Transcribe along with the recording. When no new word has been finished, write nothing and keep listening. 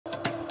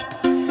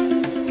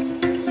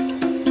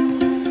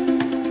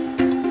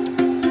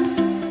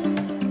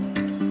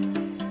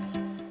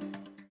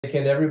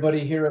can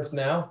everybody hear us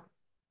now?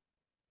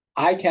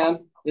 I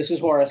can. This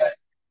is Horace.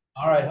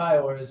 All right, hi,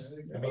 Horace.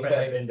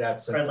 Okay. In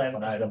that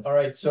one item. All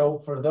right,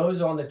 so for those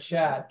on the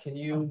chat, can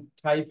you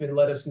type and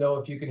let us know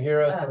if you can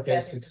hear us? Okay,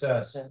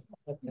 success.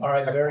 All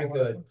right, very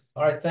good.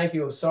 All right, thank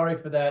you. Sorry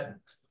for that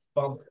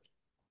bump.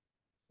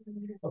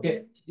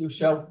 Okay, you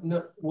shall,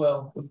 no,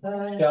 well,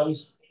 shall we?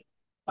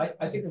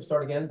 I think we'll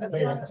start again.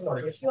 If you want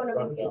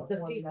to get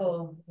the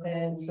people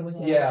and so we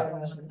can. Yeah.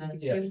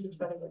 Yeah.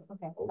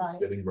 It's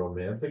getting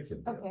romantic.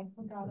 Okay,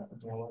 got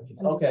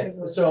it. Okay,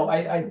 so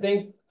I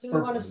think. Do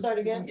we want to start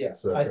again?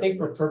 Yes, I think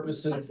for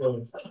purposes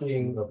of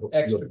being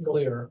extra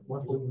clear,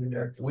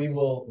 we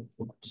will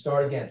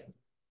start again.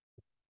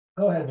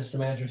 Go ahead, Mr.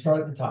 Manager,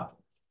 start at the top.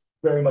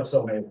 Very much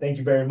so, man. Thank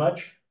you very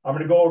much. I'm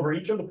going to go over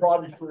each of the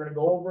projects we're going to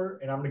go over,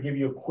 and I'm going to give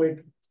you a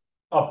quick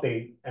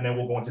update, and then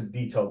we'll go into the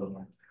details of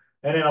them.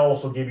 And then I'll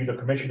also give you the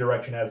commission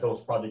direction as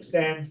those projects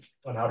stand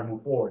on how to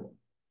move forward.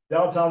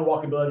 Downtown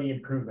walkability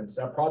improvements.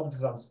 That project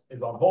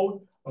is on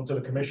hold until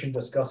the commission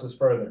discusses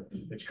further.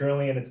 It's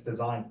currently in its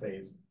design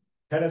phase.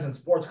 Tennis and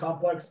sports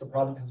complex, the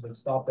project has been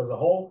stopped as a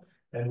whole,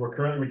 and we're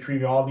currently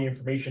retrieving all the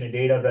information and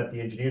data that the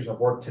engineers have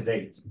worked to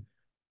date.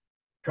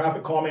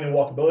 Traffic calming and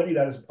walkability,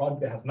 that is a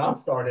project that has not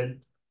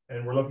started,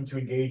 and we're looking to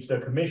engage the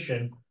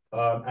commission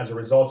as a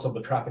result of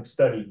the traffic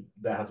study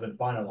that has been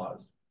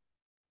finalized.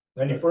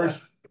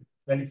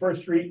 91st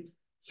Street,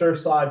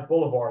 Surfside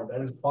Boulevard,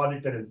 that is a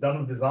project that is done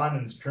with design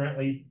and is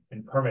currently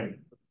in permitting.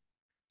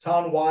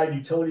 Town-wide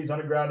utilities,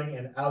 undergrounding,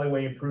 and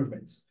alleyway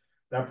improvements.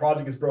 That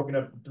project is broken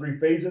up into 3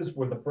 phases,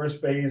 with the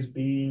first phase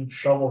being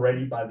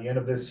shovel-ready by the end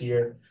of this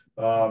year.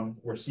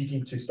 We're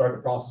seeking to start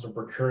the process of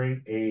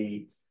procuring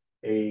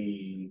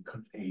a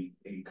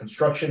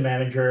construction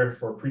manager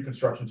for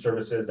pre-construction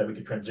services that we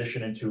could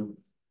transition into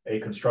a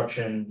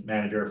construction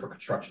manager for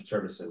construction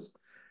services.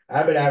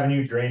 Abbott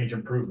Avenue drainage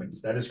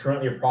improvements. That is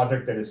currently a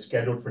project that is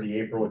scheduled for the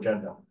April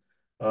agenda.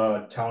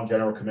 Town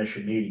General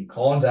Commission meeting.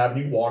 Collins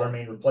Avenue water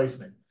main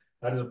replacement.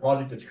 That is a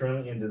project that's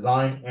currently in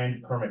design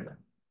and permitting.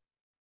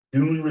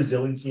 Dune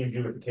resiliency and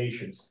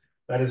beautification.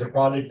 That is a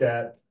project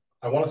that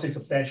I want to say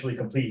substantially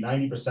complete,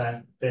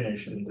 90%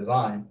 finished in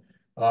design,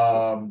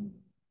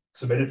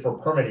 submitted for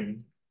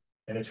permitting,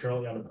 and it's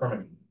currently under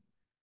permitting.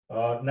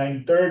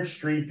 93rd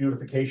Street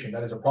beautification.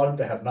 That is a project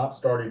that has not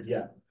started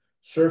yet.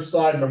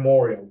 Surfside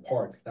Memorial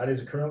Park. That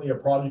is currently a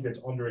project that's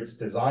under its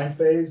design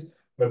phase,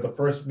 with the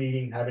first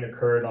meeting having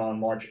occurred on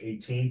March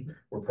 18th.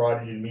 We're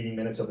providing meeting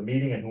minutes of the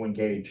meeting and who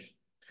engaged.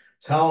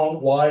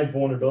 Town-wide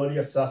vulnerability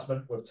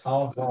assessment with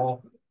Town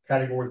Hall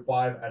Category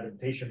 5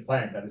 adaptation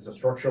plan. That is a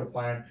structural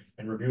plan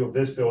and review of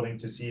this building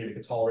to see if it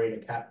can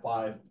tolerate a Cat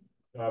 5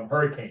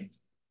 hurricane.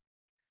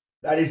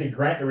 That is a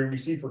grant that we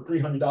received for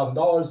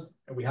 $300,000,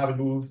 and we haven't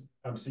moved.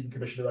 I'm seeking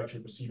commission direction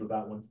to proceed with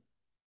that one.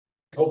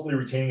 Hopefully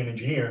retaining an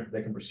engineer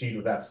that can proceed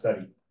with that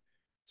study.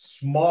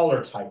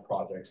 Smaller type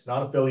projects,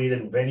 not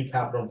affiliated with any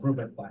capital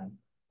improvement plan,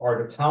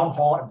 are the town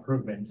hall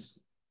improvements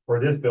for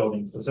this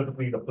building,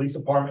 specifically the police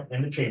department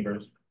and the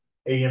chambers,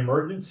 a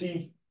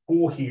emergency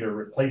pool heater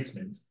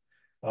replacement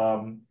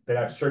that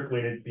I've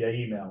circulated via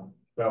email,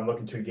 but I'm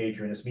looking to engage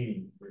you in this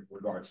meeting with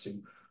regards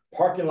to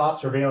parking lot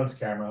surveillance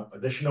camera,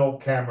 additional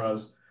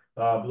cameras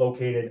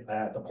located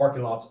at the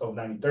parking lots of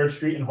 93rd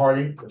Street in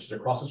Harding, which is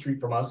across the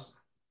street from us,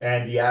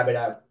 and the Abbott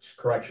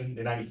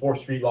the 94th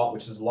Street lot,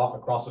 which is a lot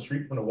across the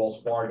street from the Wells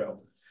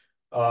Fargo.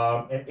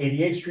 And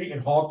 88th Street in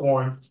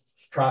Hawthorne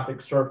traffic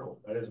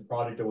circle. That is a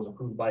project that was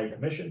approved by a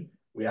commission.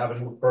 We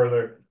haven't moved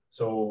further,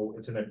 so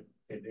it's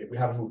we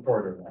haven't moved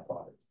further in that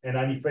project. And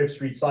 95th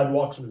Street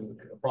sidewalks was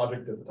a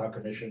project of the town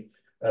commission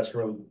that's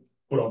currently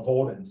put on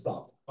hold and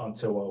stopped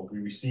until we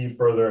receive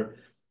further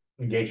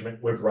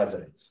engagement with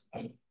residents.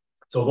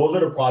 So those are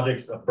the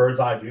projects, a bird's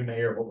eye view,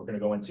 Mayor, of what we're going to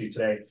go into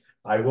today.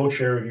 I will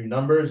share with you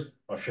numbers.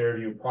 I'll share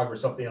with you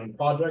progress update on the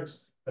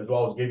projects, as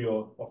well as give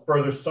you a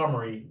further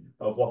summary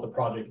of what the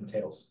project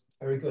entails.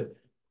 Very good.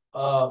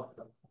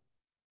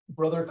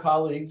 Brother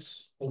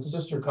colleagues and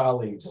sister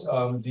colleagues,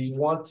 do you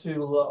want to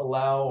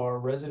allow our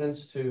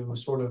residents to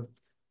sort of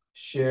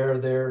share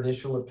their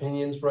initial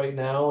opinions right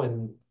now?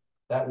 And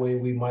that way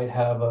we might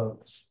have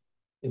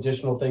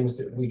additional things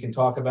that we can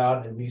talk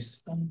about, at least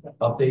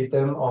update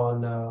them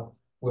on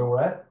where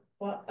we're at.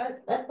 Well,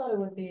 I thought it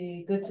would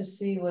be good to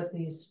see what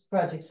these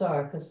projects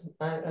are, because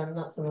I'm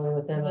not familiar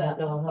with them. I don't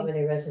know how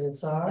many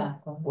residents are.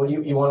 Well,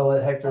 you want to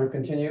let Hector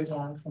continue? Yeah,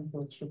 I think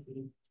it should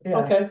be. Yeah.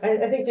 Okay.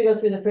 I think to go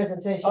through the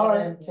presentation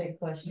and take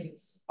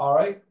questions. All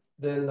right,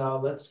 then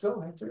let's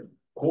go, Hector.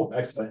 Cool,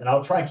 excellent. And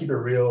I'll try and keep it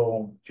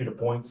real to the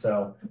point,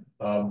 so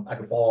I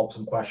can follow up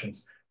some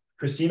questions.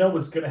 Christina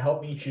was going to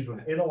help me. She's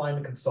an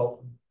in-alignment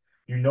consultant.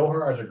 You know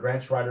her as a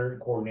grants writer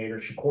and coordinator.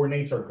 She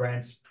coordinates our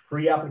grants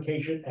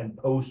pre-application and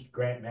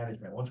post-grant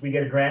management. Once we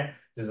get a grant,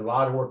 there's a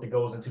lot of work that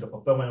goes into the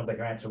fulfillment of the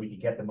grant so we can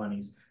get the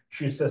monies.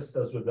 She assists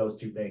us with those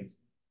 2 things,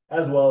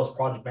 as well as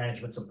project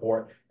management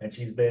support. And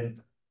she's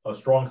been a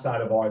strong side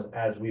of ours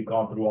as we've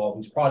gone through all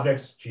these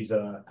projects. She's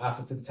an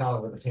asset to the town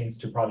as it pertains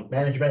to project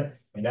management.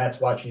 And that's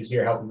why she's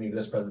here helping me with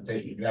this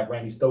presentation. You have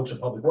Randy Stokes, a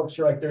Public Works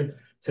Director,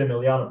 Tim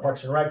Miliano,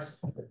 Parks and Recs,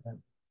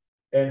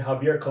 and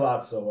Javier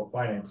Colazzo, our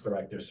finance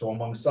director. So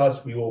amongst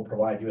us, we will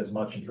provide you as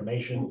much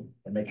information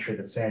and make sure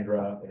that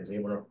Sandra is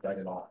able to write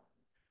it off.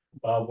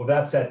 With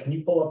that said, can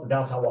you pull up the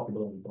downtown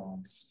walkability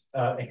drawings?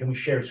 And can we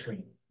share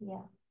screen? Yeah.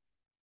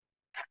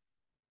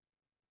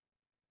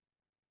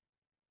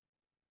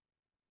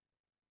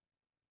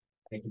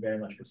 Thank you very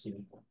much, Christina.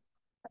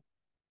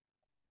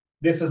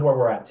 This is where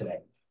we're at today.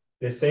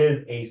 This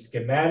is a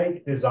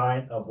schematic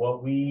design of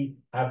what we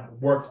have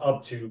worked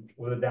up to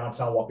with the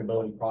downtown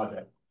walkability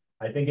project.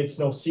 I think it's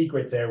no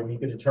secret there when you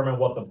can determine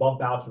what the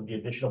bump outs with the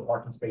additional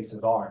parking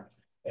spaces are.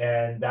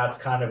 And that's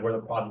kind of where the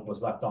project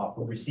was left off.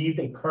 We received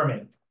a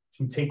permit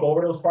to take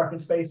over those parking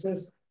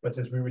spaces, but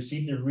since we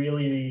received it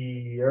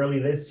really early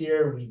this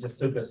year, we just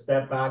took a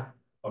step back,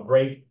 a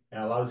break,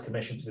 and allowed this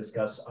commission to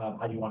discuss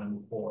how you want to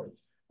move forward.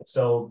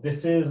 So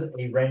this is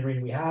a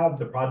rendering we have.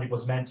 The project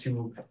was meant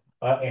to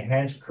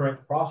enhance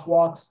current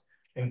crosswalks,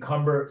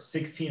 encumber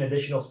 16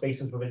 additional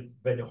spaces within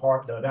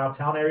the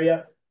downtown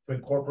area to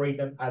incorporate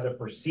them either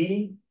for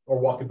seating or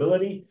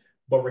walkability.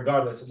 But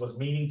regardless, it was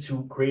meaning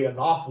to create an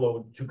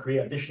offload to create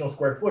additional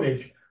square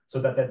footage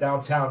so that the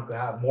downtown could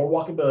have more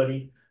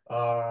walkability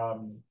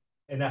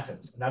in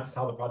essence. And that's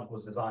how the project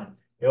was designed.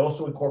 It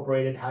also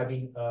incorporated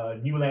having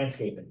new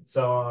landscaping.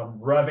 So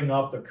revving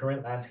up the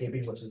current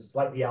landscaping, which is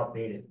slightly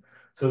outdated.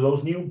 So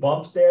those new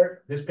bumps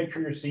there, this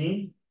picture you're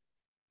seeing,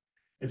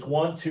 it's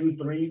 1, 2,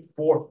 3,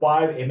 4,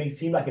 5. It may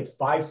seem like it's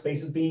 5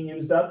 spaces being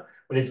used up,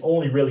 but it's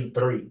only really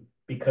 3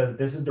 because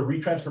this is the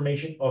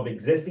retransformation of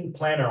existing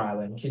planter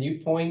islands. Can you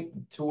point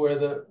to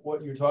where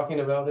what you're talking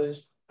about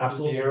is?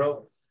 Absolutely. The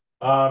arrow?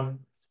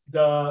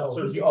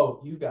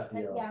 You got the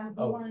arrow. Yeah, you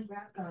want to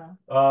grab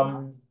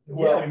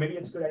yeah, maybe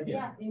it's a good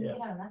idea.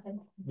 yeah,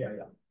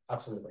 Yeah,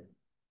 absolutely.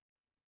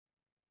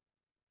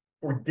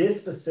 For this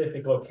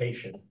specific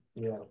location,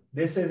 Yeah,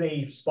 this is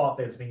a spot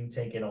that's being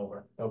taken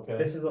over. okay.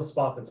 This is a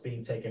spot that's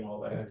being taken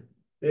over. Okay.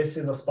 This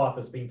is a spot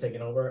that's being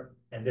taken over,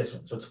 and this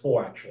one. So it's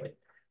 4 actually.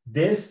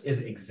 This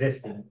is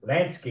existing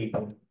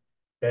landscaping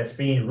that's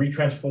being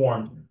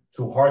retransformed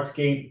to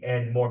hardscape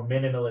and more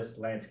minimalist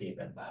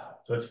landscaping.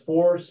 So it's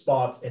 4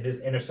 spots in this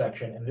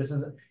intersection, and this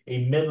is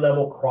a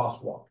mid-level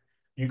crosswalk.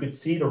 You could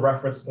see the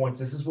reference points.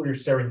 This is where your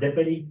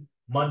Serendipity,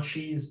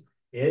 Munchies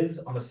is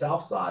on the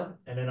south side,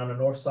 and then on the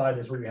north side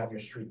is where you have your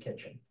street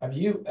kitchen. Have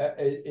you,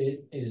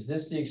 is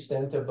this the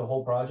extent of the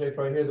whole project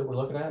right here that we're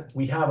looking at?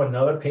 We have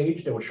another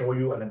page that will show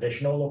you an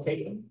additional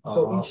location.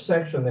 So each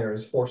section there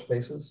is 4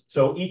 spaces?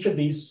 So each of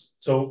these,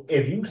 so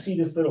if you see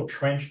this little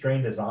trench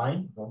drain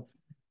design,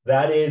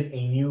 that is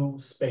a new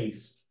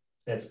space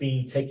that's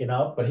being taken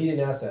up. But he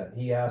didn't ask that.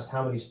 He asked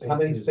how many spaces. How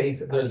many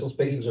actual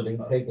spaces are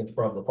being taken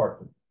from the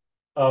parking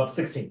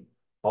 16.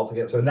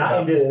 altogether? So it's not in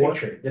about this 4?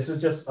 picture. This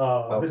is just,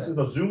 this is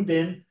a zoomed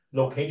in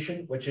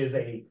location, which is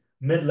a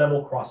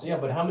mid-level crossing. Yeah,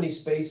 but how many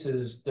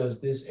spaces does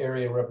this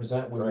area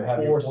represent when you Right.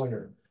 have your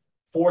pointer?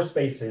 4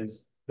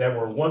 spaces that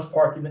were once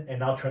parking and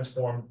now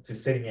transformed to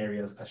sitting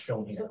areas as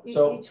shown here.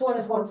 So- Each one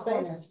is one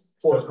space.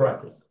 4 is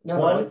correct. No,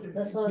 One-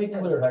 That's what be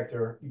I'm clear,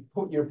 Hector. You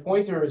put your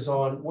pointer is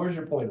on, where's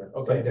your pointer?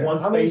 Right Okay, there. One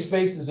how many space.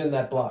 spaces in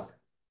that block?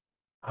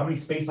 How many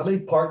spaces? How many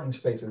parking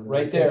spaces? is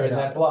Right it there in taking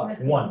that up? block.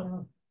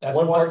 One. That's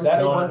One one, parking- that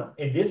No, one. no, no.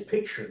 In this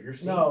picture, you're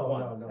seeing No, one.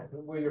 no, no,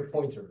 where your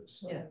pointer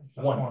is. Yeah.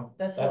 One.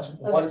 That's That's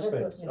one. one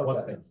Okay, that's space. what- One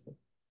Okay. space.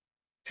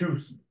 2,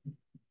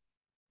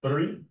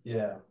 3,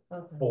 Yeah,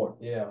 Okay. 4.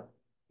 yeah,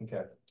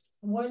 okay.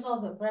 Where's all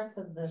the rest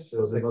of the? So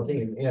there's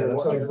nothing- yeah,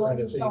 that's what I'm trying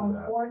to It's see.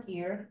 shown 4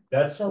 here,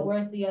 That's so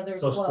where's the other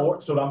so it's 12?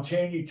 4. So I'm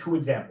showing you 2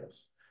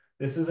 examples.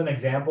 This is an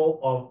example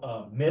of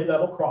a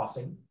mid-level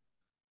crossing.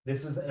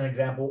 This is an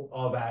example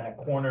of at a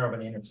corner of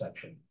an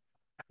intersection.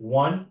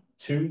 1,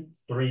 2,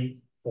 3,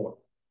 4.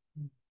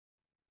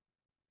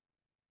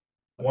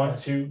 1,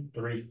 2,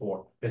 3,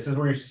 4. This is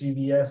where your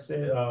CVS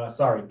is,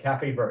 sorry,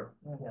 Cafe Vert.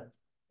 Yeah.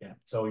 Yeah,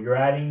 so you're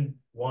adding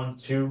 1,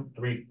 2,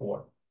 3,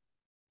 4.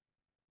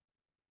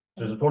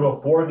 There's a total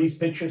of 4 of these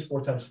pictures,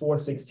 4 times 4,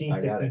 16, I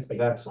got 15 it. spaces.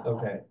 That's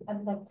okay.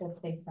 I'd like to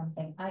say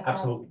something.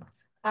 Absolutely.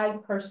 I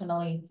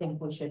personally think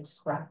we should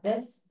scrap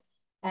this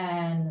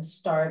and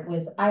start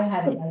with, I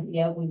had an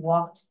idea,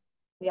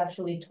 we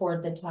actually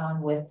toured the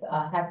town with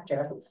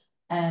Hector.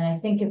 And I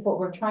think if what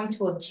we're trying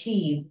to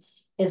achieve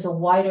is a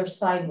wider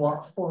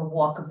sidewalk for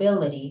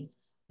walkability,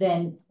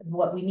 then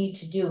what we need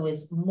to do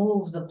is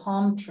move the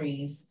palm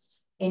trees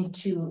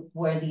into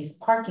where these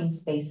parking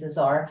spaces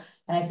are.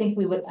 And I think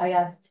I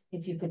asked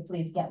if you could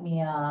please get me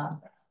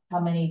how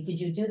many, did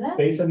you do that?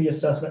 Based on the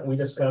assessment we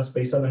discussed,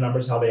 based on the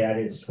numbers, how they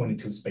added, it's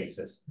 22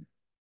 spaces.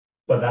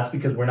 But that's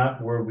because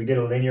we did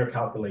a linear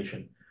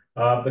calculation.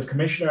 The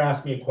commissioner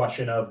asked me a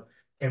question of,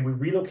 can we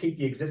relocate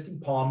the existing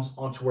palms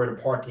onto where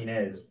the parking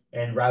is?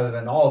 And rather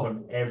than all of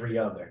them, every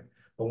other.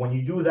 But when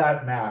you do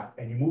that math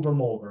and you move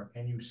them over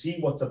and you see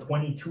what the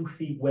 22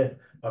 feet width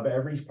of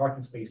every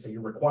parking space that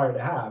you're required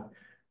to have,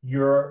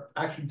 you're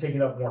actually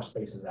taking up more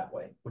spaces that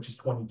way, which is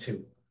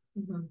 22.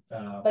 Mhm.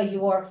 Uh, But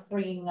you are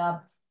freeing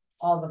up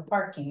all the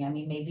parking. I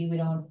mean,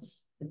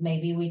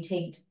 maybe we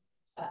take,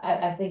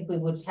 I think we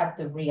would have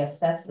to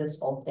reassess this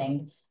whole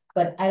thing.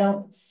 But I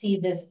don't see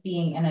this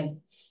being,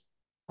 and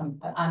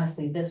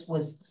honestly, this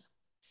was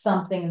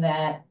something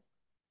that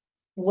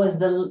was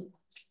the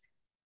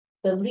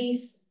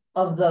least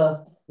of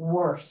the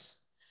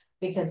worst,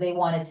 because they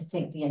wanted to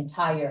take the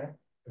entire,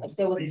 like,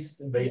 there was.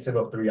 Least invasive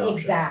of three options.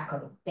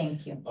 Exactly,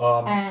 thank you.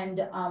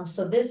 And,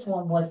 so this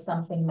one was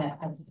something that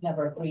I've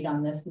never agreed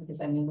on this,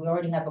 because I mean, we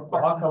already have a.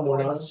 Well, how come we're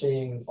not ordinance.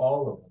 seeing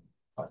all of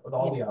them, with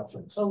all the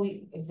options?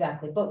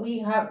 But but we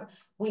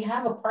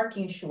have a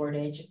parking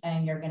shortage,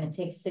 and you're gonna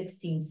take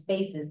 16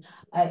 spaces.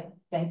 I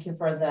thank you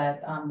for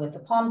that, with the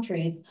palm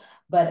trees,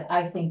 but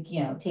I think,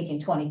 you know, taking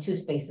 22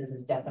 spaces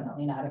is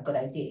definitely not a good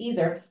idea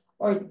either.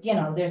 Or, you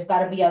know, there's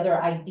gotta be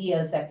other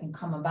ideas that can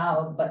come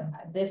about, but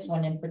this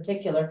one in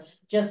particular,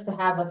 just to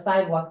have a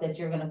sidewalk that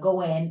you're gonna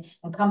go in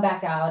and come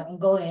back out and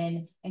go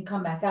in and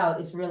come back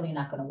out is really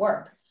not gonna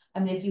work.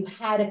 I mean, if you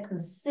had a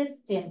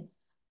consistent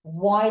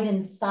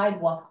widened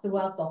sidewalk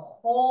throughout the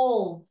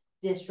whole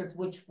district,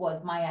 which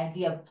was my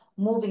idea of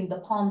moving the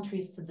palm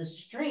trees to the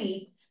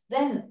street,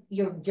 then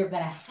you're gonna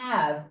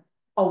have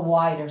a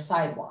wider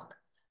sidewalk.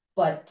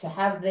 But to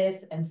have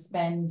this and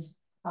spend,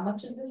 how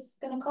much is this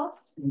gonna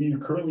cost? We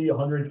currently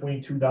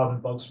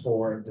 $122,000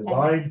 for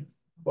design,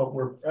 but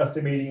we're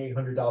estimating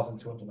 800,000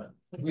 to implement.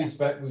 We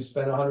spent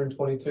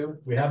 122,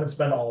 We haven't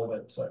spent all of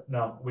it, so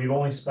no, we've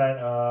only spent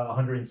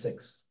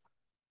 106.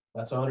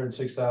 that's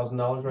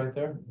 $106,000 right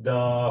there.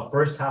 The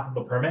first half of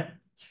the permit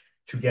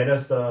to get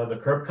us the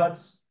curb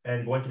cuts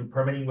and going through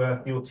permitting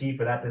with DOT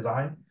for that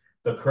design.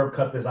 The curb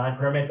cut design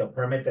permit, the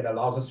permit that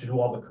allows us to do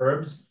all the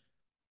curbs,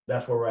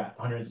 that's where we're at,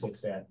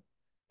 106 Dan.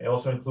 It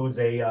also includes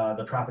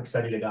the traffic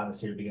study that got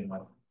us here to begin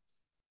with.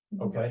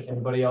 Okay,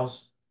 anybody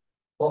else?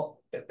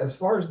 Well, as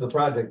far as the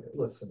project,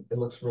 listen, it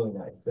looks really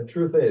nice. The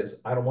truth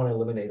is, I don't want to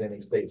eliminate any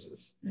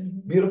spaces.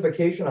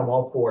 Beautification, I'm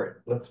all for it.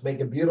 Let's make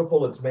it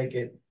beautiful, let's make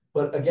it,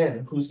 but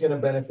again, who's gonna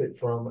benefit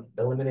from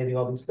eliminating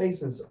all these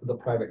spaces? The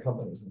private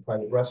companies, the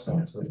private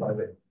restaurants, the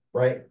private,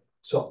 right?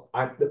 So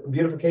the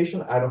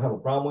beautification, I don't have a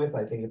problem with.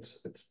 I think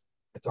it's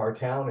our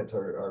town, it's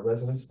our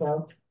residents'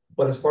 town.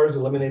 But as far as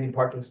eliminating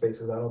parking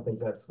spaces, I don't think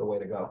that's the way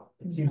to go.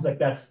 It seems like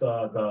that's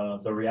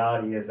the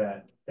reality is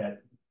that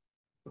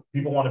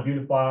people want to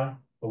beautify,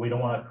 but we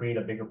don't want to create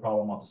a bigger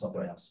problem onto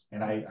something else.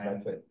 And I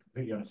That's it.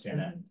 completely understand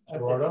that.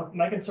 Gerardo?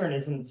 My concern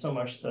isn't so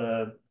much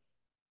the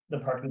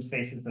parking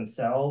spaces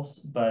themselves,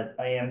 but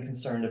I am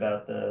concerned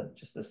about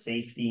just the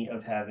safety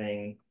of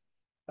having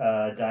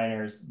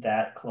diners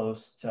that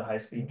close to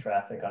high-speed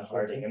traffic on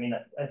Harding. I mean,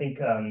 I think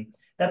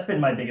that's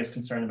been my biggest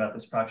concern about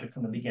this project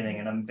from the beginning,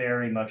 and I'm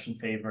very much in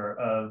favor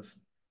of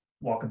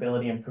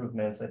walkability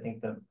improvements. I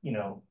think that, you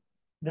know,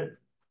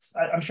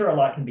 I'm sure a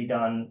lot can be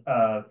done,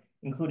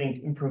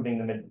 including improving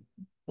the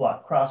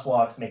mid-block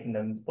crosswalks, making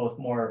them both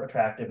more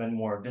attractive and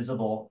more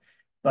visible.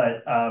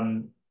 But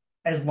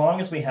as long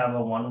as we have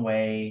a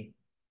one-way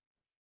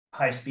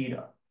high-speed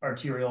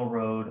arterial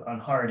road on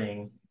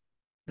Harding,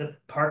 the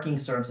parking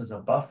serves as a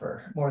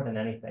buffer more than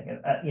anything.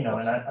 And you know,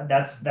 and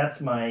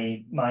that's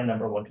my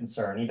number one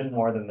concern, even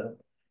more than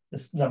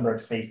the number of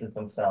spaces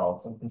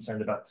themselves. I'm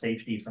concerned about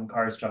safety from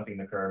cars jumping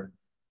the curb.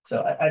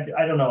 So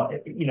I don't know,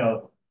 you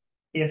know,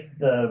 if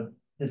the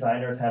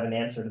designers have an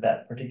answer to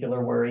that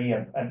particular worry,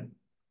 I'm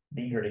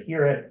eager to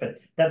hear it, but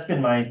that's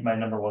been my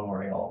number one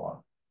worry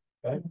all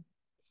along. Okay.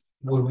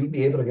 Would we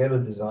be able to get a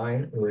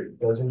design where it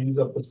doesn't use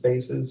up the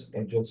spaces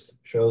and just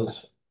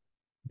shows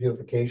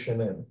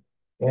beautification and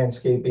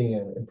landscaping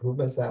and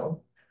improvements that way?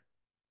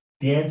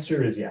 The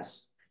answer is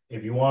yes.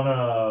 If you want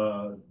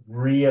to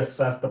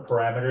reassess the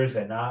parameters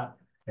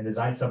and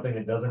design something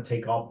that doesn't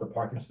take off the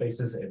parking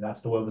spaces, if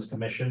that's the will of this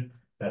commission,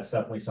 that's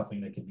definitely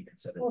something that can be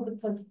considered. Well,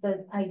 because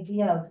the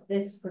idea of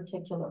this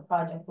particular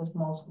project was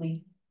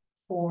mostly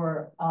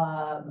for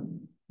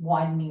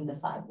widening the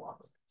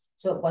sidewalks.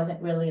 So it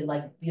wasn't really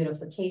like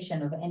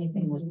beautification of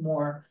anything, was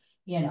more,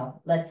 you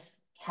know, let's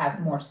have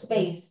more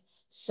space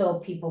so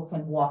people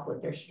can walk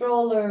with their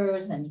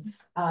strollers, and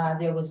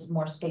there was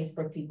more space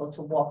for people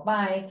to walk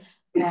by.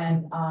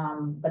 And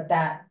but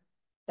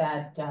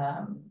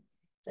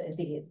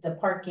the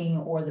parking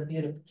or the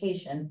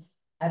beautification,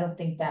 I don't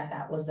think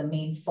that was the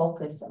main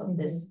focus of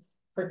this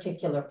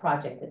particular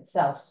project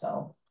itself.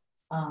 So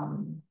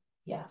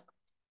yeah,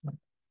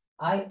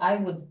 I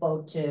would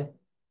vote to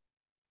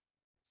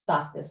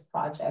stop this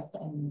project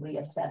and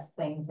reassess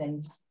things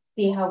and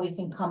see how we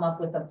can come up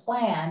with a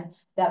plan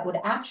that would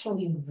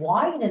actually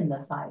widen the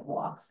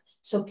sidewalks.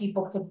 So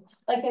people could,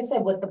 like I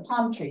said, with the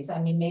palm trees, I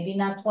mean, maybe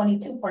not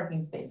 22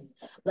 parking spaces.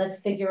 Let's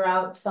figure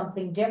out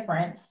something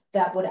different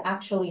that would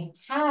actually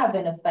have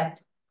an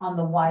effect on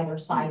the wider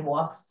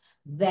sidewalks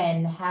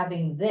than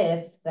having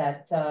this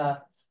that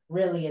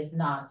really is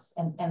not.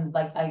 And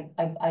like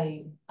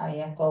I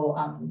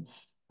echo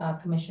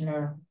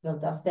Commissioner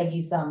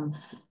Vildastegi's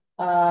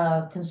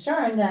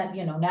concern that,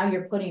 you know, now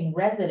you're putting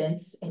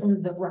residents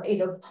in the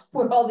right of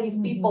where all these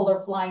people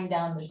are flying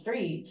down the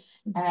street,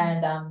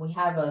 and we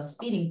have a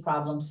speeding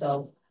problem.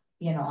 So,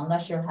 you know,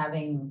 unless you're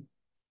having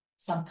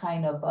some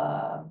kind of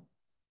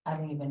I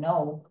don't even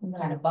know,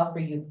 kind of buffer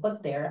you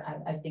put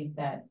there, I think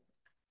that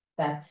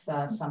that's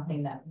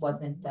something that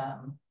wasn't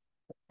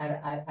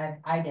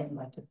I didn't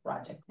like this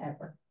project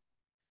ever.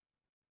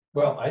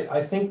 Well,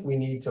 I think we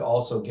need to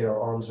also get our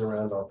arms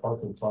around our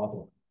parking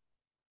problem.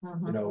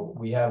 You know,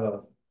 we have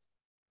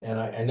and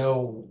I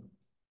know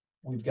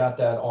we've got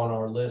that on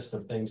our list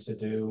of things to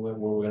do, and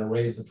we're gonna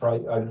raise the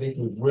price. I think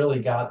we've really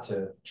got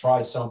to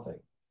try something.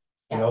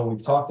 You know,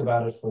 we've talked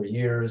about it for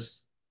years.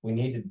 We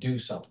need to do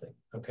something,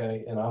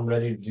 okay? And I'm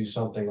ready to do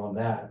something on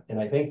that. And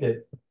I think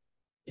that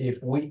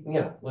if we,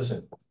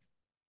 listen,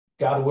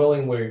 God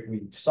willing,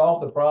 we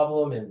solve the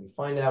problem and we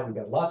find out we've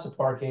got lots of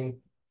parking.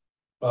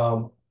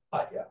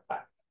 I,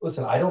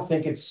 listen, I don't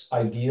think it's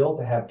ideal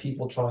to have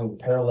people trying to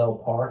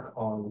parallel park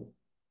on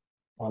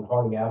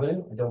Harding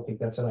Avenue. I don't think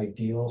that's an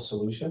ideal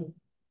solution.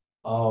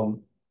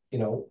 You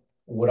know,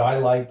 would I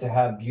like to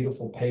have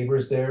beautiful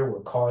pavers there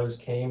where cars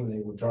came and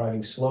they were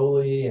driving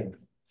slowly and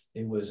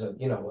it was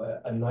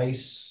a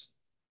nice,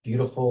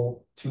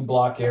 beautiful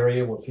 2-block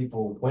area where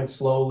people went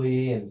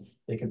slowly and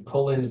they could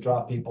pull in to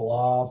drop people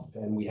off,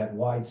 and we had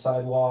wide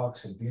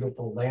sidewalks and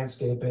beautiful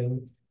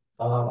landscaping.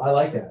 I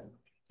like that,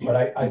 but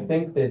I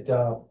think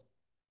that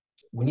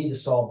we need to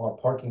solve our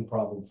parking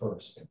problem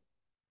first.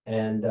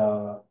 And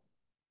I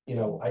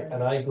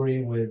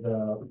agree with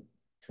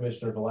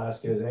Commissioner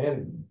Velasquez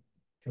and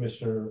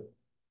Commissioner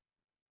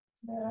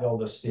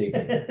Valdez-Steeg.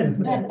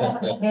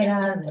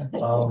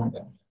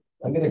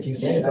 I'm gonna keep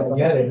saying it, I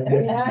get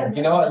it.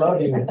 You know I love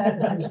you.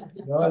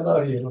 You know I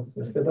love you,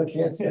 just because I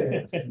can't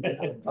say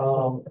it.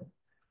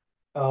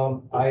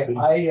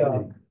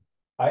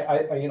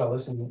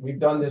 Listen, we've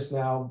done this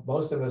now.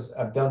 Most of us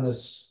have done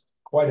this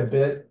quite a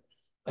bit.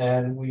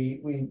 And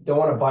we don't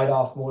want to bite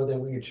off more than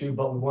we can chew,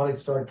 but we want to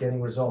start getting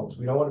results.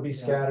 We don't want to be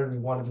scattered. We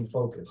want to be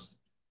focused.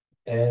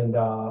 And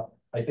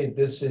I think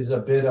this is a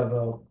bit of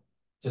a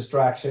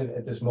distraction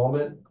at this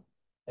moment.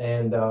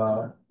 And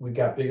we've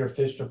got bigger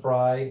fish to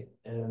fry.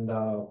 And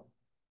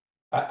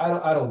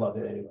I don't love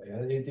it anyway.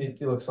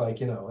 It looks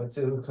like, it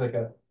looks like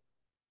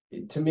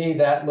to me,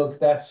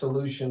 that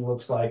solution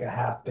looks like a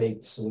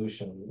half-baked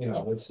solution.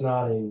 It's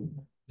not a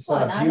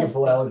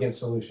beautiful, elegant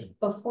solution.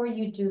 Before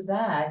you do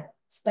that,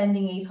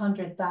 spending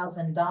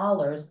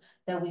 $800,000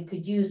 that we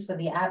could use for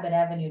the Abbott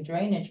Avenue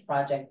drainage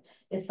project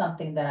is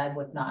something that I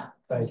would not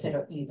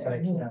consider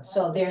either.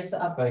 So there's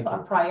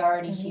a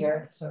priority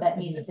here that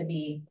needs to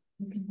be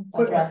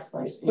addressed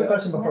first. Quick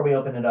question before we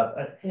open it up.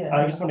 Yeah.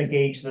 I just want to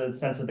gauge the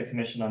sense of the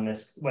commission on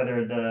this,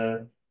 whether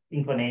the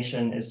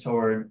inclination is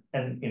toward,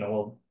 and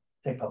we'll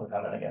take public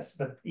comment, I guess,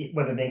 but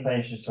whether the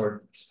inclination is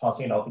toward just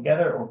tossing it all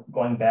together or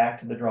going back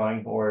to the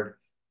drawing board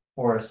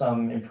for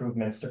some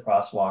improvements to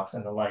crosswalks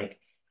and the like.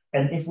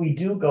 And if we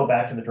do go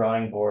back to the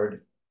drawing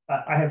board,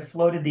 I have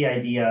floated the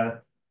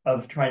idea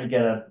of trying to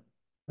get a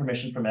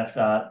permission from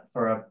FDOT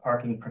for a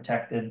parking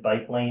protected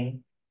bike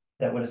lane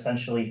that would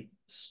essentially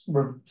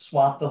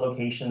swap the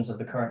locations of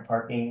the current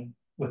parking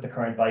with the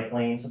current bike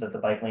lane so that the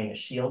bike lane is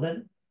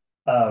shielded.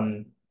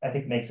 I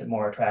think makes it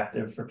more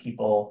attractive for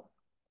people,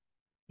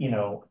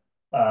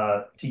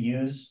 to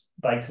use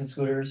bikes and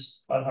scooters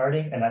on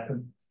Harding, and that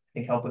could, I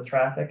think, help with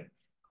traffic.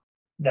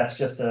 That's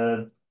just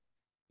a,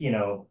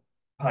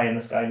 pie in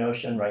the sky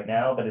notion right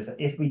now, but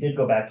if we did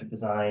go back to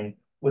design,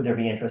 would there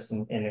be interest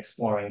in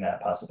exploring that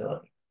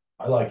possibility?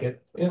 I like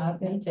it.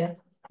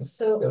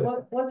 So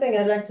one thing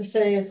I'd like to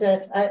say is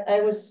that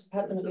I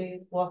happened to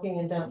be walking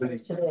in downtown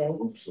today.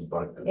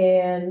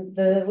 And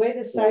the way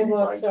the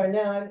sidewalks are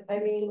now, I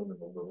mean,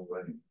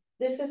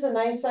 this is a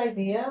nice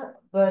idea,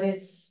 but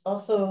it's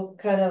also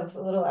kind of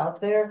a little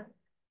out there.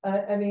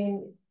 I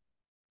mean,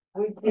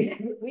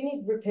 we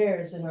need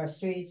repairs in our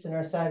streets and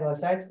our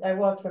sidewalks. I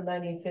walked from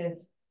 95th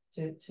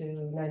to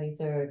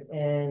 93rd,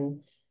 and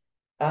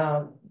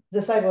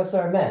the sidewalks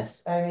are a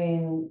mess. I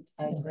mean,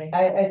 I agree.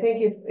 I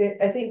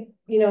think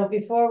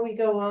before we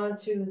go on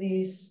to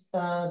these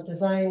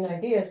design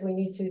ideas, we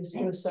need to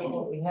spruce up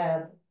what we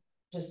have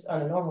just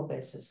on a normal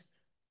basis.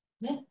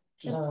 Yeah,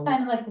 just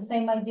kind of like the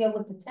same idea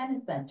with the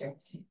tennis center.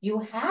 You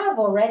have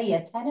already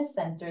a tennis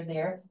center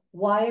there.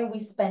 Why are we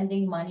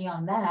spending money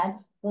on that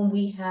when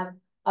we have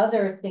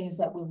other things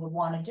that we would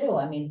want to do?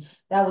 I mean,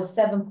 that was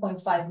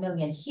 7.5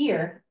 million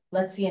here.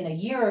 Let's see, in a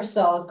year or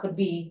so, it could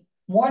be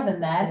more than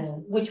that,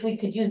 which we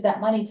could use that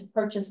money to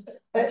purchase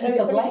a piece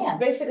of land.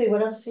 Basically,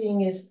 what I'm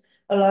seeing is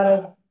a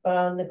lot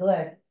of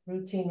neglect,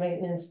 routine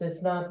maintenance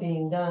that's not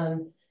being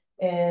done.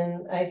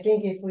 And I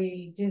think if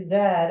we do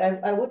that,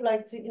 I would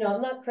like to,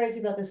 I'm not crazy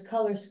about this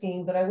color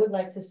scheme, but I would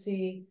like to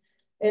see,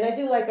 and I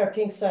do like our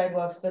pink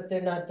sidewalks, but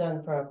they're not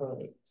done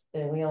properly.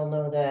 And we all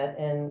know that.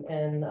 And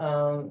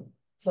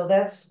so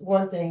that's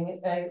one thing.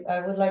 I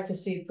would like to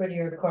see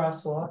prettier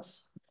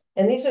crosswalks.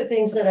 And these are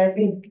things that I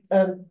think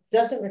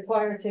doesn't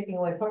require taking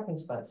away parking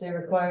spots. It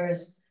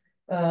requires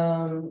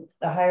a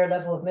higher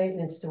level of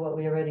maintenance to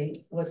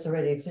what's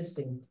already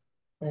existing.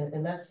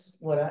 And that's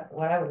what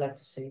I would like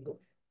to see.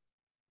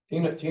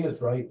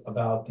 Tina's right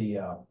about the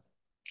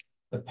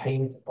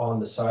paint on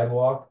the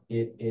sidewalk.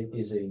 It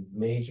is a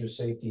major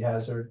safety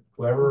hazard.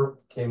 Whoever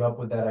came up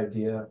with that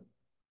idea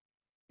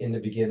in the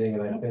beginning,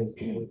 and I think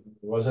it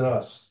wasn't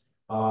us,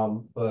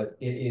 but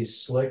it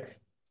is slick.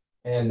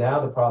 And now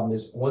the problem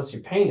is, once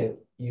you paint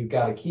it, you've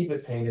got to keep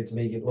it painted to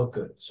make it look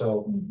good.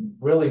 So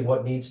really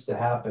what needs to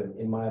happen,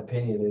 in my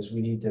opinion, is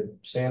we need to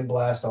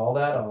sandblast all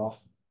that off.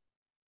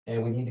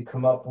 And we need to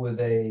come up with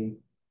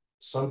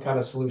some kind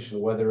of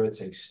solution, whether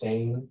it's a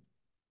stain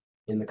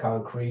in the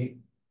concrete,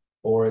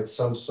 or it's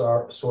some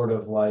sort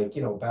of like,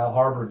 Val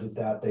Harbor did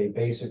that. They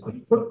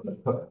basically put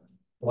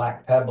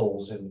black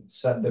pebbles and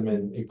set them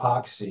in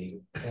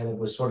epoxy, and it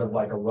was sort of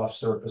like a rough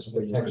surface.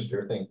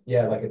 Texture thing.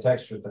 Yeah, like a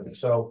texture thing.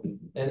 So,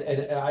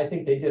 and I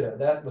think they did it.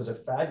 That was a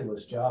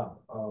fabulous job.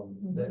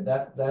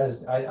 That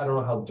is, I don't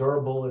know how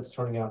durable it's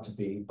turning out to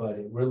be, but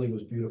it really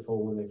was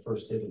beautiful when they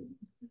first did it.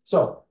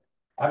 So,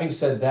 having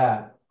said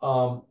that,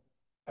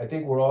 I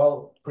think we're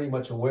all pretty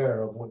much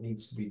aware of what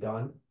needs to be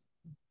done.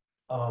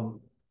 Now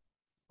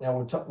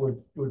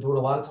we're doing a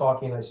lot of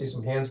talking. I see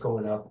some hands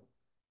going up.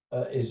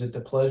 Is it the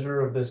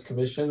pleasure of this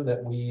commission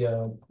that we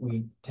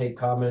take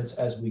comments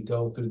as we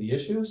go through the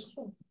issues?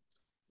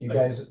 You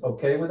guys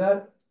okay with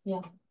that? Yeah.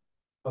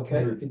 Can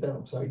Okay. you repeat that?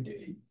 I'm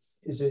sorry.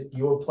 Is it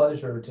your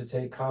pleasure to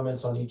take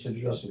comments on each of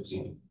the issues?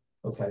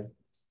 Okay.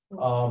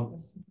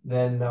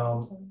 Then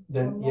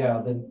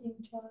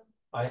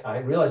I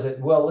realize that,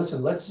 well,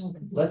 listen,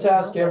 let's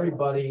ask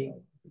everybody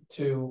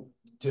to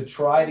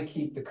try to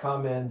keep the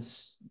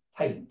comments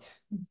tight.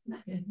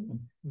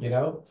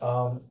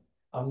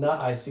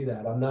 I see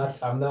that.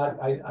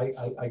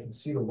 I can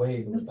see the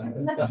wave.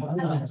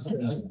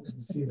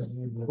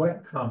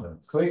 Quick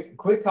comments.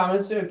 Quick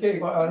comments. Okay,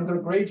 well, I'm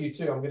gonna grade you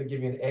too. I'm gonna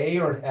give you an A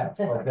or an F,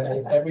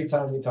 okay, every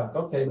time you talk.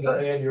 Okay,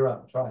 Diane, you're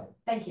up. Try it.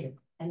 Thank you.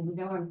 And you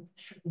know I'm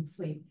short and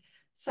sweet.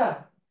 So,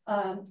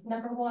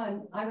 number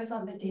one, I was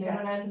on the Name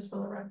and address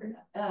for the record.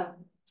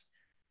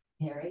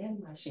 Mary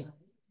and Russia,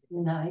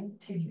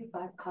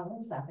 9225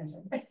 Collins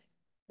Avenue.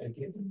 Thank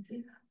you.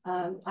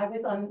 I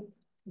was on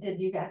the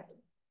DUGAC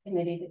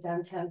committee, the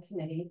downtown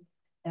committee,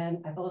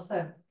 and I've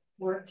also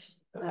worked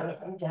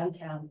in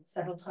downtown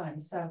several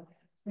times. So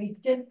we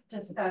did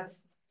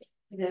discuss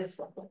this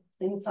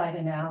inside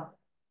and out.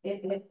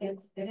 It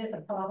is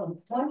a problem.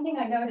 One thing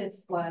I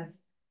noticed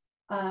was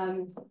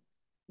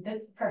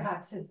this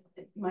perhaps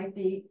might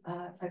be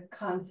a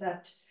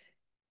concept.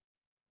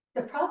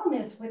 The problem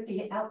is with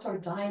the outdoor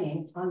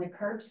dining on the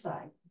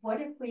curbside. What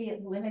if we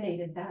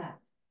eliminated that?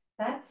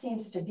 That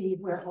seems to be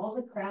where all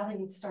the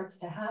crowding starts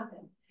to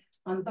happen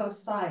on both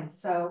sides.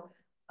 So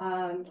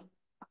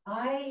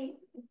I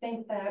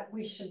think that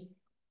we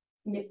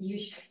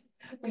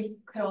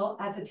could all,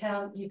 as a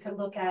town, you could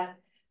look at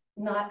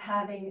not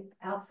having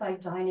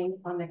outside dining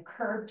on the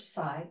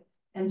curbside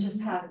and just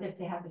have, if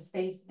they have the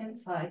space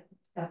inside,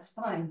 that's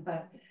fine.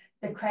 But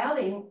the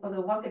crowding or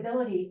the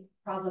walkability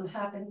problem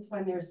happens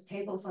when there's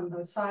tables on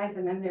both sides,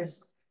 and then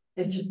there's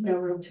just no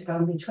room to go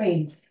in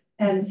between.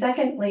 And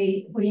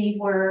secondly, we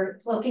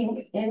were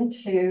looking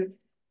into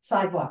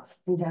sidewalks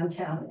in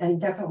downtown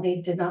and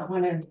definitely did not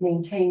want to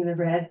maintain the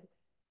red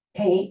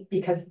paint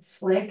because it's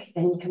slick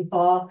and you can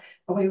fall.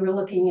 But we were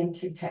looking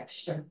into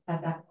texture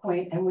at that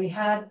point, and we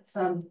had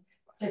some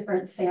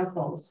different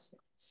samples,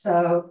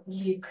 so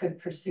you could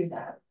pursue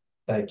that.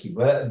 Thank you.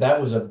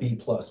 That was a B+,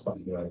 by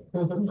the way.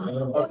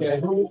 Okay.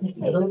 Who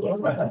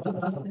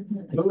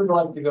would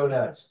like to go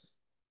next?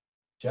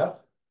 Jeff?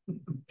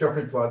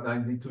 Jeffrey Clark,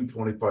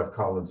 9225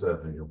 Collins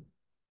Avenue.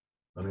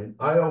 I mean,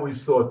 I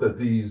always thought that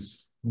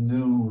these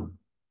new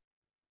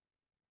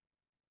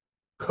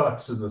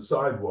cuts in the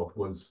sidewalk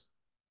was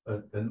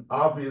an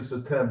obvious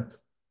attempt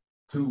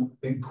to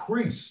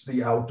increase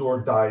the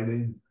outdoor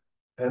dining.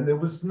 And there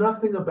was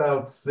nothing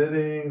about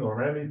sitting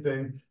or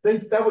anything.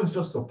 That was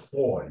just a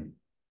ploy.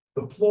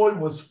 The ploy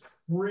was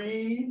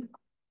free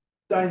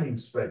dining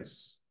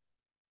space.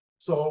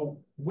 So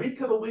we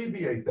could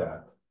alleviate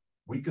that.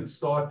 We could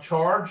start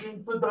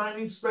charging for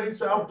dining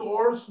space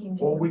outdoors,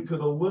 or we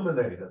could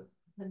eliminate it.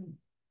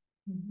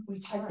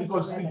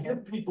 Because we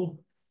give people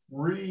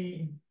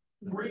free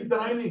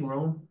dining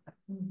room.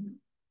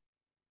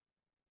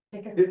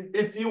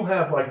 If you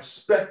have like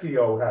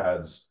Specchio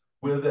has,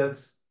 where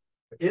that's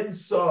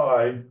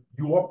inside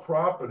your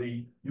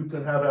property, you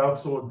can have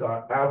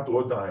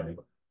outdoor dining.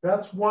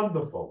 That's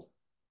wonderful.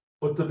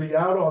 But to be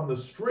out on the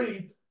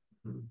street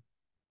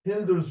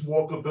hinders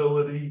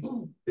walkability.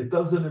 It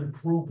doesn't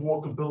improve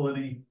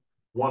walkability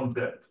one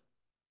bit.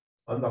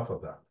 Enough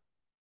of that.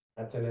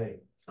 That's an A.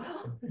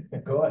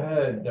 Go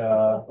ahead,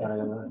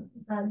 Diana.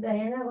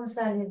 Diana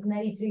Gonzalez,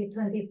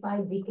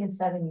 9325 Dickens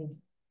Avenue.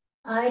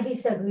 I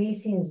disagree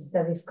since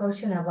the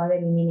discussion about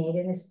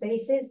eliminating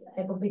spaces.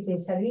 I completely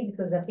disagree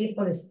because the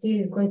people still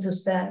is going to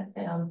start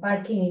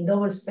parking in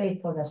double space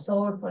for the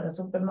store, for the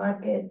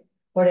supermarket,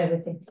 for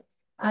everything.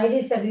 I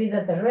disagree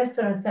that the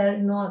restaurants are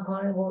not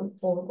accountable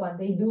for what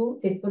they do.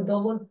 They put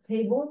double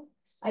tables.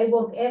 I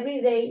walk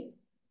every day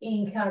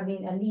in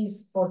Harding at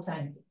least 4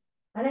 times.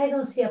 And I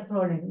don't see a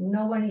problem.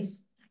 No one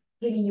is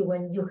killing you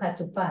when you have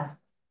to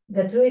pass.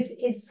 The truth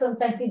is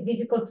sometimes it's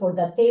difficult for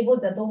the table,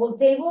 the double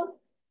tables.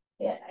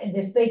 Yeah,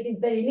 the space is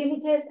very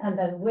limited, and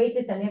the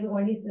waiters and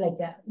everyone is like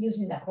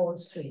using the whole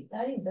street.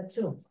 That is the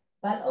truth.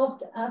 But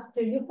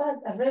after you pass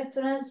a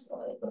restaurant,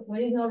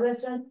 where is no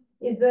restaurant,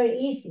 It's very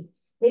easy.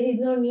 There is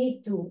no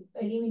need to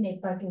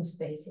eliminate parking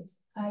spaces.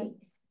 I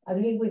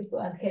agree with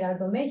what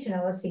Gerardo mentioned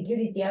about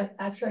security.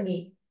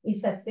 Actually,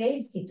 it's a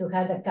safety to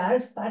have the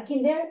cars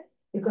parking there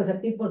because the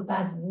people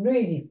pass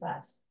really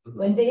fast.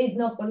 When there is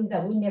no police,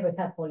 that we never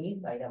have police,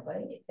 by the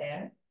way,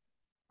 there.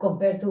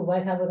 Compared to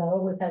White Harbor, that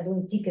always are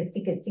doing tickets,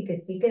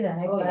 and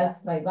I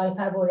pass by White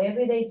Harbor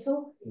every day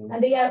too.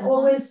 And they are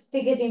always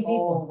ticketing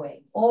people.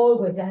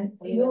 Always. And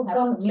you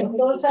come to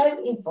Surfside,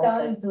 it's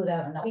coming to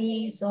the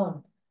free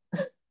zone.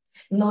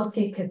 No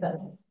tickets at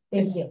all.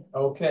 Thank you.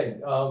 Okay,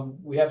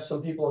 we have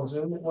some people on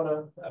Zoom that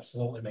wanna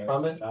Absolutely, Mayor.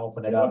 comment? I'll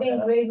open it You up.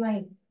 didn't grade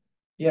my.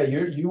 Yeah,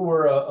 you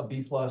were a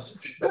B plus.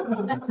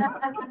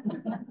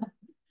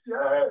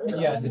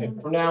 Yeah,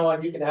 from now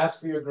on, you can ask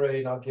for your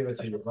grade, I'll give it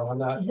to you, but I'm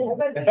not.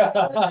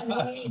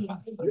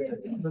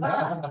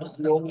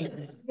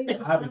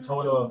 I have a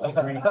total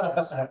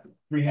of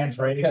three hands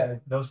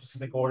raised, no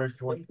specific orders.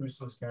 George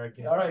Kouslis,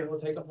 Carrigan. All right, we'll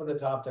take it from the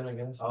top then, I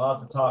guess. I'll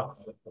have to talk.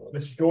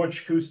 Mr.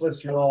 George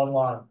Kouslis, you're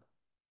online.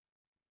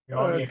 You're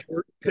on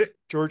the-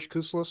 George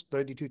Kouslis,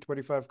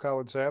 9225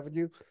 Collins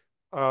Avenue.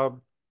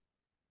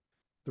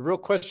 The real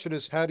question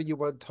is, how do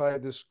you untie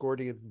this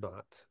Gordian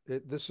knot?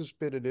 This has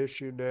been an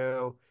issue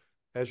now,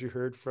 as you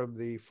heard from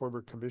the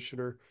former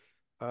commissioner,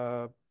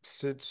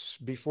 since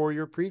before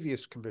your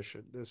previous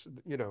commission.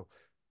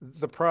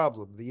 The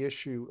problem, the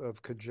issue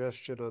of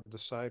congestion on the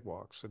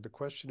sidewalks. And the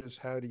question is,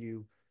 how do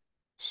you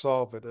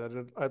solve it?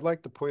 And I'd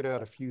like to point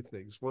out a few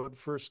things. One,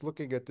 first,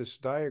 looking at this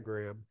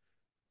diagram,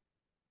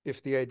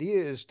 if the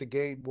idea is to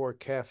gain more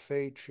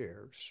cafe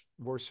chairs,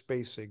 more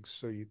spacing,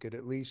 so you can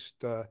at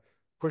least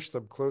push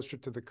them closer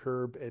to the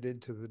curb and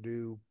into the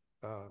new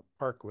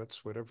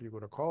parklets, whatever you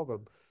want to call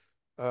them,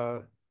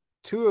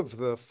 two of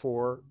the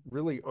four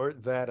really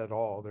aren't that at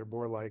all. They're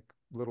more like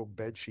little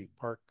bedsheet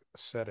park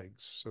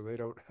settings, so they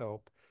don't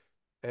help.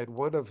 And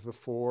one of the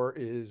four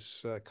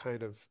is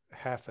kind of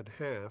half and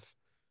half.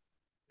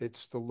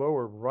 It's the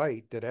lower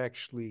right that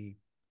actually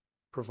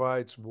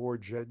provides more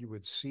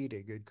genuine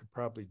seating and could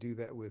probably do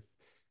that with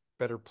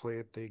better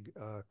planting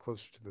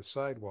closer to the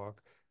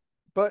sidewalk.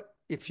 But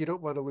if you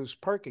don't want to lose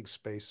parking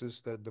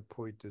spaces, then the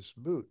point is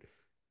moot.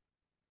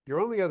 Your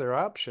only other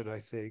option, I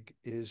think,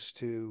 is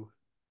to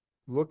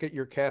look at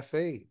your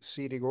cafe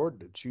seating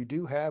ordinance. You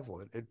do have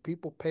one, and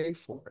people pay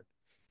for it.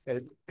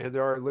 And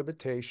there are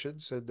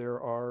limitations, and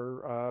there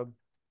are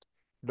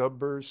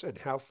numbers and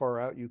how far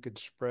out you can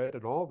spread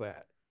and all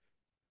that.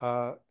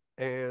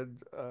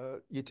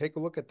 You take a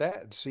look at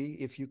that and see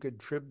if you could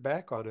trim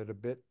back on it a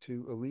bit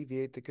to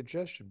alleviate the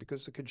congestion,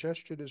 because the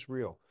congestion is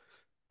real.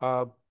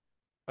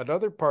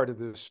 Another part of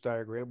this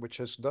diagram, which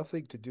has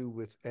nothing to do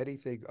with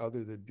anything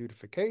other than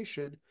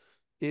beautification,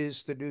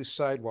 is the new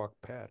sidewalk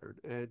pattern.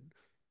 And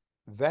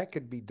that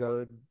can be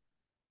done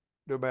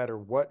no matter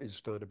what is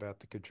done about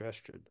the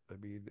congestion. I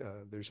mean,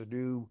 there's a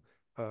new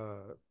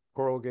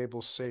Coral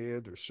Gables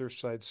sand or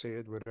Surfside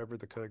sand, whatever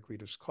the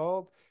concrete is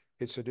called.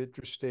 It's an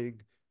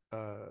interesting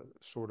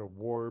sort of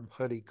warm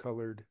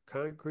honey-colored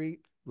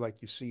concrete,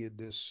 like you see in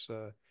this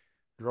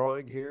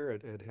drawing here,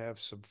 and have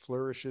some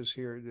flourishes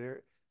here and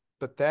there.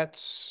 But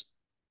that's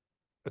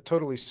a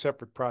totally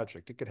separate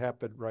project. It could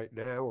happen right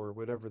now or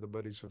whenever the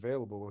money's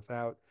available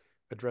without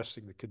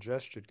addressing the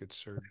congestion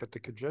concern. But the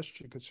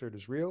congestion concern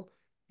is real.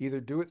 Either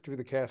do it through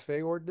the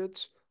cafe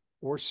ordinance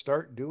or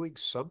start doing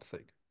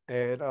something.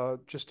 And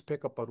just to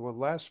pick up on one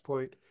last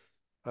point,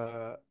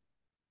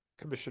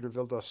 Commissioner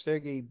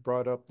Vildostegi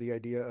brought up the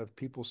idea of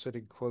people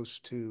sitting close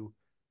to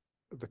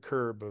the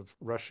curb of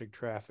rushing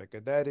traffic,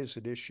 and that is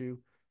an issue.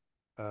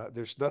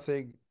 There's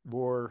nothing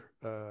more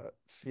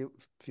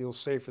feels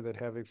safer than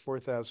having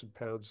 4,000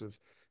 pounds of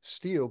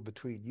steel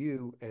between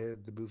you and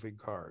the moving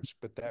cars,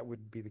 but that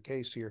wouldn't be the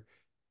case here.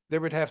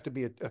 There would have to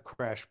be a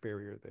crash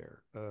barrier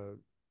there,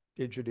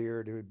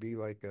 engineered. It would be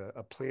like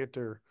a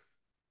planter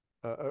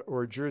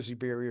or a Jersey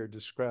barrier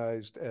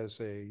disguised as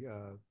a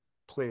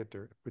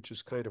planter, which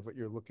is kind of what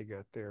you're looking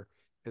at there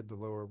in the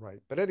lower right.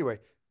 But anyway,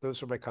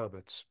 those are my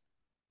comments.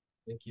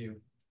 Thank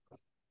you.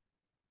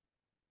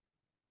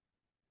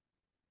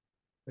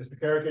 Mr.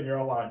 Carrigan, you're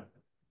online.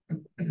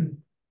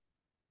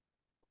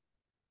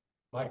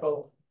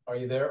 Michael, are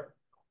you there?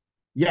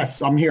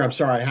 Yes, I'm here. I'm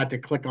sorry. I had to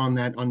click on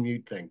that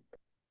unmute thing.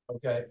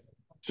 Okay.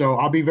 So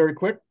I'll be very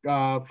quick.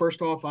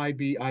 First off, I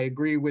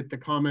agree with the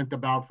comment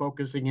about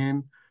focusing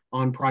in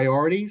on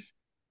priorities.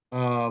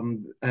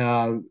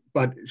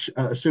 But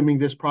assuming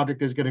this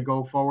project is going to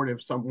go forward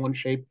of one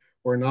shape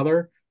or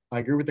another, I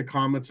agree with the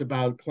comments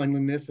about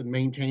cleanliness and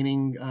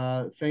maintaining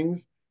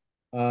things.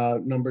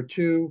 Number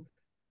two,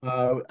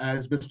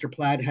 as Mr.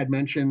 Platt had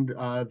mentioned,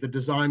 the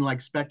design like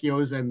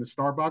Specchio's and the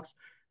Starbucks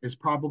is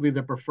probably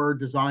the preferred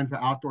design for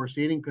outdoor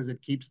seating because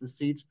it keeps the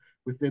seats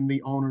within the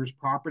owner's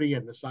property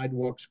and the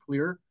sidewalks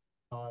clear.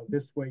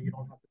 This way you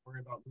don't have to worry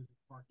about losing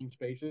parking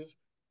spaces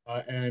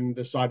and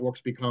the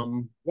sidewalks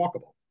become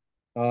walkable.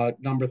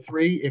 Number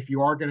three, if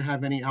you are going to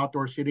have any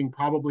outdoor seating,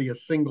 probably a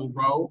single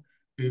row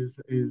is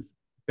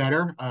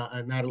better,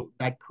 and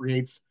that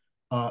creates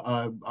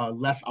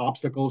less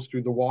obstacles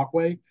through the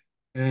walkway.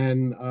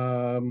 And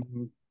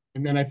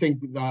And then I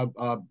think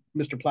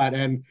Mr. Platt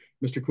and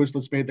Mr.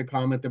 Kuslis made the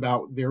comment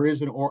about there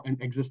is an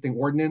existing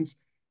ordinance,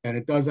 and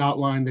it does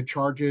outline the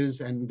charges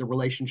and the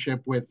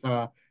relationship with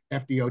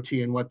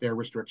FDOT and what their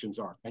restrictions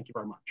are. Thank you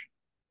very much.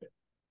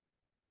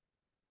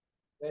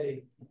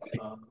 Hey,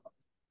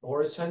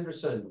 Boris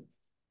Henderson.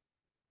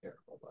 Here,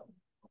 hold on.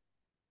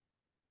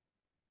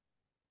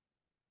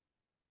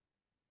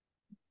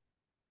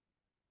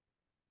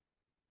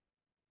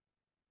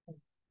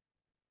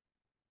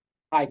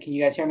 Hi, can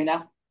you guys hear me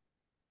now?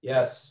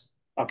 Yes.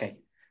 Okay.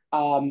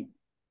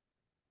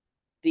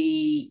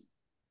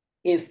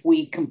 If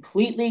we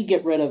completely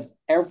get rid of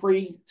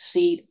every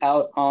seat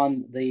out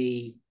on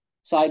the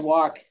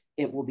sidewalk,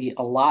 it will be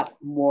a lot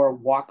more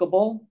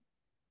walkable.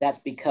 That's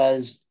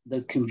because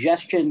the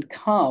congestion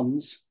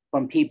comes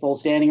from people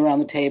standing around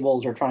the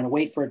tables or trying to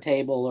wait for a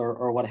table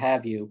or what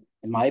have you,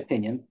 in my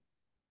opinion.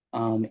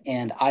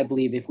 And I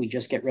believe if we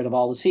just get rid of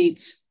all the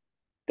seats,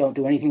 don't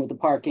do anything with the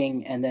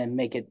parking, and then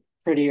make it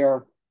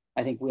prettier,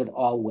 I think we'd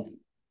all win.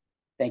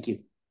 Thank you.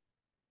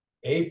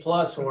 A+,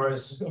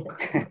 Horace.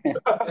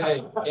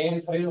 Hey,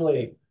 and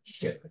Finley.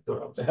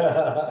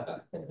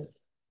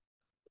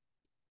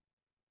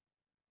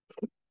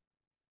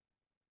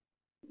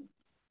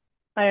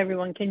 Hi,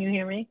 everyone. Can you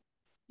hear me?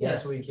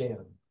 Yes, we can.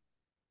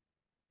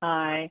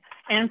 Hi,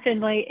 Ann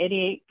Finley,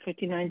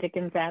 8859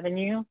 Dickens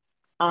Avenue.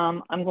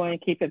 I'm going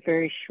to keep it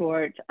very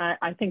short.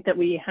 I think that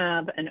we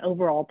have an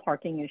overall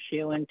parking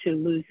issue, and to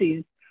lose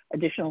these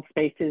additional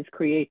spaces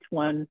creates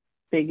one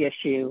big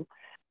issue.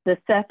 The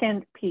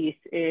second piece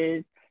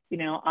is, you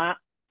know,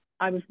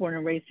 I was born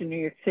and raised in New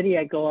York City.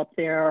 I go up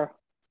there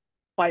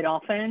quite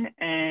often,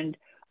 and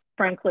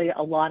frankly,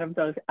 a lot of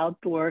those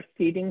outdoor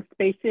seating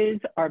spaces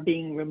are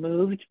being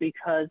removed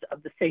because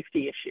of the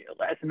safety issue.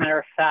 As a matter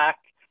of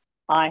fact,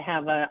 I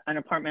have an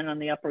apartment on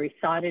the Upper East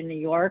Side in New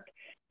York,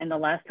 and the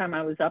last time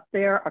I was up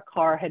there, a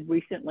car had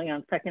recently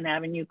on 2nd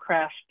Avenue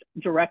crashed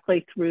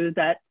directly through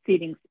that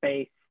seating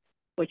space,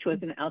 which was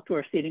an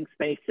outdoor seating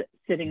space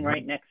sitting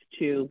right next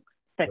to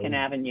 2nd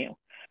Avenue.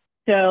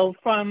 So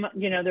from,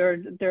 you know,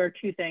 there are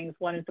two things.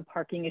 One is the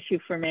parking issue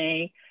for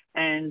me,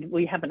 and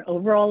we have an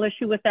overall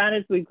issue with that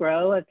as we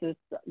grow, as this,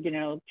 you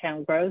know,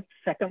 town grows.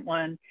 Second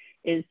one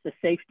is the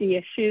safety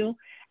issue.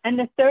 And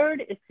the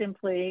third is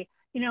simply,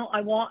 you know,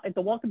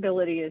 the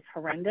walkability is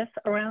horrendous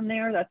around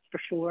there, that's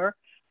for sure.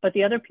 But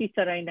the other piece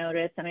that I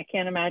noticed, and I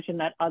can't imagine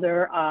that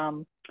other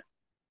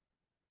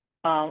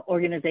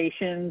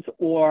organizations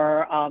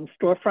or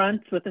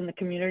storefronts within the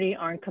community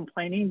aren't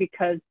complaining,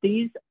 because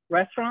these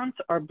restaurants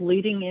are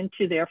bleeding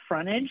into their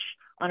frontage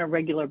on a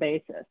regular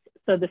basis.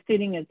 So the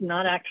seating is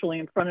not actually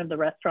in front of the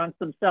restaurants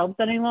themselves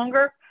any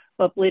longer,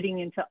 but bleeding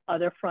into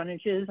other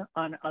frontages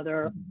on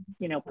other,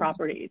 you know,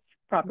 property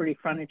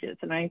frontages.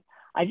 And I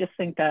just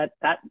think that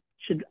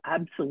should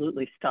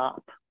absolutely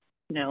stop,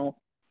 you know,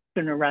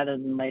 sooner rather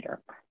than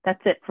later.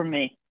 That's it for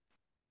me.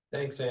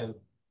 Thanks, Ann.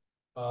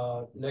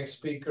 Next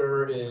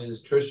speaker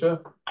is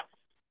Tricia.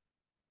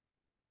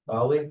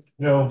 Ollie?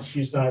 No,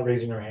 she's not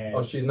raising her hand.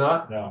 Oh, she's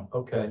not? No.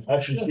 Okay.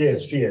 Actually,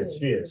 she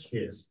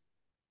is.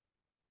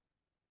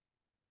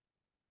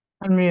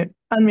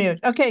 Unmute.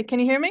 Okay, can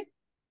you hear me?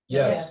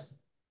 Yes.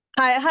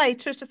 Hi,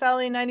 Trisha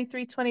Fowley,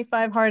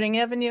 9325 Harding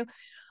Avenue.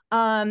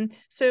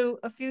 So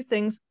a few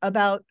things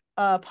about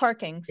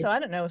parking. So I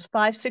don't know, it was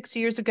 5-6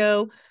 years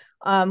ago,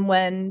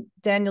 when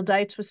Daniel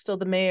Deitz was still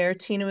the mayor,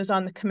 Tina was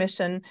on the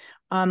commission,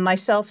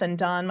 myself and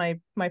Don,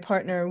 my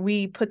partner,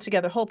 we put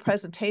together a whole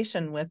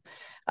presentation with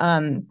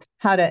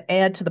how to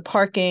add to the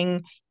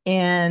parking,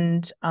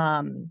 and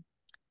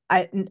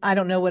I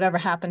don't know whatever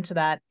happened to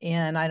that,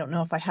 and I don't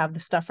know if I have the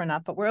stuff or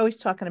not, but we're always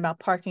talking about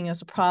parking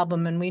as a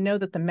problem, and we know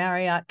that the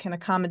Marriott can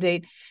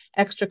accommodate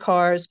extra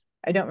cars.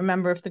 I don't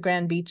remember if the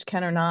Grand Beach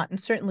can or not, and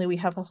certainly we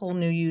have a whole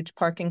new huge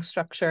parking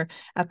structure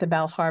at the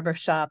Bell Harbor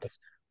shops.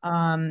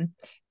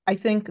 I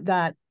think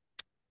that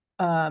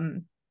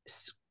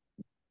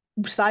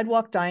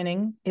sidewalk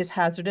dining is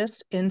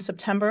hazardous. In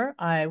September,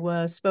 I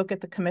spoke at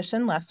the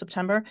commission last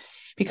September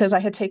because I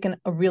had taken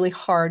a really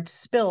hard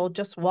spill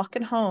just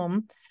walking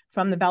home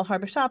from the Bell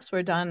Harbor shops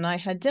where Don and I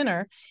had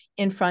dinner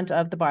in front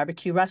of the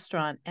barbecue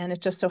restaurant. And it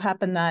just so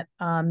happened that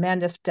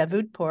Mandif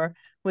Davudpur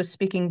was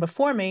speaking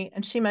before me,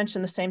 and she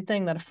mentioned the same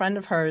thing, that a friend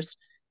of hers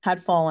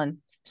had fallen.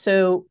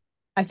 So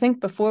I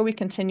think before we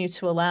continue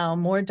to allow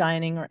more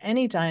dining or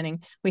any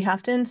dining, we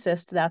have to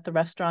insist that the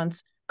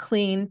restaurants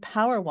clean,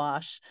 power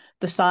wash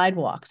the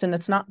sidewalks. And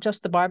it's not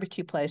just the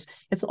barbecue place,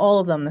 it's all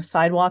of them. The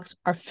sidewalks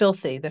are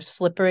filthy, they're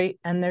slippery,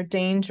 and they're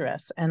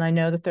dangerous. And I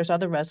know that there's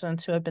other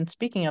residents who have been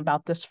speaking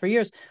about this for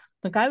years.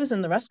 Look, I was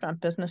in the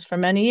restaurant business for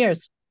many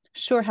years.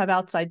 Sure, have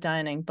outside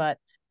dining, but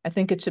I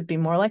think it should be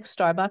more like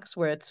Starbucks,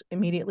 where it's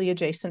immediately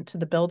adjacent to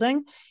the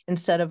building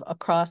instead of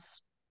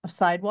across a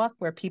sidewalk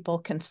where people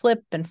can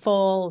slip and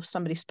fall if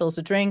somebody spills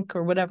a drink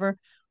or whatever.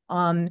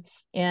 And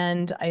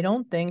I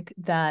don't think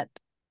that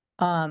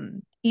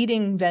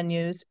eating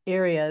venues,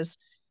 areas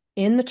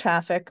in the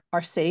traffic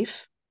are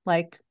safe.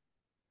 Like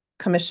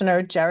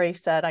Commissioner Jerry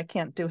said, I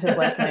can't do his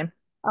last name.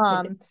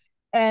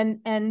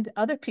 and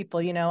other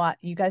people, you know,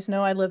 you guys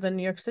know I live in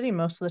New York City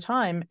most of the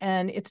time,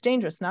 and it's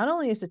dangerous. Not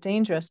only is it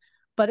dangerous,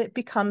 but it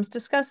becomes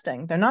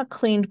disgusting. They're not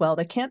cleaned well.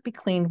 They can't be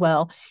cleaned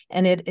well.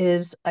 And it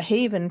is a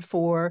haven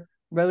for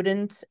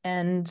rodents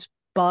and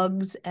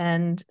bugs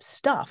and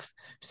stuff.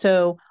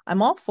 So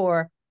I'm all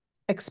for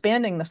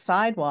expanding the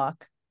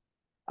sidewalk,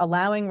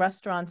 allowing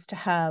restaurants to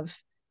have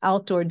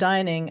outdoor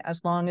dining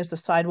as long as the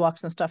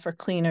sidewalks and stuff are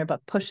cleaner,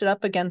 but push it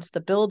up against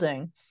the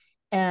building.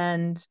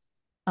 And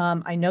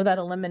I know that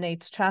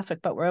eliminates traffic,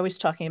 but we're always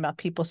talking about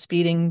people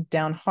speeding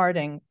down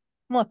Harding.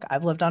 Look,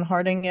 I've lived on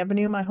Harding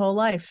Avenue my whole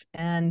life,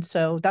 and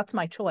so that's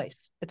my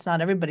choice. It's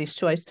not everybody's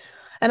choice.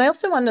 And I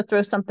also wanted to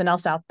throw something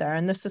else out there,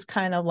 and this is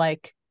kind of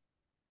like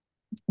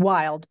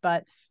wild,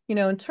 but you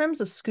know, in terms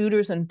of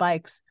scooters and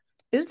bikes,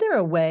 is there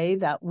a way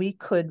that we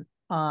could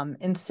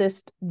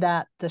insist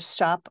that the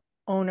shop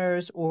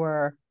owners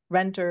or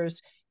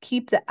renters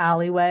keep the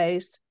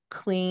alleyways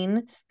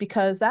clean?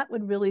 Because that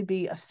would really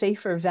be a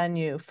safer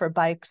venue for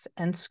bikes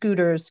and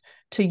scooters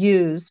to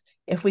use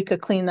if we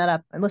could clean that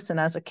up. And listen,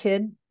 as a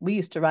kid, we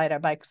used to ride our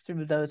bikes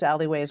through those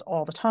alleyways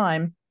all the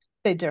time.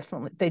 They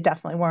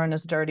definitely weren't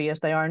as dirty as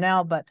they are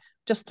now, but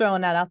just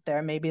throwing that out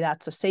there, maybe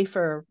that's a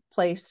safer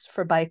place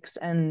for bikes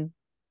and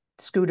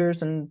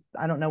scooters, and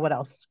I don't know what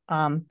else.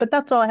 But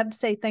that's all I have to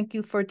say. Thank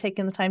you for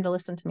taking the time to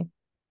listen to me.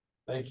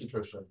 Thank you,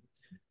 Tricia.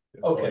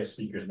 Okay,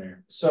 speakers,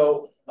 Mayor.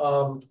 So,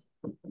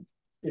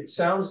 it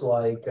sounds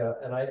like,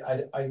 and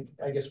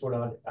I guess we're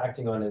not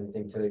acting on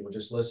anything today, we're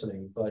just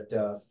listening, but,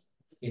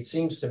 it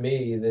seems to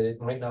me that it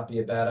might not be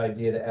a bad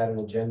idea to add an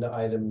agenda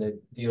item that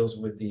deals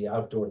with the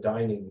outdoor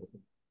dining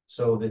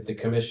so that the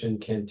commission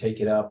can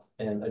take it up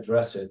and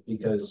address it,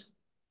 because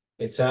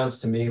it sounds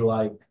to me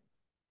like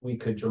we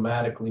could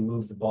dramatically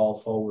move the ball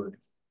forward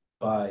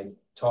by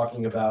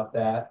talking about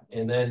that.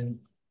 And then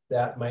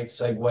that might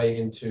segue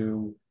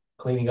into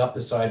cleaning up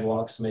the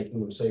sidewalks, making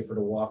them safer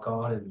to walk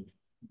on, and,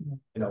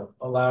 you know,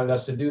 allowing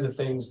us to do the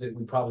things that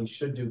we probably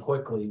should do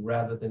quickly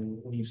rather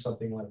than leave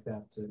something like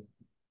that to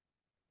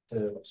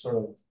sort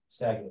of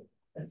stagnate.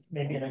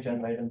 Maybe an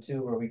agenda item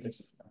too, where we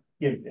just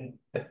give,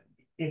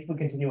 if we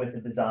continue with the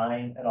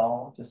design at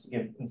all, just to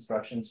give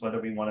instructions whether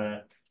we want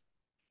to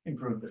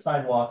improve the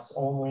sidewalks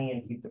only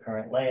and keep the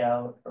current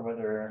layout, or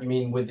whether. You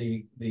mean with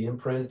the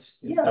imprint?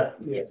 Yeah,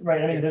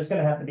 right. I mean, there's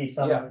gonna have to be Yeah.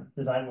 some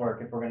design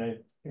work if we're gonna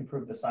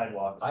improve the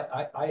sidewalks.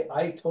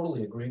 I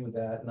totally agree with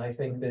that, and I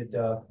think that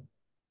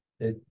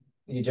that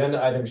the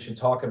agenda items should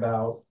talk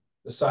about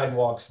the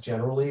sidewalks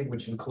generally,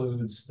 which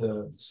includes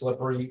the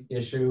slippery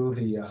issue,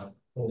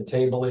 the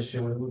table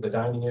issue, the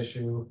dining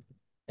issue,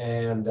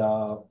 and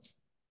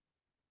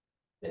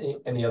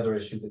any other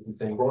issue that you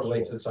think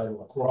relates to the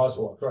sidewalk.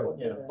 Crosswalk, right?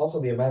 Yeah.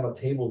 Also the amount of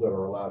tables that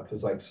are allowed,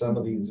 because like some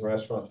of these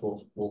restaurants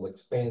will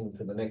expand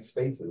to the next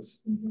spaces.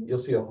 You'll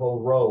see a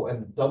whole row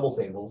and double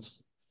tables.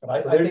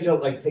 But So they're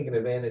just like taking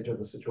advantage of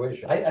the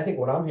situation. I think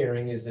what I'm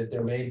hearing is that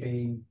there may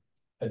be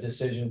a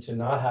decision to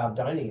not have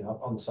dining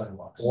up on the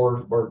sidewalks.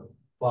 Or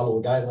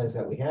follow the guidelines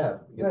that we have,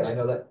 because I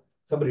know that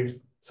some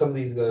of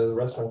these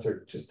restaurants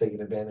are just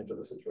taking advantage of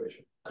the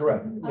situation.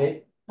 Correct.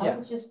 I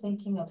was just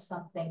thinking of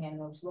something and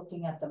was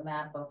looking at the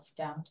map of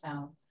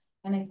downtown.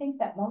 And I think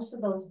that most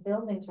of those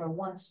buildings are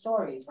 1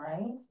 stories,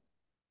 right?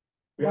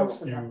 We have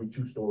Most of them.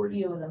 2 stories.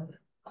 Few of them.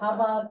 How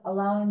about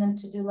allowing them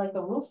to do like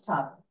a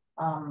rooftop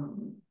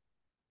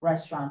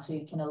restaurant, so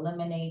you can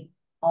eliminate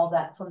all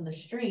that from the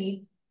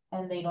street,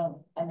 and they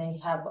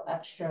have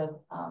extra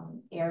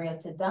area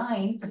to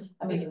dine.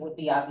 I mean, it would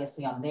be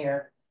obviously on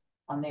their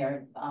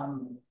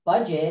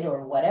budget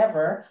or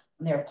whatever,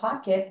 in their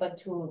pocket, but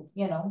to,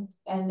 you know,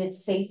 and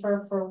it's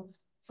safer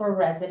for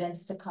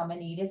residents to come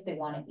and eat if they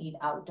want to eat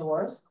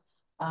outdoors.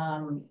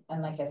 And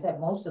like I said,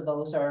 most of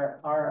those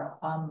are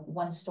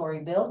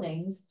 1-story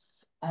buildings,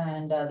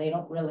 and they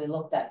don't really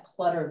look that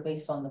cluttered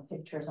based on the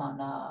pictures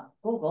on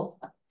Google.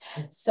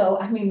 So,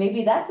 I mean,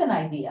 maybe that's an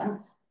idea.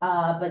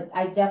 But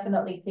I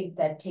definitely think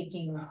that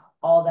taking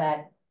all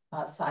that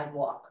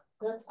sidewalk.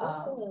 That's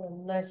also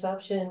a nice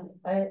option.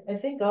 I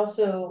think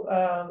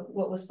also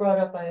what was brought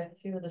up by a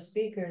few of the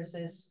speakers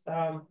is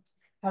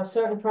how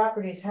certain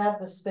properties have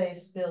the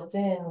space built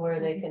in where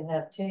they can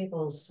have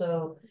tables.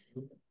 So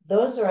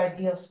those are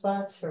ideal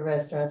spots for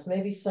restaurants.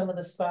 Maybe some of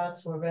the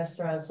spots where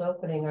restaurants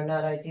opening are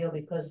not ideal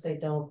because they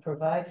don't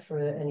provide for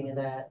any of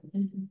that.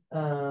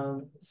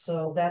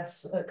 So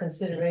that's a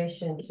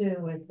consideration too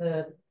with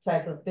the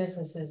type of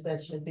businesses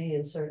that should be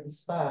in certain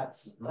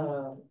spots.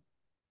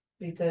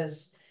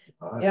 Because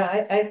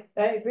yeah,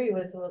 I agree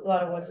with a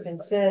lot of what's been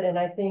said, and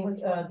I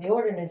think the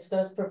ordinance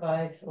does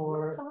provide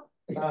for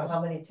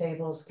how many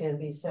tables can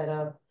be set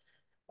up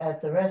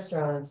at the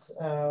restaurants.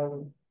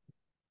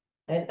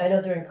 And I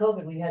know during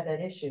COVID, we had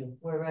that issue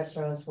where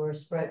restaurants were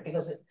spread,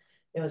 because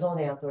it was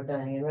only outdoor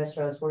dining, and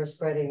restaurants were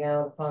spreading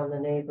out upon the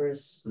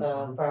neighbors'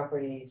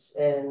 properties.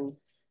 And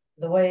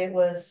the way it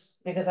was,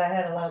 because I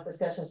had a lot of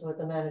discussions with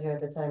the manager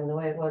at the time, and the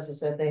way it was is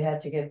that they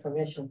had to get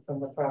permission from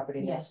the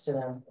property next to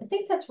them. I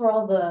think that's where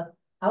all the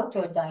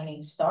outdoor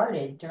dining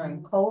started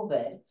during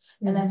COVID.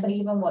 And that's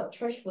even what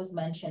Trish was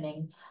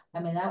mentioning. I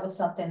mean, that was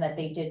something that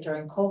they did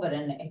during COVID,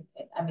 and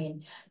I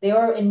mean, they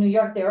are in New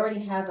York, they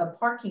already have a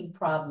parking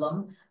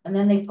problem, and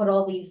then they put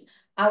all these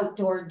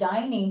outdoor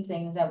dining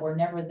things that were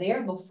never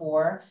there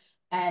before,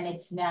 and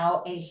it's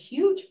now a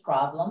huge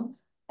problem,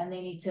 and they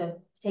need to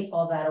take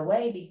all that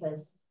away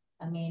because,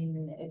 I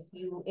mean, if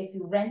you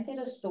rented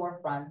a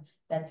storefront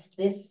that's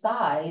this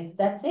size,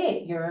 that's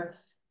it, you're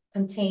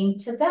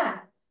contained to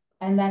that.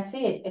 And that's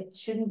it. It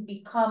shouldn't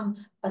become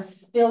a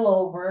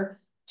spillover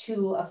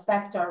to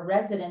affect our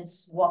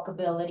residents'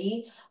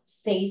 walkability,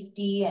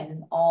 safety,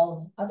 and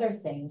all other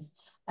things.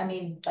 I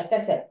mean, like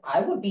I said,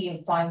 I would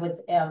be fine with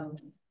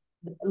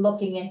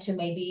looking into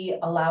maybe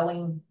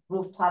allowing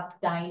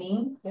rooftop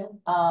dining. Yeah.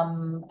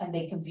 And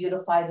they can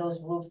beautify those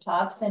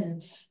rooftops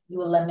and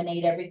you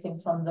eliminate everything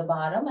from the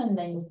bottom, and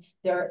then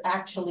they're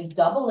actually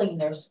doubling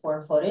their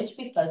square footage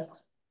because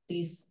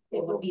it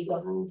would be the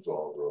roofs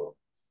all.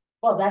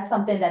 well, that's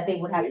something that they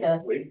would have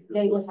to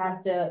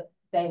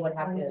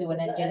do an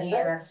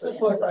engineer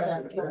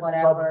or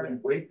whatever.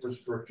 Weight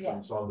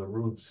restrictions on the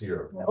roofs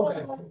here.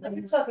 Okay.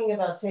 You're talking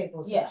about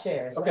tables Yeah. and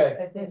chairs. Okay.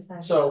 I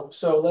think-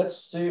 So let's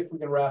see if we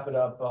can wrap it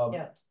up.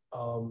 Yeah.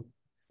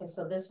 Okay,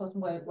 so this was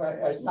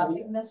we're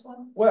stopping this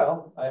one?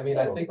 Well, I mean,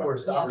 I think we're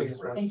stopping this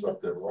one. Thank you.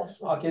 Up there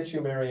also. I'll get you,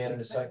 Mary Ann, in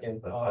a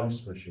second.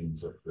 Ice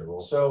machines up there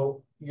also.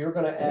 So you're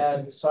gonna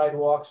add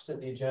sidewalks to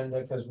the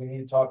agenda because we need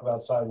to talk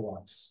about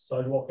sidewalks.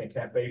 Sidewalk and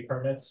cafe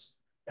permits,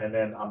 and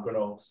then I'm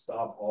gonna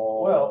stop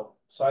all. Well,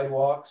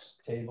 sidewalks,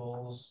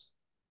 tables,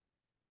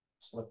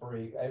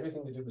 slippery,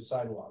 everything to do with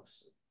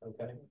sidewalks,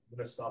 okay? I'm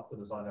gonna stop the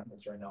design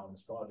efforts right now on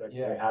this project.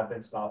 Yeah. They have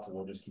been stopped, and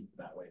we'll just keep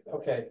them that way.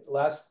 Okay,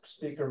 last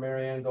speaker,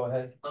 Mary Ann, go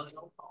ahead.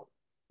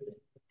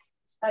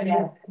 I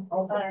know.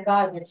 Oh my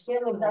God, you're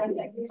killing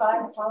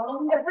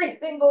every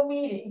single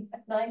meeting.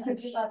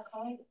 955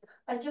 Collins.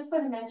 I just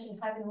want to mention,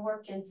 having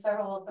worked in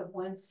several of the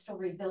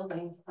one-story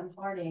buildings on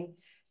Harding,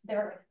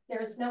 there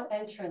is no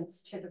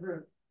entrance to the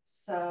roof.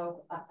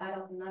 So I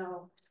don't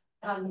know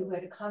how you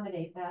would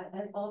accommodate that.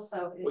 And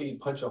also, Well, you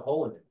punch a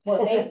hole in it.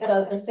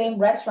 Well, the same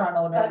restaurant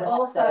owner but would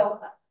also,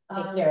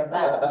 take care of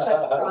that.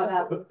 Chuck brought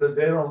up, But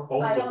they don't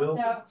own I the don't know,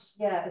 buildings.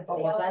 yeah, it's the Oh,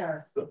 well,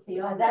 owner. It's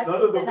the owner. that's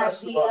None of the an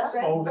rest of idea. us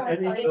own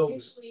any But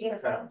buildings usually in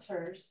the town.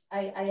 renters.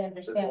 I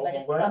understand, but all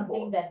it's something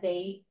landlord. that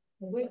they.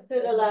 We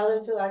could allow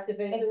them to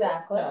activate. the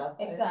Exactly, rooftop.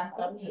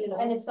 exactly. You know.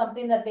 And it's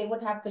something that they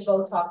would have to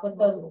go talk with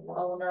the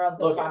owner of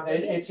the Look,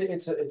 property. it's a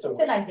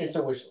an idea. it's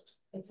a wish list.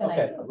 It's an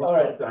Okay, idea. all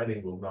right,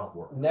 Dining will not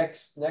work.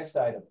 next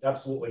item.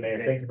 Absolutely,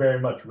 Mayor. Thank you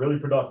very much. Really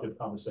productive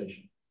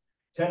conversation.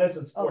 Tennis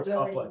and Oh, sports we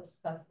already complex.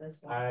 discussed this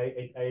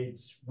one.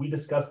 We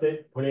discussed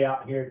it, put it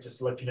out here just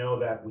to let you know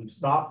that we've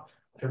stopped,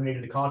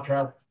 terminated the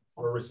contract.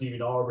 We're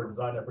receiving all of our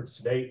design efforts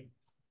to date.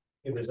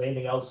 If there's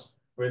anything else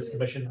for this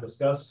commission to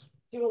discuss,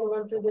 Do you want to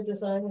run through the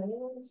design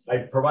anyways? I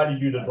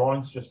provided you the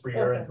drawings just for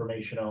your Okay.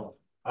 information.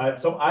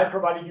 So I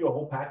provided you a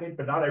whole packet,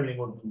 but not everything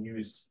will be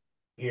used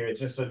here. It's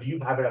just so you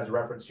have it as a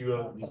reference.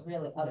 It's a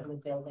really ugly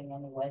building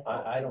anyway.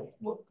 I don't,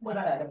 What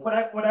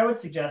I would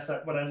suggest,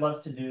 what I'd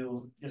love to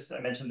do, just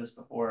I mentioned this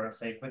before,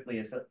 say quickly,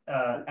 is that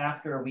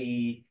after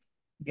we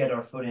get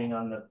our footing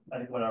on I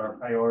think what are our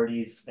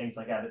priorities, things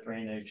like added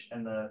drainage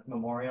and the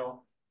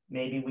memorial,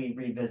 maybe we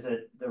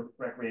revisit the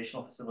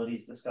recreational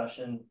facilities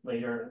discussion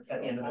later at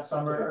the end of the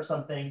summer or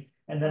something.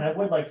 And then I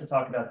would like to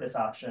talk about this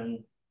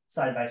option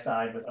side by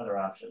side with other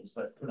options,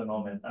 but for the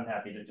moment, I'm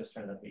happy to just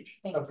turn the page.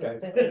 Thank you.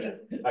 okay.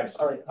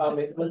 All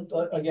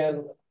right,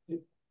 again,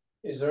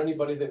 is there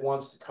anybody that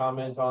wants to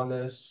comment on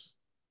this?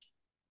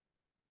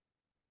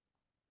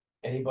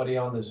 Anybody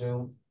on the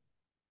Zoom?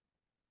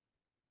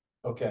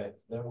 Okay,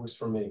 that works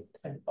for me.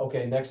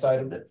 Okay, next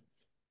item.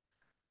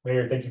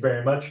 Mayor, thank you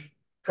very much.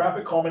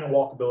 Traffic calming and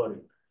walkability.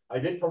 I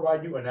did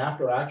provide you an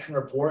after action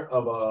report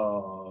of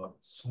a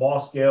small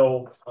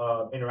scale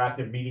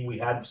interactive meeting we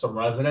had with some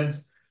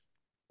residents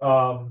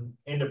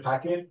in the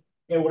packet.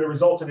 And what it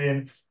resulted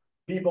in,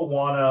 people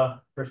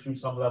wanna pursue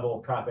some level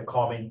of traffic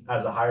calming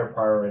as a higher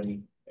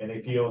priority. And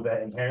they feel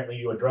that inherently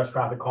you address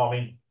traffic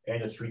calming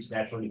and the streets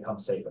naturally become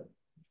safer.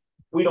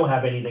 We don't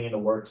have anything in the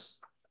works.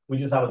 We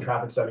just have a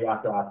traffic study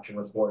after action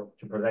report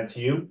to present to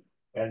you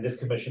and this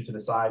commission to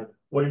decide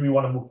what do we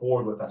want to move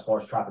forward with as far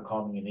as traffic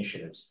calming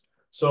initiatives.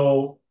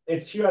 So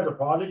it's here as a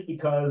project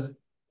because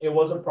it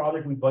was a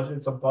project we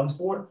budgeted some funds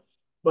for,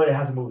 but it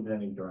hasn't moved in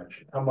any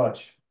direction. How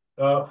much?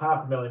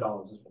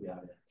 $500,000 is what we have.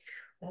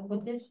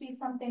 Would this be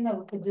something that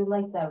we could do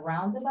like the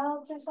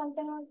roundabouts or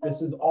something like that?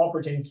 This is all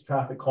pertaining to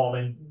traffic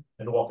calming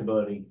and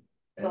walkability.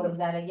 So is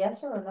that a yes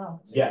or a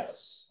no?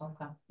 Yes,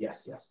 Okay.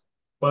 yes.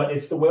 But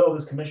it's the will of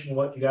this commission,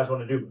 what you guys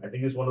want to do. I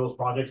think it's one of those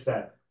projects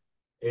that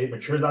it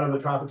matures out of the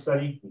traffic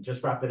study. We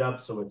just wrapped it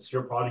up, so it's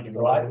your project. And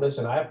Well,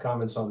 listen, I have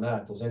comments on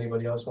that. Does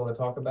anybody else want to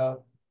talk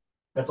about?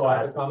 That's all I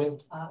have.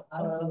 Comment?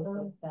 I'll do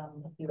it with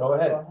them. if you- Go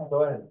ahead.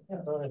 Go ahead.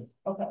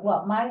 Okay,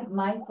 well,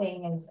 my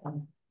thing is,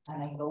 and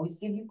I always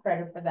give you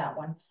credit for that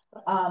one.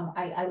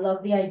 I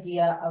love the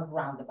idea of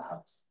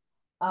roundabouts.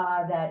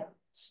 That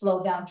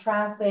slow down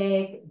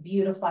traffic,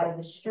 beautify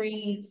the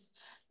streets.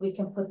 We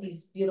can put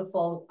these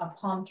beautiful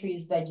palm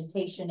trees,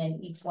 vegetation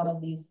in each one of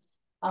these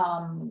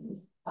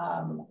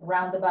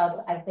roundabouts,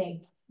 I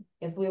think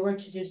if we were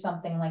to do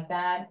something like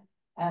that,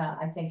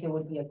 I think it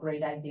would be a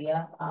great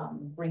idea.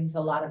 Brings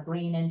a lot of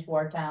green into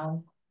our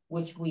town,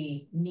 which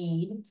we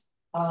need,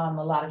 a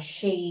lot of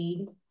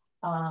shade.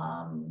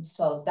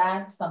 So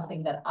that's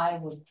something that I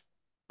would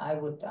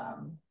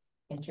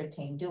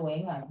entertain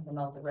doing. I don't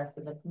know the rest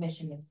of the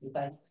commission, if you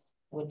guys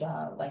would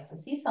like to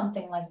see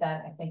something like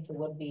that. I think it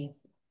would be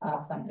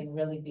something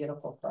really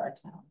beautiful for our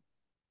town.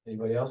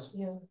 Anybody else?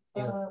 Yeah,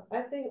 Yeah.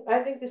 I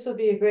think this would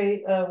be a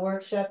great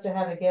workshop to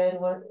have again,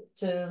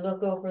 to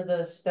look over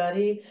the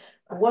study.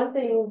 One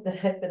thing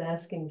that I've been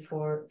asking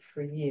for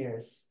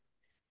years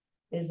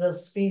is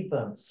those speed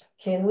bumps.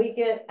 Can we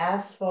get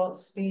asphalt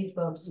speed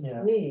bumps,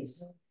 Yeah.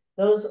 please?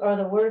 Those are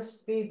the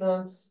worst speed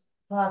bumps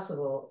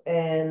possible,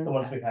 and The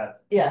ones we've had.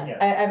 yeah,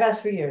 I've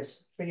asked for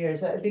years,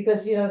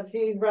 because, you know, if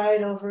you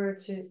ride over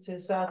to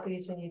South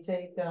Beach and you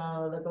take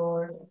the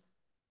Gore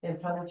and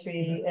Pine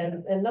Tree,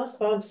 and those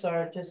bumps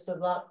are just a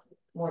lot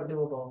more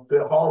doable.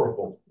 They're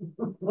horrible.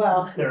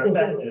 Well. They're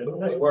effective.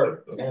 They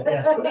work. They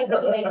stop.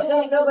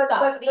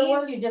 the These,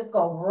 ones- you just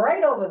go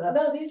right over them.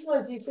 No, these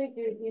ones, you think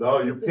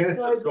No, you can't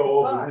destroyed just go the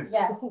over car. these.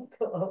 Yeah.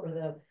 Go over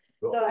them.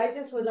 Go. So I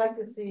just would like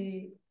to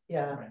see,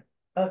 yeah,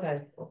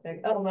 okay, oh,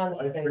 on the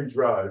Pine Tree page.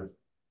 Drive,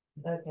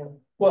 Okay.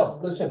 Well,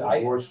 listen,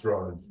 Horse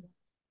Drive,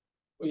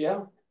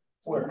 yeah,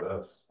 it's the where,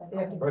 best.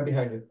 Yeah. Right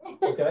behind you.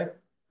 okay,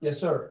 yes,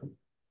 sir.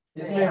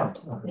 Yes, ma'am.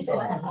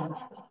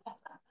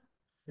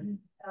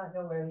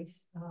 No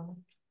worries.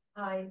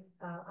 Hi,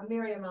 I'm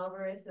Miriam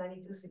Alvarez,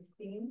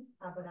 9216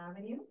 Abbott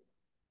Avenue.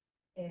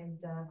 And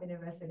been a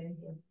resident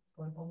here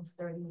for almost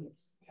 30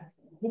 years.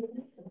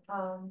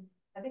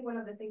 I think one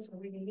of the things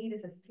we really need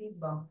is a speed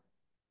bump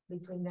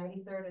between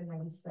 93rd and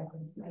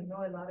 92nd. I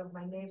know a lot of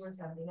my neighbors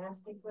have been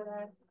asking for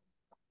that.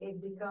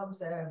 It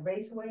becomes a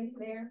raceway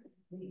there.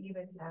 We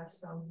even have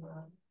some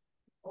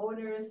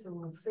owners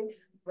who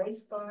fix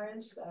race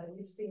cars.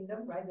 You've seen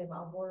them, right? The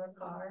Marlboro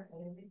car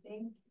and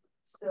everything.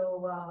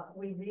 So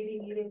we really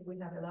need it. We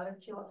have a lot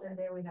of children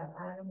there. We have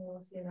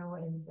animals, you know,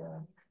 and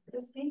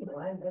just people,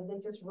 and they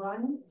just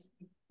run.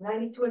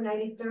 92 and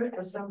 93rd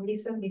for some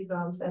reason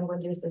becomes, and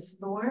when there's a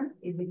storm,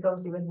 it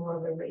becomes even more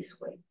of a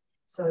raceway.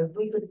 So if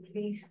we could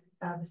please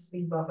have a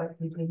speed bump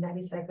between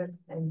 92nd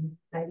and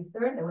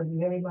 93rd, that would be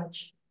very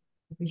much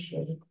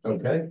appreciated.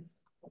 Okay.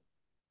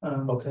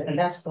 Okay. And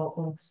asphalt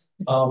ones.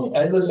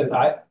 And listen,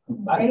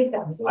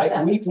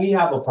 we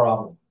have a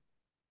problem.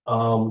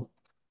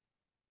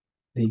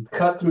 The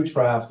cut through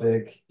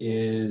traffic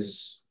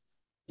is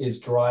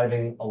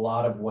driving a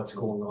lot of what's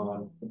going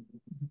on.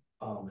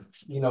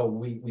 You know,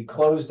 we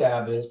closed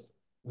Abbott,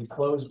 we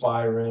closed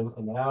Byron,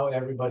 and now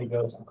everybody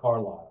goes to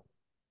Carlisle.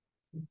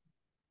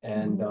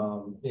 And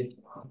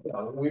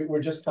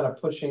we're just kind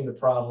of pushing the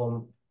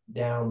problem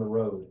down the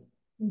road.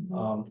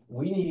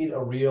 We need a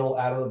real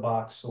out of the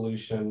box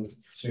solution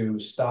to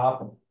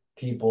stop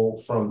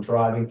people from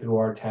driving through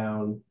our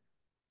town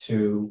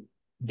to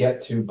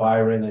get to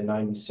Byron and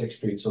 96th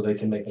Street so they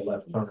can make a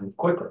left turn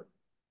quicker.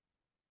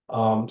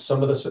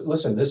 Some of the,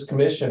 listen, this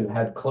commission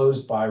had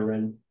closed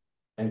Byron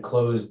and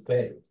closed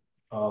Bay.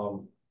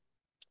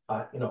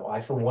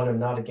 I for one am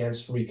not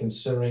against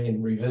reconsidering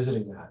and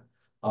revisiting that.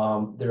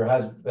 There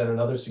has been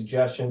another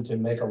suggestion to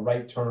make a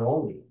right turn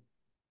only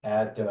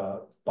at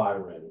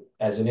Byron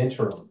as an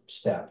interim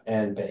step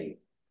and Bay.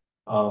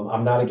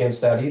 I'm not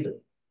against that either,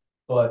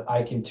 but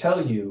I can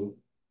tell you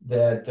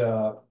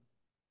that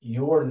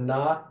you're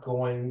not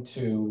going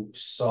to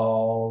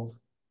solve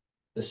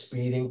the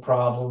speeding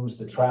problems,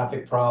 the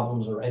traffic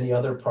problems, or any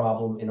other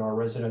problem in our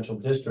residential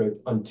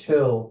district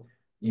until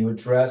you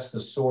address the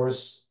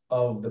source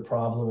of the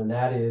problem, and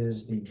that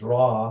is the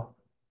draw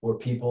where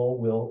people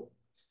will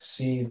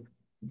see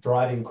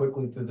driving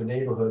quickly through the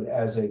neighborhood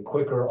as a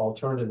quicker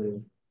alternative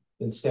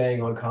than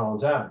staying on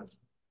Collins Avenue.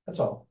 That's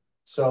all.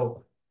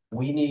 So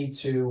we need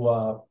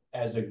to,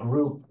 as a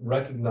group,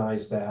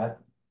 recognize that.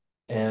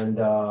 And,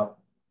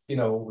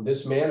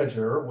 this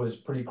manager was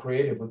pretty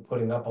creative with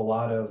putting up a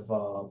lot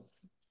of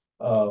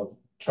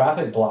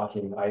traffic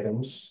blocking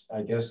items.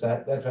 I guess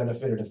that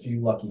benefited a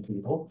few lucky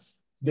people.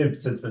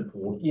 Since the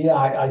pool. Yeah,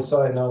 I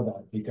know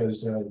that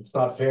because it's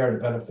not fair to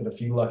benefit a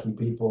few lucky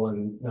people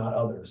and not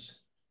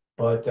others.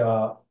 But,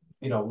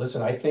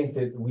 listen, I think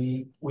that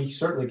we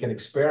certainly can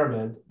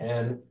experiment,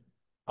 and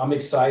I'm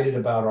excited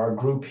about our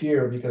group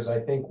here because I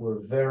think we're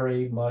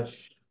very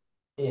much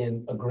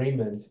in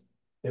agreement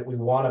that we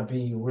want to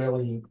be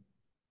really,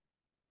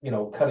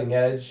 cutting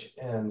edge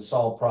and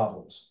solve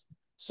problems.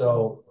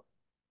 So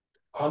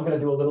I'm going to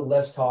do a little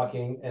less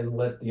talking and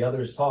let the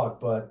others talk,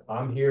 but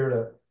I'm here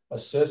to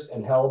assist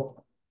and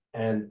help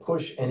and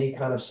push any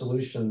kind of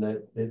solution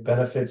that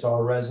benefits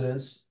our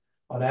residents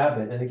on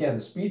Abbott. And again,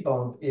 the speed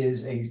bump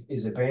is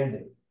a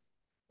Band-Aid.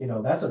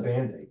 That's a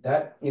Band-Aid.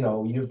 That,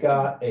 you've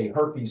got a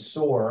herpes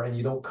sore and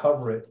you don't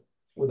cover it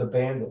with a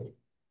Band-Aid.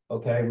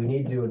 Okay, we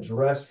need to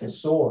address the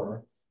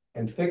sore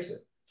and fix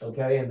it.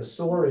 Okay, and the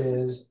sore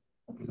is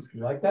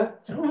You like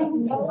that? I really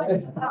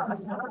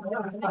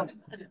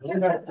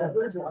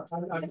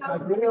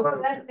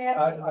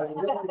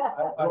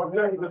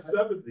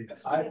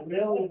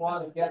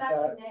want to get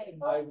that.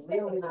 I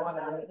really want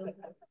to.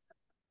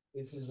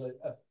 This is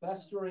a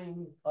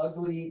festering,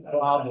 ugly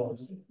problem,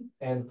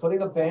 and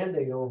putting a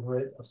Band-Aid over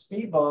it, a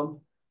speed bump,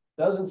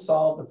 doesn't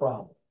solve the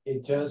problem.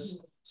 It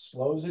just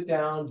slows it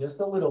down just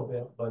a little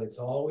bit, but it's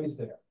always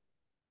there.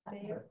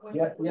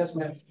 Yeah, yes,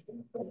 ma'am.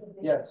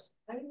 Yes.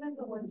 I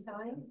remember one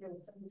time there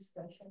was some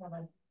discussion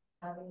about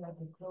having like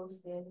a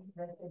closed-in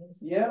residence.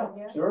 Yeah,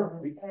 area.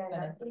 sure. And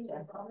I think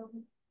the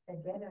problem,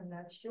 again, I'm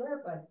not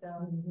sure, but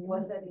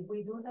was that if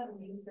we do not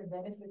use the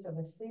benefits of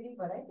the city,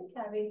 but I think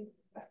having,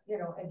 you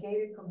know, a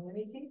gated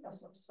community of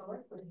some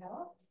sort would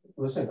help.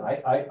 Listen, I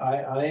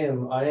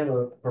am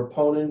a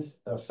proponent,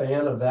 a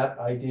fan of that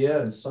idea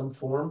in some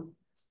form.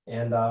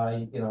 And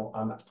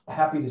I'm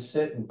happy to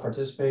sit and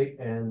participate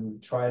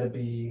and try to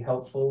be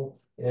helpful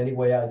in any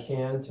way I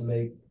can to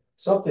make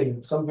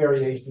some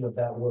variation of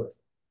that work.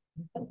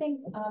 I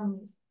think,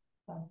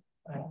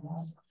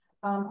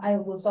 I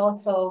was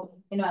also,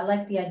 I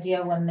like the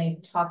idea when they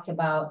talked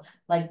about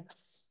like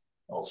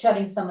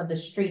shutting some of the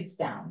streets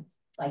down,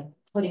 like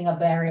putting a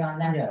barrier on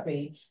that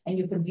street, and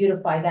you can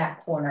beautify that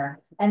corner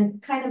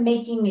and kind of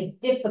making it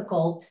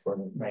difficult for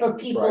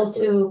people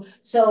to,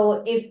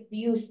 so if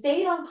you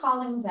stayed on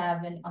Collins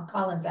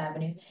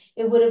Avenue,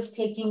 it would have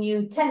taken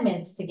you 10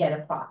 minutes to get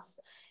across.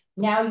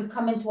 Now you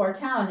come into our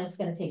town and it's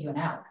gonna take you an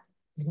hour.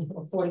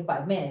 Or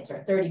 45 minutes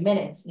or 30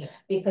 minutes,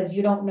 because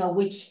you don't know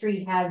which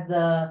street has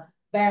the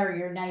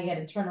barrier. Now you got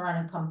to turn around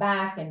and come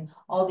back and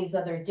all these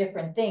other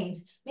different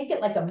things. Make it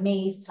like a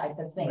maze type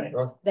of thing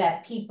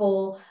that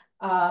people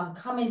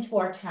come into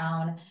our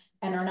town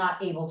and are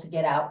not able to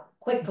get out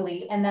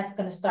quickly. And that's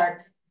going to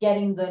start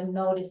getting the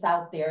notice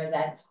out there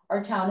that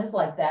our town is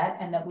like that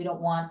and that we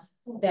don't want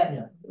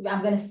that.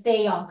 I'm going to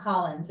stay on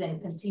Collins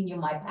and continue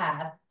my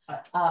path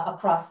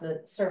across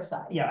the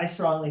Surfside. Yeah, I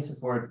strongly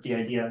support the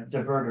idea of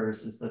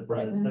diverters is the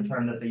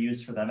term that they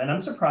use for them. And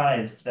I'm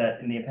surprised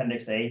that in the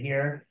Appendix A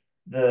here,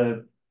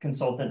 the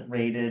consultant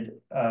rated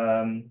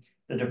the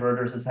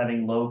diverters as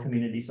having low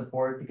community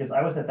support, because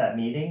I was at that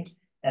meeting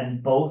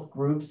and both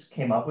groups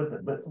came up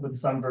with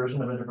some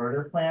version of a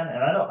diverter plan.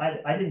 And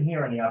I didn't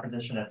hear any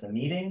opposition at the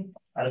meeting.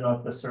 I don't know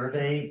if the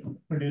survey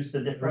produced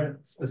a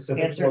different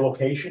specific answer.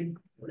 location.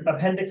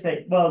 Appendix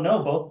A, well,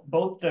 no,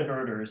 both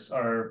diverters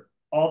are,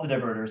 all the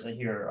diverters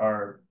here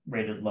are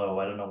rated low.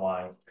 I don't know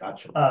why.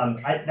 Gotcha.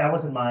 That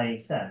wasn't my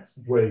sense.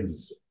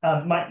 Ways.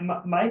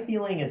 My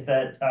feeling is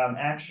that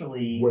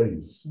actually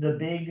Ways. the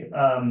big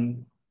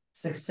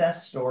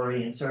success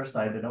story in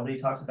Surfside that nobody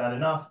talks about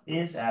enough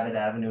is Abbott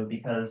Avenue,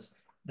 because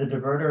the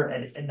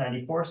diverter at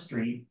 94th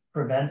Street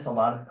prevents a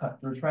lot of cut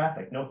through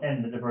traffic.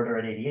 And the diverter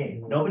at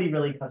 88. Nobody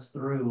really cuts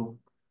through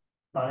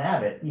on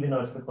Abbott, even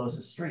though it's the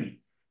closest street.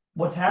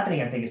 What's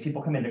happening, I think, is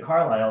people come into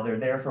Carlisle, they're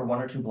there for 1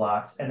 or 2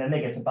 blocks, and then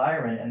they get to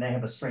Byron and they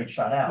have a straight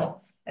shot out.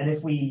 Yes. And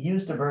if we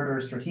use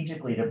diverters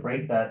strategically to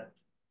break that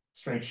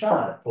straight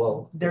shot,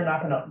 they're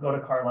not going to go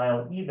to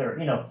Carlisle either.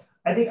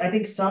 I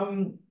think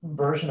some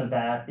version of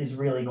that is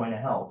really going to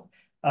help.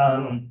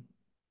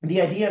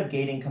 The idea of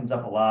gating comes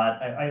up a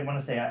lot. I want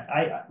to say,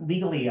 I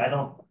legally, I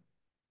don't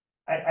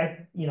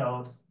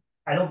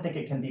think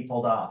it can be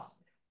pulled off.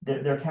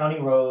 They're county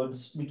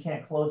roads. We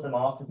can't close them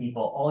off to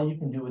people. All you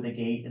can do with a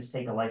gate is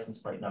take a license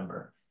plate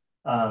number.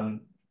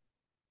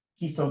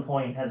 Keystone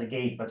Point has a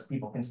gate, but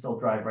people can still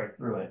drive right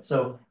through it.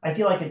 So I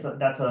feel like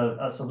that's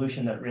a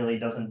solution that really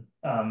doesn't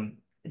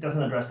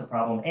address the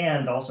problem,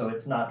 and also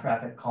it's not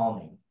traffic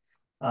calming.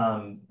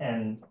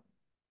 And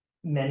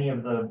many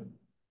of the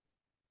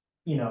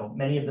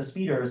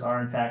speeders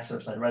are in fact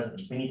Surfside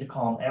residents. We need to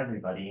calm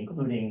everybody,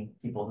 including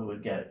people who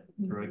would get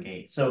through a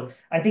gate. So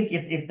I think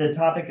if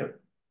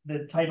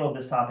the title of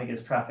this topic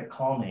is traffic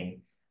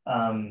calming,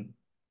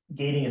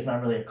 gating is not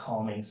really a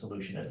calming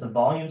solution. It's a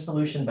volume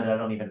solution, but I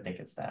don't even think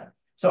it's that.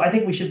 So I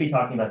think we should be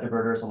talking about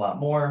diverters a lot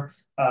more.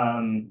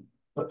 And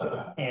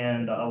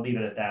I'll leave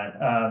it at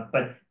that.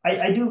 But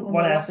I do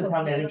want to ask the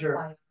town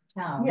manager.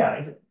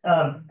 Yeah.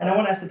 And I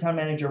want to ask the town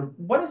manager,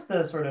 what is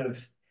the sort of,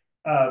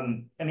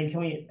 can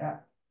we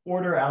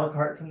order a la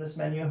carte from this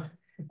menu?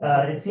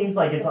 It seems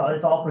like it's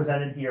all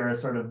presented here as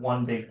sort of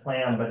one big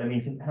plan, but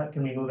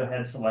can we move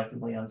ahead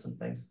selectively on some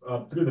things?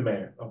 Through the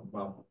mayor,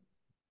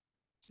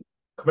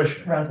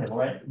 Commissioner. Roundtable,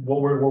 right?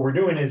 What we're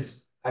doing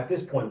is, at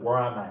this point where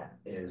I'm at,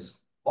 is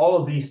all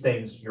of these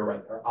things, you're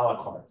right, are a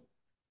la carte,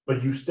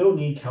 but you still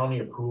need county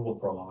approval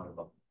for a lot of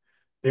them.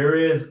 There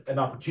is an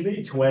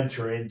opportunity to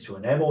enter into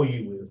an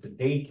MOU with the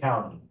Dade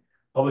County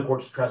Public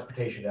Works and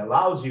Transportation that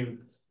allows you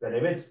that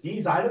if it's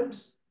these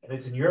items and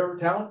it's in your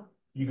town,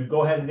 you could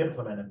go ahead and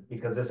implement it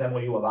because this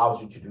MOU allows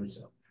you to do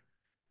so.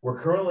 We're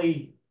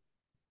currently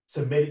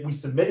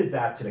submitted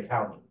that to the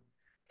county.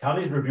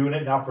 County's reviewing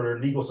it now for their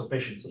legal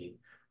sufficiency,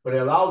 but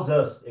it allows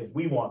us, if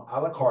we want, a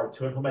la carte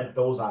to implement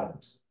those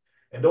items.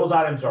 And those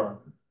items are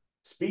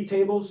speed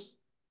tables,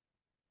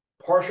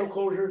 partial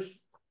closures,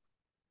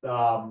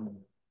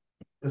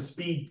 the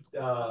speed,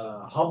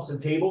 humps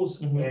and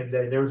tables, and then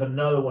there's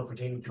another one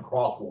pertaining to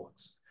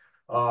crosswalks.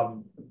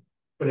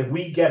 But if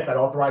we get that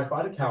authorized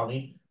by the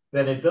county,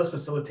 then it does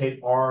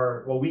facilitate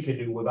what we can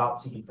do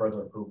without seeking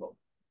further approval.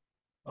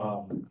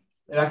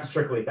 And I can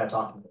circulate that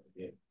document.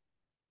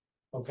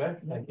 Okay,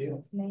 thank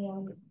you. May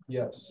I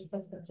Yes.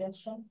 make a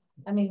suggestion?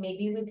 I mean,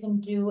 maybe we can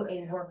do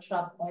a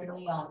workshop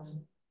only on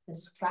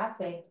this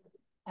traffic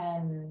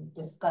and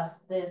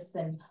discuss this,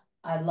 and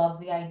I love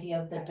the idea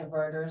of the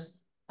diverters.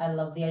 I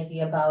love the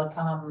idea about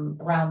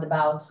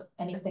roundabouts.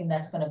 Anything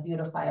that's gonna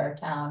beautify our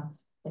town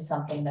is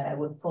something that I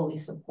would fully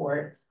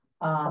support.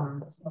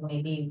 So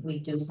maybe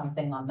we do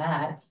something on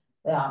that,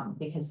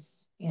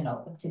 because, you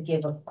know, to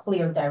give a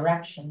clear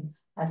direction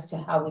as to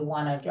how we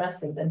want to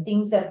address it, and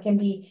things that can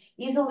be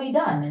easily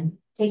done and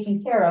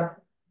taken care of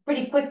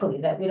pretty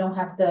quickly, that we don't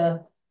have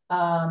to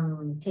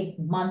take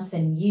months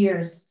and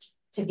years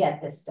to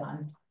get this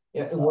done.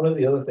 Yeah, and one of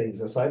the other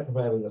things, aside from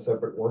having a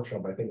separate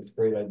workshop, I think it's a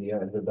great idea,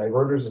 and the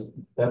diverters is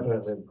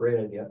definitely a great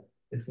idea,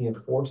 is the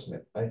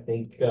enforcement. I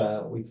think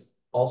we've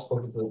all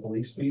spoken to the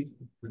police chief,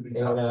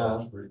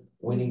 and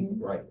we need,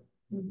 right,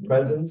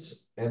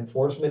 presence,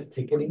 enforcement,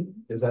 ticketing,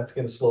 because that's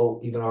gonna slow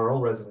even our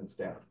own residents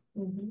down.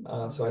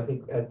 So I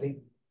think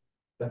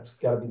that's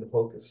gotta be the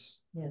focus.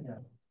 Yeah.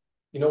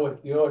 You know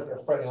what,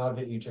 I'll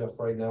get you, Jeff,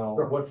 right now.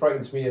 Sure. What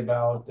frightens me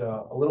about,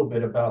 a little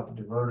bit about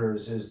the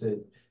diverters is that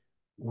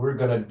we're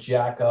gonna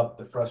jack up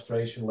the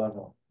frustration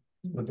level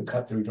with the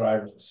cut-through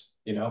drivers,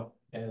 you know?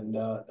 And,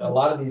 a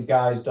lot of these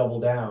guys double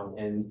down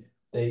and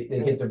they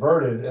get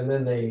diverted and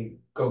then they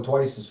go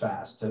twice as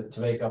fast to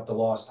make up the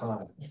lost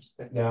time.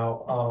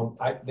 Now,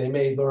 they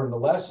may learn the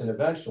lesson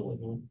eventually.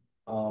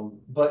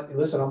 But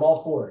listen, I'm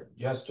all for it.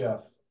 Yes,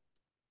 Jeff.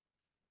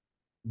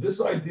 This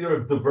idea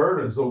of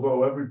diverters,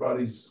 although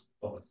everybody's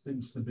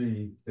seems to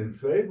be in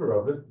favor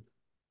of it,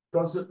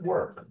 doesn't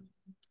work.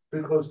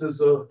 Because there's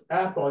an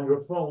app on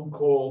your phone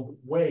called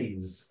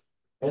Waze,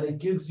 and it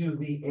gives you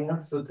the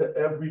answer to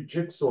every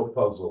jigsaw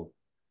puzzle.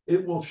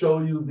 It will show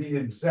you the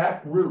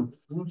exact route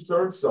through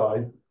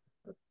Surfside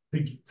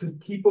to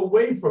keep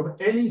away from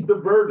any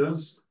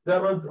diverters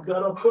that are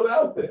gonna put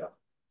out there.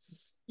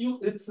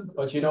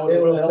 But you know,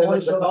 It'll it'll only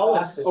show the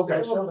college. fastest. Okay.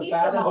 It'll show the Keep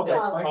them fastest. on Okay.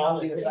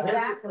 college. Here's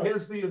Exactly. the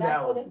That's what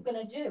analogy. it's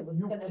gonna do. It's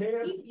You gonna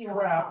can't keep you on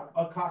trap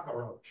college. a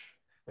cockroach.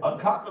 A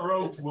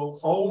cockroach will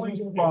always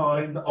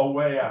find a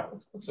way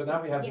out. So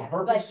now we have the Yeah,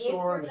 purple but if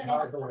sword you're and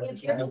gonna, cockroach.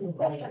 if you're gonna say.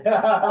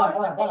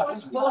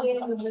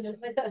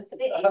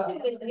 The issue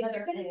is if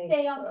you're gonna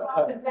stay on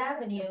Crawford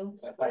Avenue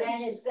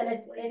and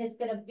it's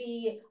gonna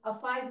be a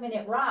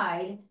 5-minute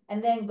ride,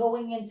 and then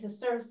going into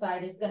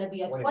Surfside is gonna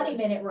be a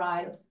 20-minute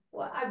ride,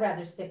 well, I'd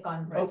rather stick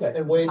on. Okay.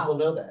 And Waze will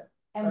know that.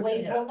 And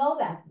Waze will know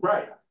that.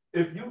 Right.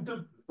 If you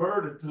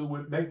divert it to,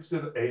 it makes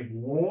it a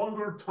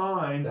longer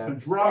time to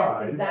That's-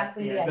 drive. That's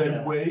exactly the Then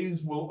idea.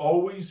 Waze will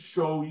always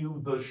show you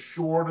the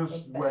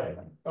shortest way.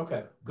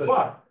 Okay, good.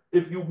 But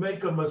if you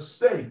make a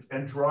mistake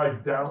and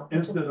drive down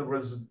into the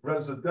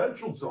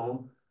residential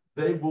zone,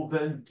 they will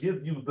then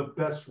give you the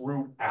best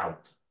route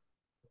out.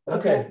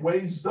 That's Okay. what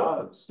Waze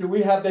does. Do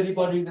we have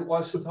anybody that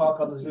wants to talk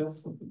on the Zoom?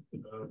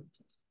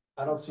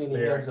 I don't see any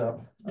hands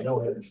up.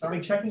 Are we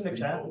checking the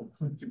chat?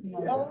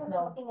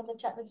 Looking at the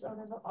chat.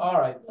 All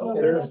right.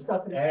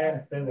 Okay.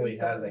 And Finley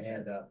has a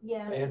hand up.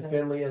 Yeah. Ann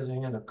Finley has a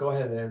hand up. Go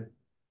ahead, Ann.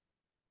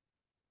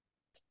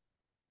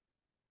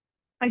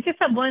 I just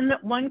have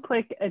one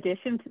quick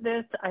addition to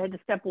this. I had to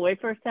step away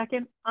for a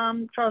second.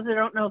 Charles, I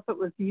don't know if it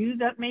was you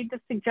that made the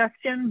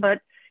suggestion,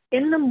 but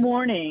in the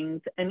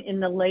mornings and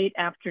in the late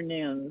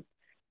afternoons,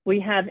 we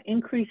have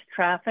increased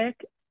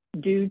traffic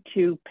due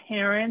to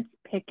parents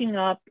picking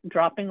up,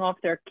 dropping off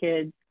their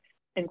kids,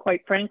 and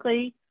quite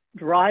frankly,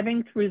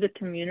 driving through the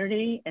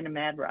community in a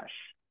mad rush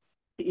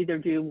to either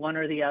do one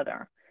or the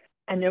other.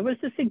 And there was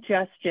a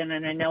suggestion,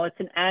 and I know it's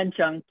an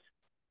adjunct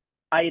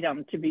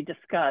item to be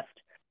discussed,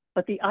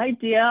 but the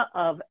idea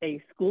of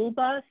a school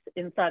bus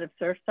inside of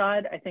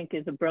Surfside, I think,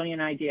 is a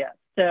brilliant idea.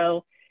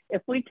 So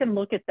if we can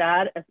look at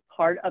that as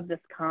part of this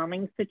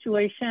calming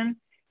situation,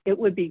 it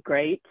would be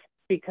great,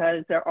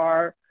 because there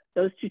are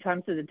those 2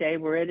 times of the day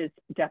where it is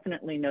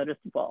definitely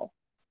noticeable.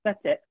 That's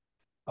it.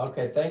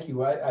 Okay, thank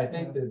you. I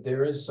think that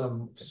there is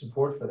some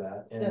support for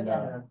that, and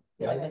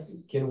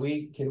can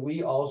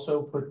we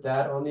also put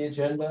that on the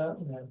agenda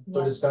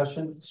for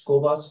discussion,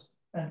 school bus?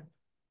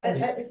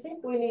 I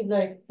think we need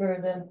for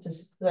them to,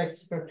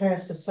 for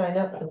parents to sign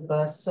up for the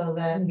bus so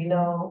that we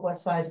know what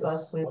size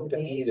bus we What would the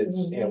need. need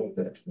is, yeah, what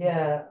the.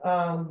 Yeah,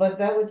 but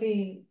that would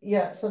be,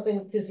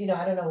 something, because, I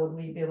don't know, would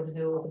we be able to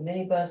do it with a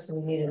minibus? Do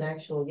we need an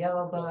actual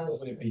yellow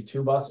bus? Would it be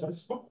 2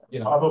 buses?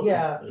 Probably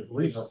Yeah. at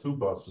least 2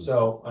 buses.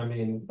 So, I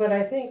mean, But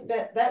I think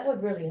that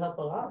would really help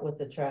a lot with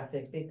the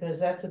traffic, because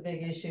that's a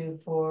big issue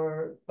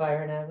for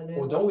Byron Avenue.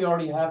 well, don't we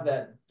already have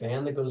that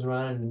van that goes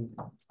around and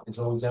it's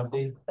always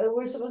empty?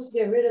 We're supposed to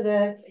get rid of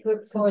that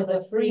for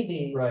the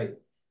freebie. Right.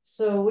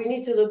 So we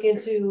need to look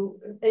into,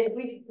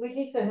 we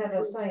need to have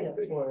a sign up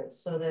for it,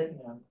 so that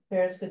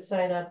parents could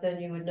sign up,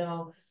 then you would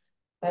know.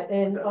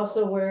 And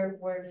also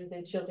where do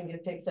the children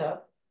get picked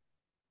up?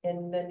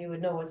 and then you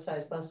would know what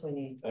size bus we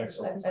need.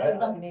 Excellent. I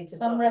think we need to.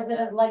 Some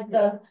resident like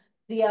the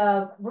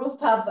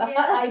rooftop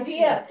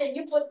idea. Can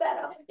you put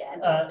that up again?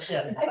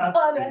 Yeah. I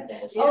saw that.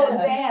 Oh,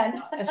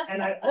 man.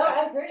 And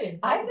I agree.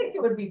 I think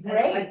it would be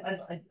great.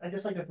 I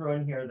just like to throw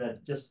in here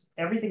that just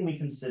everything we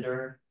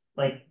consider,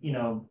 like, you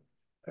know,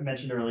 I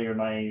mentioned earlier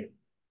my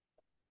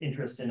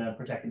interest in a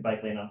protected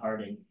bike lane on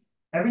Harding.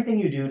 Everything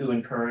you do to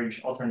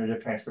encourage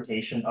alternative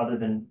transportation other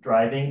than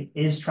driving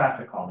is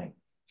traffic calming.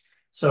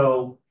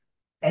 So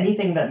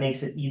anything that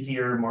makes it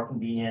easier, more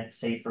convenient,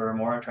 safer,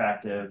 more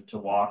attractive to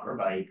walk or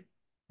bike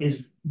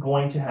is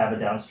going to have a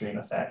downstream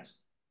effect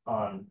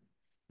on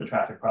the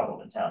traffic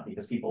problem in town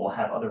because people will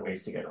have other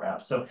ways to get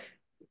around. So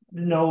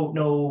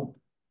no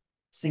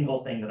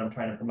single thing that I'm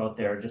trying to promote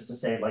there, just to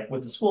say, like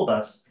with the school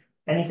bus,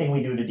 anything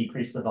we do to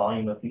decrease the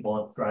volume of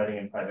people driving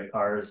in private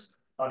cars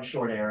on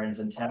short errands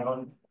in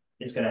town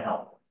is going to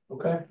help.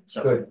 Okay,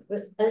 So good.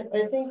 But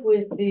I think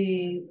with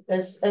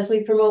as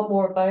we promote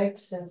more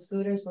bikes and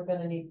scooters, we're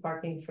gonna need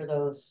parking for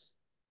those.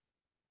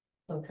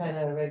 Some kind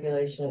of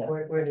regulation,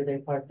 where do they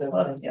park those?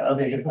 Well, yeah, that'll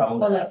be a good problem.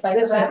 Well, like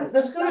bike racks.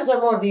 The scooters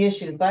are more the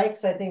issue,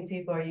 bikes, I think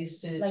people are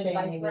used to Like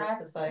bike chaining up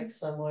racks the bike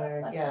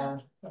somewhere, like yeah.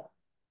 that.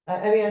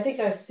 I mean, I think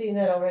I've seen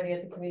that already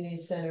at the community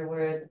center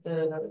where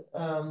the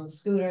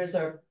scooters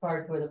are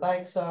parked where the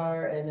bikes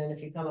are, and then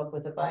if you come up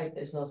with a bike,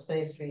 there's no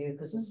space for you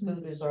because the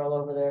scooters are all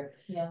over there.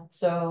 Yeah.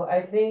 So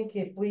I think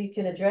if we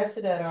can address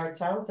it at our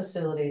town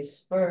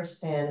facilities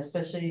firsthand,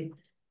 especially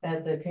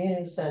at the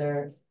community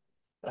center,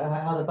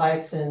 how the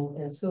bikes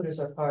and scooters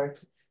are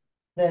parked,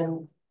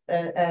 then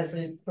as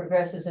it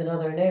progresses in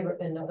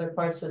other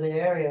parts of the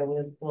area,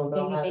 we'll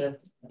know how Maybe to.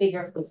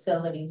 bigger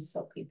facilities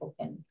so people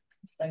can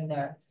bring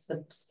the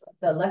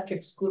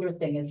electric scooter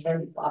thing is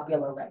very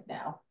popular right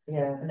now.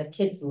 Yeah. And the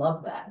kids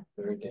love that.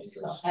 Very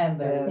dangerous. And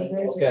very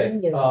dangerous.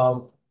 Okay,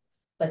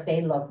 But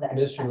they love that.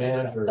 Mr.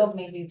 Manager. So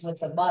maybe with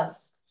the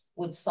bus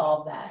would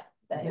solve that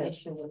Yeah.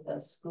 issue with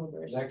the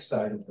scooters. Next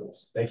item,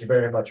 please. Thank you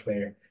very much,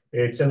 Mayor.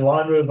 It's in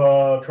line with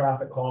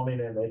traffic calming,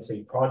 and it's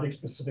a project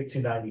specific to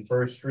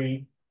 91st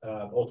Street,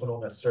 also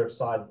known as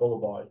Surfside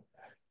Boulevard.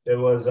 There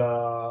was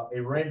a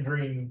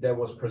rendering that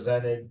was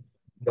presented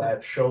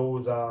that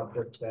shows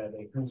that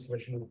a police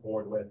commission moved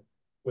forward with,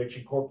 which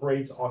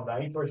incorporates on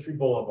 91st Street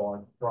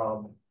Boulevard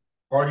from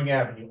Harding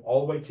Avenue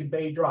all the way to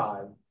Bay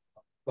Drive.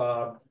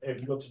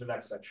 If you go to the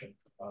next section,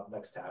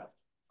 next tab,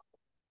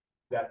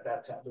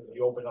 that tab,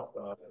 you open up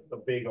the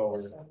big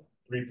old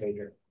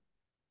 3-pager.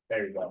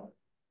 There you go.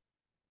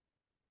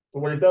 So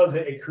what it does,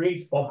 it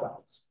creates bump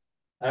outs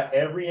at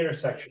every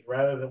intersection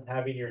rather than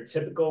having your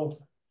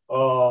typical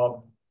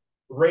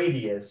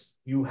radius.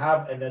 You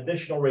have an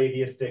additional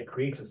radius that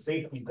creates a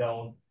safety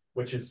zone,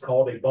 which is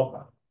called a bump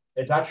out.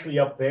 It's actually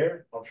up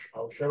there. I'll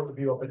show the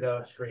view up in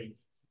the screen.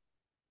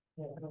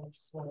 Want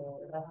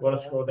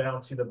to scroll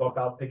down to the bump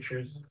out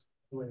pictures,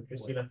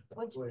 Christina?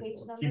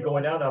 Keep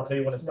going down. I'll tell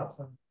you when it's done.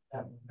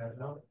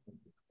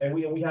 And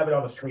we have it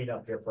on the screen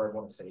up here for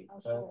everyone to see.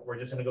 We're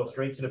just gonna go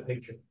straight to the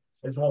picture.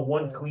 I just want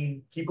one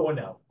clean. Keep going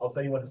now. I'll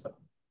tell you when it's done.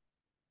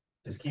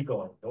 Just keep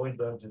going. Don't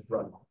even just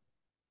run.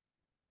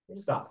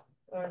 Stop.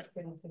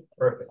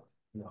 Perfect.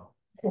 No.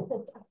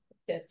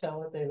 Can't tell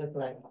what they look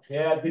like.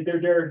 Yeah,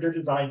 they're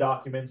design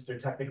documents. They're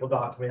technical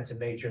documents in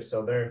nature.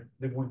 So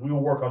we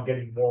will work on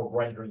getting more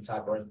rendering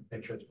type of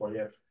pictures for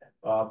you.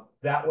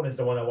 That one is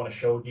the one I want to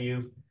show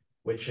you,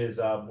 which is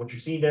what you're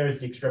seeing there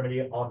is the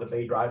extremity on the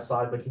Bay Drive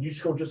side. But can you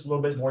scroll just a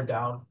little bit more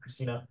down,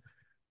 Christina?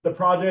 The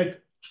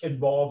project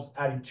involves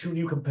adding 2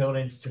 new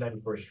components to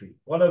 91st Street.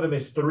 One of them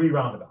is 3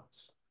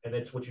 roundabouts, and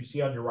it's what you see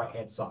on your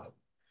right-hand side.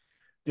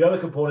 The other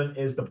component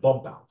is the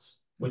bump outs,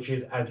 which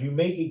is as you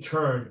make a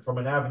turn from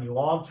an avenue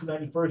onto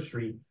 91st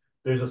Street,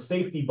 there's a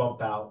safety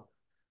bump out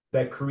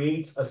that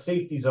creates a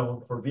safety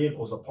zone for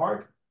vehicles to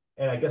park,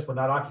 and I guess we're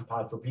not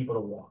occupied for people to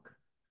walk.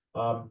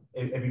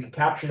 If you can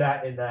capture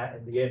that in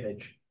the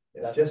image.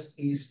 Just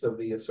east of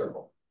the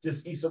circle.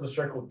 Just east of the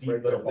circle, these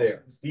Right little there.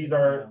 bumps. These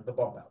are the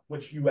bump outs,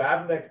 which you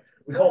have like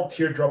we call them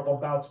teardrop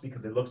bump outs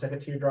because it looks like a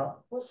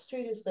teardrop. What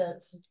street is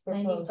that?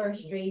 91st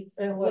Street,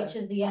 which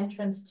is the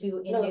entrance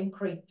to Indian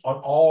Creek. On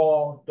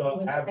all the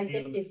Which I think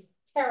avenues. is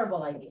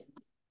terrible idea.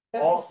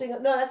 Every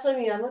single, no, that's what I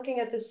mean. I'm looking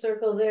at this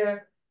circle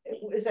there.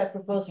 Is that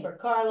proposed for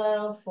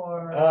Carlisle,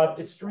 for?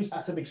 It's 3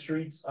 specific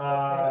streets.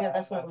 Yeah,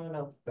 that's what I wanna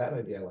know. That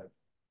idea I like.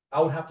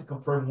 I would have to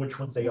confirm which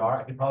ones they are.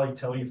 I can probably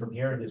tell you from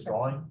here in this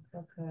drawing,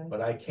 Okay. but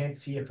I can't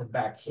see it from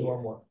back here.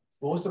 What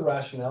was the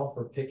rationale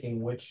for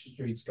picking which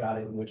streets got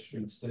it and which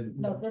streets didn't?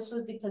 No, this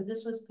was because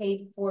this was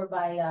paid for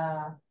by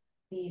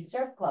the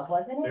surf club,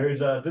 wasn't it? There is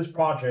this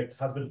project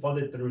has been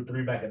funded through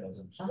 3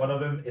 mechanisms. One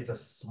of them is a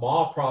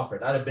small profit,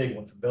 not a big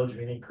one, from Village of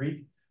Indian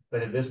Creek.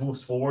 But if this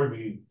moves forward,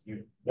 you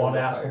want to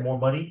ask for more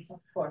money.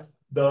 Of course.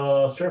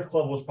 The surf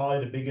club was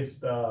probably the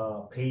biggest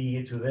payee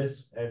into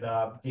this, and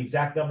the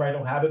exact number I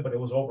don't have it, but it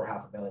was over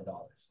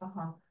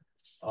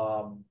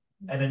 $500,000.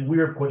 And then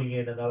we're putting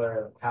in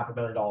another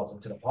 $500,000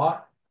 into the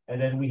pot,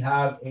 and then we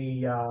have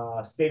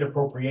a state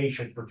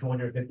appropriation for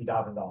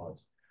 $250,000.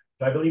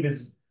 So I believe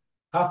it's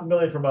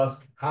 $500,000 from us,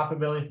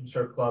 $500,000 from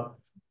surf club,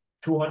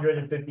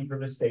 250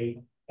 from the state,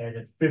 and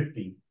then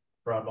 50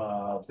 from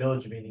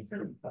village meeting.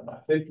 50,000.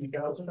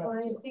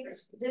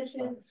 This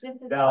is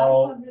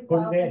Now,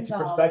 putting it into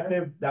 $500,000.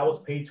 perspective, that was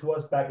paid to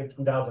us back in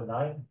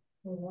 2009.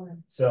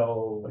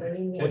 So,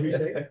 what do you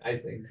say? I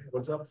think.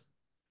 What's up?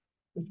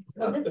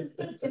 So this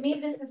is, to me,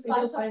 this is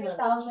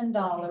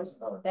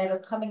 $500,000 that are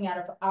coming out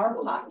of our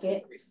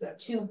pocket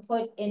to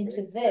put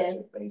into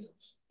this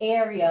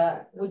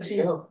area, which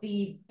is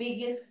the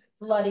biggest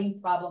flooding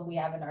problem we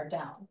have in our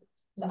town.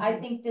 So I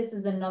think this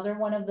is another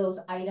one of those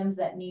items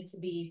that need to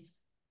be,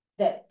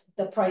 that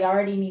the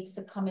priority needs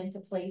to come into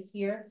place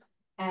here.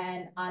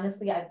 And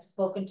honestly, I've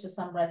spoken to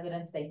some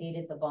residents, they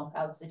hated the bump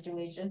out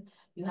situation.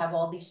 You have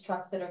all these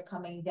trucks that are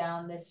coming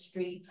down this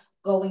street,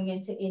 going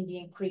into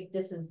Indian Creek.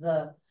 This is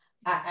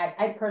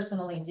I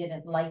personally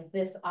didn't like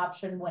this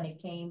option when it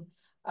came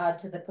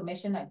to the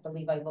commission. I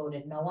believe I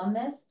voted no on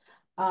this.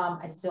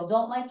 I still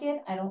don't like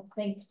it. I don't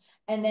think,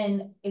 and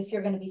then if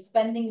you're gonna be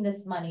spending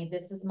this money,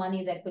 this is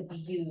money that could be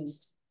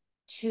used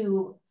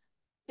to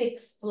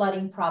fix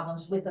flooding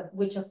problems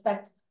which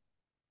affect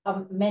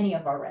many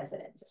of our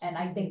residents. And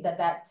I think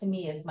that to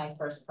me is my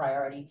first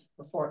priority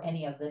before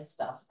any of this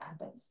stuff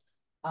happens.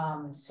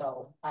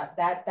 So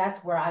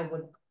that's where I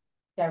would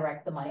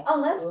direct the money,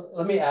 unless,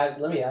 Let me add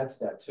to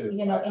that too.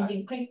 you know,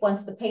 Indian Creek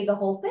wants to pay the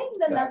whole thing,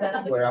 then that's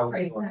another where I was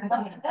story.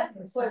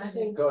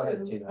 Question. Go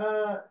ahead, too.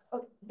 Tina.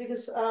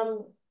 Because,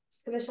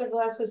 Commissioner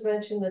Velasquez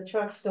mentioned the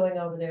trucks going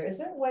over there. Is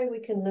there a way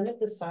we can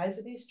limit the size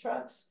of these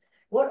trucks?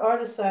 What are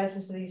the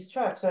sizes of these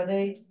trucks? Are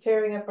they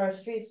tearing up our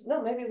streets?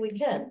 No, maybe we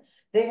can.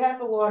 They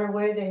have a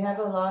waterway, they have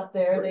a lot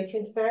there, they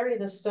can ferry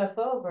the stuff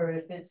over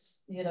if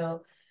it's, you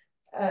know.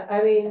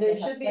 I mean, And there they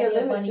have should be a plenty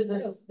of limit to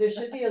money, this, too. there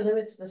should be a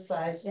limit to the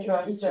size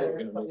trucks that are.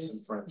 Gonna make some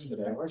friends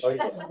today, aren't Oh,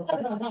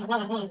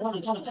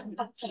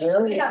 you?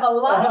 We have a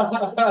lot.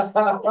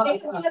 They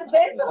can get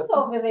business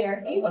over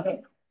there.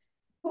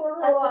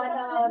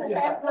 On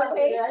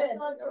transportation.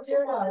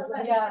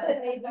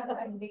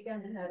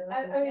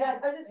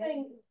 I'm just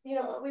saying, you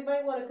know, we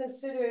might want to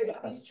consider, if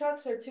these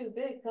trucks are too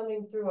big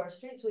coming through our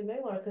streets, we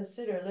may want to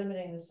consider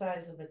limiting the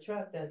size of a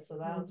truck that's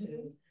allowed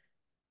to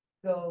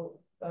go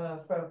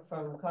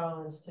from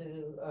Collins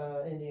to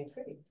Indian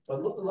Creek.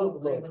 But look,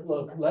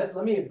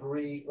 let me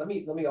agree, let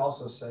me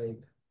also say,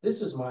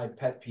 this is my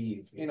pet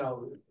peeve, you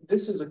know,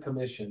 this is a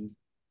commission.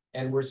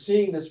 And we're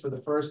seeing this for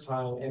the first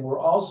time, and we're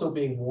also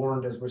being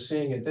warned as we're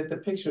seeing it, that the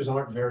pictures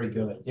aren't very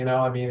good, you know,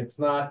 I mean, it's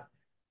not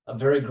a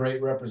very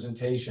great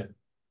representation.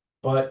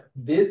 But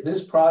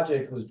this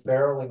project was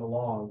barreling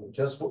along,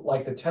 just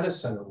like the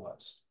tennis center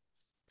was.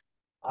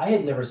 I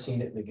had never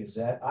seen it in the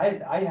Gazette,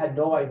 I had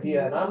no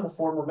idea, and I'm the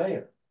former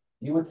mayor.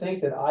 You would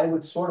think that I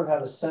would sort of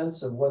have a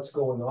sense of what's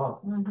going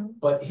on.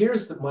 But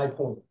here's my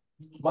point.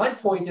 My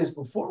point is,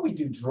 before we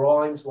do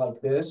drawings like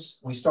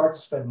this, we start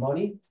to spend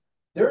money,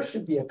 there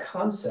should be a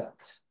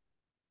concept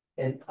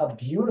and a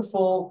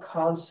beautiful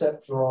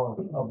concept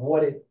drawing of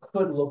what it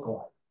could look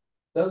like.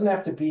 Doesn't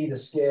have to be the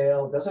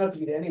scale, doesn't have to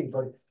be anything,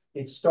 but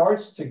it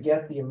starts to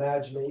get the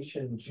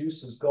imagination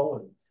juices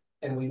going.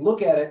 And we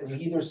look at it and we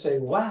either say,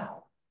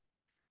 wow,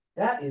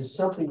 that is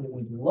something that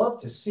we'd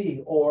love to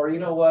see, or you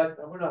know what,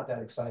 we're not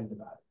that excited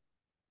about it.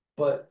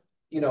 But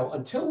you know,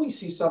 until we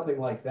see something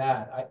like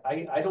that,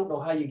 I don't know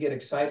how you get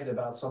excited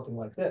about something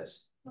like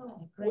this.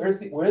 Where's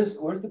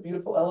the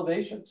beautiful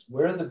elevations?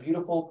 Where are the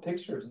beautiful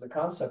pictures and the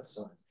concept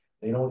design?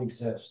 They don't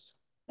exist.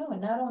 No,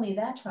 and not only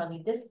that,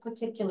 Charlie, this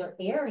particular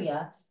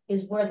area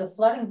is where the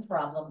flooding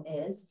problem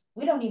is.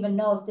 We don't even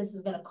know if this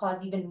is gonna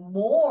cause even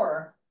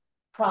more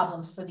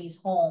problems for these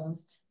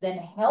homes than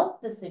help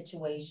the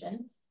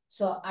situation.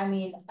 So, I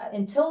mean,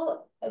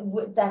 until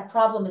that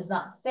problem is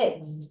not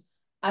fixed,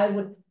 I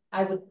would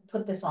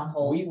put this on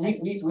hold.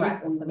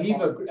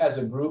 As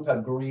a group have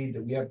agreed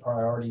that we have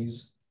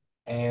priorities.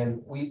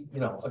 And we, you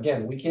know,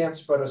 again, we can't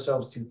spread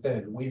ourselves too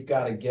thin. We've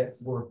got to get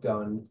work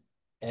done.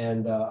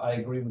 And I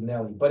agree with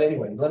Nelly. But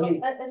anyway, let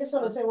me. I just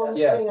want to say one more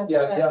Yeah, thing.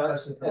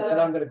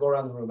 and I'm going to go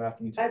around the room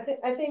after you. I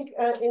think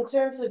in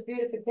terms of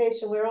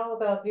beautification, we're all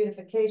about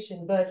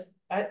beautification, but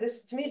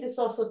to me, this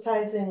also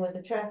ties in with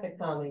the traffic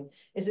calming.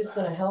 Is this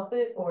going to help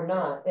it or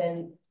not?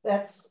 And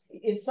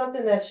it's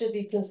something that should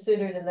be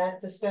considered in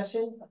that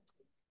discussion.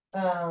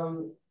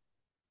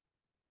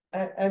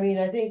 I mean,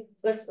 I think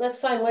let's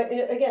find way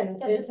again.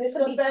 Yeah, This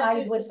goes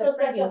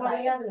back to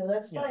Harmony side. Avenue.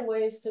 Let's find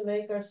ways to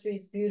make our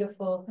streets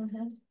beautiful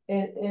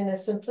in a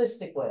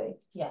simplistic way.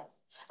 Yes,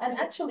 and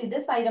actually,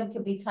 this item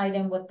could be tied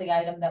in with the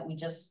item that we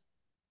just.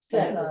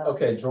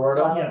 Okay,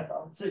 Gerardo. Yeah,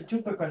 so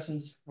 2 quick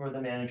questions for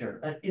the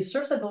manager. Is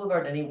Surfside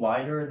Boulevard any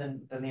wider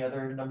than the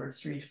other numbered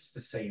streets? It's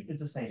the same.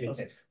 It's the same,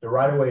 okay. The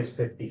right of way is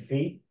 50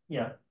 feet.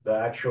 Yeah. The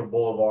actual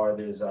boulevard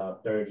is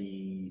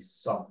 30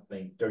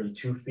 something,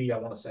 32 feet, I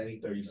want to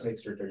say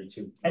 36 or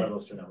 32. One of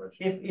those 2 numbers.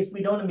 If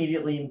we don't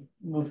immediately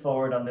move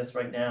forward on this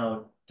right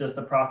now, does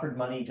the proffered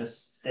money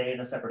just stay in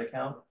a separate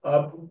account?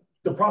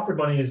 The proffered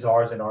money is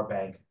ours in our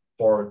bank,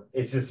 or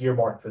it's just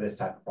earmarked for this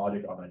type of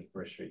project on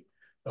 91st Street.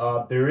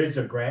 There is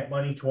a grant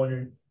money,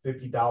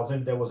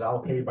 250,000 that was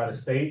allocated by the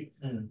state.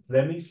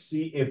 Let me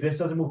see if this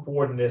doesn't move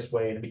forward in this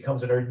way and it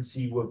becomes an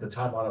urgency with the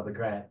timeline of the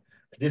grant.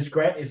 This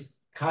grant is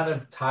kind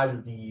of tied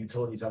with the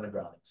utilities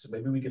undergrounding. So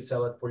maybe we could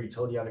sell it for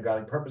utility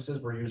undergrounding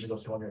purposes. We're using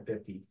those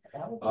 250.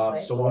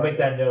 So we'll make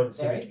that note and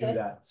see if we can do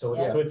that. So,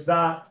 so it's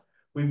not,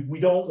 we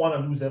don't want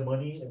to lose that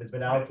money if it's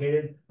been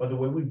allocated, but the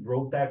way we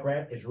wrote that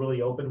grant is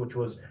really open, which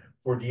was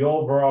for the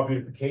overall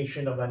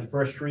beautification of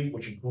 91st Street,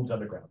 which includes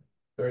underground.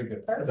 Very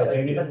good.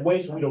 There's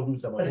ways we don't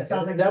lose that money. But it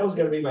sounds like that was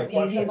gonna be my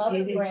question.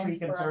 Indian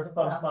Creek and Surf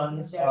Fund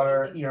funds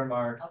are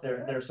earmarked,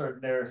 they're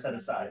set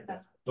aside.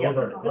 Those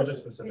are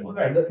specific.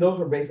 And those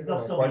were basically They'll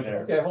my still be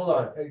questions. there. Okay, hold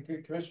on,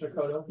 Commissioner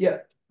Cotto? Yeah,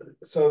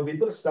 so if we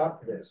put a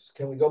stop to this,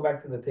 can we go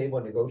back to the table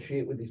and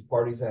negotiate with these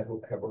parties that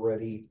have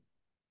already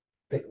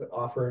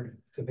offered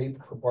to pay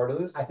for part of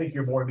this? I think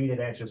your more immediate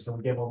answer is, can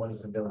we get more money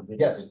from Bill?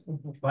 Yes.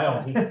 By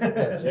all means,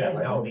 yeah,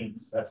 by all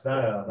means, that's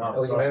not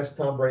a, We can ask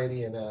Tom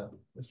Brady and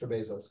Mr.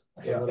 Bezos.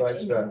 Yeah. For the right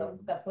step.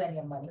 Got plenty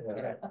of money.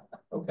 Yeah.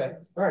 Okay,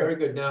 All right. very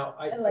good. Now,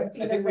 I like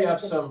think we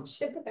have some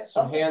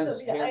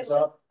hands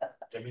up.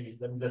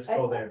 Let's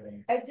go there,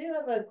 man. I do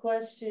have a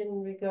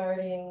question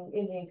regarding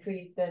Indian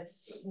Creek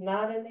that's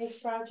not in these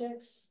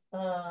projects.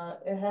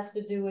 It has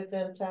to do with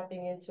them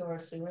tapping into our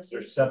sewer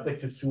Their system. septic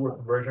to sewer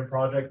conversion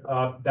project,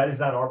 that is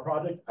not our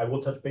project. I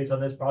will touch base on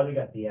this project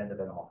at the end of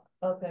it all.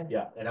 Okay.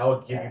 Yeah, and I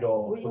will give you the.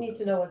 We need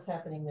to know what's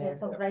happening Yeah, there.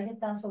 so write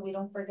it down so we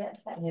don't forget.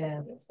 Yeah.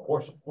 Of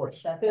course, of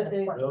course. That's an Good,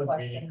 important Those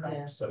question. being-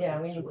 Yeah.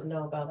 Yeah, we need to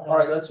know about that. All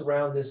right, let's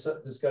round this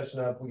discussion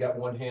up. We got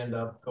one hand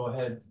up. Go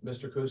ahead,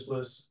 Mr.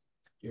 Kuslis,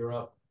 you're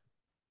up.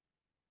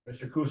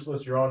 Mr.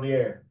 Kuslis, you're on the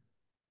air.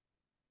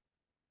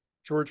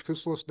 George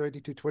Kuslis,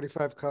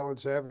 9225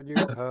 Collins Avenue.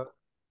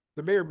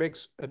 The mayor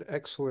makes an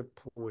excellent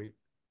point.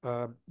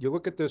 You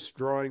look at this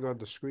drawing on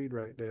the screen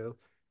right now,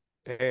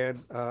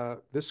 and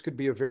this could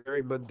be a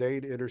very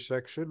mundane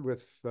intersection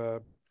with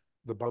the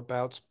bump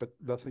outs, but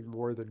nothing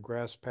more than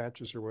grass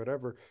patches or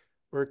whatever.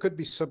 Or it could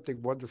be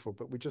something wonderful,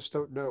 but we just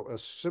don't know. A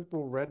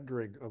simple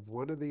rendering of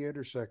one of the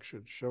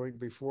intersections showing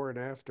before and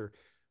after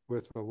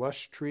with a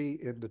lush tree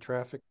in the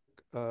traffic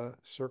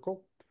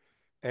circle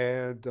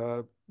and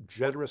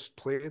generous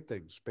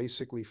plantings,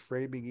 basically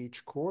framing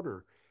each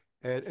corner.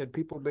 And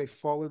people may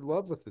fall in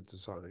love with the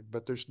design,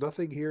 but there's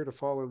nothing here to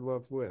fall in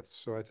love with.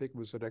 So I think it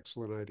was an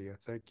excellent idea.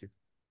 Thank you.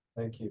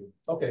 Thank you.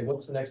 Okay,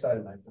 what's the next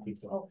item?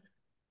 Oh,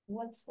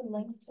 what's the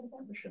link to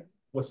them? Sure.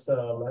 What's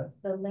the?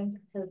 The link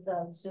to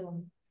the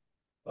Zoom.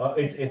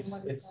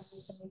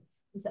 It's.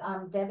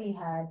 Debbie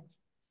had,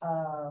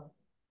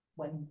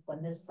 when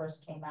this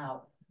first came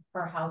out,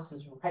 her house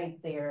is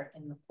right there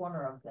in the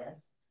corner of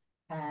this.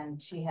 And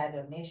she had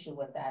an issue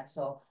with that,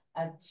 so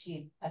I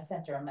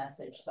sent her a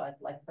message, so I'd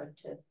like her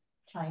to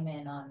chime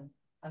in on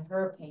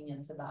her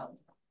opinions about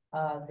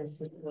this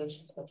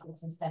situation, so we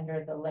can send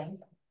her the link.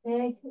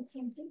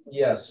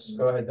 Yes,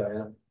 go ahead,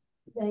 Diana.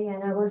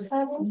 Diana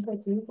Gonzalez,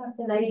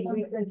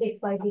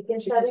 9325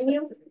 Dickens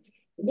Avenue.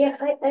 Yeah,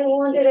 I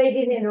wondered, I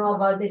didn't know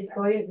about this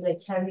project like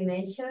Charlie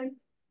mentioned,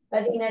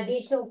 but in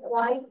addition,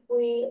 why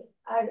we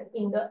are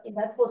in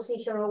that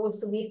position always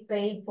to be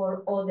paying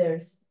for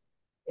others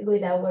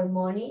with our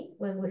money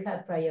when we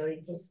have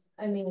priorities.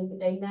 I mean,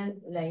 like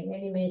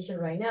Manny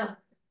mentioned right now,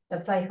 the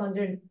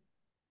 500,000,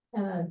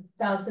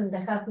 the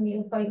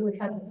 $500,000 we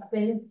have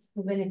spent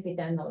to benefit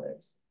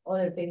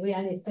other people,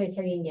 and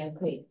especially Indian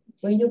Creek.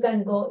 When you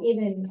can go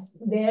even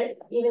there,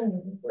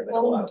 even at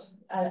all,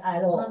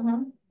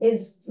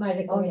 is my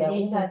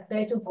recommendation.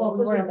 Try to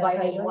focus on the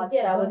priority.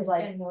 That was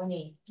like spend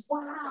money.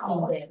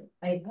 Wow.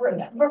 In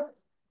them.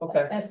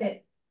 Okay, That's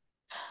it.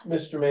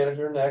 Mr.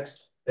 Manager,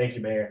 next. Thank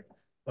you, Mayor.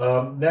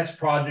 Next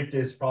project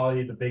is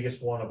probably the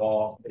biggest one of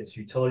all. It's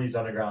utilities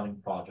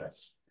undergrounding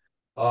projects.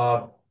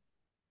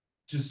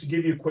 Just to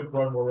give you a quick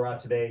run where we're at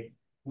today,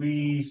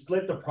 we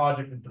split the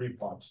project in 3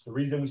 parts. The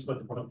reason we split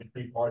the project in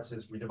 3 parts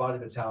is we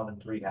divided the town in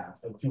 3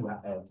 halves, or 2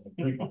 halves,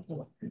 3 parts.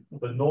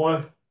 The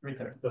north,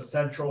 the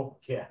central,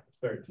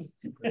 thirds,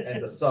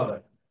 and the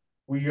southern.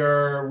 We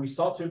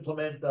sought to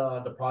implement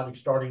the project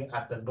starting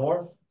at the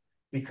north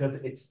because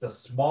it's the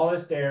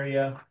smallest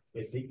area.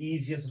 It's the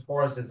easiest as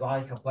far as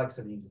design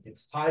complexities.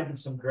 It's tied with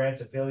some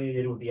grants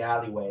affiliated with the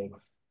alleyway.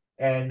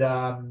 And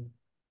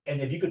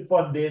if you could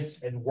fund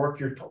this and work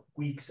your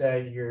tweaks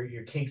and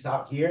your kinks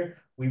out here,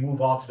 we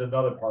move on to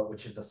another part,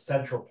 which is the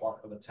central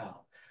part of the town.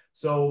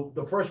 So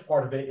the first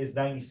part of it is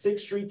 96th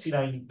Street to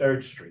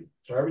 93rd Street.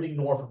 So everything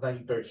north of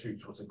 93rd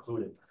Street was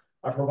included.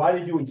 I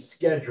provided you a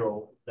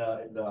schedule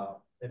in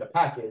the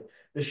packet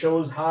that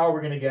shows how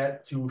we're going to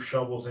get 2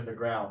 shovels in the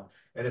ground.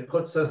 And it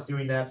puts us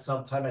doing that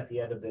sometime at the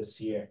end of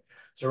this year.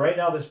 So right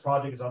now, this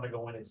project is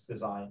undergoing its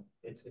design.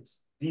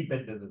 It's deep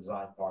into the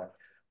design part.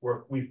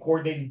 We've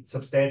coordinated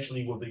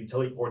substantially with the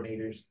utility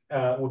coordinators,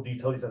 with the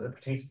utilities as it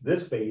pertains to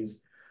this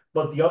phase.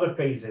 But the other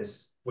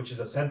phases, which is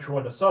the central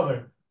and the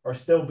southern, are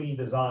still being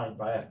designed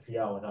by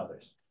FPL and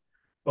others.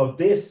 But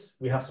this,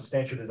 we have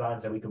substantial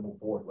designs that we can move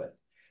forward with.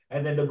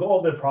 And then the goal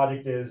of the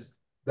project is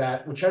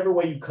that whichever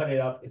way you cut it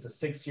up, it's a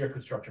 6-year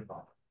construction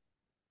project.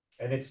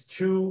 and it's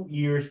 2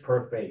 years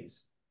per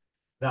phase.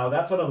 Now,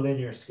 that's on a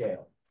linear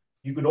scale.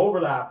 You could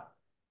overlap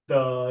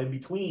the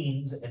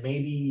in-betweens and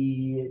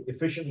maybe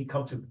efficiently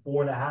come to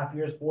 4.5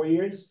 years, 4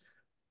 years,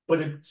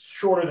 but it's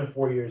shorter than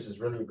 4 years is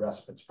really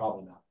aggressive. It's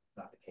probably not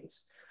the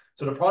case.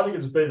 So the project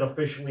has been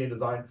officially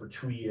designed for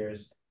 2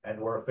 years, and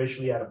we're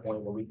officially at a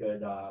point where we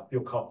could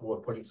feel comfortable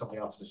with putting something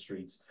out to the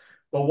streets.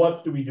 But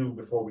what do we do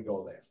before we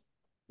go there?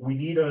 We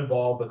need to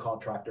involve the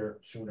contractor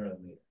sooner than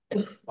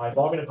later. By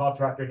involving the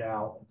contractor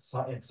now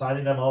and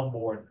signing them on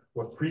board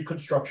with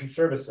pre-construction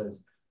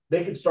services,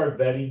 they can start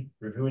vetting,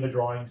 reviewing the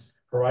drawings,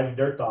 providing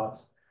their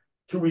thoughts.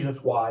 2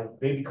 reasons why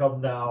they become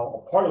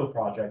now a part of the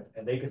project,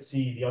 and they can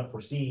see the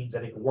unforeseens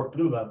and they can work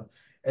through them.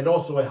 And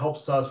also it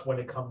helps us when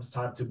it comes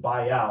time to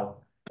buy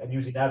out and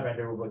using that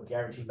vendor with a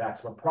guaranteed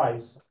maximum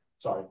price,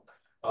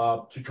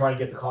 to try and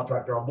get the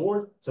contractor on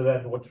board. So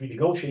then once we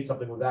negotiate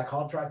something with that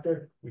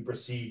contractor, we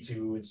proceed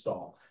to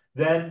install.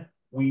 Then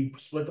we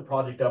split the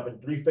project up in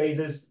 3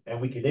 phases,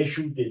 and we can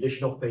issue the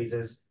additional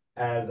phases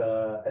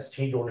as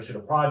change orders to the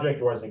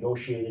project or as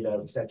negotiated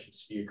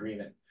extensions to the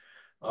agreement.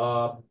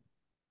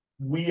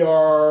 We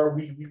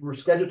were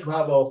scheduled to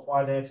have a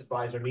finance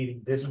advisor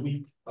meeting this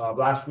week,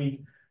 last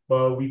week,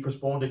 but we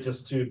postponed it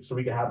just so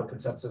we can have a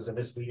consensus in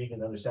this meeting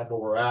and understand where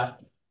we're at.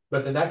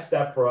 But the next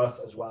step for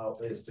us as well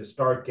is to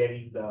start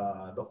getting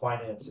the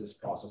finances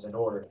process in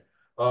order.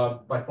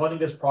 By funding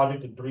this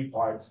project in 3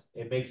 parts,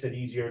 it makes it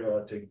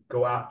easier to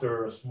go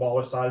after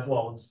smaller size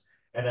loans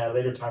and at a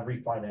later time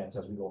refinance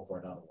as we go for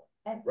another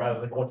one. Rather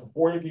than going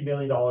for $40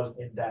 million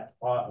in debt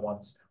all at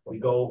once, we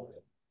go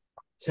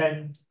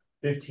 10,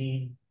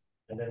 15,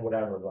 and then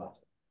whatever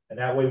left. And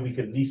that way we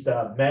could at least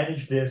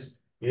manage this.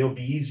 It'll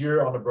be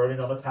easier on the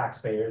burden on the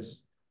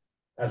taxpayers,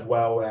 as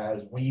well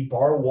as we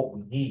borrow what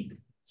we need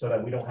so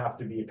that we don't have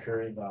to be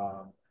incurring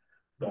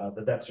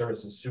the debt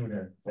services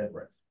sooner than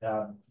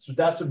so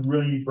that's a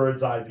really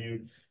bird's eye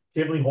view.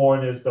 Kimley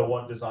Horn is the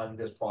one designing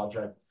this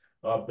project.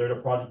 They're the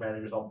project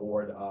managers on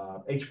board.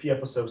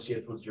 HPF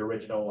Associates was the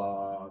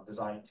original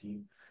design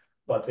team,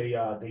 but they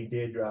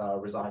did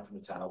resign from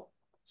the town.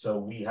 So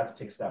we had to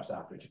take steps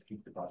after to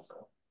keep the project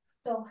going.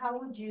 So how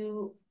would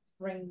you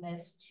bring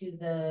this to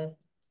the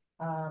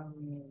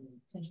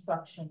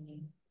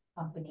construction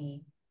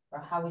company, or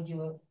how would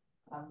you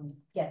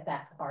get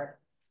that part?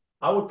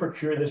 I would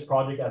procure this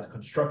project as a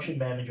construction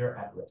manager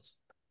at risk.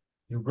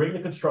 You bring the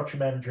construction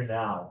manager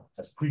now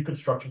as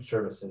pre-construction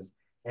services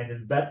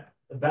and vet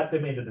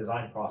them in the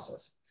design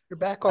process. You're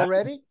back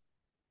already?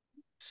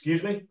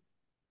 Excuse me?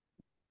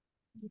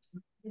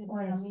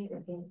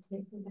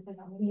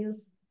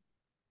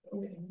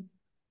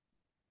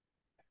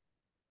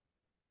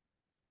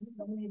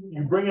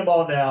 You bring them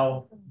on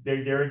now,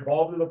 they're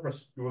involved with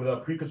the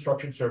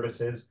pre-construction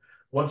services.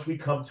 Once we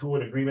come to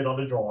an agreement on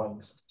the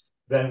drawings,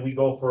 then we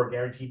go for a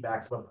guaranteed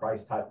maximum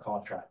price type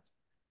contract,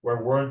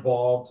 where we're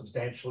involved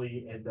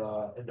substantially in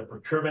the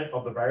procurement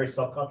of the various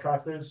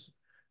subcontractors,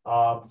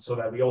 so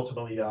that we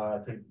ultimately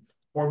can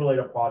formulate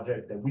a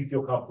project that we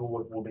feel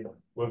comfortable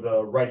with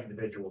the right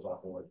individuals on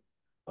board.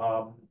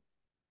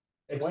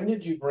 When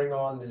did you bring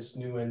on this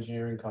new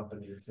engineering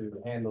company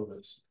to handle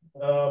this?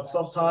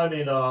 Sometime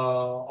in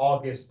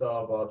August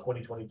of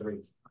 2023.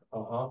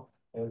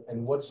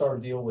 And what's our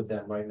deal with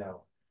them right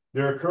now?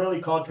 They're currently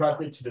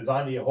contracted to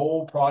design the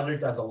whole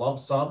project as a lump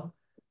sum,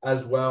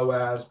 as well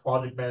as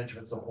project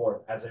management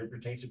support as it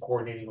pertains to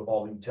coordinating with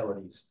all the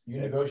utilities. You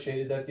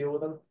negotiated that deal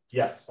with them?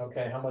 Yes.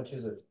 Okay, how much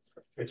is it?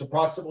 It's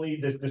approximately,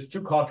 there's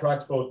 2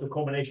 contracts, both the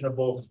culmination of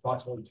both is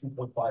approximately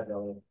 2.5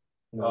 million.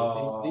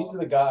 No, these are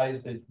the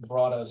guys that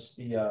brought us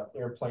the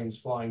airplanes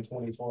flying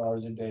 24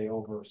 hours a day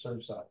over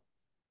Surfside.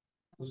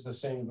 This is the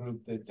same group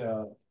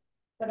that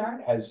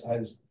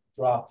has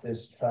dropped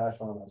this trash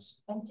on us.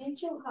 And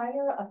did you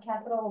hire a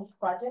capital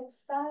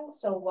projects guy?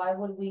 So why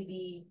would we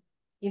be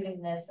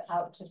giving this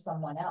out to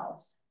someone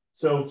else?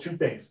 So 2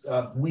 things.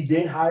 We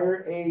did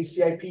hire a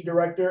CIP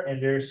director,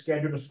 and they're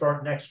scheduled to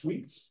start next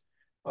week.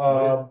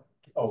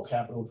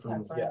 Capital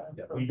improvement.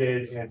 Yeah, we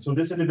did. And so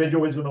this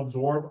individual is going to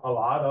absorb a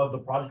lot of the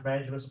project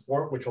management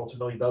support, which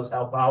ultimately does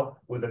help out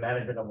with the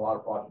management of a lot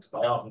of projects.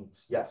 By all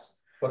means, yes.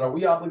 But are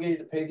we obligated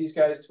to pay these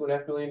guys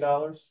 $2.5 million?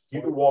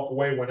 You can walk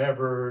away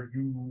whenever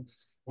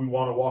we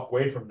want to walk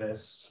away from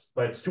this,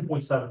 but it's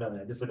 2.7 million.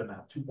 I just did the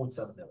math,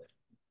 2.7 million.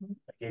 I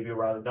gave you a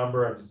rounded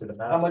number. I just did the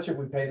math. How much have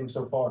we paid them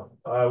so far?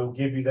 I will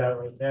give you that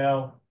right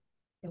now.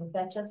 Is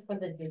that just for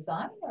the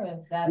design, or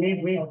is that?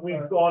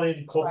 We've gone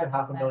in close to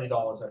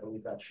 $500,000, I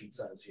believe that sheet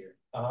says here.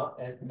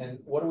 And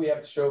what do we have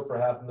to show for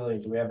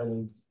 $500,000? Do we have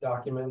any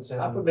documents?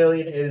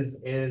 $500,000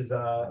 is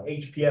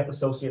HPF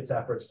Associates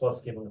efforts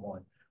plus Kimley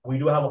Horn. We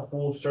do have a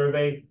full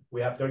survey.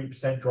 We have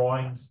 30%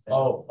 drawings.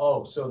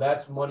 So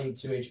that's money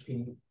to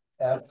HPF?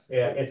 Yeah,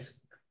 it's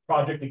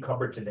project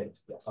encumbered to date.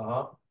 Yes.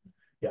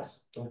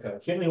 Yes. Okay.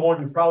 Kimley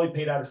Horn, we probably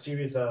paid out a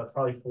series of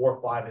probably 4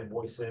 or 5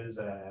 invoices,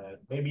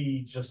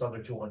 maybe just under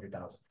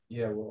 200,000.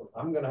 Yeah, well,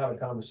 I'm gonna have a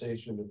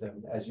conversation with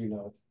them, as you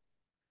know.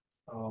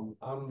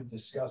 I'm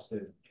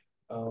disgusted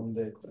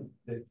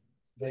that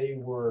they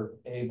were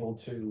able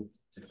to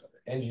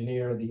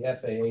engineer the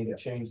FAA to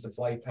change the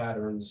flight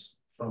patterns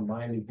from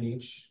Miami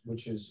Beach,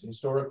 which has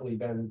historically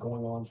been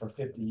going on for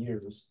 50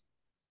 years.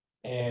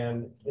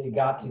 And they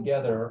got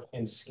together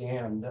and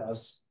scammed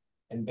us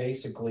and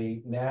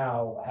basically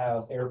now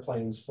have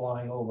airplanes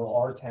flying over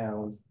our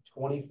town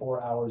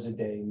 24 hours a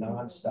day,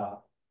 nonstop,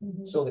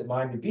 so that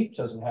Miami Beach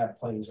doesn't have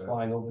planes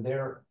flying over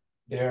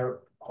their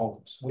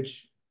homes,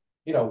 which,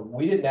 you know,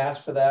 we didn't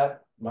ask for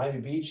that.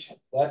 Miami Beach,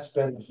 that's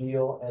been the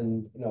deal.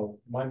 And, you know,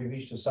 Miami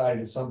Beach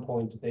decided at some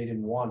point that they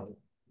didn't want it.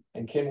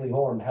 And Kimley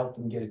Horn helped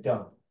them get it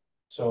done.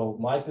 So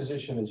my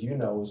position, as you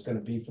know, is going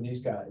to be for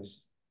these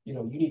guys, you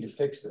know, you need to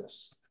fix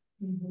this.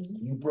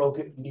 You broke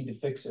it, you need to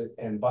fix it.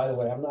 And by the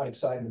way, I'm not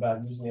excited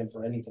about using them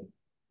for anything.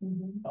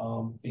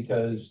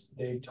 Because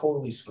they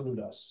totally screwed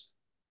us.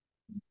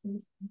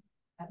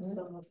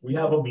 Absolutely. We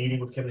have a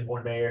meeting with Kimley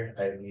Horn Mayor.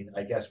 I mean,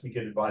 I guess we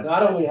could advise.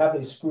 Not only have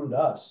they screwed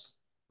us,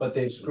 but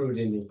they've screwed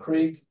Indian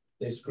Creek,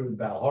 they screwed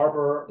Bal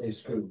Harbor, they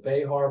screwed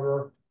Bay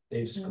Harbor,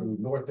 they've screwed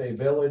North Bay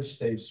Village,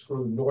 they've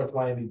screwed North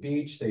Miami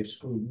Beach, they've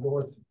screwed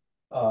North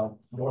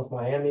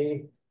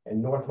Miami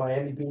and North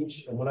Miami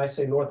Beach. And when I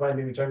say North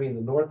Miami Beach, I mean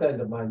the north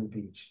end of Miami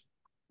Beach.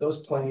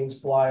 Those planes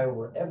fly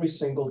over every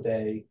single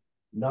day,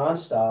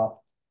 nonstop,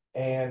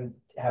 and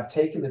have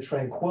taken the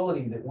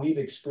tranquility that we've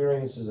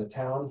experienced as a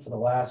town for the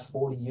last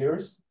 40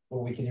 years,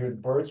 where we can hear the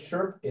birds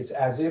chirp. It's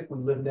as if we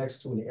live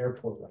next to an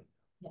airport right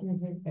now.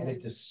 And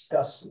it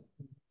disgusts me.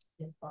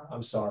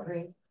 I'm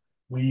sorry.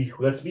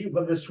 Let's meet with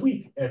them this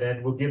week, and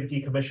then we'll give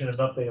the commission an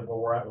update of where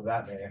we're at with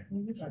that, Mayor.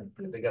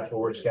 I think that's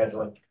what we're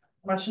scheduling.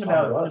 Question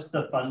about just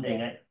the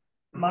funding.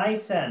 My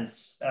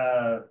sense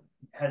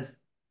has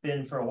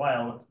been for a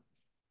while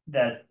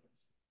that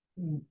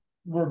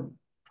we're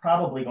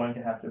probably going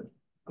to have to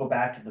go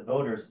back to the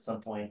voters at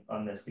some point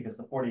on this, because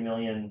the 40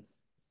 million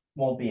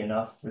won't be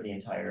enough for the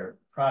entire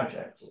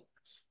project.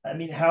 I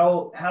mean,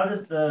 how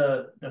does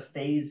the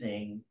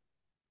phasing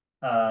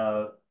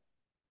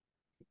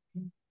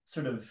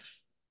sort of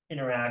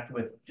interact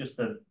with just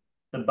the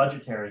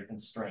budgetary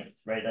constraint,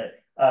 right?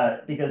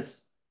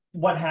 Because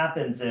what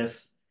happens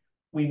if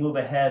we move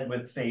ahead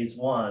with phase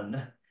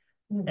one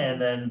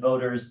and then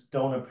voters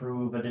don't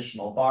approve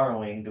additional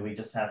borrowing? Do we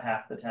just have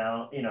half the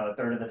town, you know, a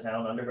third of the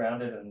town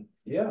undergrounded? And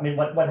yeah, I mean,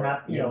 what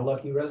happened? You know,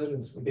 lucky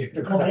residents would be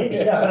well, maybe,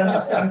 yeah, but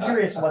I'm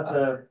curious what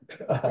the,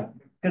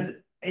 because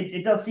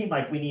it does seem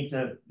like we need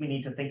to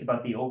think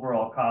about the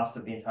overall cost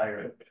of the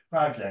entire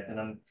project.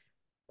 And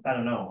I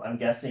don't know, I'm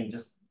guessing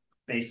just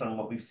based on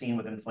what we've seen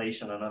with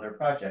inflation on other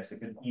projects, it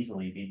could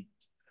easily be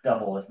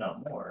double, if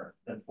not more,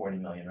 than 40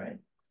 million, right?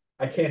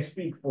 I can't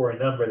speak for a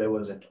number that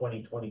was in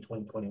 2020,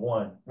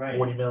 2021, right.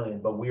 40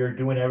 million, but we are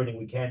doing everything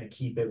we can to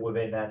keep it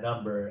within that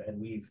number. And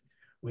we've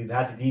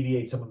had to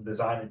deviate some of the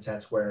design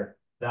intents where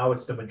now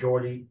it's the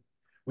majority.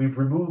 We've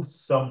removed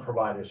some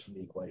providers from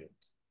the equation.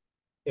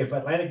 If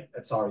Hotwire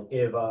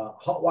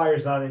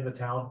is not in the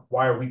town,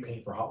 why are we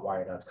paying for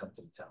Hotwire not to come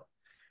to the town?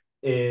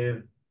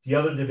 If the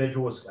other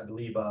individual was, I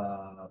believe,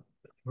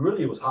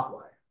 really it was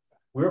Hotwire.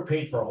 We were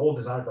paying for a whole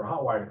design for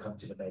Hotwire to come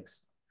to the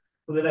mix.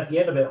 But then at the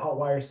end of it,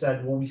 Hotwire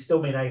said, well, we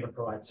still may not even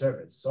provide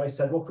service. So I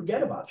said, well,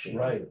 forget about you.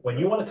 Right. When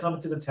you want to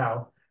come to the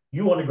town,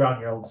 you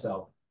underground your own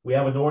self. We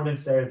have an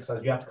ordinance there that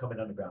says you have to come in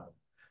underground.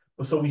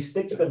 So we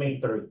stick to the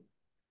main three: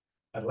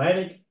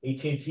 Atlantic,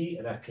 AT&T,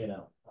 and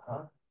FPNL.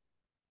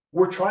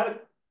 We're trying to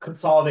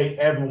consolidate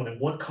everyone in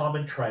one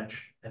common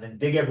trench and then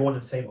dig everyone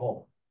in the same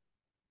hole.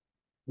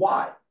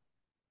 Why?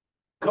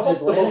 Is it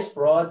Atlantic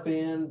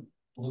broadband?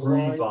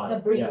 Breeze line. The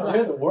breeze line.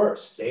 They're the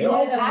worst. They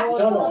are.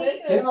 Actually,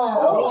 they've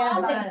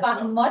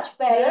gotten much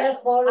better.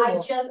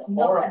 I just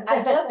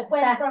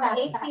went from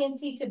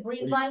AT&T to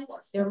Breeze Line.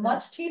 They're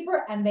much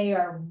cheaper and they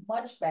are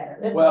much better.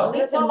 Well, at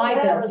least in my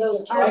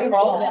bill. Try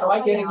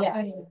getting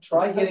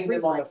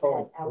them on the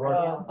phone.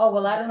 Oh,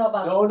 well, I don't know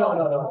about. No.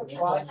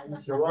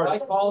 Try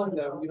calling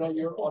them. You know,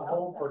 you're on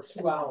hold for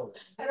 2 hours.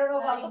 I don't know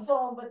about the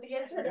phone, but the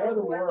internet. They're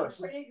the is working worst.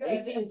 pretty good.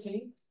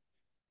 AT&T,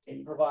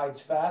 it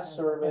provides fast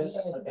service.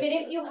 But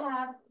if you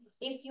have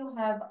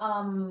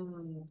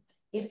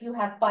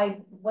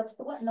what's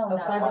the one? No,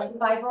 not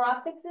fiber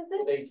optics, is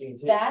it?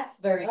 AT&T. That's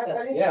very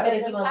good. Yeah. But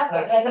if you have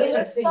the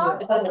regular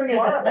stuff, Let's bring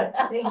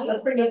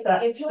us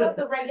back. if you have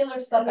the regular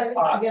stuff, it's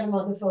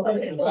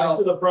Back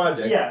to the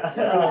project. Yeah.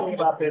 The thing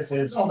about this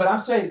is, No, but I'm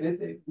saying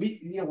that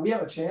we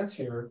have a chance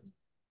here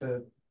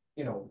to,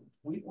 you know,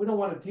 we don't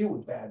want to deal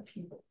with bad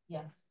people.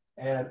 Yeah.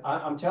 And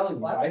I'm telling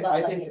you, Well, I would I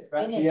love think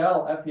like Xfinity.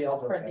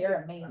 FPL's okay.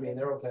 They're amazing. I mean,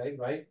 they're okay,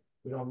 right?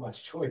 We don't have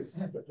much choice.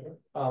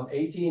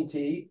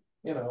 AT&T,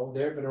 you know,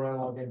 they've been around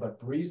a long time,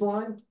 but Breeze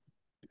Line,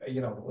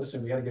 you know,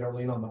 listen, we gotta get our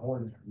lean on the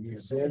horn.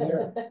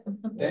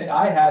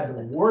 I had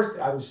the worst.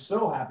 I was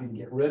so happy to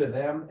get rid of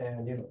them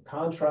and, you know,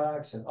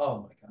 contracts and,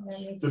 oh my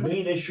gosh. the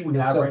main issue we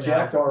have right now.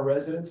 Subject our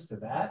residents to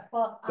that.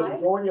 Well, The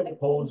majority of the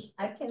polls.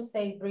 I can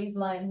say Breeze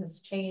Line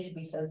has changed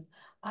because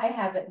I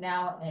have it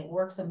now and it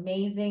works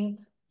amazing,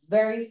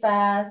 very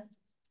fast.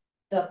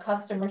 The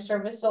customer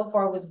service so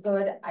far was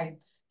good. And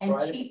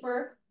Tried it.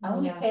 cheaper I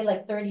only pay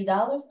like $30,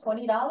 $20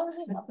 or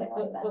something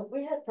like that. But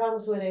we had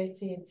problems with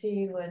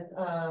AT&T when,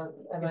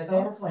 at my Your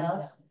phone dad's went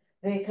house.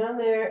 They come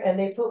there and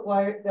they put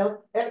wire,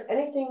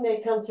 anything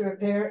they come to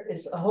repair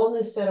is a whole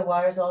new set of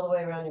wires all the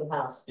way around your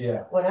house.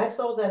 Yeah. When I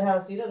sold that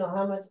house, you don't know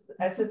how much,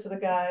 I said to the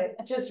guy,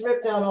 just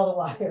rip down all the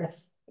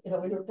wires. You know,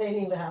 we were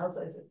painting the house.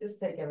 I said, just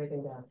take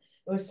everything down.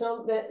 It was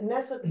some that, and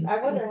that's,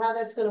 I wonder how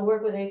that's gonna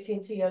work with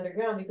AT&T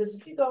underground, because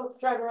if you go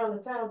drive around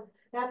the town,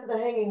 half of the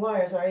hanging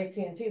wires are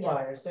AT&T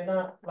wires. They're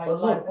not like But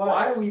light look, why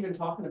are wires. we even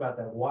talking about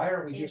that? Why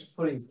are we just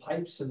putting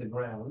pipes in the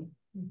ground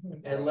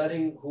Mhm. and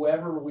letting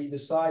whoever we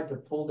decide to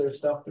pull their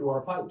stuff through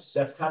our pipes?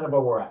 That's kind of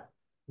where we're at.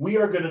 We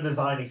are gonna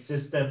design a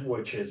system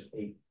which is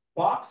a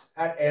box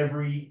at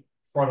every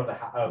front of the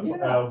house,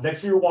 Yeah.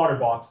 next to your water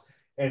box,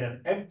 and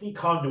an empty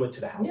conduit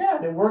to the house. Yeah,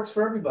 and it works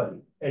for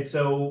everybody. And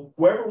so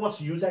whoever wants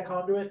to use that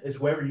conduit is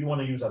whoever you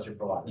wanna use as your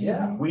provider.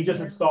 Yeah. We just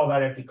install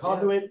that empty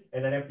conduit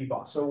and an empty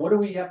box. So what do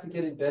we have to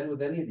get in bed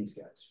with any of these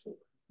guys for?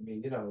 I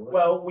mean, you know.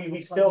 Well,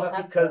 we still you have,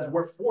 have because to-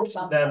 we're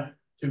forcing them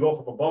to go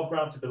from above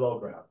ground to below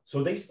ground.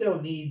 So they still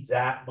need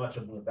that much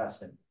of an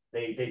investment.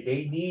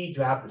 They need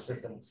to have the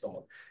system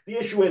installed. The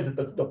issue is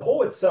that the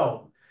pole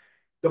itself,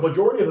 the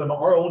majority of them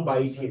are owned by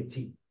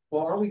AT&T.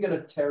 Well, are we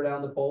gonna tear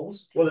down the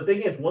poles? Well, the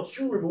thing is, once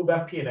you remove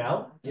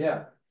FP&L,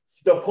 Yeah.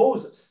 the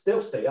poles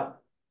still stay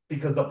up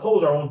because the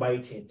poles are owned by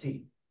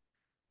AT&T.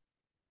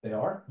 They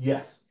are?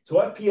 Yes. So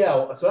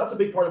FPL, so that's a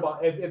big part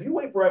about, if you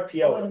wait for Oh, wait a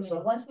FPL,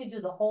 minute, once we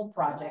do the whole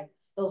project,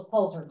 those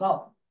poles are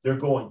gone. they're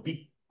going,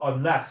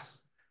 unless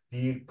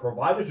the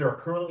providers that are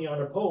currently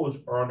under poles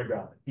are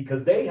underground,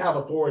 because they have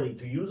authority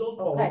to use those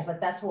Okay, poles.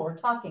 but that's what we're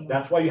talking about.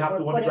 That's why you have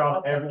to We're putting- underground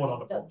okay, everyone on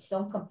the don't- poles.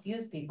 Don't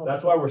confuse people.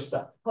 That's why we're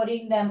stuck.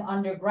 Putting them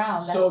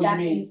underground, So you that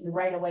mean means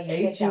right away you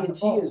take down the AT&T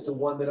poles. is the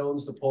one that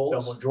owns the The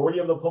poles? majority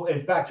of the pole,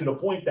 in fact, to the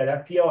point that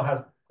FPL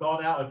has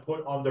gone out and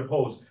put on their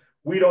posts,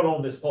 we don't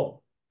own this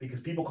pole,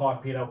 because people call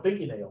FPL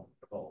thinking they own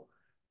the pole.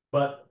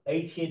 But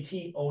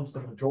AT&T owns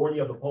the majority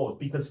of the poles,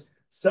 because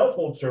cell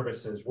phone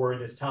services were in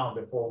this town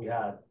before we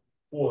had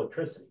full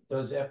electricity.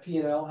 Does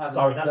FP&L have?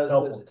 Sorry, not does-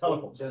 cell does- phone,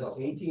 telephone. Does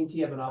AT&T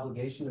have an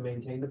obligation to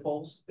maintain the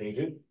poles? They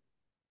do.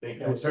 They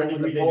do. Okay, A so certain when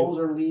degree, the they poles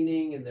do. are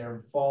leaning and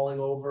they're falling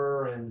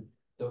over and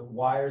the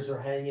wires are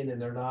hanging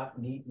and they're not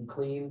neat and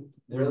clean,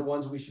 they're the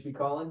ones we should be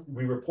calling?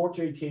 We report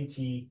to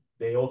AT&T,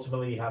 they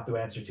ultimately have to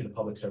answer to the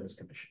Public Service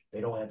Commission. They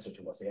don't answer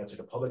to us, they answer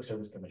to Public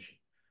Service Commission.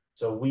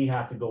 So we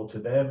have to go to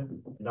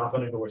them, knock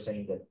on the door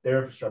saying that their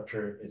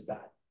infrastructure is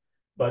bad.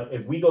 But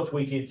if we go to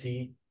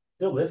AT&T,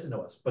 they'll listen to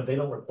us, but they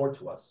don't report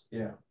to us.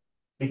 Yeah.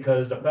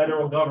 Because the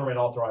federal government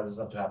authorizes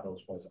them to have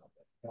those poles out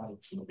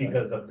there,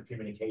 because of the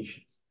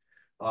communications.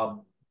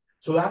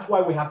 So that's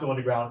why we have to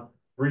underground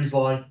Breeze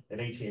Line and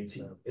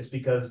AT&T, it's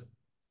because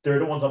they're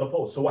the ones on the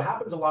poles. So what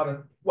happened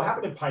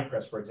in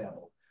Pinecrest, for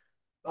example?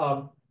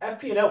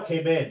 FP&L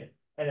came in,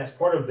 and as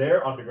part of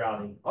their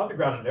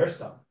undergrounding their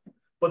stuff,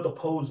 but the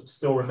poles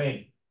still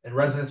remain, and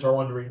residents are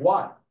wondering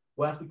why.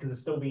 Well, that's because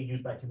it's still being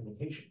used by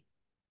communication.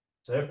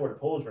 So therefore, the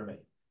poles remain.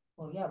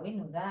 Well, yeah, we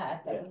knew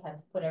that we had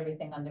to put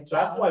everything underground. So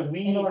that's why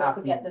we in order have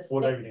to to get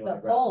put everything the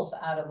underground. poles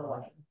out of the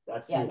way.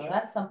 That's the Yeah, no, issue.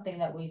 that's something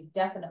that we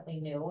definitely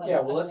knew. and Yeah,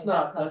 I well, let's think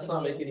not that's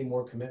nothing make new. any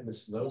more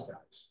commitments to those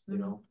guys, you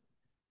know?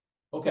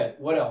 Okay,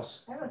 what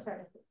else? I have a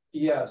question.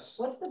 Yes.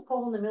 What's the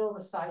pole in the middle of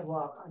the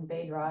sidewalk on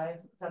Bay Drive,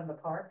 it's on the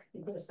park?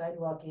 You put a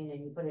sidewalk in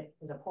and you put it,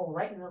 there's a pole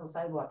right in the middle of the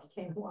sidewalk. You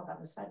can't even walk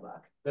on the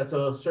sidewalk. That's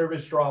a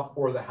service drop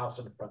for the house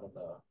in the front of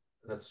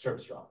that's a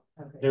service drop.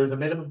 Okay. There's a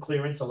minimum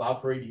clearance allowed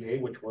for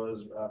ADA, which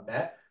was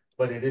met,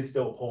 but it is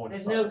still pulling.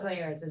 There's no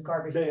clearance, there's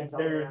garbage cans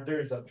all around.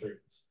 There's a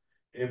clearance.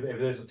 If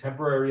there's a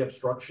temporary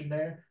obstruction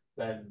there,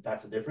 then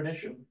that's a different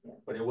issue. Yeah.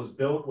 But it was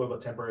built with a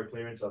temporary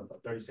clearance of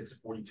 36 to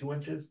 42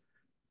 inches.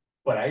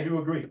 But I do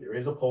agree, there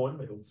is a pole in the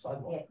middle of the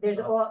sidewalk. Yeah, there's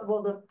all,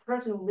 well, the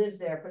person who lives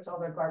there puts all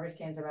their garbage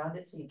cans around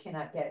it, so you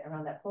cannot get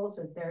around that pole,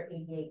 so if they're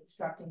ADA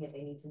obstructing it,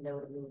 they need to know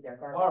to move their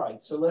garbage. All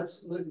right, so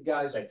let's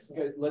guys, Thanks.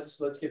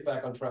 let's get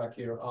back on track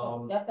here.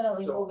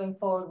 Definitely so- moving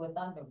forward with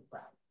underground.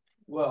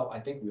 Well, I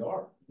think we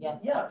are.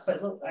 Yes. Yeah, but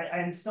absolutely.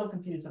 I'm still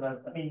confused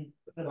about, I mean,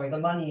 the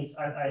monies,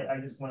 I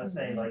just wanna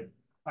say, like,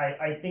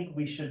 I think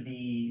we should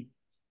be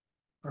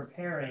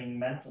preparing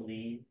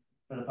mentally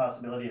for the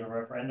possibility of a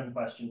referendum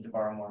question to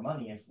borrow more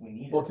money if we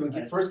need it. Well, can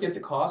we first get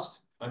the cost?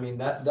 I mean,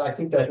 I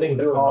think I think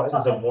the cost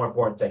is a more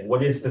important thing.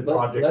 What is the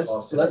project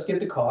cost? Let's get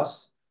the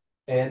cost,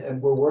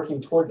 and we're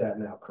working toward that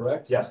now,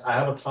 correct? Yes, I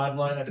have a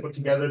timeline I put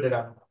together that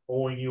I'm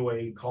owing you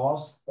a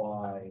cost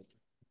by.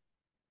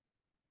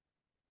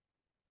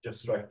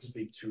 Just so I can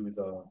speak to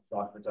the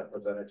documents I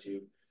presented to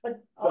you.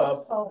 But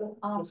also,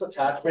 this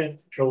attachment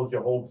shows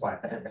your whole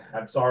plan.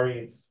 I'm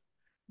sorry,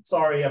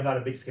 I'm not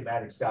a big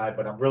schematics guy,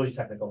 but I'm really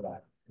technical guy.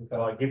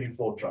 So I give you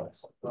full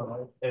trust.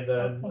 And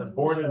then as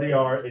boring as they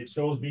are, it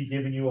shows me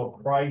giving you a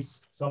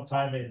price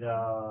sometime in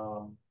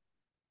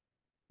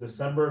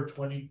December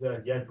 20,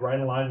 yeah, right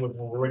in line with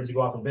when we're ready to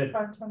go out the bid.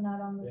 Charts are not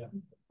on Yeah.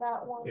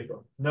 that one.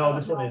 April. No,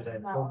 this one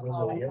isn't. No,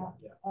 no.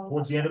 Yeah.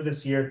 Towards the end of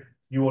this year,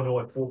 you will know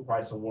a full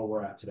price of where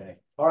we're at today.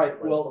 All right,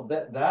 well,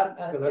 that's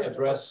gonna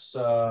address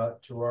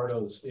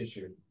Gerardo's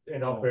issue.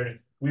 in all fairness,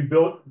 we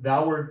built,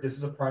 this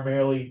is a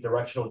primarily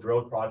directional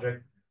drill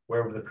project,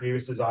 where with the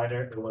previous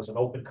designer, it was an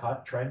open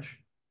cut trench.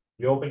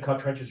 The open cut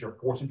trenches, you're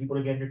forcing people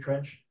to get in your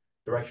trench.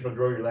 Directional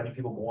drill, you're letting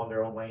people go on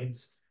their own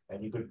lanes,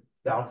 and you could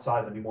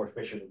downsize and be more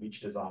efficient with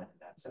each design in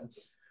that sense.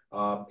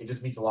 It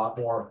just means a lot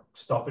more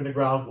stuff in the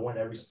ground going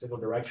every single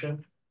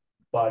direction,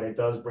 but it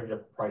does bring the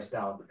price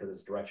down because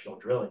it's directional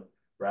drilling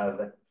rather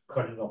than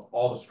cutting up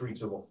all the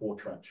streets with a full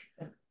trench.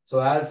 So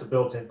that's a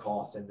built-in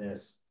cost in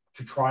this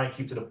to try and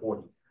keep to the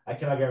 40. I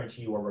cannot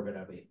guarantee you where we're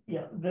gonna be.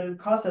 Yeah, the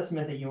cost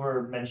estimate that you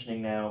were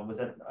mentioning now, was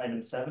that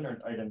item 7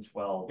 or item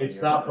 12?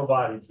 It's not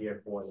provided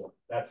here for you.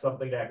 That's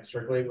something that I can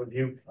circulate with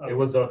you. It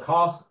was a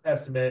cost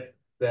estimate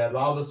that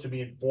allowed us to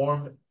be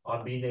informed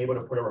on being able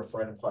to put a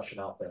referendum question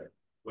out there,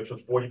 which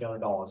was $40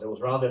 million. It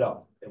was rounded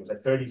up. It was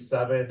at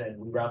 37 and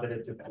we rounded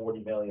it to 40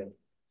 million.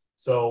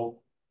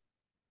 So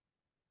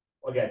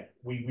again,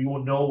 we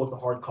will know what the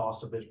hard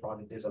cost of this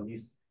project is at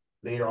least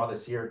later on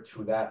this year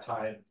to that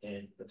time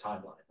in the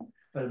timeline.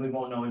 But we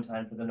won't know in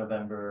time for the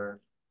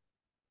November.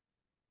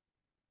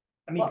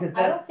 I mean, Well, because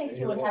I that, don't think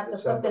you would have to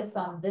put this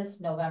on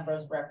this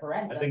November's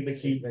referendum. I think the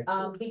key.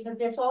 Because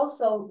there's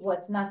also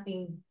what's not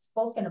being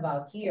spoken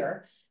about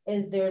here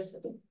is there's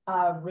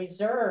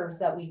reserves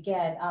that we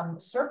get,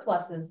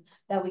 surpluses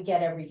that we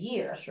get every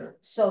year. Sure.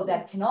 So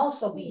that can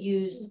also be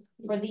used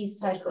for these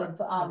type of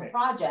Okay.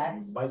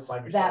 projects Might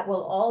find yourself. that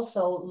will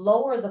also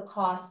lower the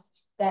cost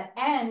that,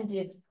 and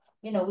if,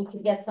 you know, we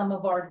could get some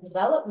of our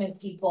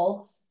development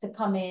people to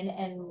come in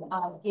and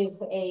give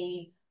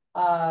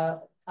an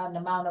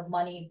amount of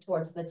money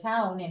towards the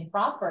town in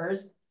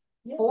proffers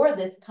for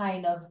this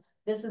kind of,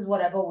 this is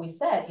what I've always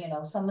said, you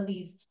know, some of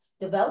these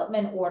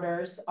development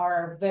orders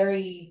are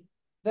very,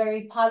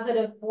 very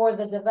positive for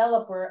the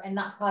developer and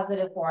not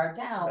positive for our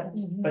town.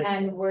 But-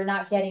 And we're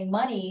not getting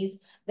monies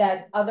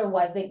that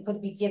otherwise they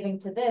could be giving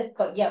to this,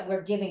 but yet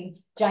we're giving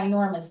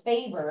ginormous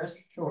favors.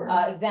 Sure.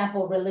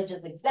 Example,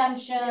 religious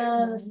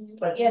exemptions,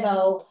 But- you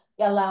know,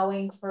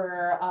 allowing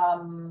for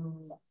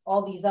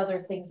all these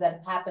other things that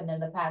have happened in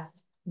the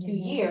past 2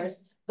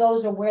 years.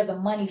 Those are where the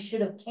money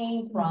should have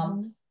came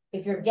from.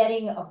 If you're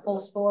getting a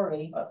full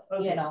story,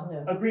 Okay. you know.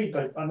 Agreed,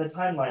 but on the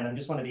timeline, I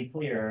just want to be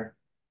clear.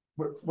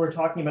 We're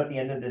talking about the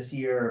end of this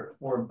year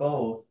for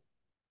both.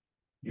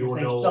 You will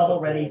saying know.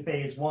 shovel-ready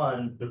phase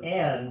 1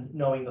 and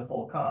knowing the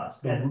full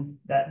cost. And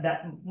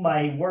that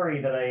my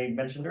worry that I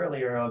mentioned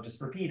earlier, I'll just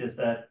repeat, is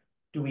that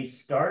do we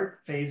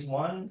start phase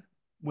 1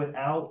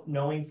 without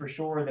knowing for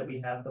sure that we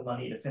have the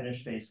money to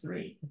finish phase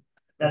 3?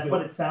 That's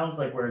what it sounds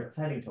like we're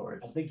heading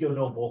towards. I think you'll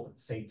know both at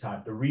the same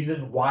time. The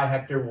reason why,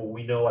 Hector, will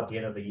we know at the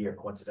end of the year,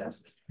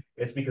 coincidentally,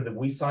 it's because if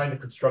we sign the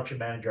construction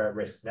manager at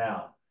risk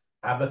now,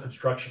 have the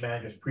construction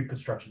managers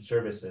pre-construction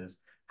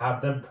services,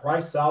 have them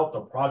price out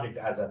the project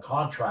as a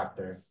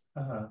contractor,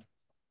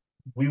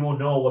 we will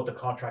know what the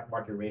contract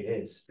market rate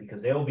is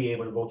because they'll be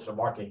able to go to the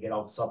market and get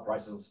all the sub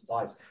prices and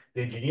supplies.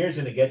 The engineer's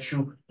gonna get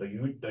you the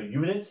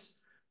units,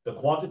 the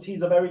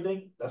quantities of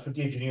everything. That's what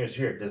the engineers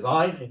here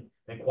design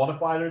and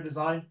quantify their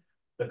design.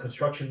 The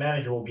construction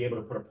manager will be able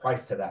to put a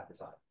price to that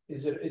design.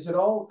 Is it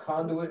all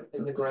conduit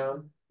in the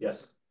ground?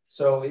 Yes.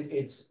 So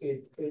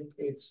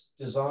it's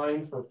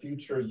designed for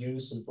future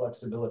use and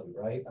flexibility,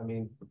 right? I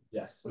mean,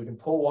 yes, we can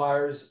pull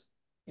wires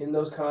in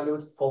those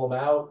conduits, pull them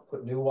out,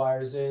 put new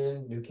wires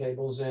in, new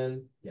cables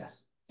in.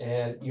 Yes.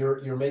 And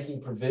you're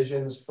making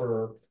provisions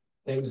for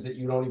things that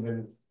you don't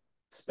even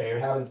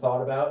haven't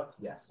thought about?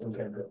 Yes.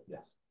 Okay, good.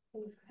 Yes.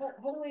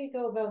 How do we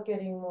go about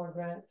getting more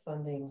grant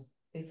funding?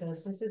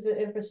 Because this is an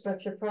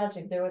infrastructure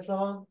project. There was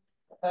all,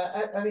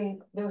 I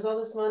mean, there was all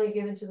this money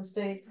given to the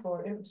state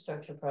for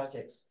infrastructure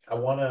projects. I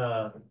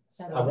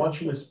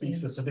want you to speak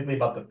specifically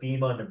about the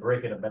FEMA and the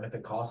break and the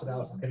benefit cost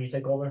analysis. Can you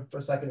take over for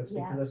a second and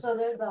speak to this? So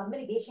there's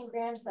mitigation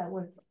grants that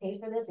would pay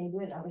for this. They do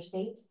it in other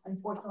states.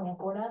 Unfortunately, in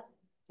Florida,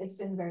 it's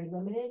been very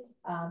limited.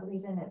 The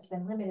reason it's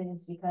been limited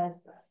is because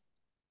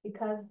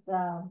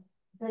the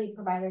utility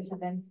providers have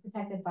been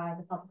protected by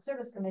the Public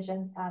Service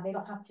Commission. They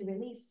don't have to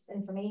release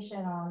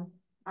information on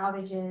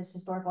outages,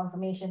 historical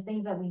information,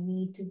 things that we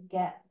need to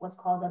get what's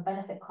called a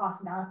benefit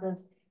cost analysis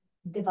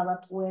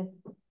developed with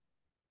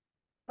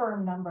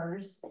firm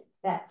numbers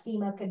that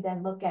FEMA could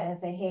then look at and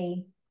say,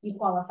 hey, you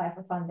qualify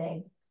for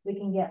funding. We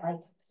can get like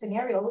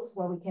scenarios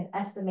where we can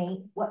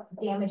estimate what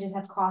damages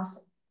have cost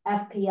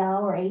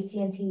FPL or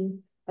AT&T,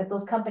 but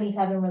those companies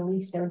haven't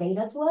released their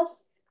data to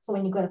us. So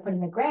when you go to put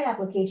in a grant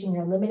application,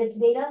 you're limited to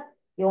data.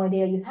 The only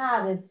data you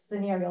have is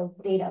scenario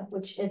data,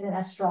 which isn't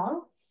as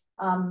strong.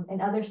 In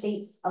other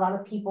states, a lot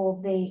of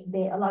people,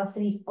 a lot of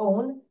cities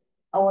own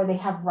or they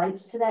have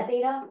rights to that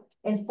data.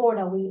 In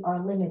Florida, we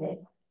are limited.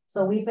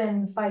 So we've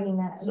been fighting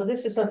that. So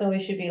this is something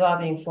we should be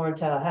lobbying for in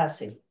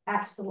Tallahassee.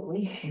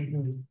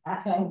 Absolutely.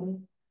 Absolutely.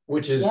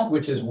 Which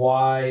is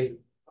why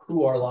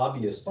who our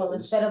lobbyist Well,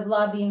 is. instead of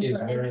lobbying is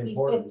for very SB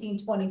important.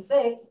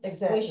 1526,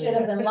 Exactly. we should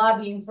have been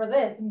lobbying for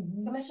this.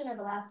 Commissioner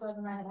Velasquez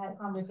and I have had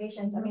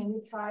conversations. I mean,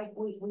 we've tried,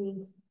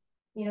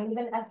 you know,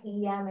 even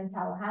FDEM in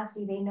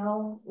Tallahassee, they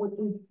know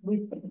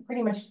we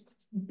pretty much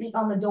beat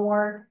on the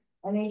door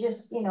And they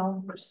just, you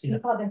know,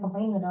 people have been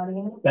complaining about it,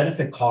 you know?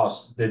 Benefit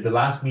cost, the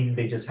last meeting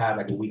they just had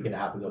like a week and a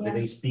half ago, did Yeah.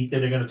 they speak that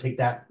they're gonna take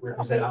that,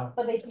 represent out?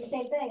 But they do the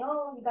same thing,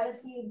 oh, you gotta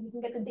see, if you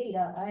can get the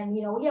data, and,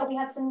 you know, yeah, we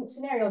have some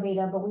scenario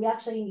data, but we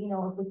actually, you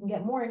know, if we can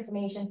get more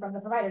information from the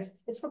providers,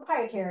 it's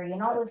proprietary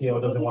and all this. PO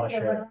doesn't wanna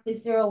share.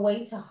 Is there a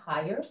way to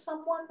hire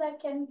someone that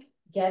can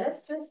get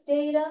us this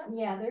data?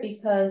 Yeah, there's.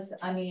 Because,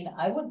 I mean,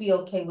 I would be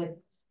okay with,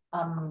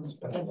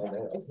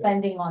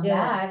 spending on Yeah.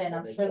 that, and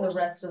I'm sure the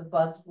rest of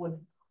us would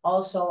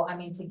also, I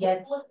mean, to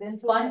get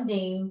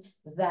funding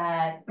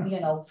that, you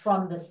know,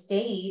 from the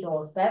state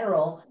or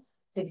federal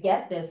to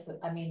get this,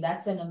 I mean,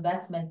 that's an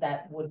investment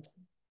that would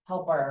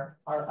help our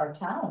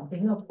town.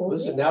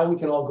 Listen, now we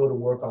can all go to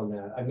work on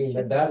that. I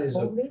mean, that is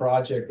a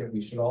project that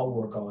we should all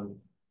work on.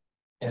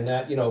 And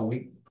that, you know,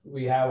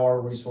 we have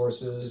our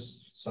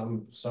resources,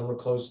 some are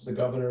close to the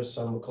governors,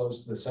 some are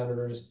close to the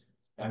senators.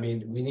 I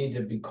mean, we need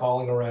to be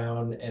calling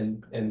around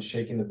and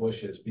shaking the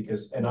bushes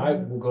because, and I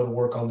will go to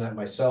work on that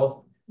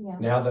myself. Yeah.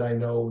 Now that I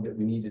know that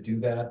we need to do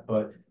that,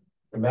 but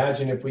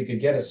imagine if we could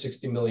get a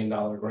 $60 million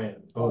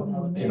grant.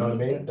 Boom, you know what I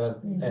mean?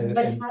 But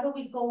how do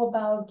we go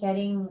about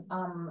getting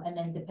an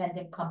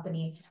independent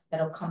company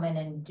that'll come in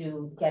and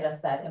get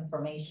us that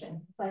information?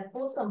 So I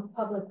pulled some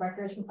public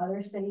records from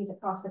other cities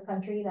across the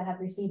country that have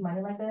received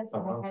money like this,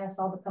 and I kind of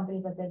saw the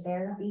companies that did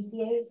their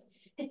BCAs.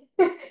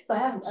 So I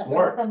have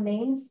some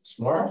names.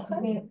 Smart. I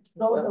mean,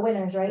 go with the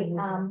winners, right?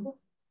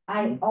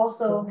 I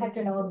also,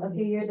 Hector knows, a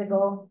few years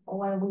ago,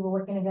 when we were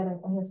working together,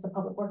 and he was the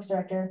public works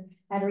director,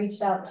 had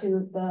reached out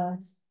to the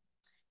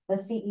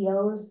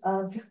CEOs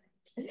of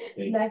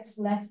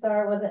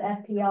Nexstar, was it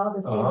FPL,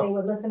 to see if they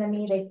would listen to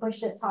me. They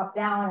pushed it top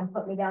down and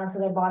put me down to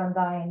their bottom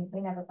guy, and they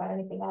never got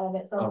anything out of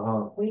it.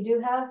 So we do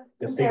have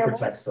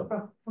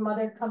comparables from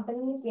other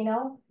companies, you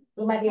know,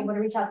 we might be able to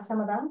reach out to some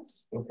of them.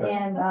 Okay.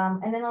 And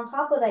then on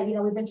top of that, you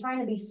know, we've been trying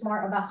to be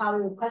smart about how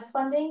we request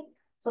funding.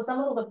 So some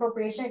of those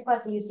appropriation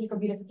requests that you see for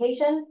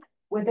beautification,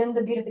 within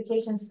the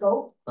beautification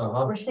scope,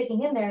 we're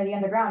sticking in there the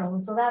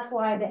undergrounding. So that's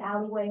why the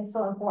alleyway is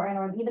so important,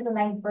 or even the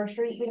 91st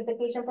Street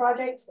beautification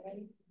project.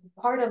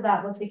 Part of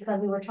that was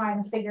because we were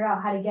trying to figure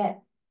out how to get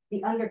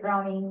the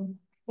undergrounding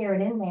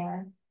carried in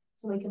there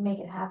so we can make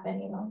it happen,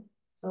 you know.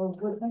 So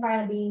we're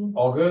trying to be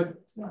all good.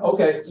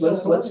 Okay,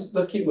 let's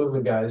keep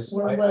moving, guys.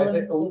 I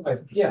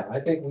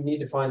think we need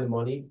to find the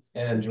money,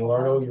 and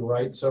Gerardo, you're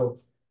right. So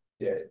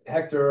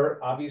Hector,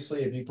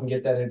 obviously, if you can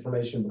get that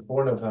information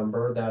before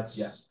November, that's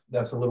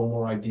a little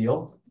more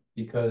ideal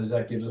because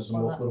that gives us a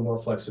little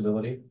more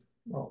flexibility.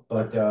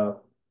 But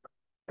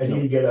I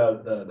need to get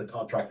the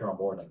contractor on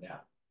board on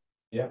that.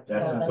 Yeah.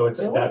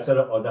 That's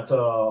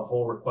a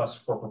whole request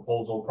for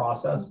proposal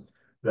process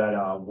that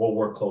we'll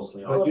work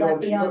closely on.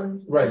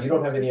 But you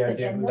don't have any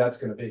idea who that's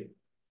gonna be.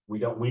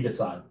 We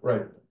decide.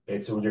 Right.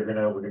 And so we're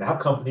gonna have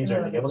companies, they're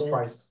gonna give us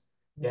price,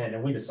 and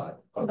then we decide.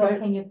 So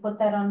can you put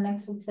that on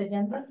next week's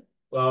agenda?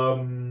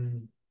 Let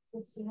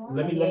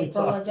me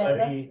talk,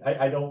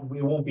 I don't,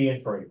 we won't be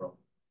in for April.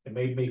 It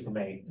may be for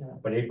May,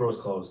 but April is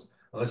closed,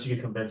 unless you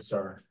convince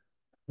her.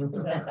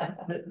 May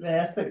I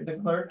ask the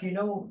clerk, do you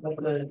know what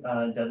the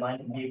deadline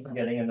can be for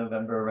getting a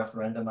November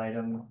referendum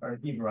item, or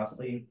even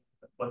roughly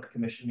what the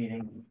commission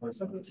meeting or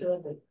something?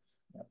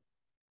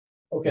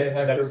 Okay,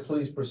 Hector,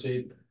 please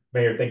proceed.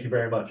 Mayor, thank you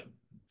very much.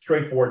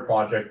 Straightforward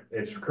project.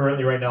 It's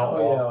currently right now.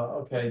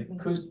 Oh, yeah, okay.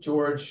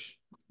 George,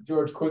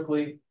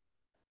 quickly.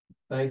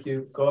 Thank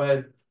you. Go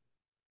ahead.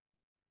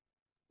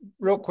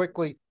 Real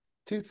quickly,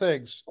 two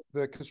things.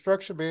 The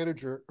construction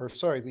manager,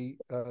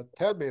 the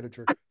town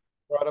manager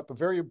brought up a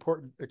very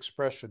important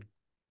expression,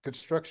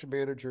 construction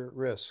manager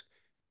risk.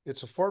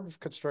 It's a form of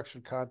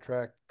construction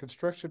contract.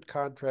 Construction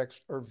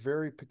contracts are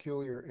very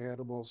peculiar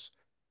animals,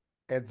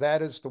 and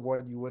that is the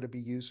one you want to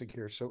be using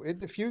here. So in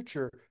the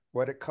future,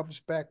 when it comes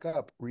back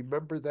up,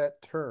 remember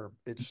that term.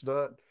 It's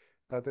not,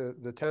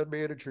 the town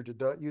manager did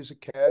not use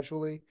it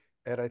casually,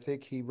 and I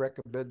think he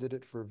recommended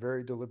it for a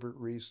very deliberate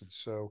reason.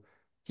 So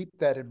keep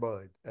that in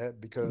mind,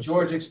 because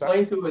George,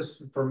 explain to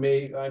us, for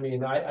me, I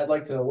mean, I'd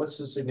like to know what's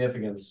the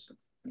significance.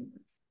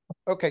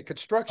 Okay,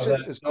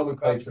 construction is about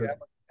the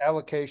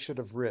allocation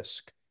of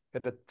risk.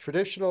 In a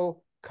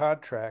traditional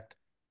contract,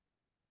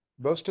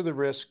 most of the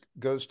risk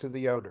goes to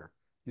the owner.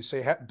 You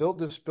say, build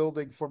this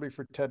building for me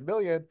for 10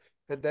 million,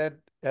 and then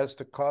as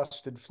the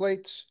cost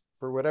inflates,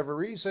 for whatever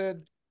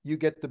reason, you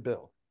get the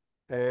bill.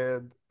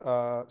 And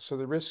so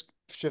the risk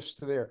shifts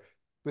to there.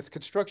 With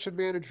construction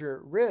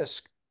manager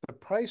risk, the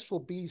price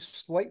will be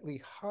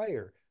slightly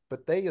higher,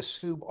 but they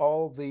assume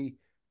all the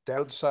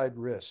downside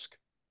risk.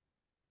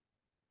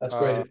 That's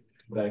great.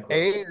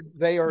 And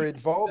they are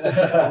involved at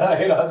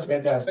that's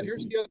fantastic. But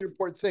here's the other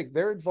important thing.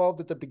 They're involved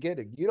at the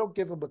beginning. You don't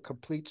give them a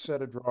complete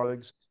set of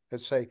drawings and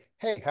say,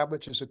 hey, how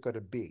much is it going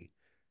to be?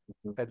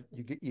 And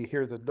you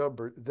hear the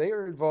number. They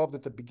are involved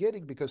at the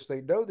beginning because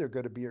they know they're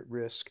going to be at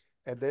risk,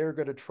 and they're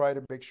going to try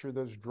to make sure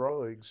those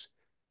drawings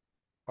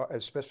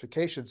and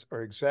specifications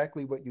are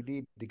exactly what you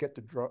need to get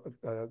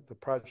the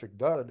project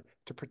done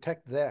to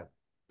protect them.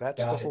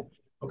 That's the whole.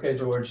 Okay,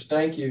 George,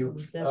 thank you.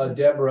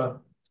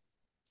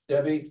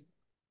 Debbie.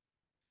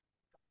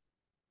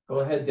 Go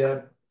ahead,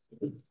 Deb.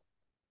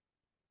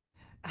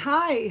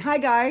 Hi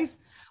guys.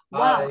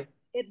 Wow, Hi.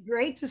 it's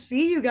great to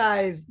see you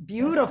guys.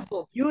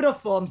 Beautiful,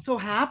 beautiful. I'm so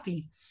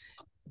happy.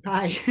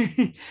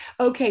 Hi.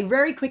 Okay,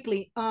 very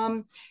quickly.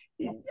 I'm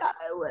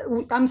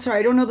sorry,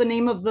 I don't know the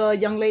name of the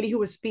young lady who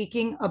was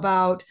speaking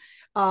about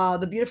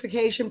the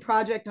beautification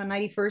project on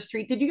 91st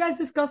Street. Did you guys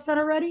discuss that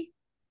already?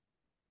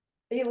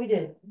 Yeah, we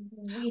did.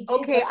 We did,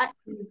 Okay, but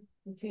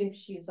if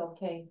she's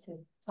okay to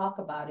talk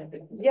about it.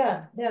 Because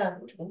Yeah, yeah.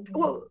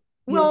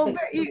 Well,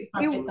 Project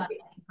on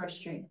First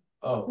Street.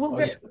 Oh, well,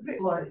 yeah.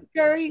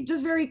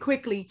 very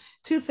quickly,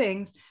 two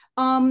things.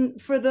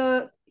 For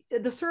the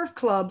surf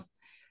club,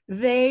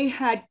 they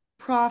had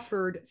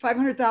proffered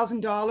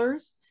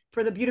 $500,000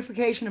 for the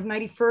beautification of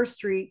 91st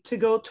Street to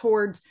go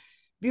towards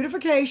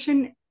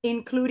beautification,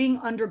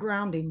 including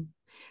undergrounding.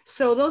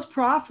 So those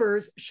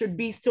proffers should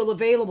be still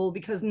available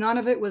because none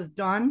of it was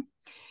done.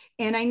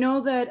 And I know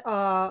that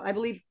I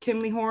believe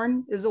Kimley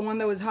Horn is the one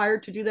that was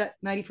hired to do that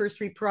 91st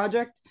Street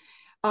project.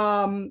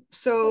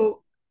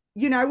 So,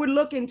 you know, I would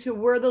look into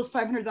where those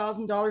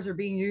 $500,000 are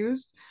being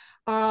used,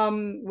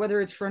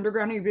 whether it's for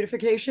undergrounding or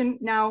beautification.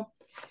 Now,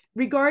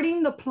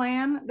 regarding the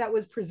plan that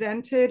was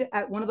presented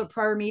at one of the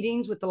prior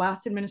meetings with the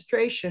last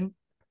administration,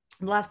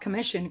 the last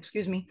commission,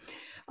 excuse me,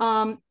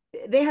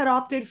 they had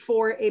opted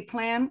for a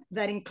plan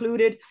that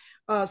included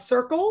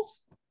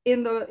circles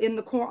on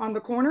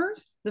the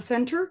corners, the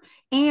center,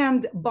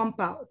 and bump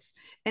outs.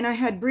 And I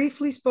had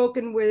briefly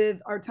spoken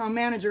with our town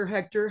manager,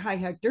 Hector. Hi,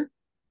 Hector.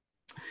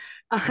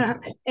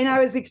 And I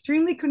was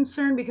extremely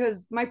concerned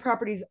because my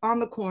property's on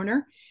the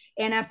corner.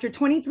 And after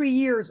 23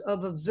 years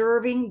of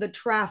observing the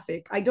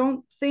traffic, I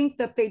don't think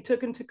that they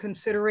took into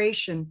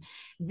consideration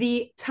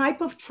the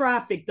type of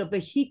traffic, the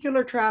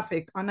vehicular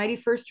traffic on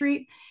 91st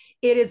Street.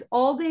 It is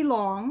all day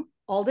long,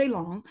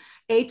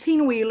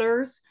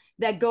 18-wheelers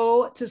that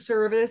go to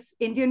service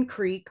Indian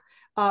Creek,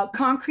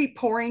 concrete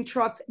pouring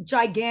trucks,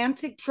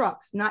 gigantic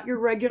trucks, not your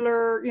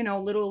regular, you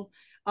know, little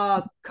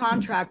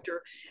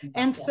contractor.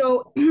 And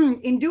so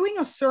in doing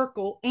a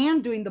circle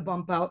and doing the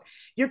bump out,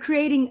 you're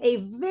creating a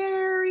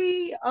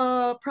very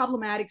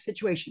problematic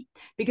situation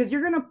because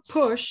you're going to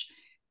force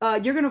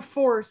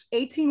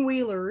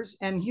 18-wheelers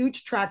and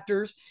huge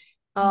tractors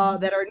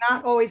that are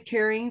not always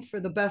caring for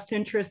the best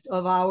interest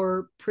of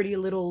our pretty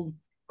little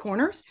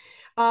corners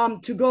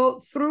to go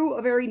through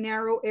a very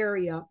narrow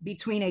area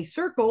between a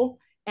circle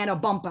and a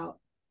bump out.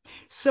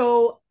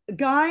 So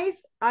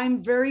guys,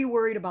 I'm very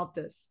worried about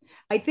this.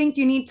 I think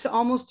you need to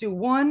almost do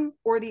one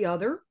or the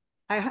other.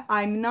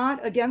 I'm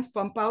not against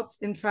bump outs.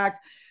 In fact,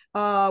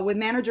 with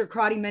manager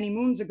Crotty many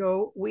moons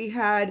ago, we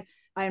had,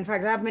 in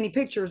fact, I have many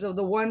pictures of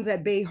the ones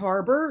at Bay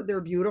Harbor.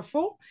 They're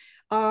beautiful.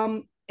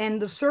 And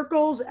the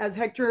circles, as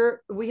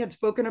Hector, we had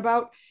spoken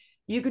about,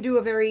 you could do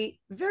a very,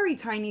 very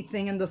tiny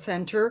thing in the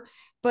center.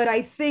 But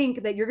I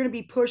think that you're going to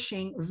be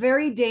pushing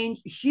very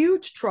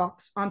huge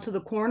trucks onto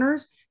the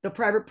corners, the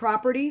private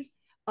properties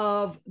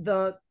of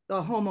the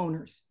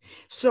homeowners.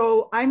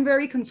 So I'm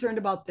very concerned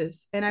about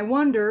this. And I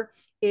wonder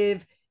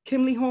if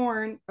Kimley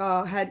Horn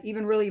had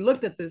even really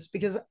looked at this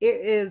because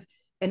it is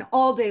an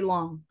all day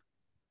long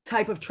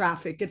type of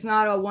traffic. It's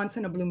not a once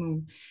in a blue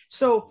moon.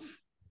 So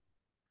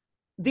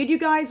did you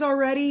guys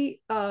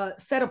already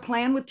set a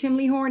plan with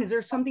Kimley Horn? Is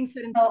there something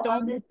set in stone?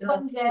 On this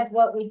one, Deb,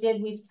 what we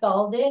did, we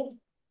stalled it.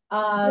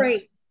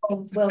 Great.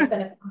 So we're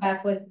gonna come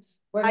back with,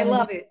 I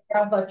love it.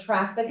 Have a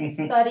traffic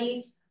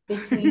study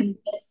between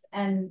this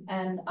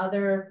and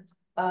other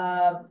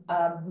traffic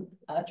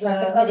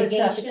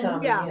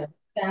mitigation. Yeah.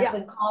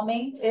 Traffic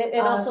calming.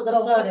 And also the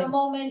so flooding. for the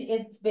moment,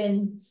 it's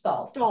been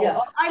stalled. Yeah.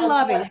 I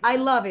love it. I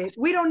love it.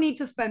 We don't need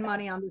to spend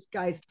money on this,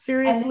 guys.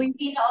 Seriously. And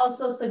Tina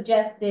also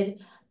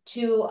suggested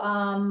to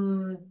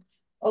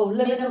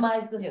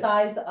minimize the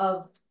size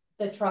of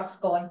the trucks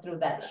going through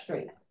that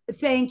street.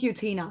 Thank you,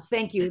 Tina.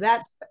 Thank you.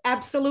 That's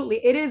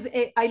absolutely, it is.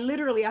 I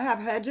have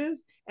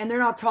hedges and they're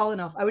not tall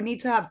enough. I would need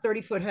to have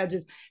 30-foot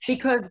hedges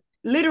because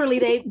literally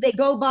they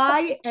go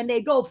by and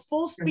they go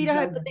full speed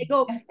ahead, but they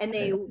go and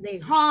they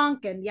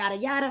honk and yada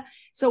yada.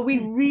 So we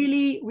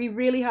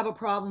really have a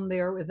problem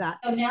there with that.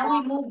 So now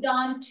we moved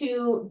on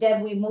to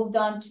Deb. We moved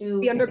on to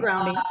the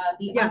undergrounding.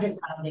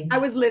 Undergrounding. I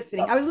was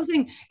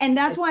listening, and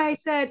that's why I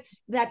said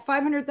that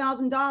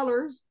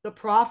 $500,000, the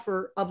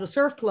proffer of the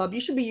surf club, you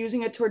should be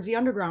using it towards the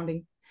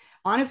undergrounding.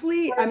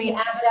 Honestly, I mean, the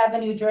Abbott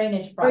Avenue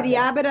drainage project. For the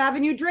Abbott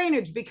Avenue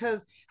drainage,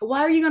 because why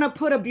are you going to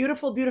put a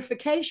beautiful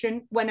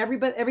beautification when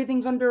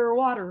everything's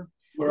underwater?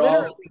 We're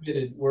all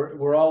committed.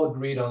 We're all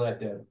agreed on that,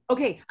 Deb.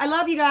 Okay, I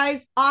love you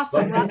guys.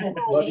 Awesome.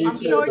 I'm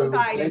so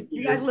excited.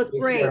 You guys look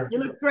great. You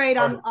look great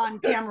on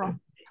camera.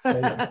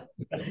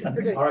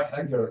 Okay. All right,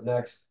 Hector,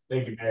 next.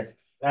 Thank you, Mayor.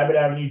 Abbott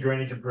Avenue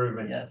drainage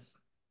improvements. Yes.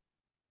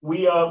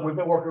 We've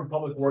been working with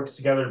Public Works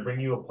together to bring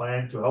you a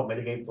plan to help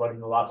mitigate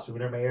flooding a lot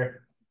sooner,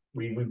 Mayor.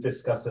 We've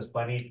discussed this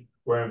plenty,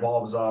 where it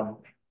involves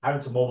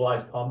having some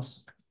mobilized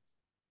pumps.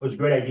 It was a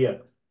great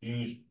idea.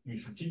 You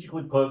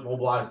strategically put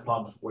mobilized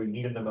pumps where you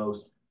need them the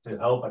most to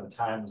help at the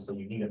times that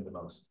you need them the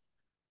most.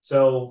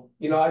 So,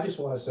 I just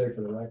want to say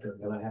for the record,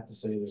 and I have to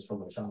say this for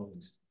my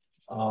colleagues,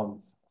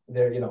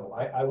 there,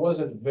 I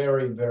wasn't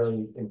very,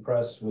 very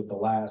impressed with the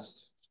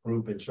last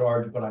group in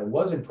charge, but I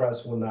was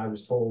impressed when I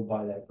was told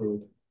by that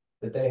group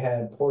that they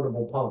had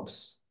portable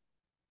pumps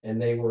and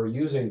they were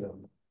using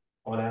them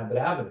on Abbott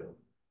Avenue.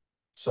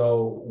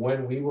 So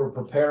when we were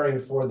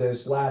preparing for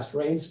this last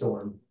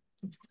rainstorm,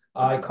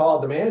 I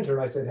called the manager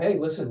and I said, hey,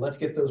 listen, let's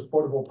get those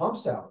portable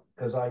pumps out.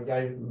 Cause I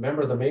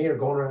remember the mayor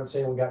going around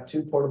saying, we got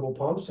 2 portable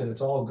pumps and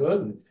it's all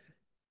good. And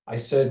I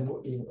said,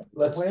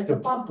 let's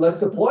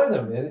deploy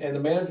them. And the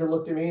manager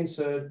looked at me and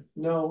said,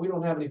 no, we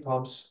don't have any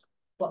pumps.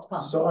 What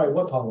pumps? Sorry,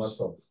 what pumps?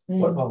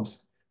 What pumps?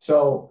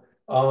 So,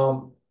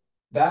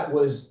 that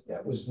was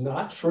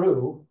not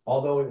true,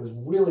 although it was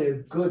really a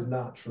good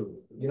not true.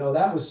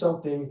 That was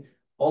something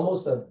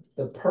almost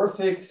the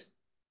perfect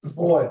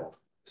foil.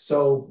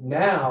 So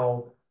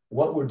now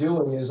what we're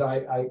doing is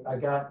I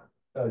got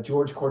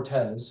George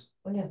Cortez.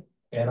 Oh, yeah.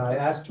 And I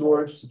asked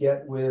George to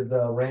get with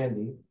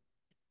Randy.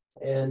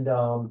 And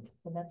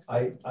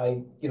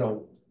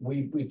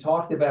we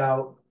talked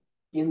about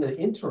in the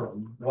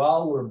interim,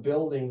 while we're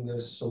building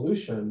this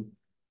solution,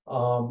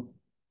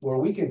 where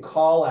we can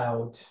call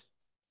out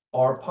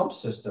our pump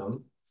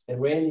system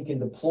and Randy can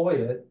deploy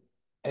it,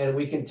 and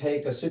we can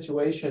take a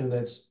situation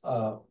that's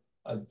a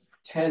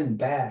 10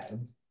 bad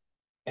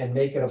and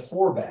make it a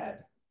 4 bad.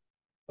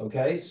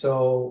 Okay,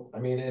 so I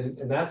mean,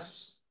 and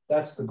that's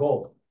the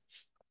goal.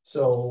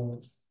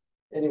 So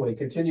anyway,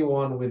 continue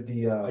on with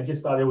the. I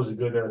just thought it was a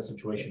good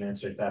situation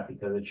answered that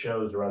because it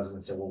shows the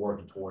residents that we're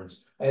working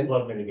towards and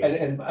flood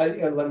mitigation.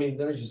 And let me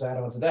just add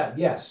on to that.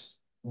 Yes,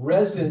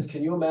 residents,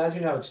 can you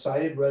imagine how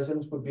excited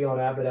residents would be on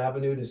Abbott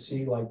Avenue to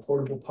see like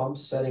portable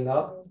pumps setting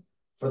up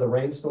for the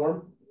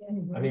rainstorm?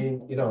 I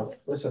mean,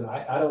 listen,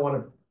 I don't want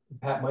to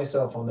pat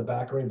myself on the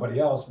back or anybody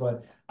else,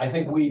 but I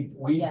think we'd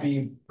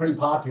be pretty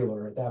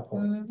popular at that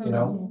point,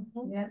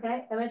 Yeah,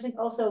 okay. I mentioned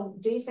also,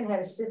 Jason had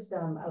a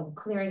system of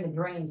clearing the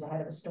drains ahead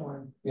of a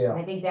storm. Yeah.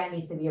 And I think that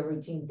needs to be a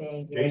routine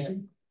thing.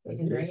 Jason?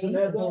 Jason Green?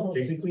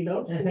 Jason cleaned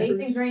up?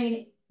 Jason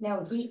Green,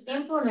 no, he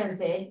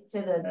implemented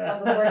to the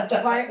Public Works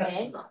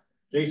Department.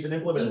 Jason He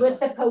implemented. was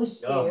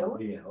supposed to. Oh,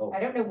 yeah. Oh. I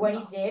don't know what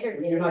he did or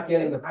didn't. You're not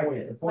getting the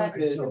point. The point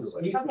is. Okay.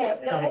 I didn't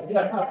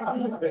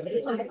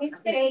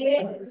say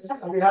it.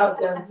 I mean, how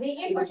The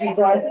information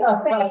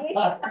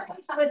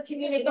was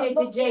communicated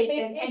to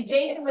Jason, and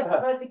Jason was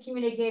supposed to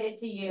communicate it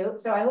to you,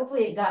 so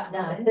hopefully it got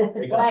done.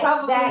 But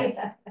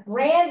that,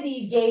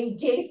 Randy gave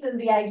Jason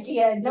the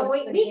idea. no,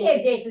 we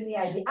gave Jason the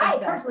idea. I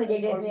personally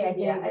gave Jason the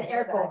idea, an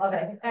airport,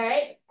 okay, all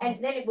right?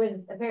 And then it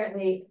was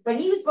apparently, but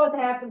he was supposed to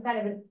have some kind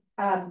of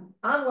an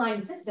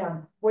online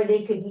system where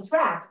they could be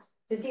tracked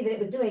to see that it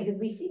was doing, because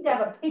we seem to have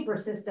a paper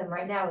system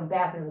right now in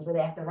bathrooms where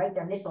they have to write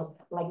their initials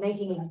like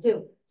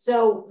 1982.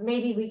 So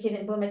maybe we can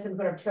implement some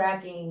sort of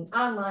tracking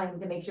online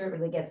to make sure it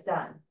really gets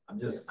done.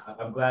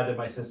 I'm glad that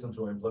my systems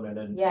were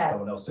implemented. And Yes.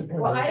 someone else did.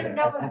 Well, I don't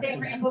know if they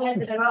were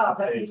implemented at all,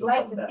 but we'd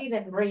like to see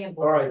them re-implemented.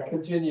 All right,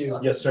 continue.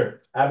 Yes,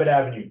 sir. Abbott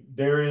Avenue.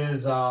 There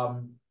is,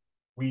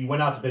 we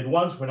went out to bid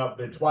once, went out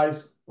to bid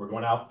twice. We're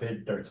going out to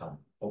bid third time.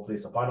 Hopefully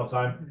it's the final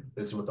time.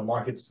 This is what the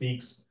market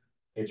speaks.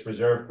 It's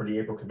reserved for the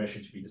April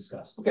commission to be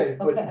discussed. Okay,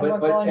 Okay, and we're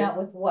going out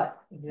with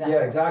what? Exactly.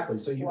 Yeah, exactly.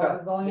 So you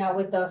We're going out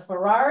with the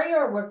Ferrari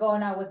or we're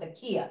going out with the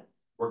Kia?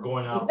 We're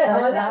going out.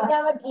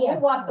 We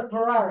want the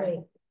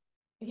Ferrari.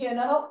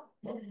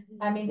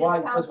 I mean, this Why?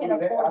 town Because can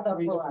we afford have the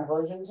 3 different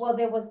Ferrari. versions? Well,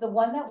 there was the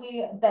one that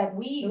we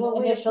The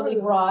one we initially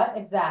approved. brought,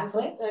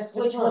 exactly,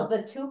 Extra which was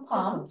pump. the 2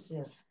 pumps,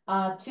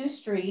 Yeah. 2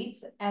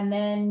 streets, and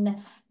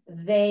then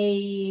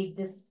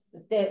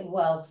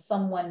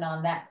someone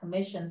on that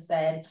commission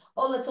said,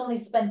 oh, let's only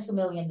spend $2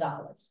 million.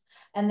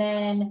 And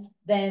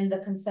then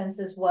the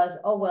consensus was,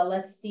 oh, well,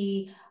 let's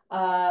see,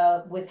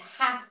 with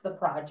half the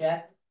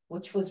project,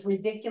 which was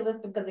ridiculous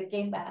because it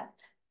came back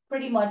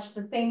pretty much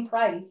the same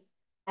price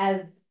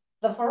as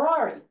the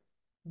Ferrari.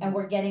 And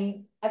we're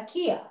getting a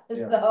Kia.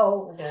 Yeah.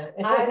 So Okay.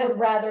 I would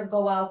rather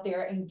go out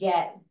there and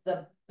get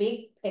the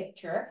big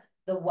picture,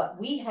 what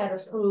we had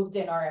approved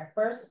in our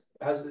first.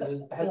 Has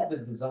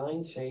the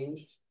design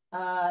changed?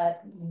 No.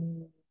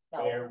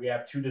 There, we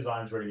have 2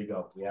 designs ready to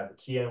go. We have the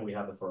Kia and we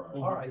have the Ferrari.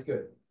 All right,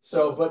 good.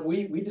 So, but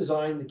we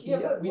designed the Kia,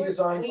 but we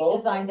designed both.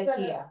 Designed the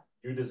Kia.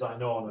 You design,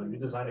 no, you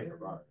designed it for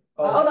Ferrari.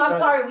 Oh, no,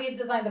 I'm sorry, we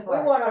designed the We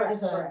Ferrari. want our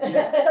Correct, design.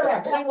 correct.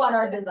 Correct, we want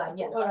our design,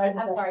 yes. Want our I'm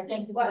design. sorry,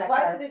 thank you for that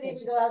Why did it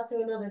even clarification. go out to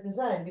another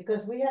design?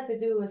 Because we had to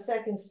do a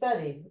second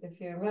study.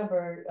 If you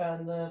remember,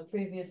 on the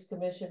previous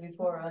commission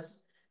before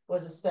us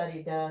was a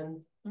study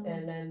done,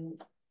 and then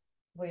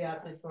we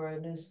opted for a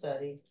new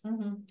study.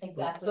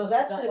 Exactly. So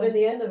that should have been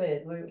the end of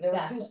it. There were 2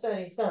 Exactly.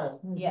 studies done.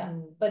 Yeah,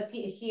 but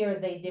here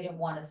they didn't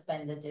want to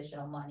spend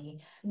additional money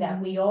that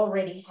we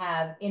already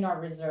have in our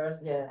reserves.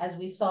 Yeah. As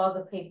we saw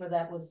the paper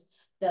that was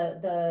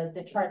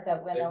the chart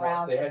that went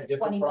around, They had the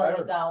different $20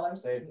 million.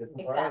 priorities. They had different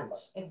Exactly,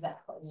 priorities.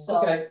 exactly. So,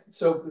 Okay,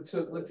 so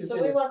So we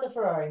continue. want the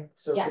Ferrari.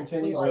 So yes,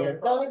 continue. we want on.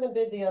 it. Don't even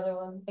bid the other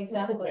one.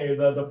 Exactly. Okay,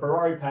 the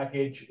Ferrari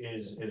package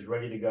is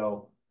ready to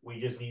go. We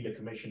just need a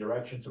commission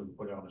direction so we can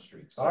put it on the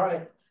streets. All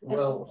right, And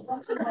well,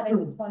 one thing that I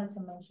just wanted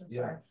to mention,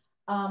 Yeah.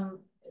 sorry,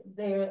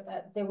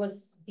 there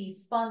was,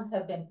 these funds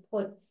have been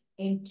put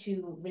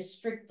into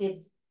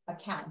restricted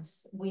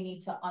accounts. We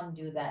need to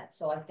undo that.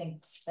 So I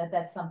think that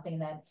that's something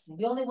that,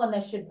 the only one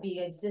that should be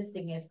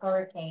existing is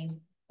hurricane.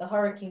 The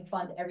hurricane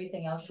fund,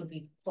 everything else should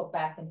be put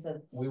back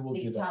into We will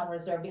do the that. town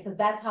reserve, because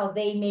that's how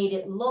they made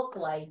it look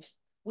like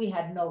we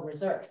had no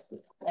reserves.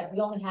 Like we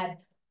only had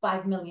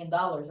 $5 million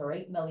or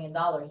 $8 million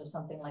or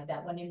something like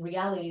that, when in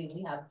reality,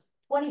 we have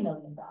 $20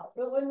 million.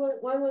 But when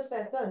was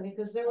that done?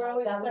 Because there were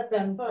always That was separate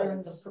done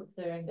funds.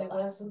 during the It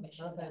last wasn't?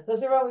 commission. Okay, because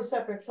there were always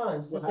separate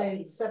funds. Did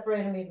they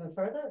separate them even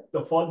further?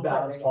 The fund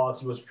balance Right.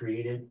 policy was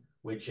created,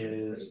 which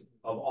is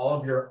of all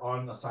of your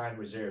unassigned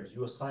reserves,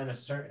 you assign a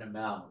certain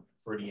amount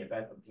for the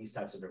event of these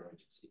types of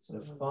emergencies.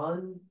 The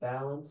fund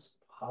balance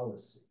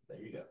policy. There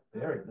you go.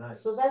 Very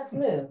nice. So that's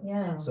new.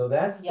 Yeah. So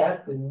that's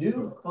the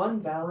new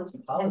fund balance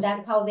policy. And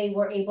that's how they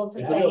were able to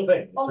It's a real say,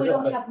 thing. oh, It's a we real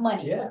don't thing. have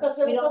money. Yeah. Because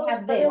there We was don't always-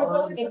 have but there was this.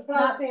 always a It's not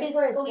policy in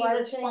place. fiscally Why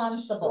change?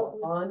 responsible.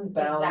 Fund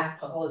balance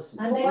Exactly. policy.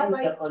 And We then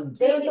need to undo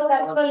They it. used to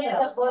have a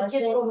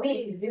budget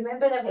committee,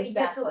 remember that we used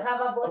to Exactly.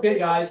 have a budget. Okay,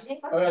 guys,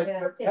 committee? all right,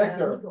 Yeah.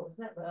 Hector,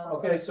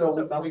 okay,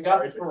 so we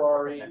got the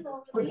Ferrari.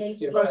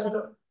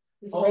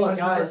 Hold on,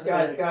 guys,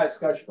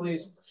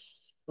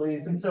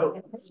 please, And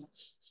so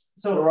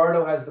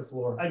Gerardo has the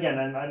floor. again,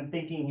 I'm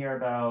thinking here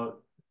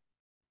about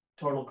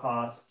total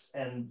costs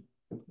and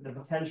the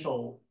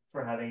potential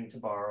for having to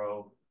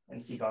borrow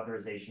and seek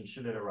authorization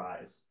should it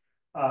arise.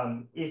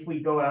 If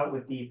we go out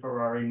with the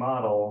Ferrari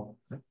model,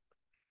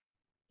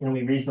 can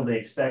we reasonably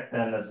expect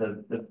then that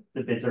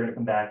the bids are gonna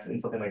come back in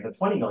something like the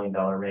 $20 million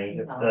range?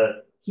 If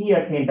the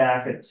Kia came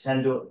back at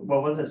 10 to,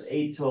 what was it,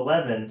 8 to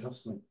 11?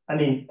 I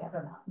mean,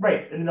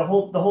 right, and the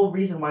whole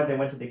reason why they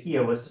went to the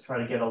Kia was to try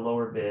to get a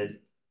lower bid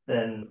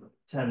than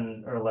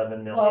 10 or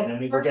 11 million, Well, and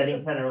we were first getting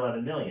of- 10 or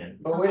 11 million.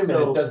 But wait a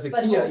minute, does the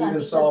But Kia hold on, even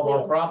because solve our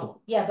they- problem?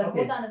 Yeah, but Okay.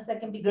 hold on a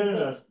second,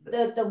 because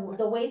No.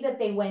 the way that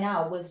they went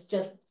out was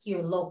just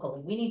here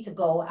locally. We need to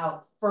go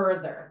out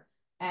further.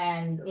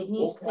 And it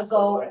needs to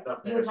go,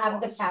 you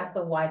have to cast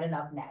a wide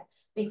enough net.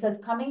 Because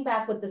coming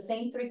back with the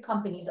same three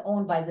companies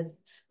owned by this,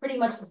 pretty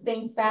much the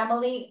same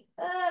family,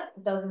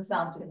 doesn't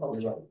sound too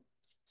kosher.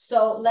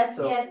 So let's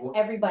So- get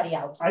everybody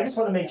out. I just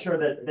want to make sure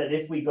that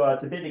if we go out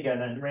to bid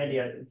again, and Randy,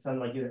 it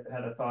sounded like you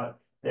had a thought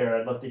there,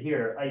 I'd love to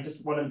hear.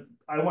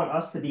 I want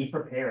us to be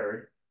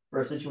prepared for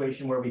a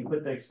situation where we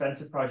put the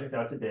expensive project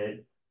out to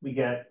bid, we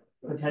get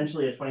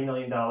potentially a $20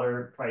 million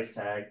price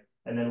tag,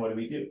 and then what do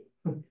we do?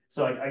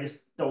 So I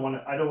just don't want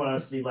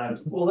us to be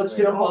left. Well, let's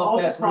get All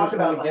off this that talk bridge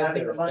when we about get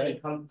having there, the money okay?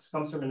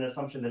 comes from an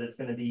assumption that it's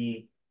gonna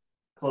be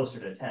closer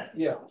to 10.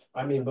 Yeah,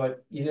 I mean,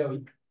 but you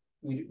know,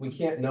 we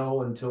can't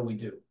know until we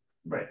do,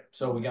 Right.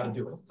 so we gotta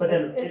do it. But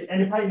then,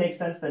 and it probably makes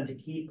sense then to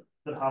keep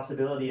the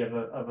possibility of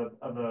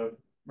a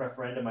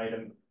referendum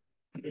item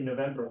in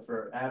November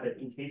for Abbott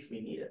in case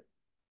we need it.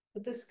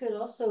 But this could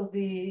also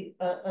be,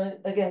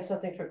 again,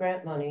 something for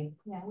grant money,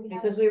 Yeah, we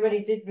have. because we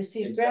already did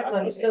receive grant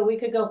money, so we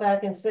could go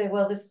back and say,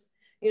 well, this,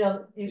 you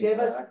know, you gave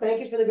us, thank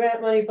you for the grant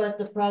money, but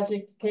the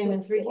project came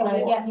in 3 Well,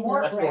 we times. get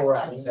more That's grant where we're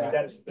at, money.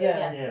 exactly.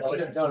 Yeah. Yeah. Oh,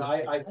 no,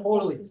 I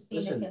totally,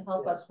 Christina listen, can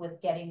help us with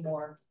getting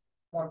more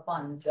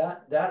funds.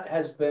 that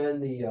has been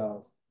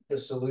the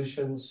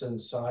solution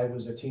since I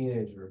was a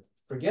teenager.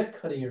 Forget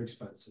cutting your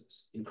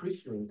expenses,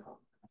 increase your income,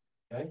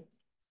 okay?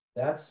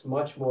 That's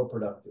much more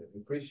productive,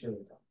 increase your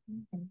income.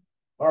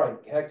 All right,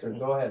 Hector,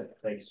 go ahead.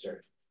 Thank you,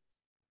 sir.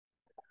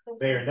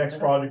 Mayor, next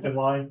project in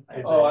line.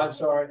 is Oh, a- I'm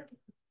sorry.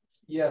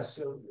 Yes,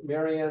 so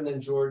Mary Ann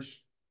and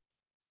George.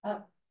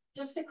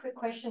 Just a quick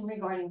question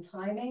regarding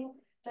timing.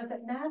 Does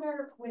it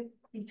matter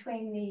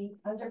between the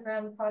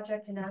underground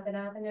project and Abbott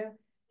Avenue?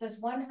 Does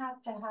one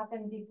have to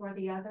happen before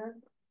the other?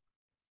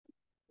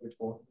 Which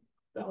one?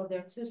 Well,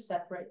 they're two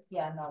separate,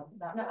 yeah, no,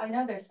 No, I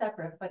know they're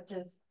separate, but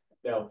does,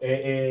 No,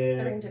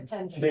 they're and.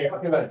 independent. You're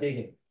talking about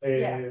digging.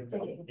 Yeah,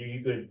 digging.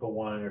 You could put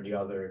one or the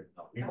other.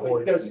 You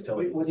Because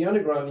utilities. with the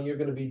underground, you're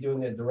gonna be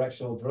doing the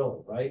directional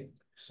drilling, right?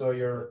 So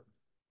you're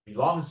As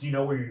long as you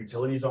know where your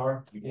utilities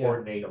are, you Yeah.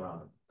 coordinate around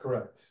them.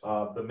 correct.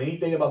 The main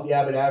thing about the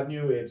Abbott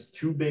Avenue, it's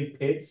 2 big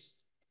pits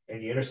in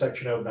the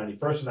intersection of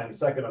 91st and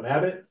 92nd on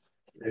Abbott.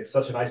 It's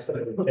such a nice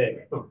little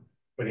pit,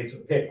 but it's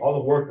a pit. All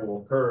the work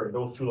will occur in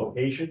those 2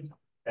 locations.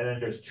 And then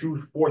there's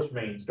 2 force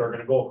mains that are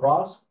gonna go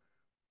across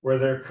where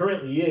there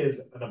currently is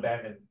an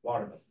abandoned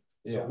water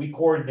main. So Yeah. we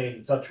coordinate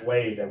in such a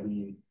way that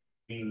the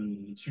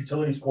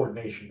utilities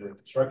coordination during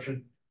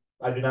construction,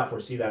 I do not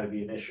foresee that to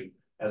be an issue.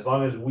 As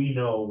long as we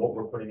know what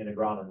we're putting in the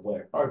ground and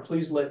where. All right,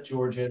 please let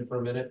George in for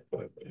a minute.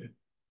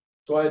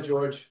 Go ahead,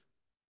 George.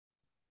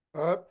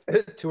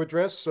 To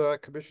address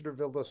Commissioner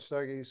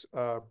Vildasagi's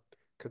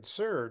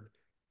concern,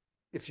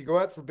 if you go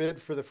out for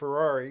bid for the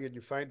Ferrari and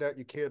you find out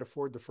you can't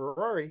afford the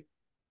Ferrari,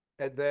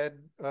 and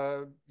then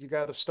you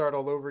got to start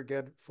all over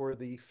again for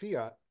the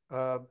Fiat,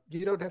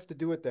 you don't have to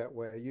do it that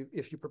way.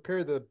 If you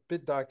prepare the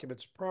bid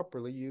documents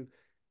properly, you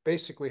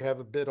basically have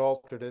a bid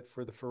alternate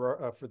for the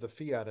for the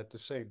Fiat at the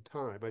same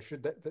time.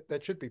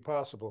 That should be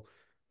possible,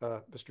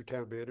 Mr.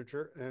 Town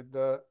Manager,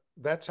 and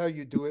that's how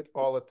you do it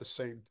all at the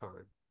same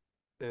time.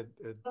 And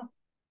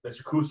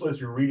Mr. Kuslis,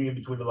 you're reading in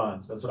between the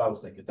lines. That's what I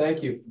was thinking.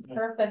 Thank you.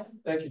 Perfect.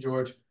 Thank you,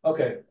 George.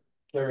 Okay,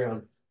 carry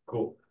on.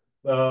 Cool.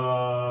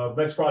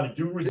 Next project,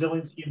 dune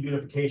resiliency and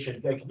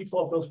beautification. Okay, can you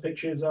pull up those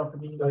pictures for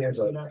me? Collins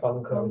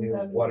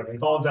Avenue, water.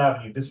 Collins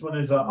Avenue. This one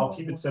is, I'll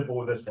keep it simple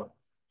with this one.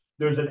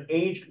 There's an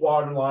aged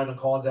water line on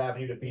Collins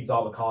Avenue that feeds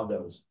all the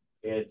condos.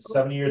 It's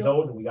 70 years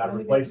old and we gotta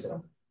replace it.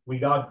 We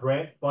got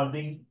grant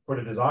funding for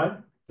the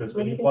design. There's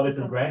been funded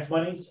through grants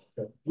monies.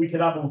 We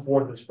cannot move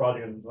forward with this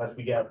project unless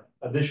we get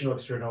additional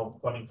external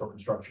funding for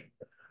construction.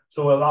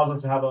 So it allows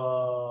us to have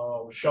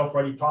a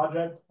shelf-ready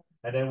project,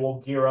 and then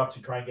we'll gear up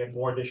to try and get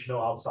more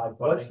additional outside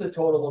funding. What's the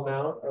total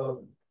amount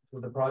of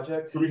the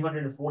project?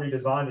 340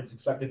 design. It's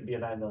expected to be a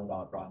 $9 million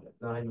project.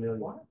 9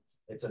 million.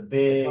 It's a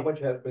big. How much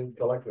has been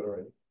collected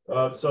already?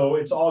 So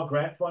it's all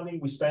grant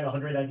funding. We spent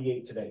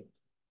 198 today.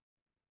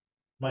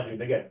 Mind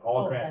you, again,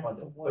 all grant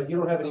funding. But you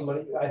don't have any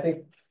money. I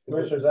think the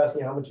commissioner's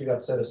asking how much you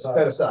got set aside.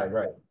 Set aside,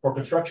 right. For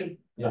construction?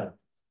 Yeah.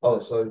 Oh,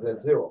 so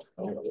that's zero.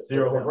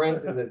 Zero. The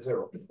grant is at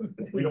zero.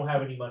 We don't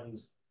have any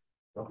monies.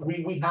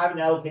 We haven't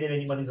allocated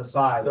any monies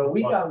aside. So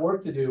we got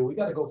work to do. We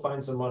got to go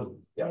find some money.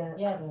 Yeah.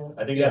 Yes.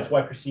 I think that's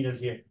why Christina's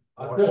here.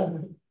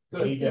 Good.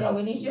 We need your help.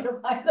 We need you to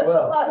find a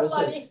Well, lot of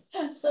listen. money.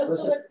 So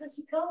Listen.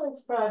 this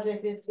Collins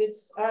project,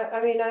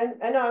 I mean,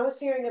 I know I was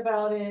hearing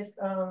about it,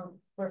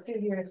 for a few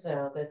years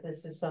now, that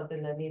this is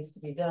something that needs to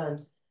be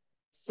done.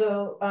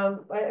 So,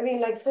 I mean,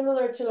 like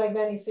similar to like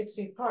 96th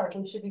Street Park,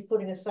 we should be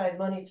putting aside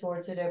money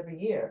towards it every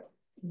year.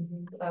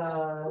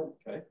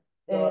 Okay.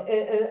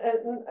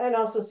 And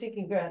also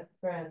seeking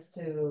grants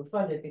to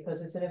fund it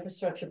because it's an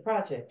infrastructure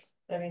project.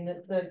 I mean,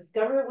 the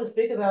government was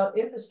big about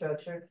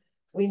infrastructure.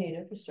 We need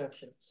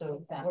infrastructure,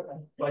 so.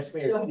 Vice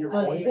Mayor, to your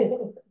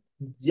point,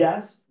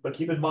 yes, but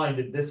keep in mind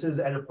that this is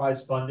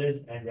enterprise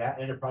funded and that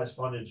enterprise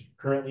fund is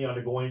currently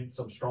undergoing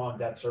some strong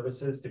debt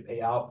services to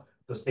pay out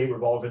the state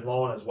revolving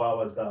loan as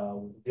well as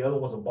the other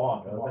one's a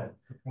bond, wasn't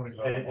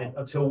it? And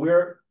until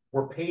we're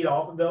paid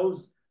off of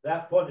those,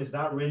 that fund is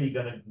not really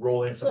gonna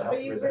roll into. So are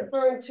you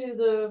referring to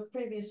the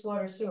previous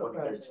water sewer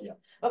project? Yeah.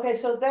 Okay,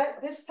 so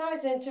this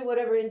ties into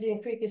whatever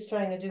Indian Creek is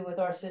trying to do with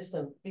our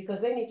system,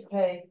 because they need to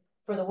pay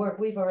for the work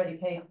we've already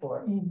paid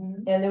for.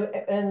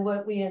 And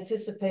what we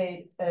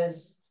anticipate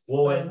as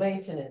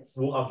maintenance.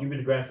 Well, I'll give you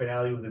the grand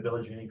finale with the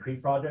Village Indian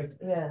Creek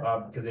project.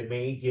 Yeah. Because it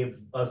may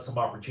give us some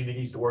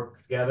opportunities to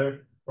work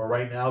together. But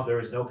right now, there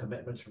is no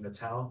commitments from the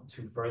town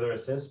to further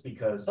assist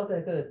because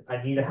Okay, good.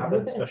 I need to have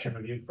a discussion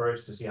with you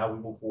first to see how we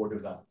move forward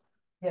with that.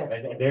 Yeah.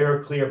 And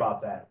they're clear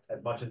about that,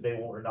 as much as they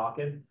won't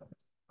knocking.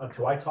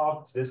 Until I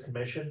talk to this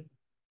commission,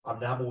 I'm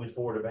not moving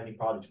forward of any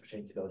projects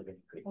pertaining to Village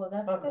Indian Creek. Well,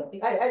 that's Okay.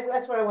 good.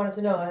 That's what I wanted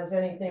to know. Has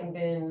anything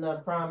been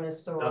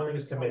promised or? Nothing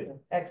is committed.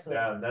 Excellent.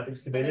 Yeah,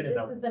 nothing's committed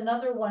and This is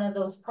another one of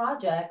those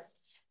projects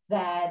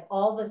that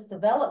all this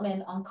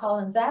development on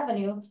Collins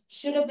Avenue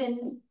should have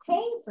been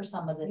paying for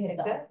some of this Yeah,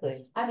 stuff.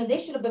 exactly. I mean, they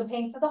should have been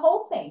paying for the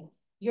whole thing.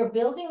 You're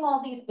building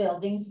all these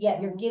buildings,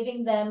 yet you're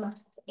giving them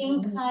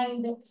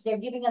in-kind, they're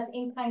giving us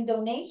in-kind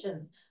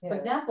donations. For Yeah.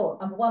 example,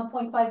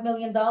 $1.5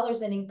 million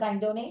in in-kind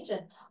donation.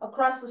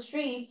 Across the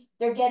street,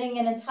 they're getting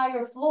an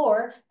entire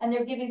floor and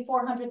they're giving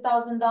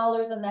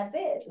 $400,000 and that's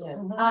it.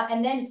 Yeah.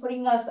 And then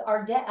putting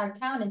our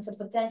town into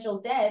potential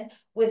debt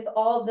with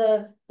all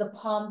the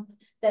pump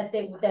that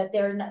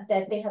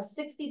they have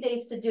 60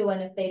 days to do,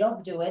 and if they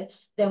don't do it,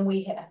 then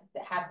we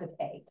have to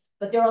pay.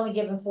 But they're only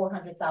giving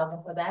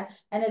 $400,000 for that.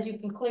 And as you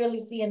can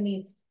clearly see in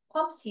these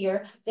pumps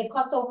here, they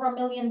cost over $1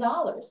 million.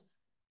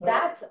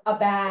 That's a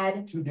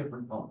bad. Two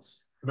different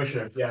pumps.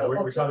 Commissioner, yeah,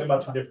 we're talking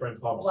about two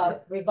different pumps.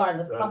 Well,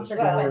 regardless, The pumps are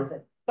sewer-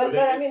 expensive. But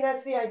I mean,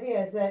 that's the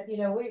idea is that,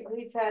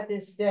 we've had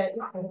this debt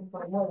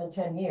for more than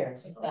 10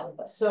 years.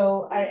 Exactly.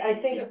 So I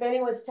think if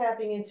anyone's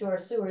tapping into our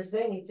sewers,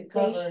 they need to They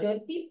cover.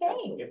 should be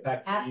paying. Get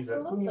back to these,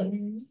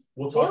 Absolutely.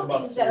 we'll talk about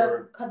Buildings that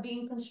are sewer.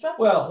 being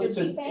constructed Well, should it's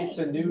be paying.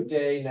 a new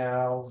day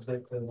now.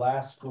 The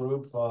last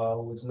group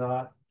was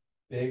not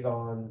big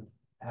on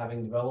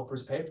having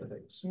developers pay for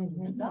things.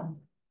 No,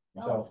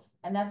 So- no,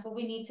 and that's what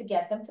we need to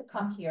get them to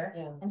come here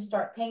Yeah. and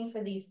start paying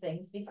for these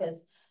things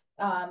because,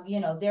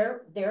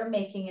 they're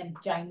making a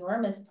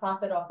ginormous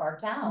profit off our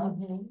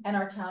town and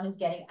our town is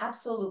getting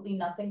absolutely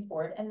nothing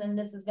for it. And then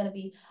this is gonna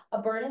be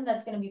a burden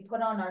that's gonna be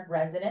put on our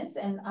residents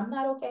and I'm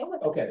not okay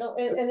with it. Okay. No,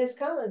 and this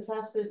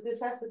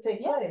has to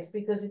take Yeah. place,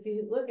 because if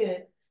you look at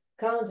it,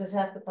 Collins is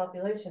half the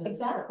population. of the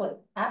town. Exactly,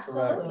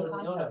 absolutely,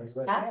 No,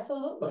 you're right.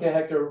 absolutely. Okay,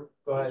 Hector,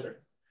 go ahead.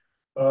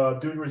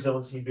 Dune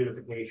resiliency and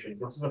beautification.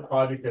 This is a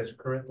project that's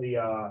currently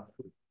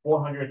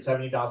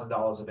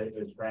 $470,000 of it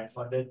is grant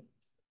funded.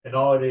 And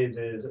all it is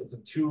it's a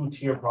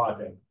 2-tier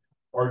project.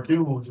 Our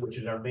dunes, which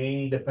is our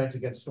main defense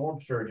against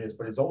storm surges,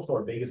 but it's also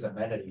our biggest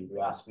amenity, if you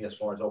ask me, as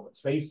far as open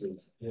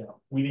spaces. Yeah.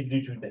 We need to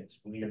do 2 things.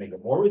 We need to make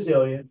it more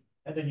resilient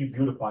and then you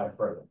beautify it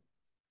further.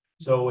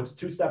 So it's a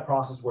 2-step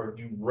process where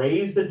you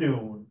raise the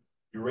dune,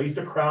 you raise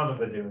the crown of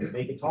the dune,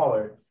 make it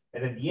taller,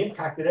 and then the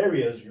impacted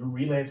areas, you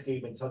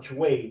re-landscape in such a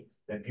way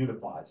that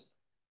beautifies.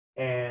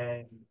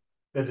 And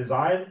the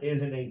design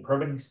is in a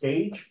permitting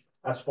stage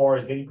as far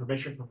as getting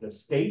permission from the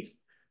state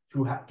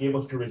to give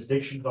us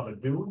jurisdictions on the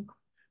dune.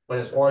 But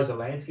as far as the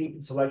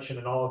landscaping selection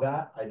and all of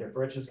that, I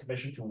defer to this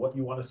commission to what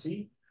you want to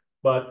see.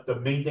 But the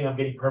main thing I'm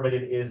getting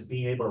permitted is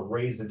being able to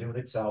raise the dune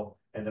itself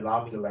and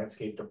allow me to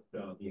landscape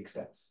the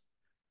extents.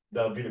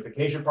 The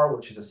beautification part,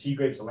 which is the sea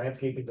grapes, the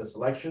landscaping, the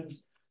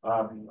selections,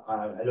 I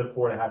look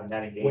forward to having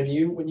that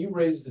engagement. When you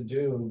raise the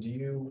dune,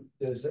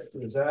 does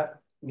that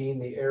mean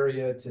the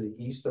area to the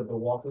east of the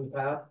walking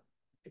path?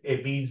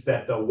 It means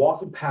that the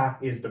walking path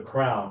is the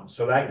crown,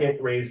 so that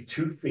gets raised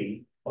 2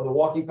 feet. Oh, the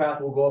walking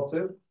path will go up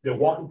too? The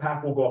walking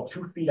path will go up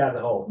 2 feet as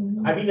a whole.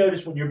 Have you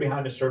noticed when you're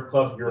behind the surf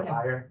club, you're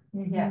higher?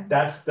 Yes.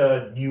 That's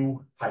the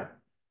new height.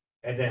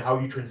 And then how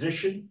you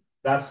transition,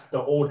 that's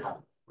the old height.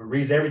 We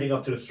raise everything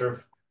up to the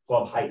surf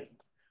club height.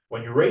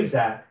 When you raise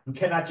that, you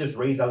cannot just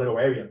raise that little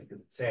area because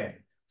it's sand.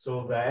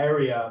 So the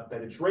area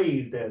that it's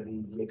raised,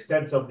 the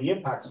extent of the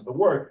impacts of the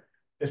work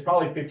is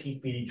probably 15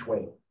 feet each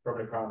way from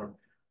the crown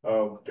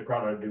of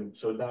the dune.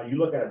 So now you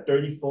look at a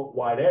 30-foot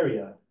wide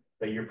area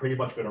that you're pretty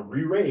much going to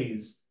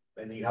re-raise,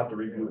 and then you have to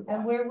review it.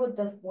 And where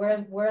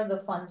are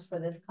the funds for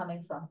this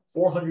coming from?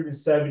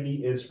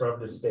 470 is from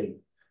the state.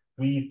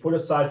 We put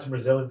aside some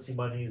resiliency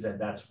monies, and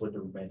that's what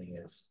the remaining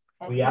is.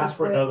 And We asked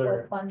for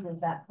another what fund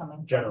is that coming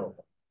from?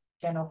 general.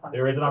 General fund.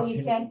 There is an So you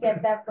opportunity. can't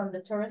get that from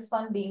the tourist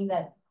fund, being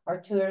that our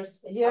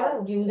tourists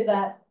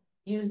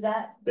use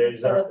that. There's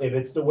instead of- if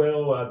it's the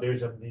will,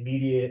 there's an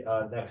immediate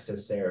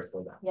nexus there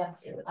for that.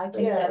 Yes, I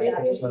think Yeah,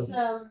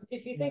 that.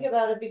 if you think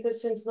about it,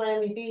 because since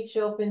Miami Beach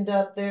opened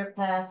up their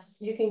paths,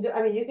 you can go,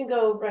 I mean, you can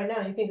go right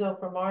now, you can go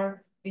from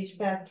our beach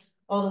path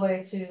all the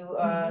way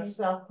to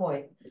South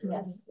Point.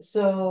 Yes.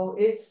 So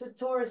it's a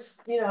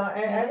tourist,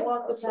 I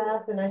walk the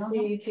path and I Uh-huh.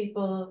 see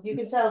people, you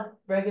can tell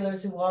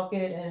regulars who walk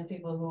it and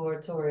people who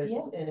are tourists,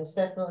 Yeah. and it's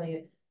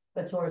definitely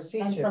a tourist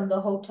feature. And from the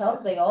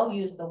hotels, they all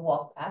use the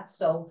walk path,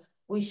 so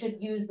we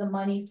should use the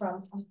money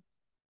from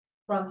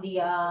the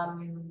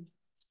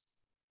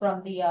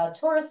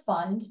tourist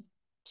fund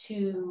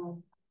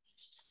to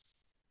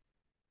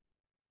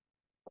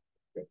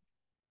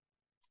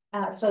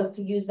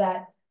to use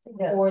that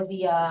for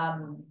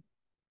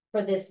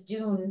for this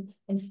dune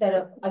instead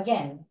of,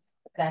 again,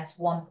 that's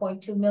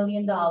 $1.2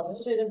 million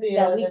Shouldn't be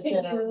that out we of the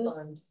could general use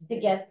fund. to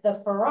get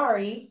the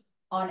Ferrari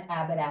on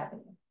Abbott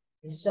Avenue.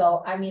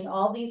 So, I mean,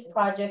 all these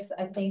projects,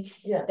 I think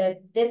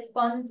that this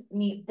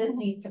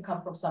needs to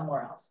come from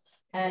somewhere else.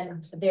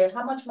 And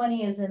how much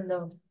money is in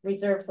the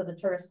reserve for the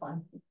tourist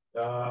fund?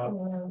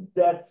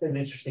 That's an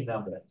interesting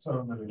number.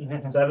 $7 million.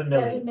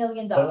 $7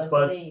 million, so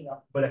But there you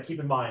go. But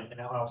keep in mind,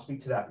 and I'll speak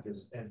to that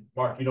because, and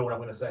Mark, you know what I'm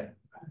gonna say.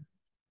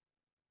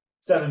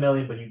 7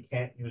 million, but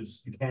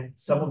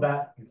some of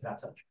that you cannot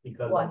touch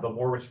because Why? of the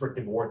more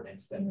restrictive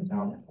ordinance that the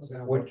town has.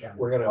 Which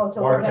we're gonna. Oh,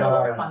 so we're gonna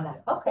work on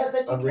that, okay.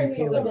 But I'm you can use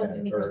repealing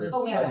it that, for or- this.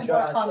 Oh, we can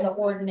work on the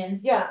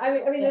ordinance. Yeah,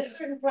 I mean, there's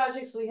certain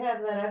projects we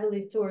have that I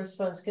believe tourist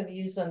funds can be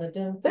used on the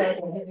Dune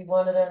project, maybe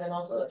one of them, and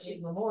also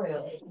Chief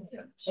Memorial.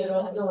 Should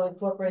also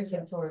incorporate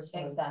some tourist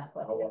funds.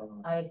 Exactly,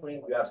 I agree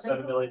with You have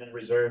 7 million in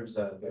reserves,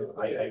 I'm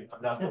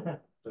not.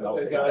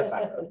 Okay, guys,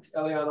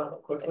 Eliana,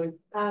 quickly.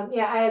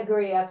 Yeah, I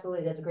agree,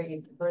 absolutely, that's a great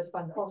use of first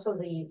fund. Also,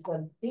 the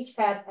beach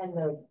path and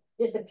the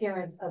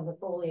disappearance of the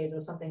foliage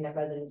was something that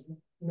residents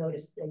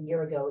noticed a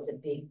year ago was a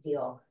big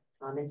deal.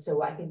 And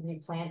so I think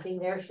replanting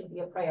there should be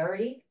a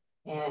priority,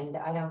 and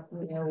I don't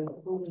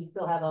know who we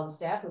still have on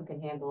staff who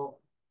can handle,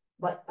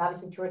 but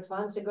obviously tourist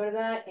funds should go to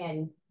that,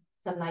 and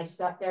some nice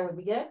stuff there would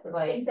be good,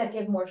 like things that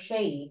give more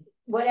shade.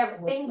 whatever,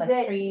 With, things like,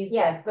 that, trees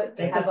yeah, that but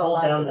Things have that a hold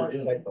lot down more the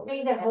dune. shade.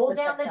 things that And hold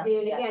down the protect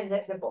dune, them, yeah.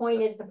 again, the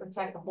point is to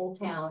protect the whole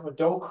town. But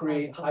don't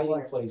create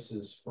hiding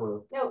places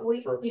for, No,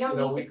 you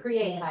don't need to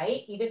create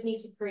height, you just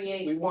need to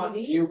create. we want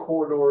beauty. view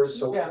corridors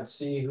so we Yeah. can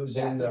see who's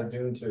in the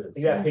dune too. I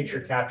think that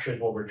picture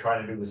captures what we're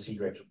trying to do with sea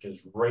grapes, which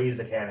is raise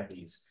the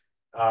canopies.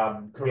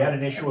 We had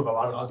an issue with a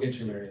lot of. I'll get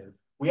you, Marion.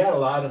 We had a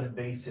lot of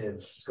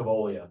invasive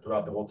scavolia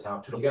throughout the whole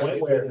town, to the You gotta point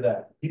get rid of where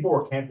that. people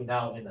were camping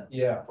out in them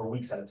Yeah, for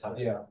weeks at a time.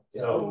 yeah.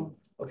 So,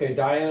 Okay,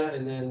 Diana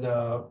and then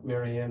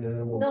Mary Ann and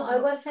then we'll. No, I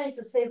was trying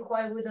to say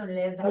why we don't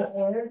let the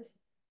earth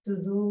to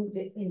do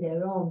in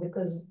their own,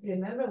 because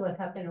remember what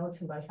happened also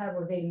in Bar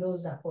Harbor, they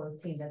lost the whole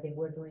thing that they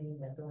were doing in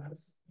the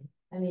drums.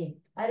 I mean,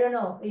 I don't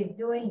know, if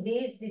doing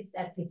this is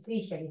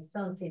artificial, it's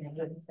something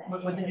against that.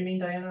 What did you mean,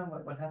 Diana?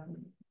 What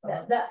happened?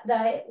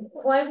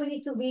 Why we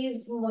need to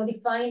be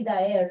modifying the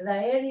air? The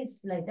air is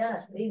like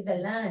that, it's the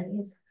land,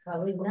 it's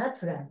how it's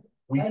natural.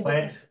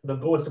 the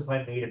goal is to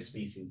plant native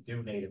species,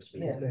 do native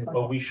species, Yeah.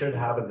 but we should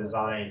have a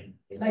design.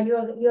 But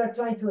you're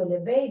trying to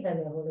elevate the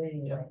level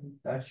anyway.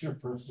 That's your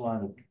first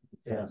line of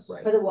defense.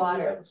 Right. For the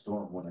water.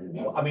 Storm when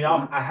I mean,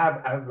 I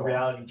have a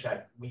reality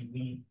check.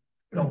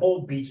 The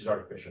whole beach is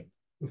artificial.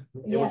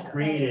 It was Yeah.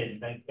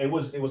 created, like, it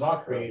was all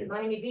created.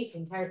 Miami Beach, the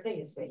entire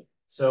thing is fake.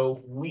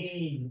 So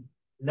we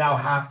now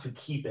have to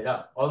keep it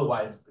up,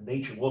 otherwise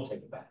nature will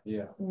take it back.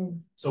 Yeah.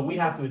 So we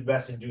have to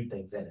invest and do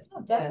things in it.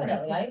 Oh,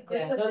 definitely, I agree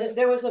Yeah, with no, this.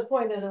 there was a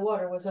point that the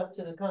water was up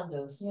to the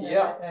condos.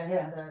 Yeah. I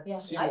heard that. Yeah, I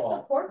Seawall.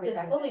 support this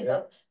fully,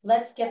 but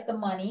let's get the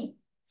money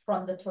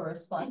from the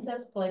tourist fund,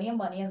 there's plenty of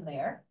money in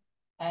there.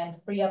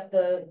 And free up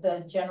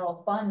the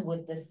general fund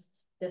with this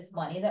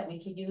money that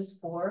we could use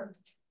for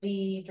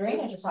the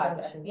drainage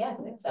project, yes,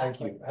 Thank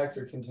exactly. you.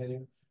 Hector,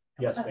 continue.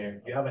 Yes,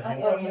 Mayor, you have a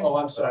hand. Oh,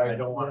 I'm sorry. I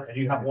don't want, and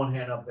you have one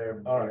hand up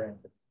there. All right.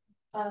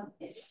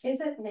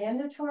 Is it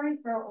mandatory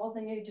for all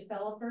the new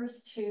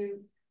developers to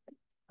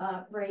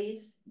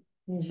raise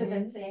to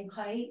the same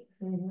height?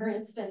 For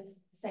instance,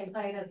 same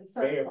height as a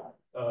Mayor,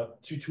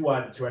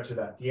 Surfside? to answer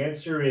that, the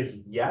answer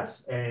is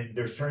yes, and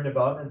there's certain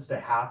developments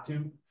that have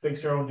to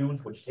fix their own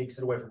dunes, which takes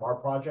it away from our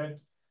project.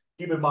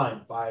 Keep in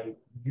mind,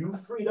 you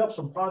freed up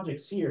some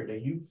projects here,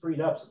 that you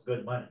freed up some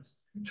good monies,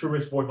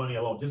 tourist board money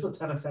alone, just a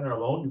tennis center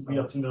alone, you freed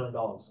up $2 million.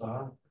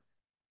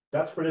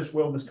 That's for this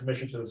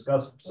commission to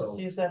discuss, so. Let's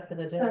use that for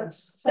the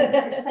dance. So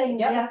you're saying,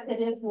 yes, it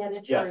is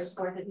mandatory Yes,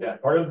 for the. yeah,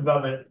 part of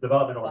the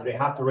development order, they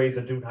have to raise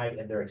the dune height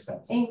and their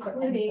expense.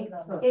 Including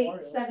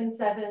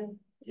 877.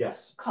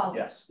 Yes, Columns.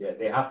 yes, yeah,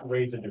 they have to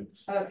raise the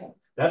dunes. Okay.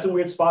 That's a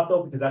weird spot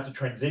though, because that's a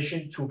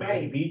transition to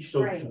Manny Right, Beach,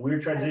 so it's a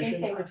weird I think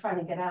transition. they were trying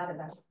to get out of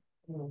that.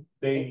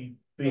 They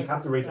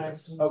have to raise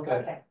it.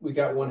 Okay, we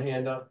got one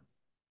hand up.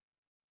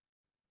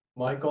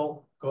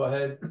 Michael, go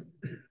ahead.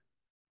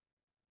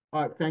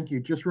 Thank you.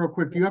 Just real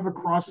quick, do you have a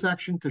cross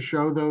section to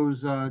show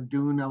those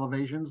dune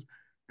elevations,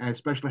 and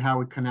especially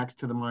how it connects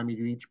to the Miami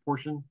Beach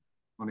portion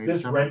on This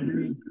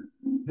 87?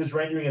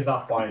 rendering is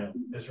not final.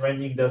 This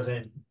rendering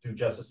doesn't do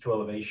justice to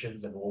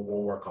elevations, and we'll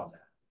work on that.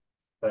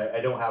 But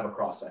I don't have a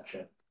cross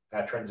section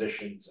that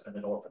transitions in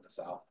the north and the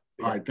south.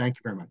 All right, thank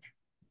you very much.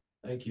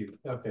 Thank you.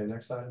 Okay,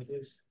 next item,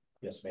 please.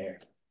 Yes, Mayor.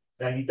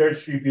 93rd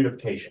Street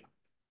beautification.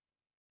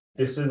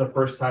 This is the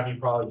first time you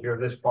probably hear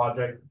of this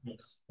project.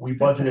 Yes. We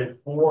budgeted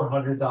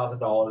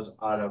 $400,000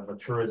 out of the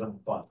tourism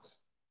funds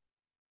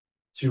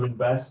to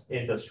invest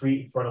in the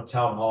street in front of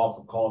Town Hall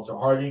from Collins to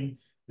Harding.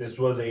 This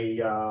was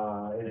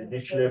an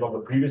initiative of the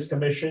previous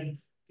commission.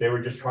 They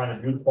were just trying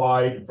to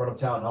beautify in front of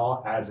Town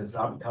Hall as it's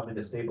now becoming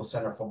the stable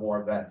center for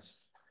more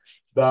events.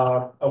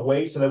 A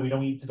way so that we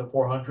don't eat to the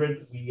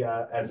 400, we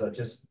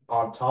just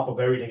on top of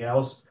everything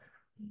else,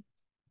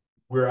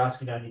 we're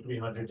asking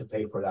 9,300 to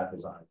pay for that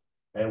design.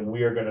 And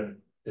we are gonna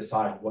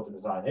decide what the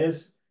design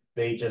is.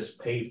 They just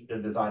pay for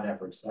the design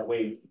efforts. That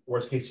way,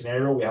 worst case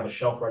scenario, we have a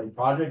shelf-ready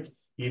project,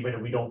 even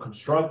if we don't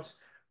construct,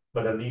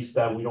 but at least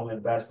we don't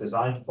invest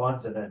design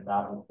funds and then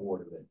not move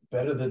forward with it.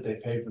 Better that they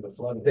pay for the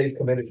flooding. They've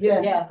committed.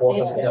 Yeah. Yeah,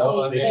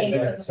 $400,000. they pay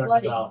for the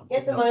flooding.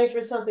 Get the money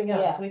for something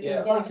else. Yeah. We Yeah.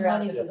 can Get figure out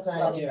money the for the design.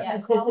 flooding, Yeah.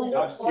 yeah.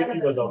 I'll just give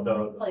you the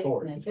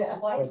story. Yeah.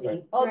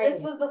 Okay. Oh, this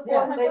was the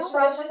Yeah, they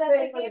 400. should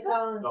pay for the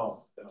Collins. No,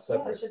 They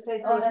separate. should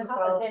pay Oh, towards the that's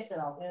Collins.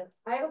 additional. Yeah.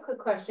 I have a quick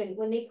question.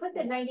 When they put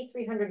the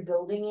 9,300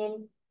 building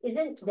in,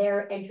 isn't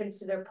their entrance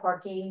to their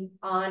parking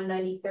on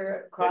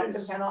 93rd across from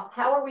is. Town Hall?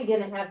 How are we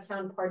gonna have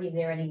town parties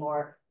there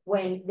anymore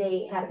when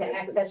they have to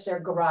access their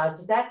garage?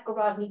 Does that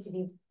garage need to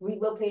be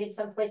relocated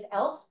someplace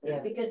else? Yeah.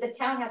 Because the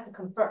town has to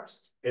come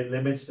first. It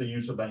limits the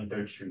use of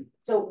 93rd Street.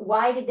 So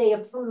why did they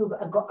approve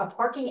a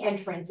parking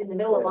entrance in the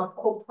middle of a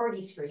whole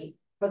party street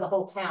for the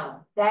whole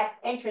town? That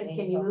entrance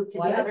can be moved to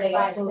the Why did other they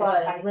side. approve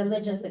a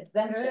religious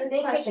exemption?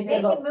 They can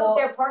move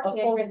their parking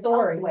entrance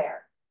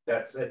elsewhere.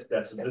 That's it.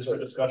 That's a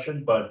different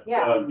discussion, but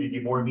Yeah.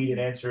 the more immediate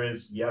answer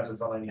is yes, it's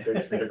on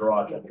 93rd Street, a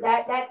garage.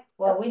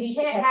 Well, we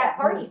can't have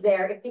parties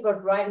there if people are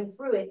driving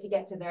through it to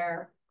get to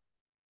their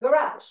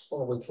garage.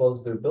 Or we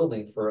close their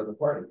building for the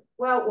party.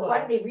 Well,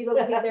 why do they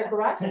relocate their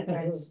garage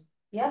entrance?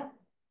 Yeah,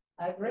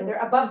 I agree. Their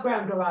above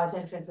ground garage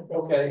entrance if they.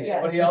 Okay,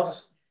 anybody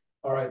else?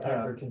 All right,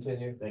 Tucker,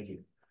 continue. Thank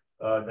you.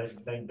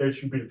 93rd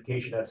Street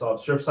beautification, that's on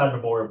Surfside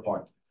Memorial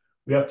Park.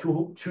 We have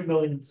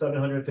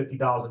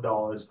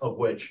 $2,750,000, of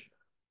which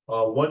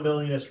 1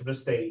 million is from the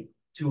state,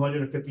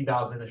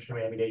 250,000 is from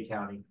Miami-Dade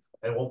County,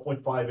 and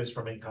 1.5 is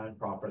from in-kind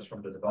profits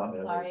from the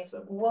development. Sorry,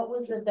 what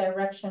was the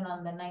direction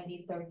on the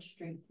 93rd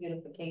Street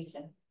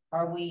beautification?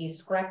 Are we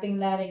scrapping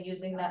that and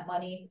using that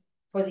money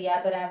for the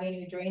Abbott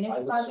Avenue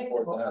drainage project?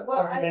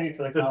 Well, Maybe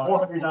for the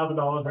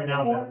 $400,000 right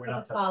now, that we're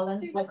not touching.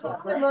 Collins.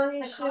 The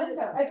money should.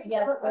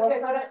 Yes, or for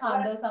the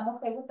condos, I'm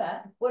okay with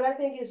that. What I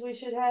think is we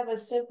should have a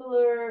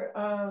simpler,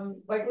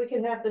 like we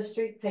can have the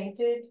street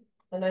painted,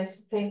 a nice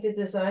painted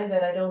design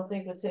that I don't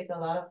think would take a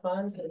lot of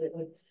funds, and it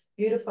would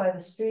beautify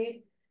the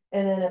street.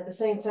 And then at the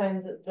same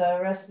time, the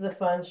rest of the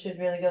funds should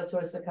really go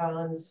towards the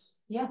Collins.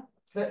 Yeah.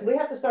 But we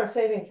have to start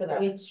saving for that.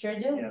 We sure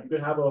do. You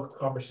could have a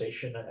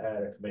conversation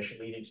at a commission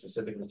meeting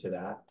specifically to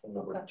that, and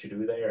what we're to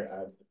do there.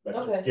 I've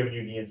Okay. just given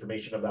you the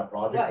information of that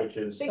project, Right. which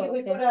is. I think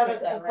we put out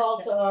a call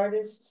to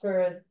artists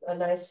for a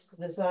nice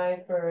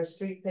design for a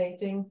street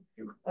painting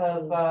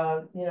of,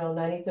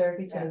 93rd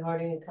between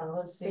Harding and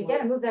Collins. You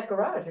gotta move that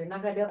garage, you're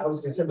not gonna be able. I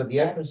was gonna say, but the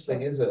entrance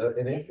thing is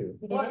an issue.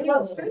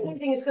 Well, street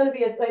painting is gonna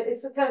be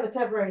it's a kind of a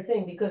temporary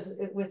thing because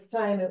with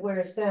time it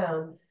wears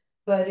down.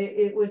 But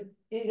it would,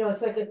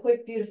 it's like a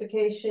quick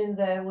beautification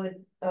that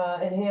would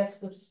enhance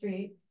the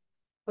street,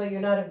 but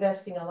you're not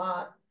investing a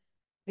lot.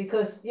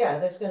 Because, yeah,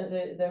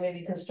 there may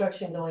be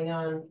construction going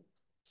on,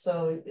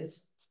 so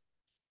it's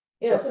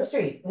a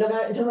street, no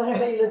matter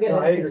how you look at No,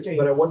 it, I it's a agree, street.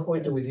 but at what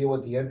point do we deal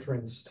with the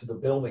entrance to the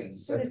building?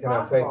 That's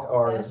gonna affect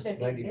our That should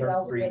be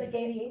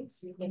 93rd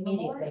Street.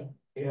 Immediately,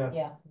 Yeah,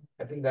 yeah.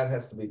 I think that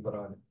has to be put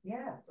on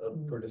Yeah.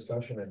 for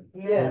discussion and.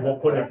 Yeah. We'll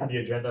put it for the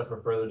agenda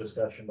for further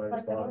discussion by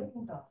this body.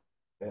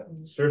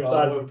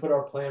 Surfside, we'll put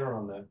our planner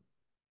on that.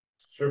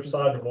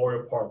 Surfside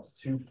Memorial Park,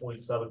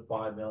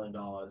 $2.75 million.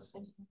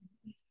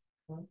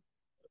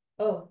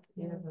 Oh,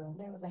 There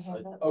was a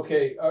hand up.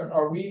 Okay,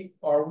 are we,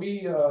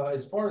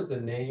 as far as the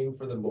name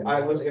for the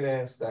I was memorial,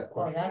 gonna ask that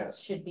Well, question, that yes.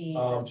 should be.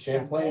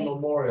 Champlain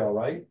Memorial,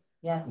 right?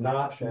 Yes.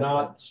 Not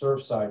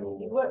Surfside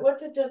Memorial. what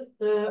did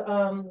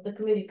the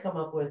committee come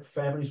up with?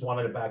 Families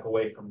wanted to back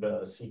away from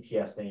the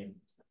CTS name.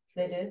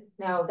 They did?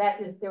 No,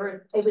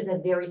 it was a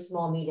very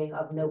small meeting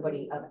of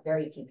nobody, of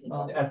very few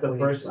people. At the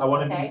first, I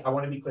want to Okay. be, I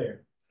want to be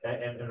clear,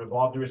 and with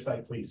all due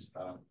respect, please,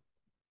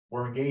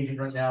 we're engaging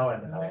right now,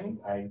 and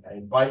I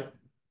invite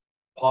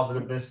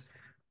positiveness,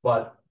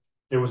 but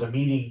there was a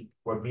meeting,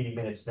 we're meeting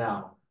minutes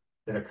now,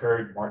 that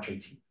occurred March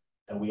 18th,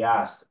 and we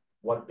asked,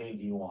 what name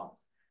do you want?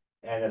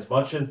 And as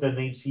much as the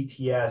name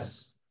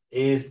CTS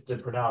is the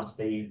pronounced,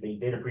 they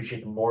did appreciate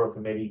the Memorial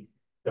Committee,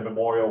 the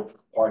Memorial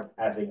Park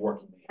as a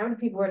working name. How many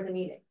people were at the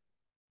meeting?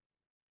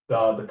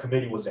 The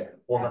committee was there,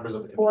 4 members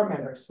of the committee. 4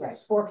 members, right?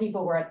 4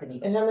 people were at the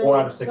meeting. And how many? 4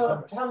 out of 6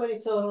 members. How many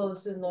total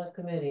is in the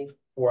committee?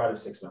 4 out of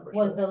 6 members.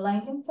 Was the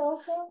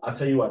Langenfeld there? I'll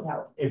tell you what,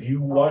 No. if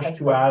you wish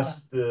to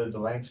ask the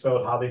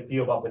Langsfeld how they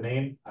feel about the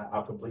name,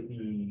 I'll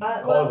completely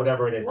call well, it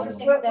whatever it is. I you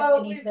think want.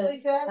 that we need we've to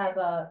added, have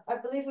a, I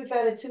believe we've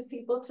added 2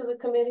 people to the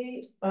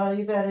committee.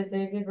 You've added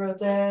David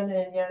Rodan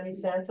and Yanni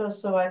Santos,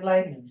 so I'd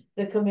like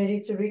the committee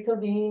to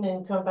reconvene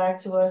and come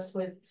back to us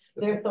with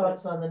their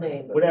thoughts on the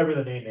name. Whatever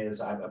the name is,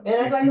 And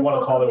I'd if like you a wanna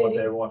full call it what committee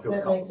everyone feels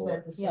that makes comfortable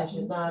that with.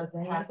 decision, not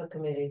half a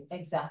committee.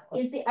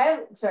 exactly.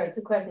 Sorry, it's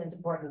a question, it's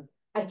important.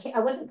 I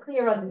wasn't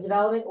clear on the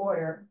development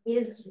order.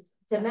 Is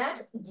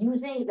DeMac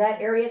using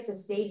that area to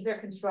stage their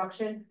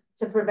construction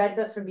to prevent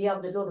us from being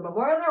able to build a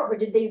memorial there, or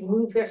did they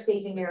move their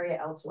staging area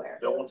elsewhere?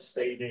 No one's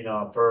staging,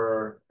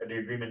 per the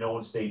agreement, no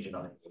one's staging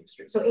on 88th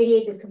Street. So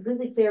 88th is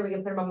completely clear, we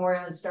can put a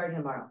memorial in starting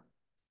tomorrow.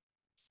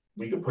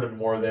 We could put it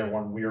more there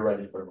when we're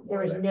ready for it.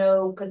 There is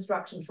no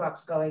construction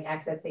trucks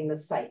accessing the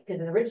site,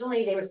 because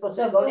originally they were supposed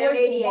So to if go we there were at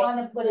to 88.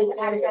 wanna put it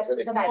access to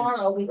the site.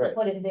 tomorrow, we could Right.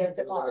 put it there There's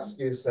an tomorrow.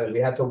 excuse that we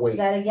had to Is wait.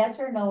 that a yes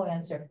or no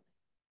answer?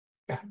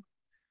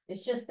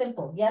 It's just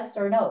simple, yes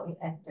or no.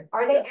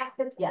 Are they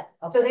active? Yes.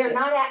 So okay, they're yeah.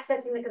 not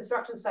accessing the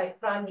construction site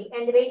from the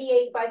end of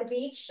 88 by the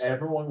beach?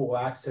 Everyone will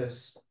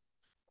access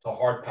the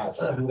hard patch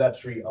through that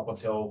street up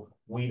until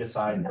we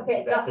decide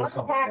Okay, the that hard there's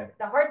something there. pack,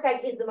 the hard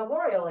pack is the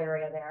memorial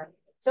area there.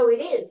 So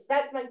it is,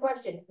 that's my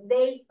question.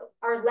 They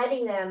are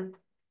letting them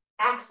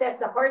access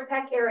the hard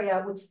pack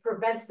area, which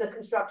prevents the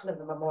construction of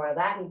the memorial.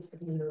 That needs to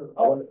be moved.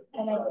 Oh,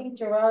 and I think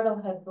Gerardo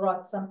had brought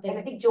And I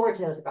something, think George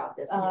knows about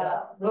this.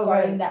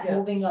 regarding that yeah.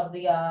 moving of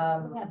the,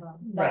 that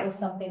Right. was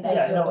something that.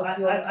 Yeah, you- no,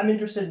 you- I'm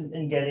interested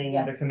in getting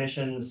the Yes.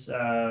 commission's,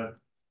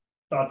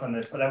 thoughts on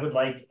this, but I would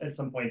like at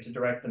some point to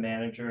direct the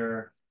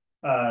manager,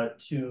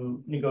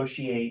 to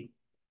negotiate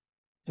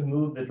to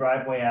move the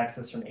driveway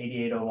access from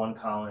 8801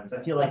 Collins.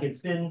 I feel like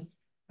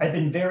I've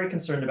been very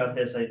concerned about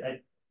this.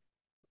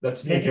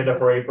 That's the agenda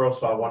for April,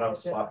 so I wanna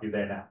slap you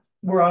there now.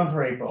 We're on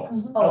for April.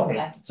 Oh, Okay,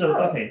 okay. so,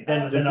 okay,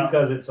 then Just I'll,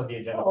 because it's on the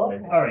agenda for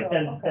April. all right,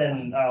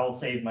 then I'll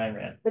save my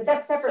rant. But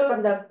that's separate So-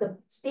 from the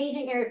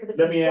staging area for the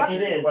Let me ask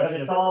construction. you It is,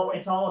 but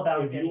it's all about.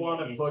 If you getting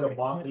wanna it put a straight.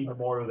 Motley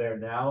Memorial there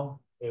now,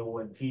 it will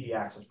impede the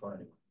access for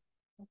anyone.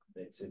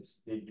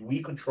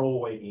 We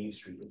control 88th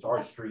Street, it's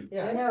our street.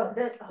 Yeah. No,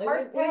 the And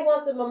hard we pack,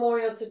 want the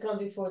memorial to come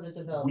before the We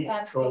development.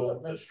 control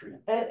Absolutely. the street.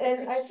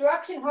 And I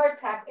construction hard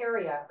pack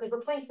area, because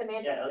we're playing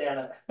semantics. Yeah,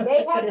 here. Eliana.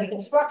 They have the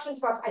construction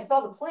trucks, I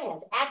saw the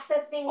plans,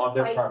 accessing On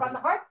the their site from property. the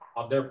hard pack,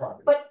 On their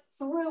property. but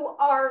through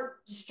our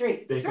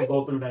street. They can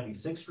go through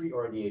 96th Street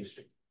or 88th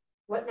Street.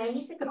 What,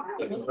 96? Yeah.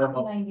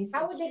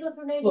 How would they go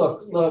through 96?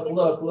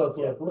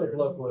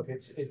 Look,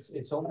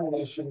 it's only an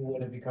issue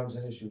when it becomes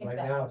an issue. Right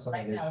now, it's not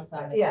Right an now, issue. it's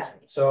not. an Yeah. issue.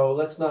 So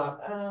let's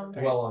not Um,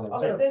 dwell on it.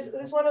 okay,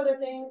 there's one other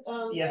thing,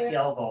 The Mayor.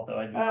 FPL vault though,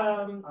 I do.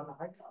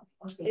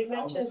 It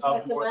mentions I'll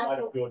that the more than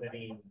macro, likely do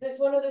any- there's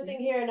one other thing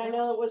here, and I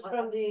know it was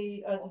from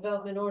the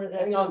development order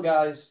that. Hang on,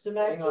 guys. The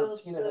Mac Hang on,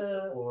 builds, Tina,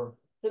 that's the floor.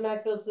 The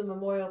Mac builds the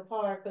memorial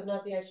park, but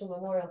not the actual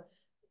memorial.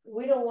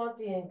 We don't want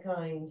the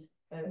in-kind.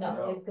 No. I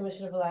believe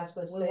Commissioner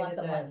Velasquez We want stated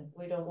the that. money.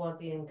 We don't want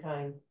the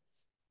in-kind.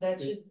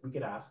 That should, We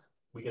could ask,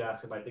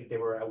 them. I think they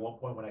were, at one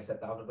point when I sat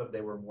down with them,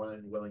 they were more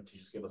than willing to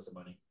just give us the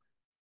money.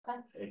 Okay.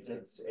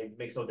 It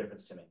makes no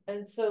difference to me.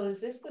 and so is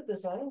this the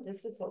design?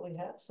 This is what we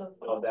have so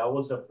far? That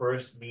was the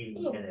first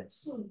meeting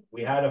minutes.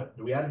 We had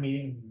a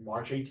meeting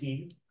March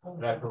 18th,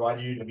 and I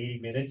provided you the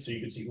meeting minutes so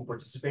you could see who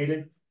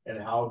participated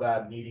and how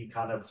that meeting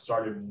kind of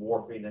started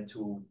morphing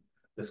into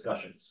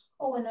discussions.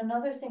 Oh, and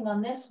another thing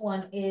on this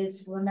one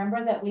is,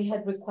 remember that we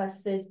had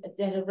requested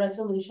a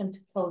resolution to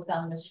close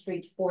down the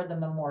street for the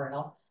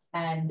memorial.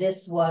 And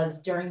this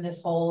was during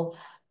this whole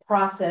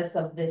process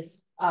of this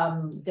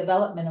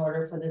development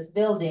order for this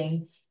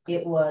building,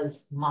 it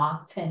was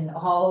mocked and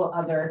all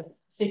other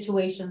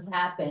situations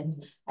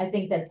happened. I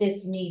think that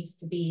this needs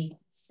to be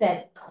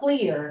set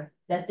clear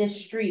that this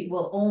street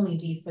will only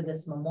be for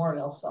this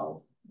memorial,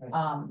 so.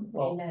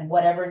 Well- And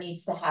whatever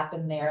needs to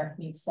happen there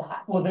needs to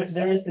happen. Well,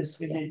 there is this,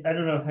 I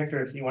don't know,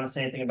 Hector, if you want to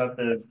say anything about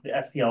the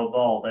FPL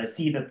vault. I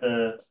see that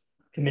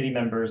committee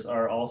members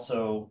are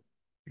also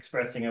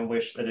expressing a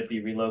wish that it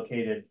be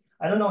relocated.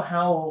 I don't know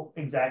how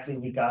exactly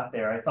we got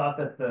there. I thought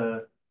that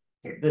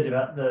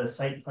the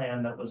site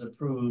plan that was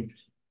approved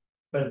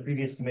by the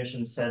previous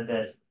commission said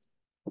that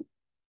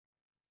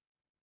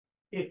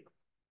if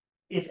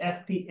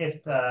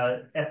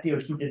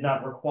FDOT did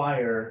not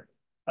require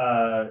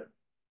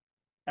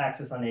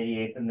access on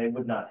 88th, then they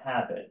would not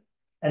have it.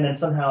 And then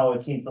somehow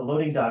it seems the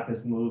loading dock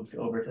has moved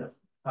over to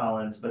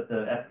Collins, but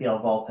the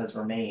FPL vault has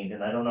remained.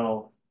 And I don't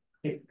know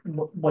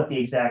what the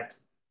exact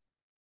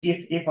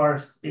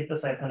if the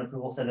site plan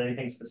approval said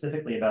anything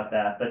specifically about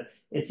that, but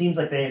it seems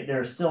like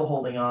they're still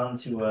holding on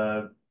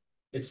to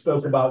It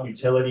spoke about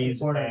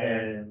utilities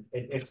and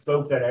it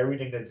spoke that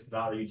everything that's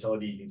not a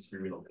utility needs to be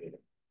relocated.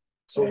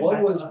 So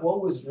what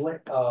was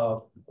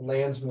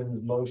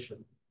Landsman's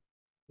motion?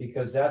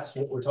 Because that's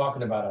what we're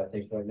talking about, I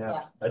think, right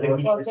now. Yeah.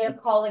 Well, they're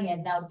calling it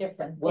now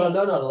different. Well,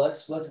 no,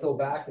 let's go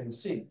back and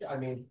see. I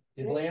mean,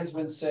 did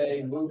Landsman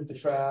say move the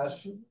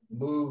trash,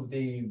 move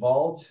the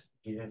vault?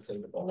 He didn't say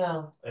the vault.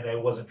 No, And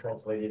it wasn't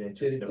translated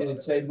into. Did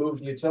it say move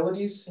the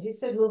utilities? he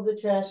said move the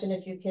trash and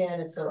if you can,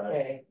 it's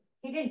okay.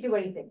 He didn't do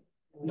anything.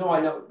 No, I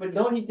know, but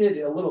no, he did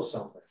a little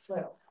something.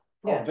 Well,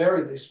 Oh,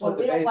 very, they Well, split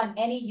the we don't baby. want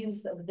any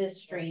use of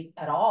this street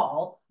at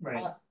all.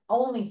 Right.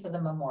 Only for the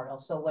memorial.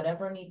 So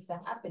whatever needs to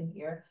happen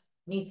here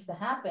needs to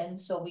happen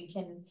so we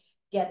can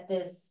get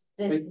this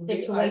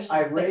situation.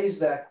 I raised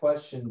that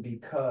question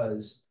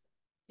because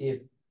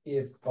if,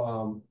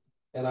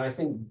 and I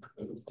think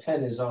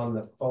Penn is on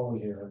the phone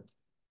here,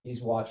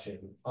 he's watching.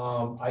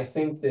 I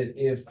think that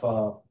if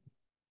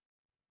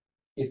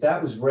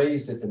that was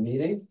raised at the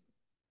meeting,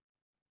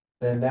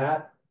 then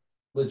that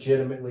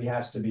legitimately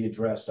has to be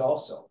addressed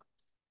also.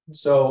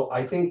 So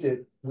I think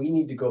that we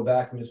need to go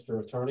back, Mr.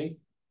 Attorney,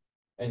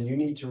 and you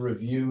need to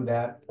review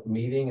that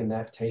meeting and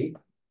that tape.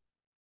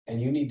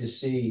 And you need to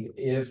see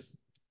if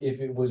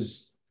it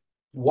was,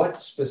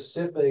 what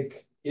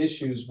specific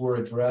issues were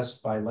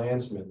addressed by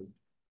Landsman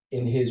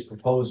in his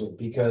proposal,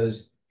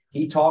 because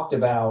he talked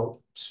about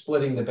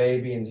splitting the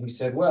baby and he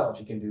said, well, if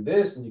you can do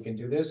this and you can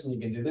do this and you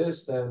can do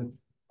this, then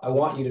I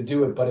want you to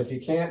do it. But if you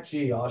can't,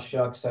 gee, aw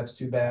shucks, that's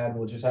too bad.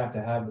 We'll just have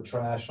to have the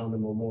trash on the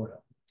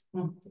memorial.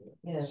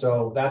 Yeah.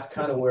 So that's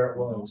kind of where it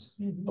was.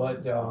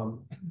 But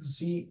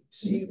see,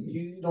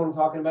 you know what I'm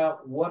talking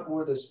about? What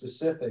were the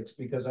specifics?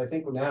 Because I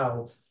think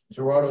now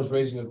Gerardo's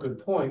raising a good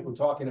point. We're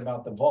talking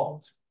about the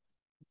vault.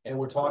 And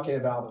we're talking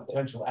about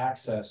potential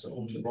access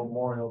over the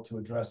memorial to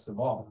address the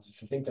vault.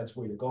 I think that's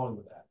where you're going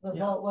with that. The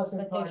vault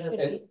wasn't But part of there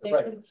it. should be,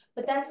 Right.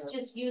 but that's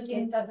just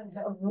using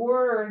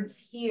words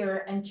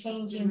here and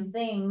changing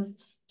things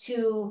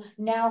to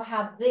now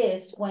have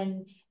this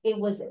when it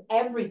was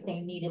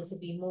everything needed to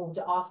be moved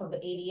off of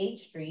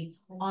 88th Street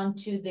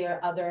onto their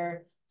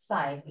other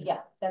side. Yeah,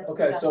 that's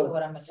Okay, exactly so-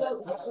 what I'm.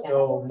 So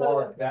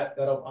Mark,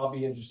 I'll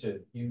be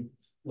interested. You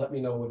let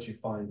me know what you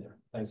find there.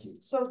 Thank you.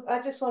 So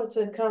I just wanted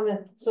to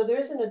comment, so there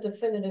isn't a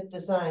definitive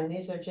design,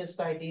 these are just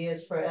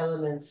ideas for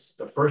elements.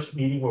 The first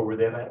meeting where we're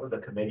there with the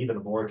committee, the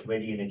memorial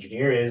committee and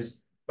engineer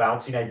is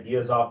bouncing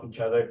ideas off each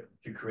other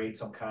to create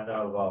some kind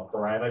of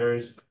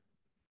parameters.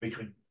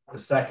 Between the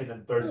second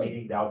and third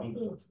meeting, that'll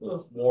be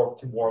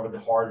more of a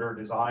harder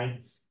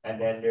design. And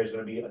then there's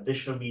gonna be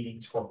additional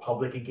meetings for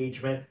public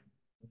engagement,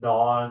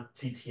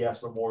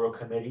 non-TTS memorial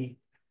committee.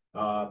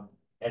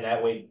 And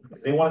that way,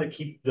 because they wanted to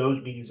keep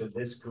those meetings of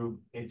this group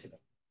intimate.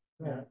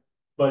 Yeah.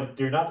 But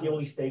they're not the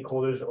only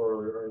stakeholders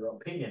or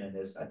opinion in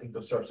this. I think the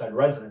Surfside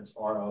residents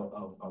are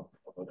of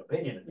an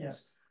opinion in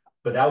this.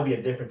 But that would be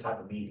a different type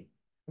of meeting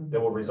that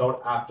will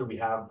result after we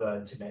have the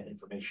intimate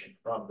information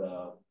from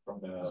the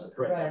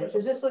Right,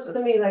 because this looks to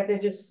me like they're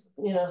just,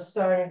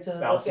 starting to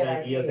look bouncing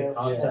at ideas and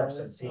concepts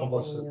and seeing.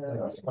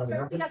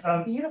 we had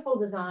some beautiful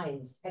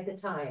designs at the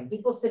time.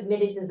 People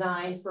submitted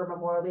designs for a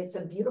memorial. They had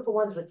some beautiful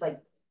ones with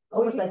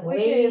almost like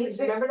waves.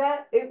 Remember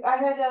that?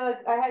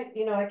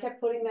 I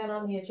kept putting that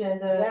on the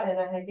agenda and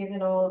I had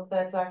given all of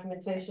that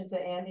documentation to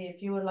Andy.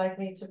 If you would like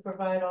me to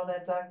provide all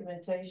that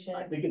documentation.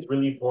 I think it's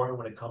really important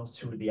when it comes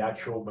to the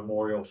actual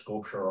memorial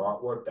sculpture or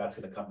artwork, that's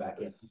gonna come back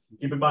in.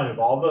 Keep in mind, of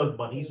all the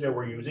monies that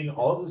we're using,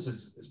 all of this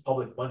is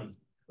public money.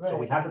 So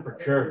we have to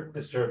procure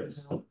the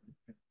service.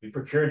 We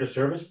procured the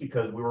service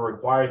because we were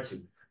required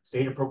to.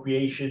 State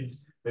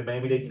appropriations, the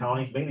Miami-Dade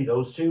counties, mainly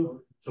those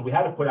two. So we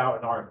had to put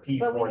out an RFP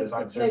But we for need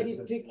design to maybe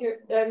services.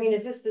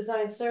 is this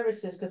design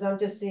services? Because I'm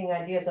just seeing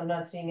ideas. I'm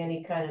not seeing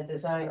any kind of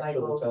design like.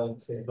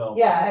 No.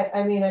 Yeah,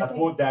 I mean, I That's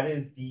think. what, that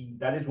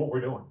is what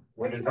we're doing.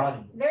 We're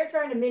designing. They're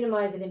trying to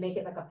minimize it and make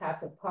it like a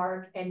passive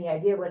park, and the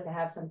idea was to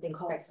have something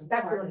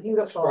spectacular and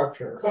beautiful.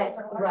 Structure.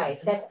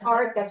 That's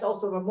art, that's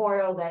also a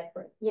memorial that,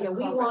 we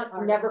want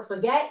to never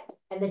forget,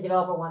 and the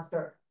developer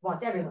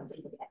wants everyone to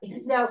forget.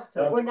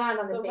 So we're not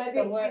on the So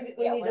same. maybe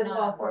we need to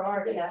call for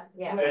art.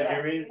 Yeah.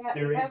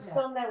 We have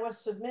some that were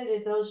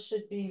submitted, those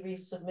should be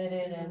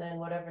resubmitted and then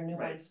whatever new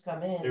ones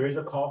come in. There is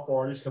a call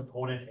for artist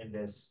component in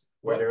this,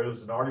 where there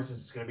is an artist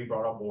that's gonna be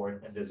brought on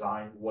board and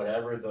design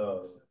whatever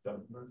the.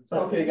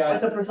 Okay,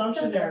 guys. The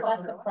presumption there,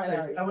 That's a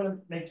priority. I want to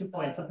make 2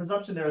 points. The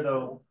presumption there,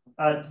 though,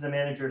 to the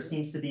manager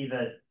seems to be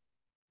that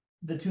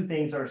the two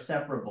things are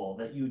separable,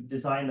 that you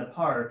design the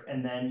park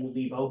and then you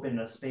leave open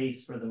a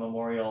space for the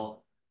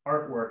memorial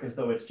artwork as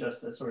though it's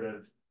just a sort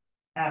of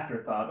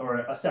afterthought or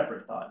a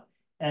separate thought.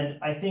 And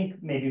I think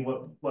maybe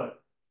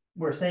what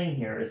we're saying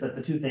here is that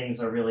the two things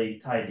are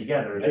really tied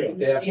together.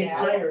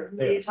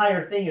 The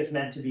entire thing is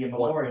meant to be a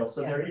memorial,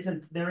 so there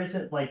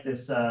isn't like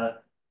this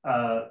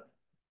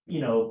you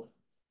know,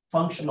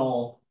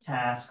 functional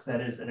task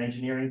that is an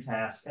engineering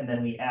task, and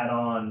then we add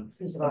on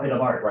a bit of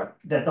art. Right.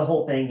 That the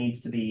whole thing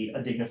needs to be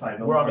a dignified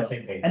memorial. We're on the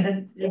same page. And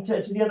then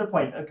to the other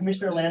point,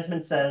 Commissioner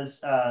Landsman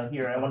says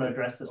here, I want to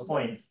address this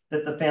point,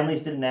 that the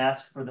families didn't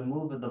ask for the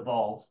move of the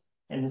vault,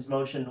 and his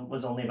motion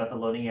was only about the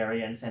loading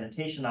area and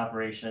sanitation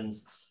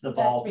operations. The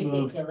vault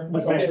move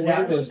was Okay, wait a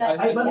minute.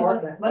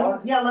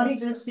 let me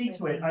just speak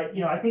to it.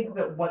 I think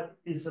that what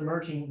is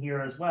emerging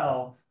here as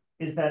well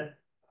is that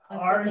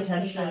our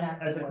intention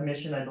as a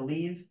commission, I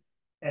believe,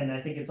 and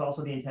I think it's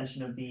also the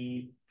intention of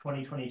the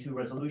 2022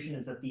 resolution,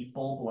 is that the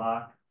full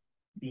block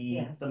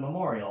be the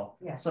memorial.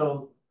 Yes.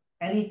 So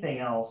anything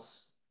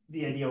else,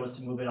 the idea was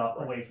to move it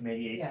away from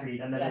 88th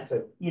Street, and then it's,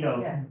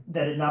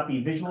 that it not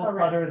be visual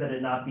clutter, that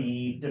it not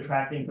be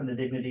detracting from the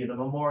dignity of the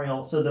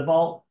memorial. So the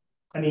vault,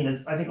 I mean,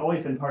 has, I think,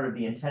 always been part of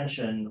the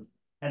intention,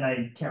 and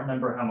I can't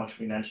remember how much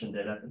we mentioned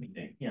it at the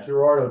meeting. Yeah.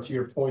 Gerardo, to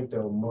your point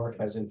though, Mark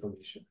has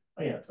information.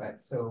 Oh, yeah. Right,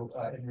 so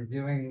in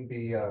reviewing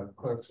the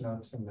clerk's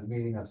notes from the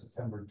meeting on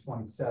September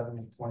 27,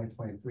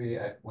 2023,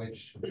 at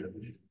which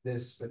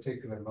this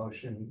particular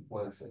motion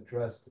was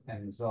addressed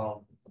and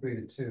resolved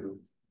 3-2,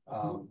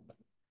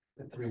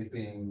 the three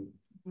being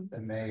the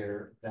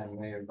mayor, then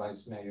mayor,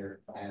 vice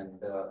mayor,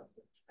 and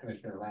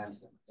Commissioner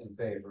Lansman in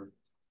favor.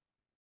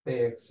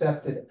 They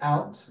accepted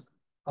out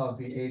of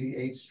the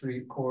 88th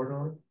Street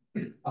corridor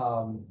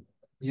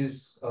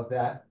use of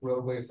that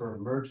roadway for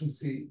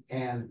emergency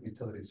and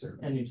utility service.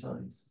 And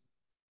utilities.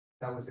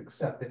 That was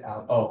accepted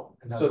out. Oh,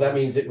 so that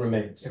means it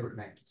remains. It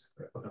remains.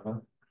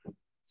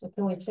 So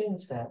can we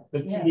change that?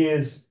 The key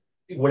is,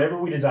 whatever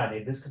we design,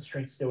 if this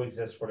constraint still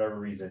exists for whatever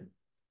reason,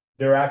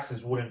 their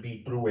access wouldn't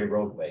be through a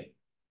roadway.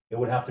 It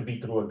would have to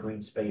be through a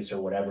green space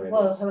or whatever it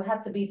Well, is. so it would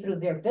have to be through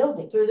their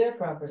building. Through their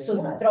property.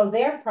 So through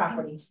their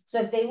property.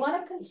 So if they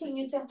want to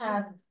continue to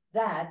have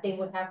that, they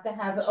would have to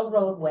have a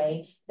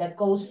roadway that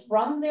goes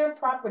from their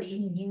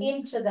property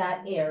into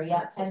that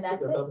area, and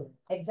that's it.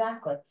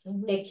 Exactly.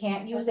 They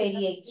can't use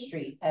 88th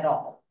Street at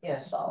all.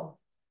 Yeah. So.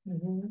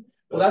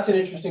 Well, that's an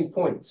interesting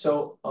point.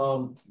 So,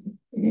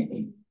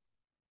 we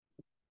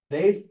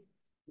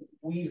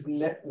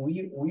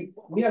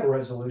have a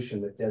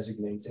resolution that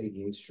designates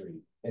 88th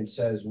Street and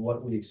says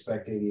what we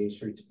expect 88th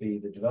Street to be.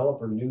 The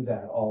developer knew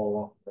that all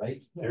along,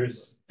 right?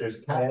 There's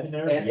catch in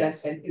there,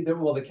 yes.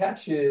 Well, the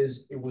catch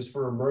is, it was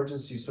for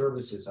emergency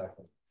services, I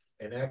think.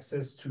 And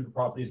access to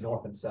properties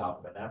north and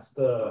south, and that's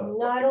the.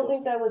 No, I don't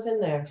think that was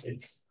in there.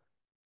 It's.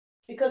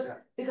 Because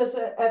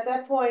at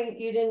that point,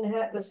 you didn't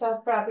have, the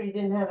south property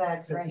didn't have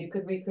access. You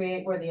could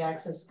recreate where the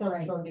access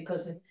comes from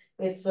because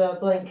it's a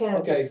blank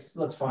canvas. Okay,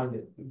 let's find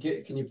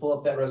it. Can you pull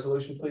up that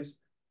resolution, please?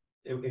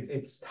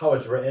 It's how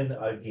it's written.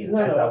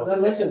 No,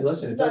 listen. No,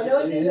 I know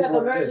it didn't have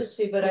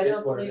emergency, but I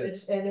don't believe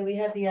it, and then we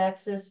had the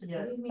access.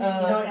 Yeah. I think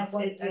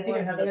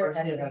I had the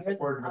version that has the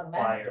word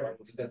required.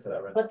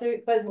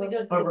 But we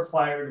don't. But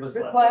required was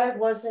left. Required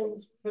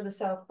wasn't for the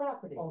south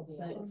property.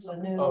 It's a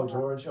new. Oh,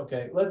 George,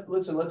 okay.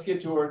 Let's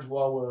get George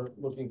while we're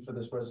looking for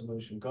this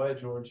resolution. Go ahead,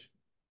 George.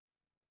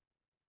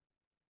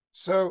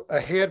 So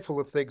a handful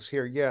of things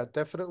here. Yeah,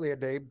 definitely a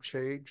name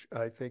change,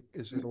 I think,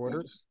 is in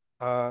order.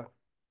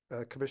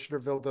 Commissioner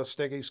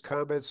Vildastegui's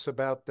comments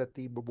about that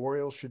the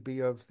memorial should be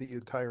of the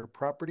entire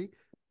property,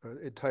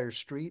 entire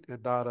street,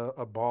 and not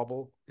a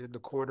bauble in the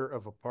corner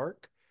of a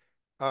park.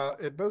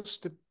 And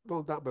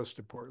not most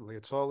importantly,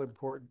 it's all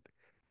important.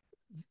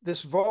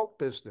 This vault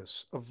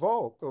business, an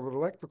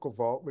electrical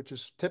vault, which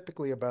is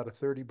typically about a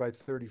 30 by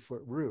 30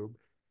 foot room,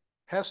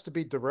 has to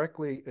be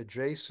directly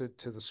adjacent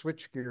to the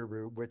switchgear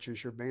room, which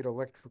is your main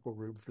electrical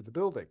room for the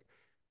building.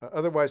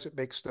 Otherwise, it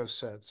makes no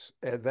sense.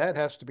 And that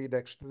has to be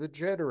next to the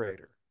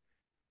generator,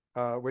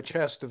 which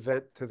has to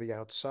vent to the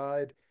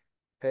outside.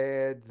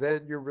 And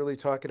then you're really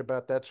talking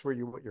about that's where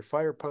you want your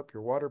fire pump,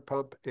 your water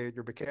pump, and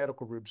your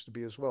mechanical rooms to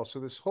be as well. So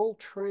this whole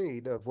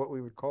train of what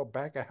we would call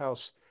back of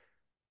house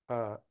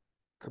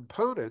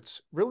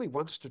components really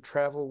wants to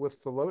travel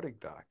with the loading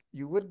dock.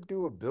 You wouldn't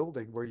do a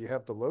building where you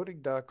have the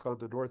loading dock on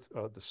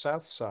the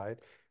south side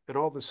and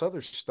all this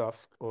other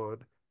stuff on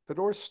the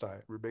north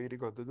side,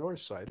 remaining on the north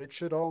side. It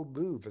should all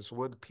move as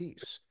one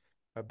piece.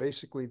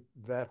 Basically,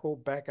 that whole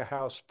back of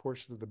house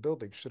portion of the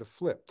building should have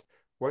flipped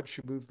once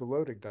you move the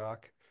loading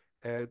dock,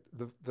 and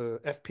the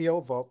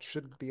FPL vault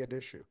shouldn't be an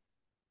issue.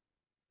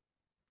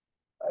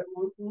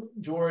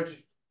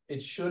 George,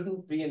 it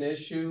shouldn't be an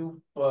issue,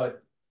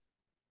 but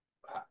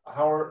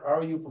how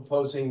are you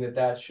proposing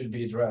that should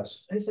be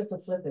addressed? I just have to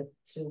flip it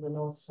to the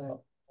north side.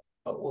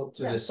 Well,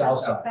 to the south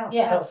side.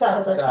 Yeah,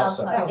 South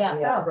side,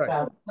 yeah.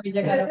 Right. Where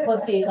they're gonna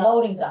put the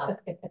loading dock.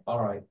 All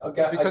right,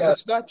 okay. Because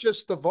it's not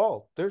just the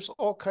vault. There's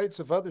all kinds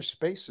of other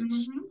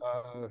spaces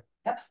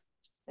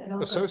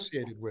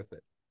associated with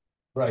it.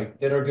 Right,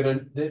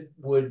 that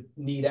would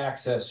need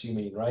access, you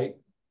mean, right?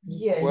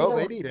 Yeah. you Well, don't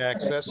they want- need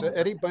access.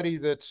 Anybody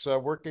that's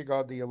working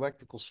on the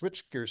electrical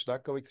switchgear is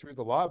not going through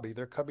the lobby.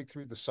 They're coming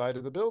through the side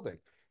of the building.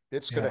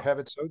 It's going to Yeah. have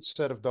its own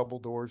set of double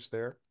doors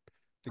there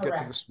to get to the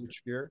Correct.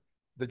 switchgear.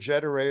 The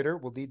generator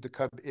will need to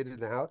come in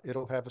and out.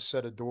 It'll have a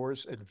set of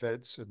doors and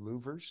vents and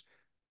louvers.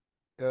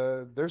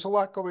 There's a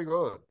lot going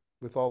on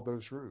with all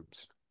those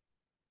rooms.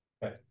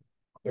 Okay,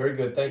 very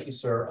good, thank you,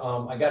 sir.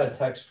 I got a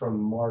text from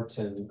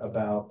Martin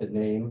about the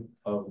name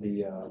of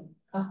the,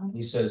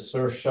 he says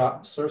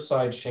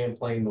Surfside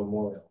Champlain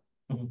Memorial.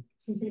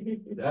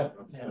 That,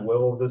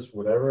 will this,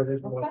 whatever it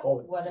is, we want to call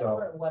it.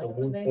 Whatever- So, whatever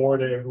move they forward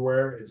want.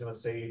 everywhere, it's gonna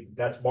say,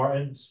 that's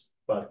Martin's,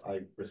 but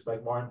I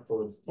respect Martin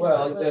for.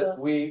 Well,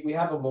 we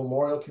have a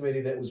memorial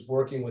committee that was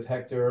working with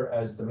Hector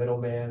as the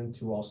middleman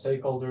to all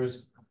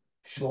stakeholders.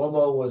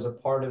 Shlomo was a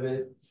part of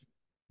it,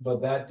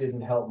 but that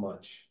didn't help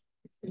much.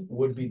 It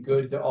would be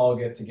good to all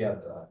get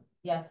together.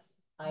 Yes,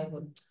 I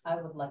would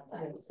like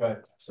that. Okay,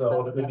 So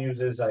so the good news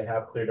is I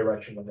have clear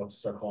direction on what to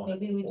start calling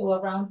it. Maybe we do a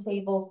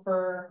roundtable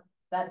for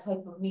that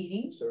type of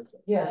meeting.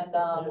 Yeah.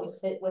 And we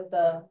sit with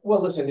the.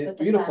 well, listen, the with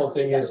the beautiful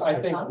family thing is, that I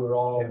will think come. we're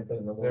all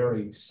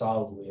very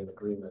solidly in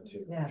agreement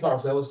here. Yeah.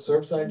 Charles, that was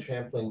Surfside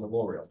Champlain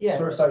Memorial. Yeah,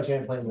 Surfside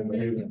Champlain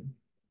Memorial.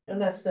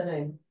 and that's the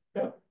name.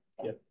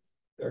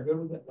 They're good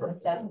with it.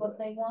 If that's what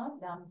they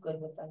want, I'm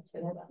good with that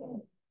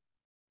too.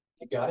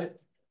 You got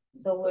it?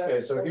 So we're.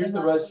 Okay, so here's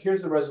moving on.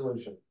 here's the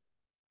resolution.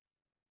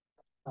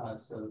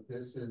 So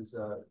this is,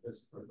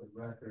 just for the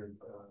record,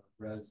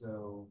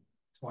 Reso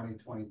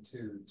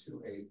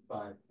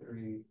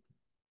 2022-2853,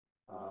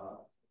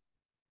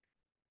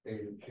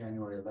 dated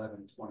January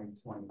 11,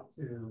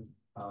 2022,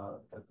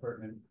 the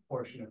pertinent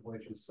portion of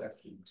which is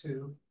section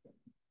 2.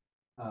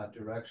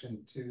 Direction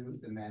to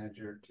the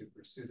manager to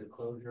pursue the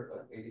closure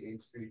of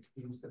 88th Street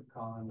east of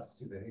Collins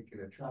to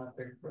vehicular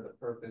traffic for the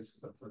purpose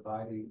of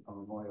providing a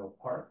memorial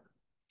park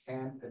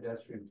and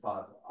pedestrian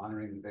plaza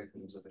honoring the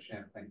victims of the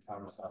Champlain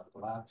Tower South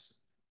collapse.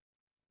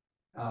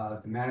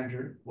 The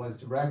manager was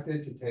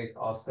directed to take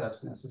all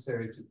steps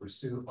necessary to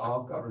pursue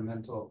all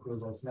governmental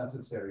approvals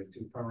necessary to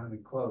permanently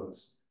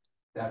close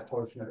that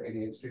portion of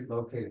 88th Street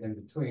located in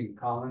between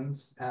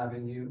Collins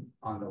Avenue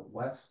on the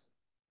west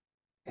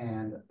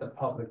and the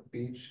public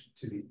beach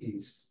to the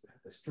east,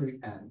 the street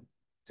end,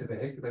 to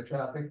vehicular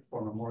traffic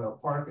for Memorial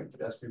Park and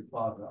pedestrian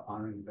plaza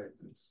honoring the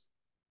victims.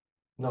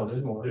 No,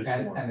 there's more.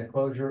 And the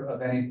closure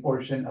of any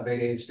portion of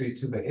 88th Street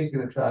to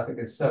vehicular traffic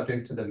is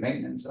subject to the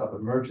maintenance of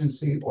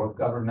emergency or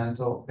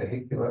governmental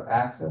vehicular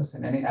access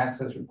and any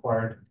access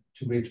required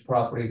to reach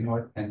property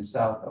north and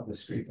south of the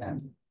street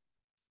end.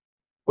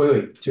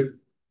 Wait,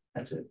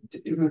 that's it.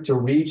 To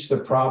reach the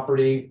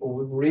property,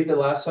 read the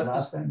last sentence.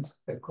 Last sentence,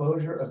 the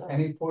closure of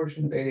any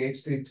portion of 88th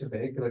Street to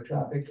vehicular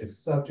traffic is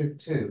subject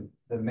to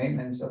the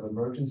maintenance of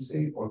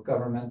emergency or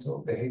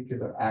governmental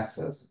vehicular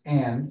access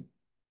and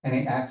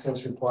any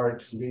access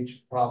required to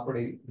reach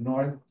property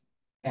north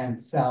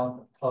and south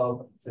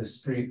of the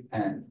street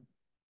end.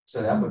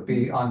 So that would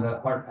be on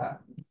the hard path.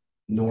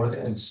 North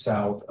and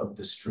south of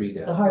the street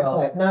end. The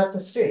hard pack, not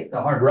the street.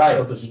 The hard.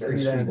 Right. The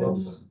street end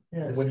is.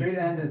 The street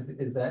end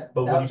is that.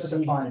 But when you that's the see,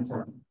 defined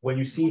term. when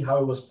you see how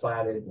it was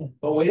platted.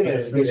 But wait a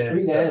minute,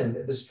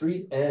 the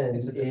street end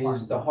is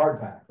is the hard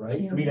pack, right?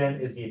 The street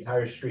end is the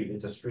entire street,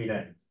 it's a street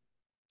end.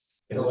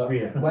 It's a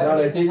street end. No,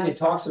 it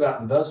talks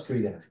about the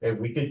street end. If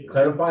we could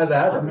clarify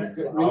that, I'll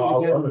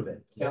run with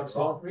it.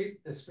 Council,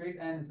 The street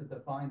end is a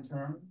defined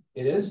term.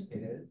 it is?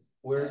 It is.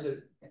 Where is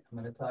it? I'm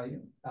gonna tell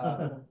you.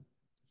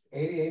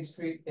 88th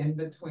Street in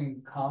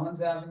between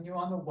Collins Avenue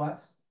on the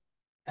west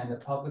and the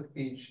public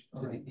beach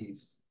to the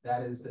east.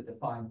 That is the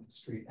defined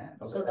street end.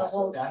 So the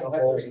whole. That-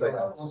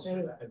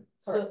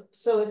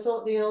 So it's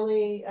all, the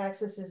only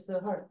access is the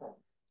hard pack.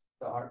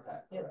 The hard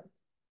pack. Yeah.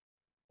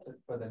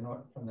 For the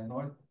north, from the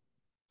north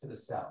to the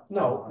south.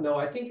 No,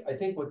 I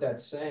think what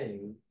that's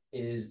saying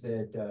is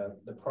that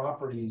the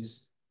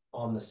properties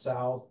on the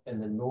south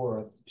and the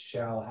north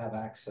shall have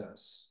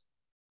access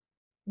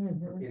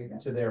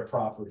to their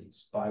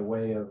properties by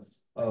way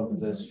of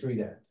the street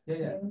end.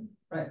 Yeah,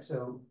 right,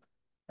 so.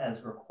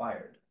 As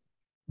required.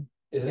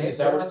 Is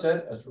that what it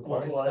said? As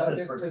required? Well, that's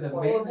Subject to the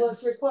Well, what's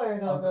maintenance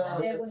required on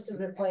of- the, it was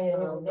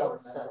required on the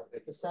north side,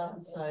 the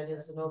south side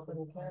is an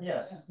open canvas.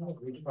 Yes.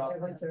 Reach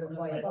property.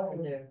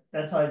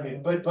 That's how I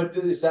mean, But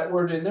is that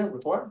word in there,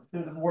 required?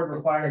 the word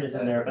required is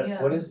in there, but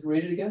What is,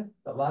 read it again?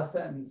 The last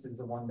sentence is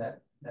the one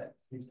that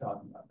he's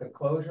talking about. The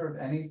closure of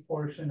any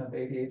portion of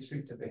 88th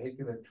Street to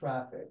vehicular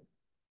traffic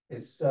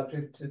is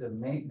subject to the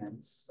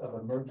maintenance of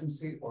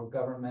emergency or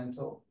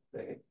governmental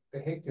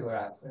vehicular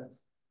access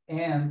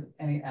and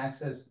any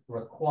access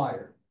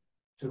required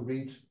to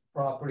reach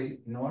property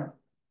north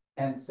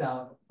and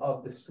south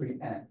of the street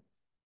end.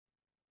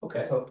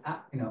 Okay, So,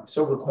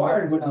 so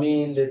required would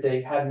mean that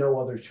they had no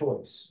other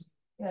choice,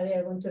 Yeah, they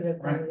are going to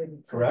require it.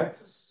 correct?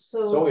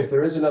 So if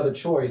there is another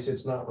choice,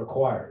 it's not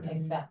required.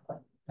 Exactly.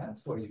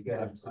 that's where you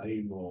get into.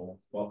 I will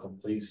welcome,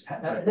 please.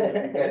 That's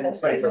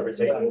I'm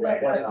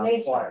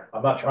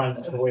not trying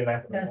to throw away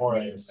that from the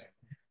memorial.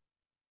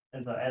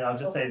 And I'll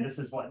just say, this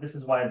is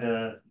why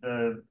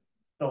the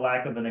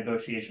lack of a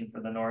negotiation for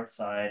the north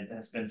side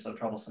has been so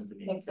troublesome to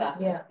me.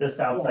 Exactly. Yeah. The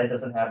south side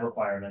doesn't have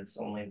requirements,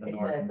 only the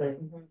north. Exactly.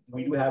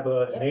 We do have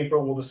in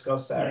April, we'll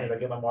discuss that, and I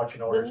get my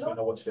marching orders, we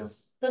know what to do.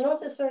 The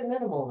north is very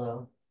minimal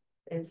though.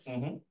 It's,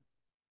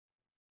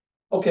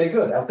 Okay,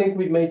 good. I think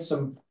we've made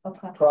some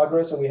Okay.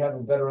 progress and we have a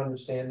better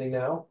understanding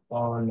now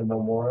on the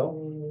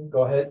memorial.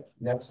 Go ahead,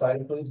 next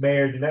item, please.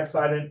 Mayor, the next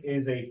item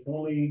is a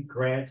fully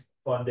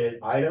grant-funded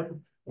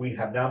item. We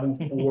have now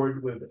moved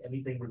forward with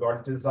anything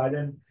regarding to this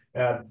item.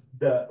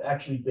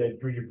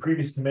 During your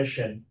previous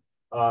commission,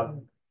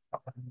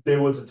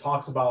 there was a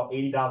talks about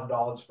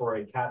 $80,000 for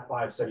a Cat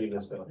 5 study of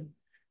this building.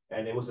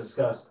 And it was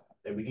discussed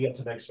that we can get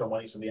some extra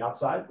money from the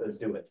outside, let's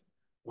do it.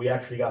 We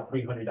actually got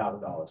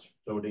 $300,000.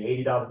 So the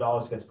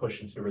 $80,000 gets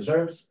pushed into the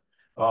reserves.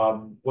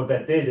 What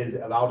that did is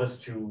it allowed us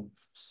to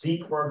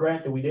seek for a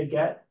grant that we did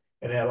get,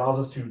 and it allows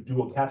us to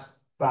do a Cat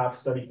 5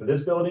 study for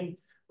this building,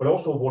 but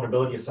also a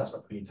vulnerability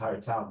assessment for the entire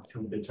town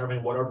to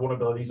determine what our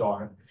vulnerabilities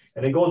are.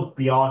 And it goes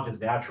beyond just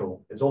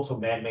natural. It's also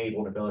man-made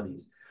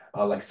vulnerabilities,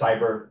 like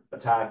cyber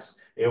attacks.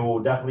 It will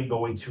definitely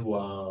go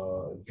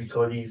into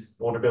utilities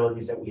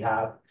vulnerabilities that we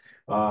have.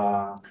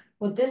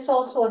 Would this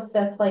also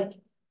assess, like,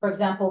 for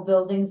example,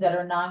 buildings that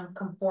are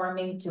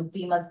non-conforming to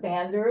FEMA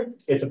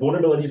standards? It's a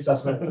vulnerability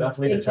assessment,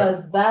 definitely.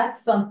 Because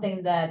that's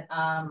something that,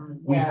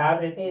 We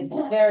haven't. is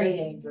very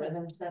dangerous,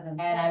 and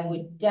I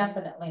would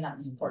definitely not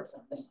support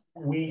something.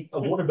 A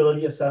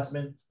vulnerability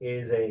assessment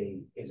is a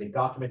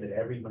document that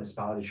every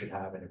municipality should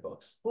have in their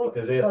books.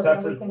 Because it So then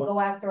assesses we can go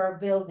after our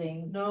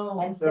buildings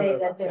and say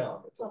that they're.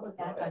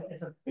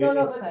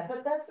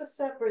 but that's a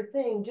separate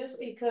thing. Just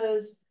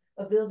because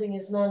a building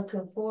is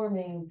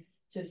non-conforming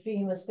to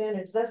FEMA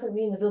standards doesn't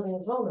mean the building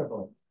is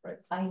vulnerable. Right.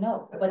 I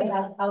know, but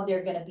that's how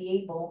they're gonna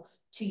be able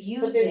to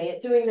use But they're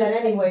it. doing that to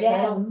anyway.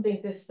 I don't condemn.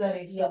 think this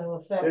study's gonna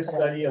affect. This that.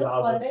 study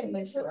allows us.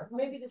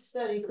 Maybe the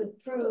study could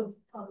prove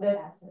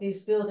that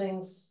these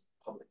buildings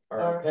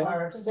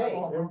are safe.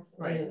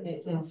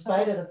 In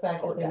spite of the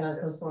fact that they're not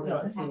conforming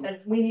to FEMA. And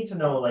we need to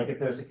know, like, if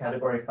there's a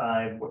category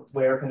 5,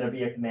 where can there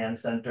be a command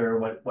center,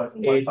 what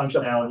It's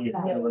functionality is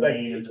gonna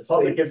remain. Like,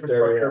 public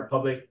infrastructure,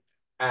 public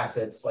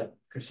assets, like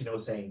Christina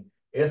was saying.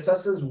 It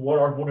assesses what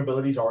our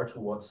vulnerabilities are to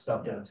what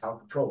stuff that the town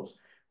controls.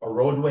 Our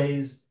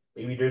roadways,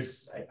 maybe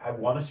I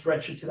want to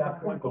stretch it to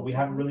that point, but we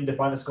haven't really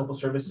defined the scope of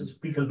services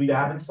because we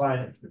haven't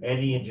signed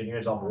any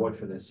engineers on board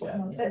for this yet.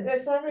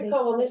 As I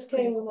recall, when this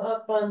came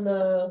up on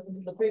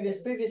the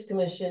previous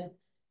commission,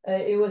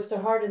 it was to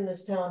harden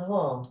this town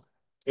hall.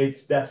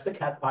 That's the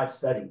Cat 5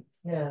 study.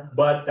 Yeah.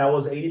 But that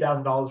was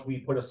 $80,000 we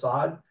put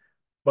aside,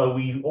 but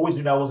we always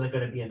knew that wasn't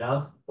gonna be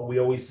enough, but we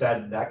always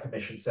said, that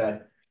commission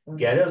said,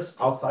 get us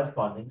outside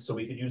funding so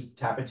we could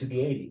tap into the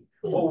 80.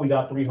 Well, we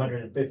got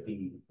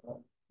 350,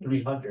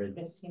 300.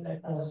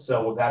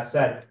 So with that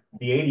said,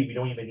 the 80, we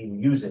don't even need to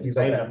use it. It's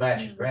not even a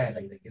matching grant.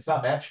 I think it's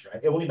not matching,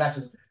 right? It only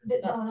matches.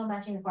 No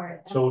matching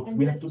required. So And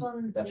we have this to,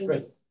 one that's is-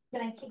 great.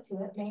 Can I kick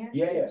to it, Mayor?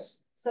 Yeah, yes.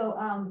 So,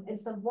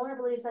 it's a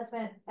vulnerability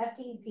assessment.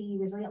 FDP,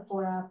 Resilient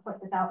Florida,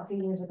 put this out a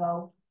few years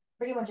ago.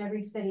 Pretty much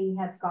every city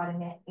has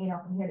gotten it,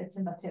 from here to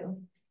Timbuktu.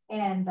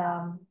 And,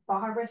 Bar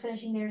Harbor is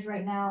finishing theirs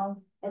right now.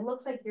 It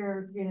looks like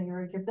your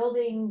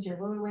buildings, your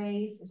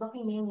roadways, is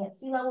looking mainly at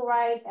sea level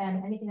rise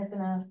and anything that's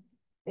gonna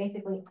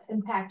basically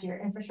impact your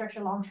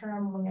infrastructure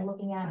long-term when you're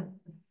looking at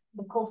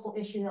the coastal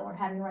issue that we're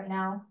having right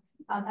now.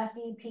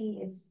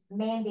 FDP is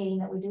mandating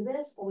that we do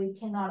this, but we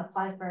cannot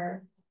apply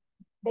for,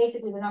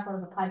 basically, we're not going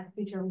to apply for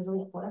future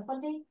Resilient Florida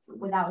funding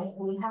without it.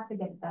 We have to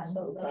get it done.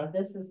 So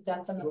this is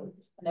definitely,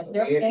 and if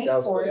they're paying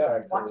for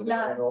it, why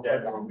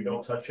not? We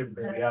don't touch it,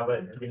 but we have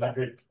it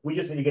 300. We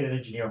just need to get an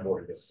engineer on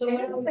board. So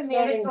It's a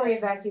mandatory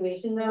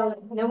evacuation, though.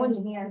 No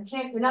engineer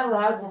you're not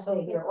allowed to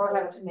stay here or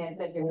have a command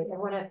center.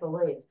 Everyone has to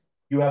leave.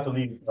 You have to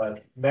leave,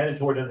 but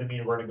mandatory doesn't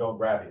mean we're gonna go and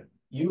grab you.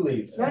 You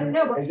leave.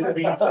 No, but. It just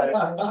means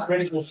that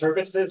critical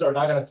services are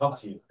not gonna come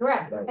to you.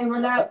 Correct, and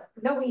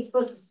nobody's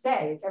supposed to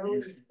stay.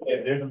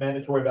 If there's a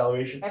mandatory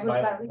evaluation,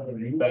 Everyone's got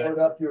you Load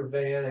up your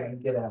van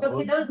and get out. So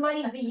can those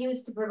monies be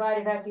used to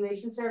provide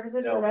evacuation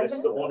services? No, for this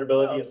is the residents?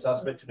 vulnerability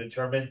assessment to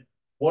determine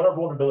what our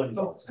vulnerabilities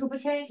are. Scuba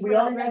tanks? We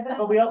all,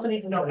 but we also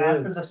need to know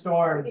after the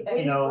storm, is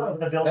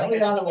the building.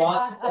 Eliana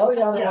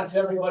wants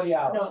everybody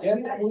out. No,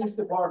 Get the police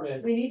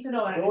department. We need to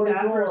know, Door to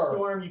after a door.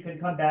 storm, you can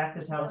come back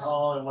to town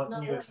hall and what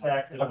can you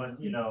expect and what,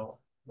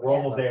 We're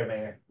almost there,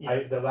 Mayor.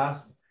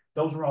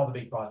 Those were all the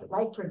big projects.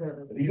 Life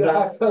preservers.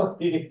 Exactly.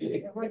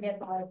 We're getting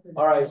the life preservers.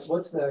 All right,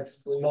 what's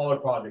next? please? Smaller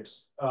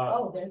projects.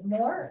 Oh, there's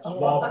more?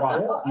 Small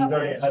projects. These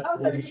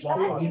are small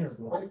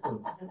sorry.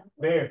 projects.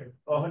 Mayor,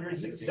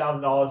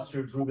 $160,000 to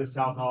improve this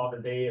town hall.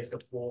 The day is the.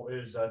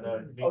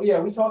 Oh, yeah,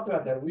 we talked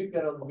about that. We've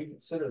got to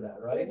reconsider that,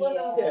 right?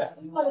 Yeah.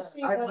 We wanna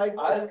see I what- like,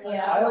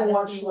 I don't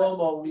want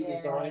Shlomo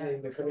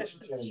redesigning the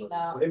commission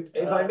chamber.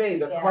 if I may,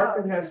 the Yeah.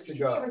 carpet has to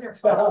go.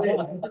 Ridiculous.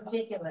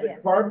 The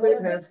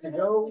carpet has to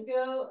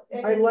go.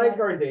 And I you like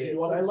our days. You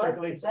want I to like.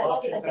 circulate some I like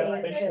options?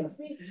 the dais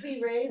needs to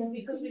be raised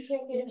because we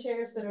can't get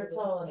chairs that are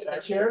tall.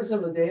 Chairs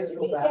of the dais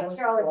go back. You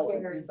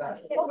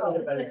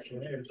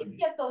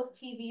get those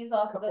TVs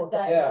off of the.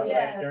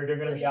 Yeah. They're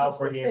gonna be out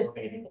for the April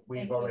meeting.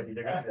 We've already,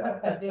 they're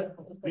gonna be out.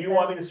 Do you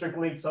want me to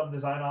circulate some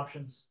design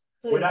options?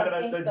 We're not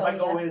gonna, my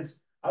goal is,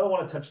 I don't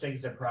wanna touch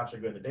things that perhaps are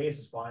good. The dais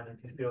is fine,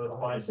 if you feel it's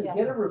fine. So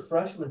get a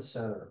refreshment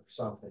center or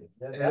something.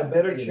 And a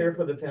better chair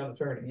for the town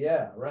attorney.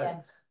 Yeah, right.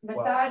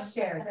 Massage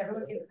chairs,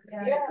 everyone.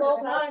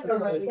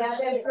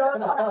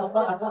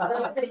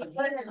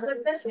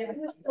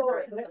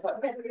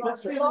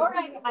 Laura,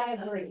 I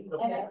agree,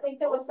 and I think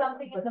there was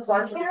something in the.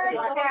 Security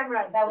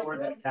camera, That what was.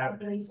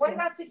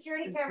 about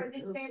security cameras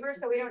in favor,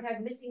 so we don't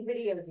have missing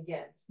videos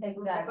again?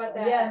 Exactly. About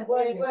that? Yeah. Well,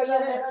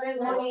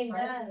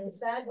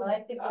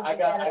 I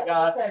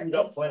got chewed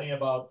up plenty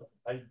about,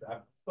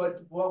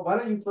 But, well, why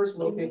don't you first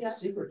locate the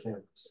secret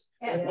cameras?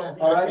 Yeah.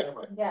 All right.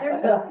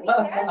 Yeah.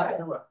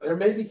 There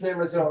may be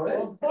cameras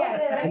already.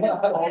 Yeah, little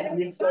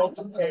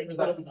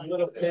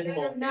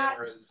not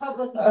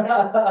public.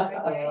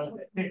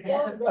 Good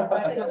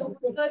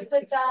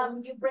with,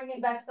 you bringing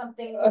back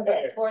something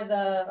for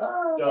the.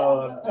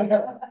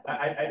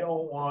 I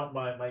don't want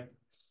my,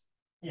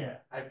 Yeah.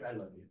 I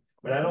love you.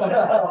 But I don't.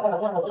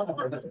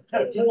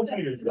 Pool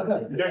heaters.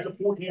 There's a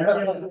pool heater.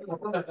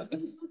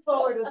 Please move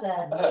forward with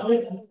that.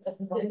 Okay. The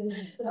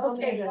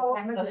pool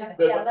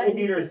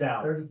heater is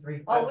down.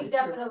 Oh, we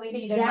definitely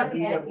need I a.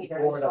 need a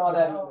heater. saw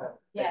that.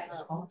 Yes.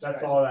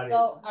 That's all that is.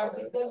 So are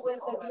we good with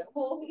the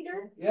pool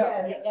heater?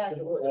 Yeah. Yeah,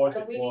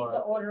 so we need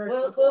to order.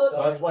 it. So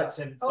that's what's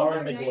in, sorry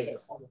to make you wait.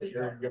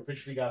 You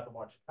officially got the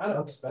March. Kind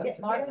of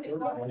expensive.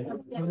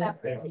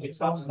 It's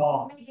not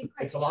small.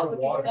 It's a lot of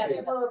water.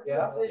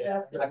 Yeah.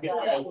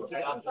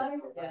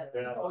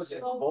 They're not- Oh, is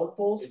it both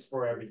pools? It's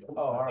for everything.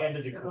 Oh, all right. And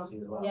the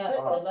jacuzzi as well. Yeah,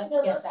 so But, let's you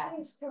know, get those that.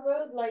 things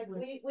corrode, like,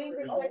 we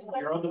replaced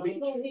like You're on the the beach.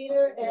 pool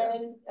heater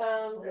and,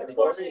 of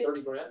course,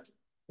 $30,000.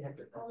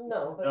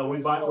 no. No, we're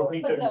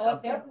painting But the,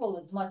 something. their pool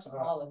is much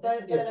smaller.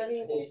 But, I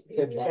mean.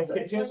 Can you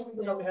just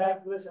on behalf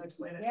of this and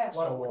explain it? Yeah.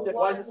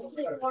 Why is this?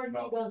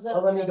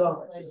 Oh, let me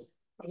go.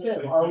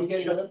 Are we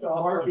getting rid of the?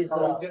 Mark is are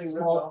we a getting rid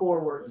small of-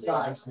 forward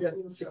size,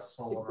 6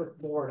 foot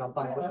 4, and I'm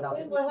fine with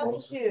nothing. What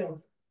happened to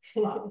you?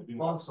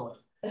 Long story.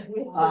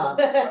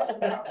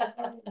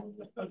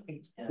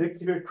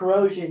 The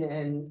corrosion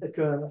and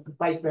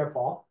Vice Mayor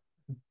Paul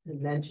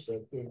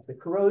mentioned it, is the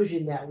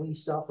corrosion that we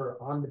suffer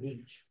on the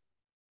beach.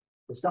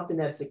 It's something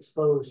that's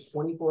exposed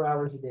 24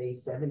 hours a day,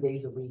 7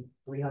 days a week,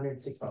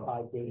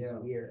 365 days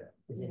a year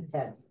is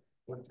intense.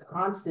 And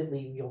constantly,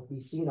 you'll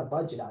be seeing a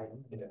budget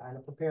item, kind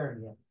of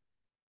preparing you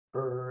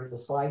for the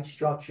slide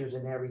structures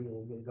and everything.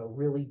 We're gonna go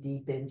really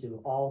deep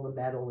into all the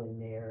metal in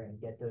there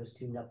and get those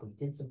tuned up. We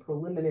did some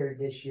preliminary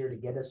this year to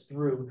get us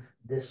through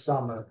this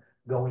summer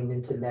going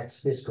into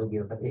next fiscal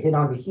year. But the hit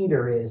on the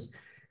heater is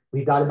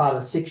we've got about a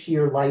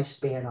 6-year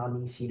lifespan on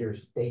these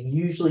heaters. They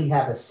usually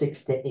have a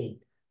 6 to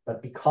 8,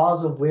 but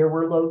because of where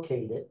we're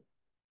located,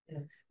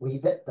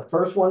 the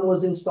first one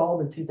was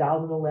installed in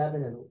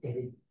 2011 and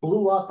it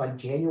blew up on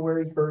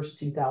January 1st,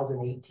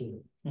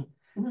 2018.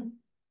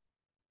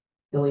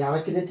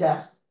 Liliana can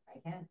attest.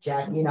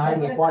 Jackie and I,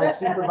 the aquatic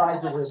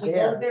supervisor, was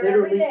there.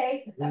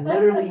 We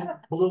literally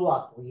blew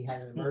up. We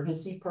had an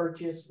emergency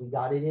purchase. We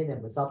got it in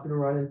and was up and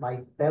running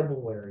by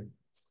February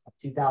of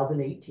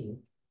 2018.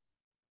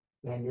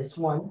 And this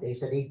one, they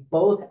said they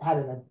both had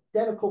an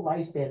identical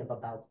lifespan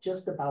of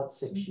just about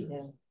 6 years.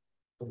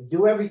 So we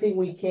do everything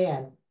we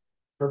can to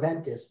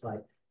prevent this,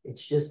 but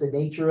it's just the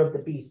nature of the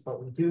beast.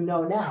 But we do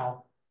know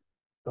now,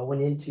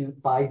 going into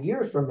 5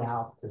 years from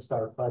now, to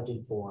start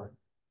budgeting for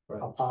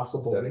a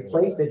possible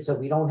replacement, so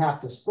we don't have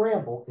to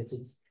scramble, because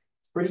it's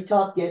pretty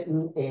tough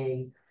getting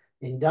a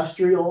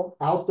industrial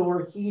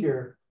outdoor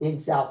heater in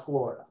South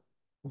Florida.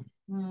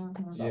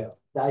 Yeah.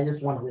 I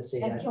just wanted to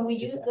say And that. can we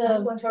use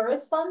the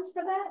tourist funds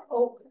for that?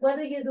 Oh, what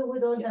do you do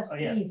with all the Oh,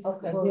 yeah. fees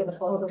Okay.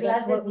 for That's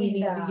classes what we in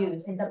need to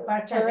use. in the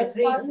park and Tourist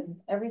recreation? funds,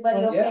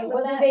 everybody Yeah. okay with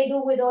What do that? they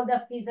do with all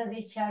the fees that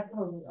they charge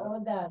for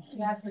all the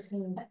classes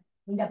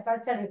in the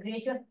parks and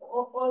recreation?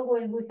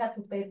 Always we have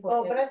to pay for.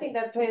 Oh, but I think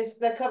that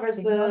covers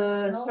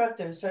the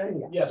instructors, right?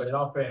 Yeah, but in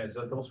all fairness,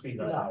 those fees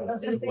are high. No.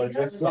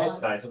 Just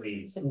subsidized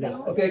fees.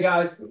 No. Okay,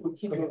 guys, we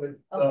keep moving.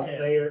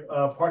 They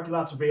parking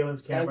lot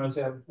surveillance cameras.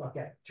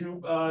 Okay.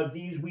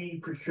 These we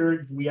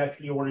procured, we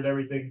actually ordered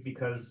everything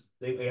because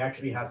they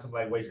actually have some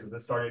leg ways, because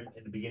this started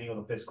in the beginning of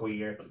the fiscal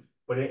year.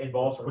 But it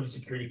involves putting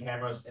security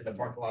cameras in the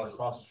parking lot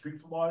across the street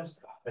from ours,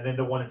 and then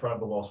the one in front of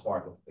the Wells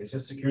Fargo. It's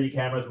just security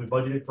cameras. We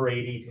budgeted for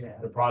 80.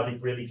 The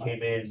project really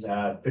came in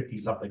 50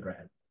 something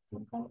grand.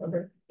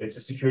 It's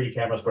the security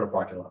cameras for the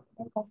parking lot.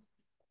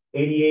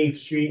 88th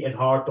Street and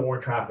Hawthorne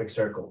traffic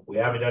circle. We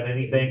haven't done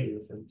anything.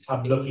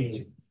 I'm looking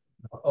to.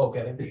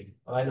 Okay,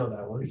 I know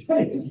that one.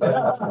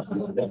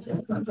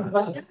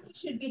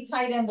 Should be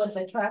tied in with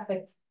the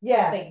traffic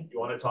Yeah. You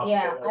wanna talk?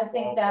 Yeah, about I that?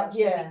 think that should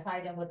Yeah. be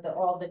tied in with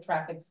all the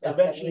traffic stuff. that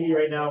we Eventually, have.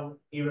 right now,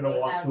 even We a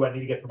walk have- to, I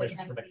need to get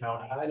permission from the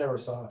county. I never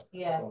saw it.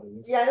 Yeah.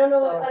 Yeah, I don't know,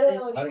 So I don't this-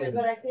 know I don't either,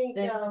 but I think,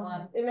 this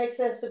one- it makes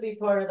sense to be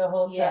part of the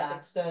whole Yeah,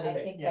 traffic study. I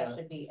think Yeah. that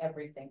should be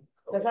everything.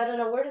 Cause I don't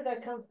know, where did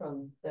that come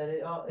from? That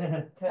it all.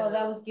 Well,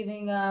 that was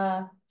giving,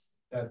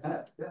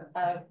 That's,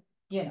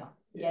 you know,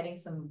 getting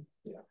some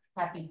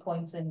happy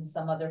points in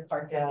some other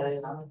parts of Yeah, the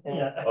yeah, town.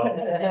 yeah. Oh.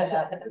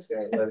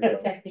 And,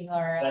 protecting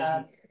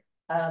our,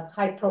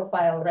 high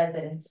profile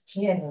residents.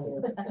 Yes.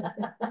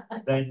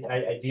 Then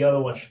the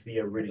other one should be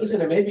a really.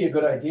 Listen, it may be a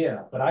good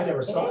idea, but I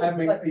never saw, is, I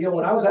mean, but- you know,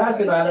 when I was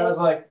asked about it, I was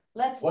like,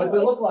 Let's. what does do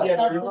it look like? Yeah,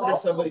 Let's but do it's like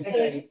somebody it.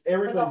 saying,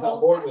 everybody's whole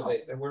on board town. with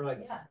it, and we're like,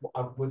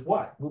 Yeah. with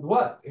what? With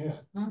what? Yeah.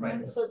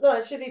 Mhm. So, no,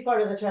 it should be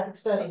part of the traffic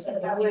study, so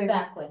that way,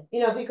 Exactly. you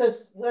know,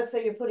 because let's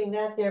say you're putting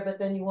that there, but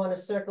then you want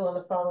to circle on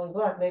the following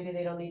block, maybe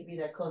they don't need to be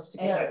that close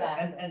together.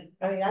 Exactly. And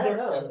I mean, I don't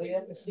know, we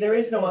have to see. there what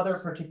is it no other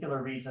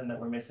particular reason that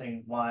we're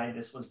missing why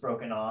this was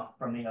broken off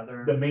from the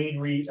other. The main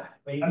reason,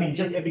 I mean,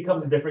 just- it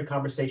becomes a different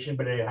conversation,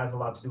 but it has a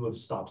lot to do with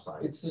stop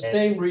signs. It's the And-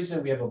 same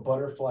reason we have a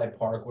butterfly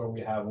park where we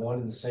have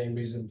one, and the same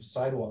reason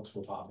sidewalks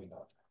were popping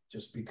up,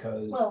 just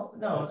because. Well,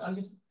 no, that's- I'm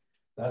just,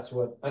 That's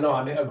what, I know,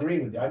 I mean, I agree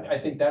with you, I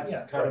think that's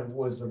Yeah, kind of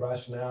was the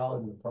rationale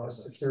and the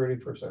process. Security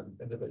for certain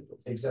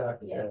individuals.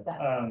 Exactly, Yeah, yeah.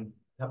 exactly.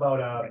 How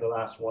about the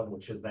last one,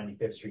 which is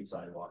 95th Street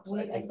sidewalks?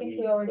 I think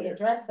we already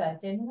addressed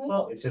that, didn't we?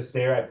 Well, it's just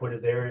there, I put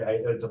it there,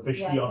 it's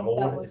officially Yeah, I on think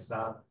that hold, was- it's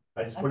not,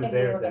 I just I put it think we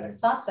there. were then gonna it's-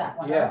 stop that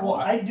one. Yeah. well,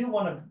 I do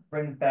want to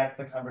bring back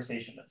the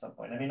conversation at some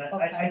point. I mean,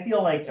 Okay. I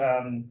feel like,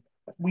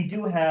 we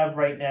do have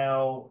right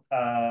now,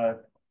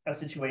 a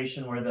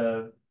situation where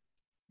the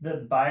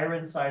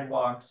Byron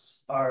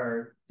sidewalks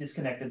are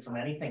disconnected from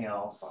anything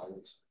else.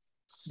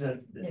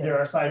 There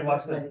are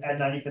sidewalks at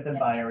 95th and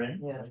Byron,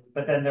 Yeah.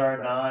 but then there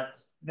are not,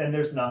 then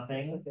there's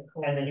nothing.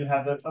 And then you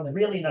have a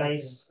really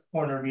nice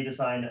corner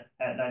redesign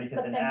at 95th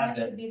But and then that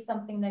should Abbott. be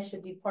something that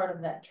should be part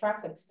of that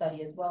traffic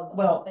study as well. don't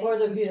Well, you Or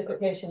think? the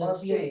beautification of Or the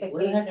street.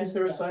 Where the heck is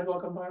there a beautification,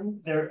 sidewalk on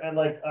Byron? They're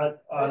like,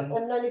 on,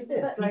 On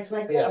 95th,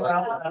 like.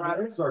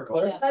 Yeah,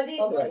 Circle. Yeah. But it-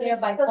 Over there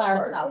by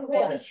Clara's house. It's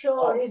very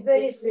short, it's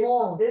very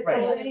small. This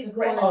Right. one Very is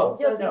small. Oh,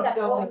 It's just in no. that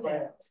Go corner.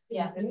 there.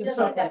 Yeah. It's just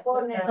in that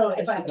corner. So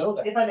I should know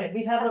that. if I may,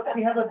 we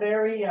have a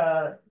very,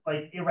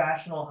 like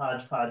irrational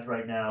hodgepodge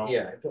right now.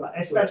 Yeah.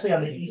 Especially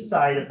on the east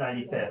side of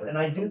 95th, and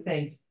I do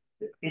think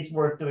it's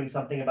worth doing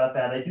something about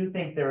that. I do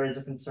think there is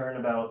a concern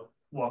about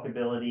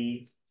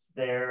walkability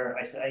there.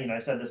 I said, I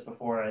said this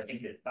before, I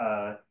think it,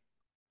 I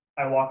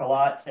walk a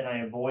lot and I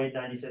avoid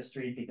 95th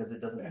Street because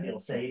it doesn't feel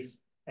safe.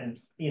 And,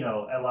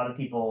 a lot of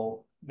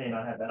people may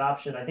not have that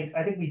option. I think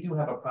we do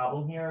have a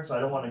problem here, so I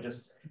don't want to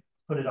just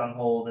put it on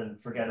hold and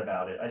forget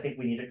about it. I think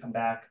we need to come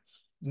back.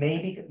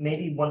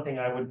 Maybe one thing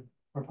I would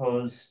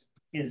propose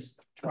is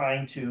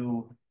trying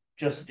to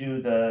just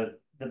do the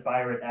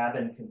Byron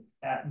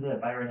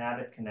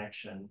Abbott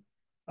connection.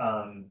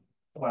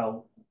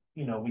 Well,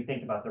 we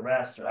think about the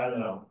rest, or I don't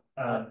know.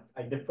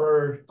 I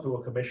defer to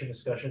a commission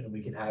discussion and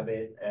we can have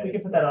it. And We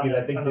can put that on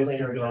because I think on a this is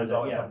later gonna agenda,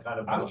 result in yeah. some kind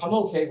of. I'm motion.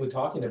 okay with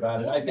talking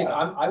about it, I think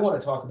I wanna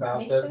talk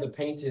about the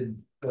painted,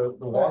 the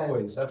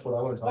walkways, that's what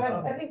I wanna talk But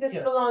about. I think this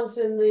Yeah. belongs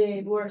in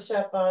the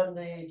workshop on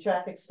the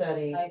traffic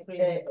study I agree.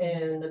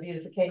 and the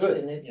beautification,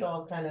 Good. it's Yeah.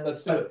 all kind of.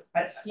 Let's do it.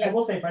 I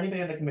will say for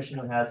anybody on the commission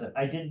who hasn't,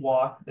 I did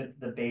walk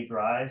the Bay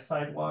Drive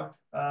sidewalk,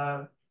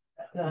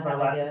 since our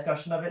last Yeah.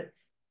 discussion of it,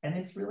 and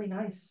it's really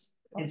nice.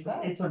 Okay.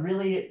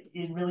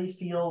 It really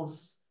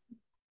feels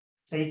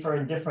safer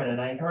and different, and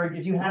I encourage,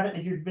 if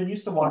you've been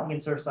used to walking in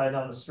Surfside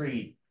on the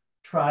street,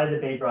 try the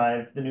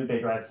new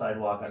Bay Drive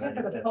sidewalk. on Except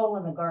for the 95th. pole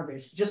and the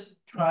garbage. Just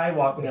try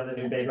walking on the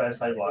new Bay Drive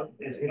sidewalk,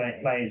 is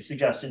my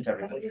suggestion to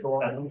everybody.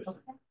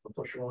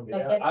 For sure.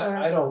 Like that's where-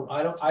 I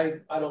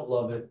don't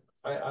love it.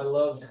 I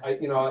love,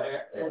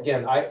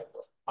 again,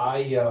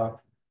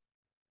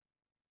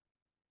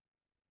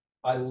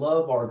 I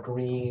love our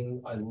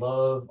green, I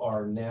love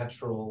our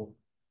natural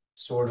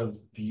sort of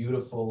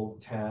beautiful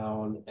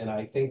town, and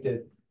I think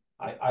that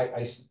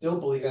I still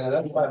believe, and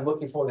that's why I'm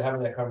looking forward to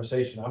having that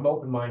conversation. I'm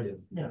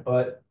open-minded. Yeah.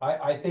 But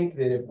I think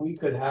that if we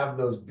could have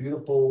those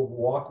beautiful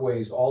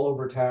walkways all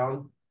over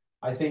town,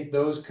 I think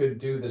those could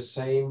do the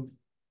same,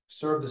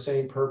 serve the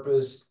same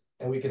purpose,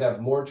 and we could have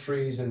more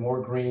trees and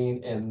more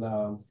green. And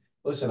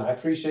listen, I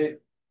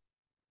appreciate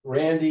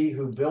Randy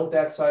who built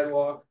that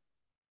sidewalk.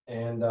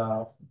 And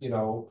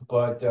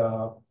but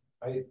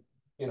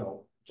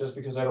just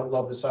because I don't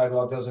love the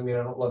sidewalk doesn't mean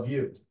I don't love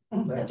you.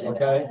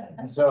 Okay,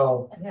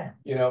 so,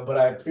 but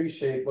I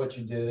appreciate what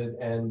you did,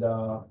 and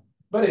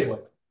but anyway,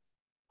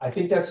 I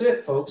think that's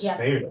it, folks. Yeah.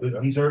 Mayor,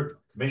 these are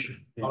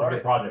commission, these All are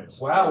right. projects.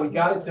 Wow, we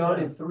got it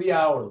done in 3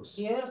 hours.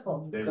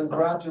 Beautiful.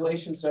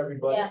 Congratulations,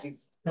 everybody. Yes.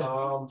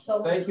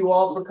 So- Thank you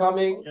all for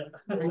coming.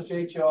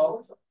 Appreciate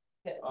y'all.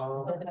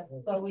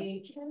 So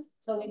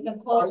we can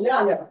close.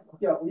 Yeah,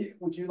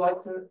 would you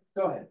like to,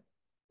 go ahead.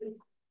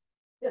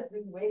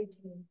 Been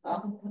waiting.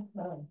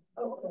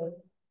 Okay.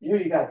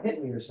 You gotta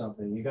hit me or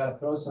something, you gotta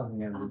throw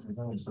something at me.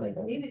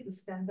 I needed to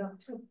stand up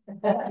too.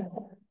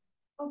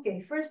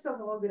 Okay, first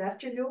of all, good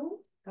afternoon.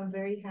 I'm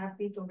very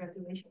happy.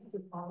 Congratulations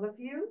to all of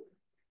you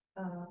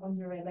on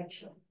your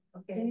election.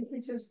 Okay. Can you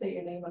please just state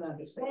your name and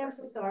address? I am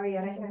so sorry,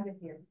 and I have it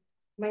here.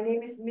 My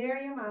name is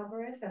Miriam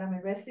Alvarez, and I'm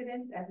a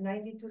resident at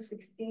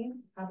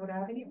 9216 Abbott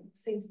Avenue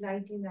since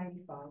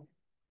 1995.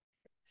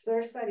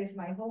 Surfside is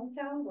my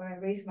hometown where I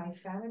raised my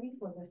family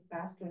for the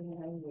past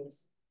 29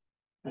 years.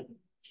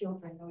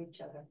 Children know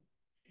each other.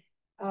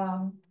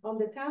 On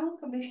the town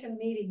commission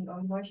meeting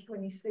on March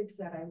 26th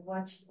that I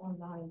watched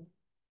online,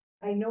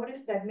 I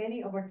noticed that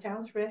many of our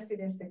town's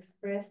residents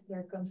expressed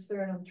their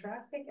concern on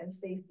traffic and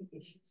safety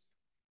issues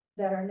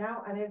that are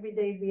now an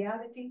everyday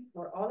reality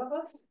for all of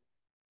us.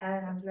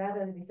 And I'm glad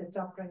that it is a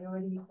top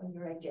priority on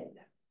your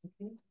agenda.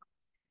 Okay.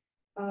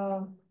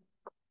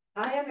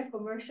 I am a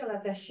commercial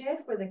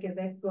attaché for the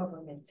Quebec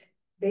government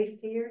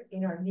based here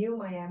in our new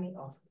Miami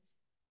office.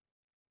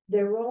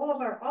 The role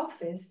of our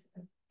office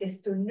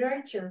is to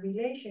nurture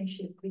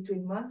relationship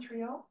between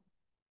Montreal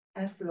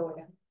and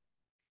Florida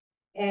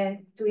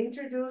and to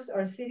introduce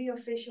our city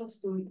officials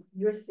to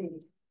your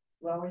city,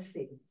 to our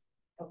city,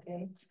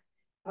 okay?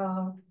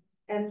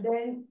 And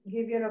then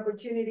give you an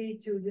opportunity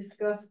to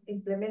discuss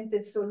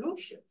implemented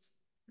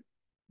solutions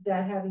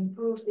that have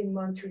improved in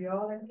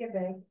Montreal and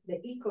Quebec, the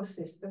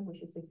ecosystem,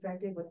 which is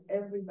exactly what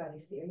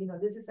everybody's here. You know,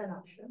 this is an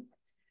option.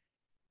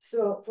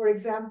 So, for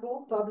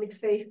example, public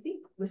safety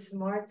with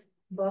smart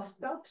bus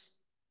stops,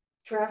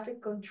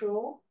 traffic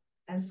control,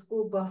 and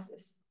school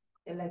buses,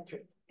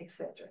 electric,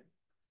 etc.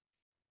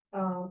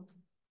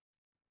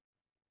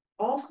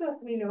 Also, as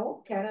we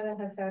know, Canada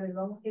has had a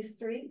long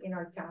history in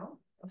our town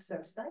of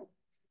Surfside.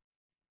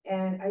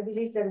 And I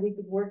believe that we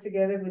could work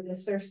together with the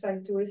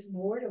Surfside Tourist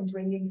Board on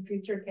bringing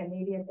future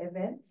Canadian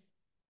events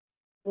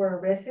for our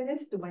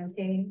residents to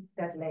maintain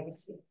that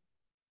legacy.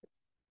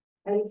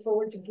 I look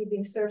forward to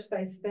keeping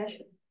Surfside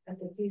special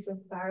as a piece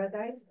of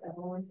paradise. I've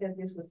always said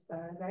this was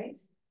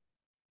paradise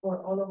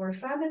for all of our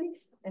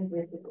families and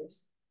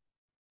visitors.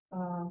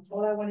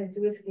 All I want to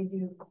do is give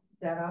you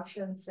that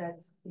option that,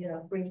 you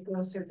know, bring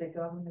closer the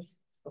government's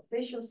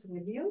officials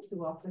with you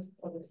to offer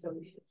other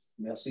solutions.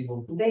 Merci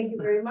beaucoup. Thank you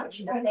very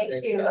much.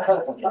 Thank you.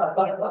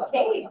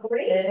 Okay,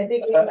 great. I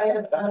think we might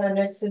have done our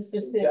next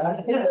sister city.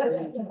 Yeah,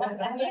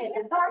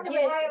 it's hard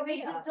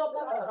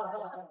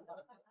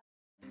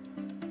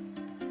to.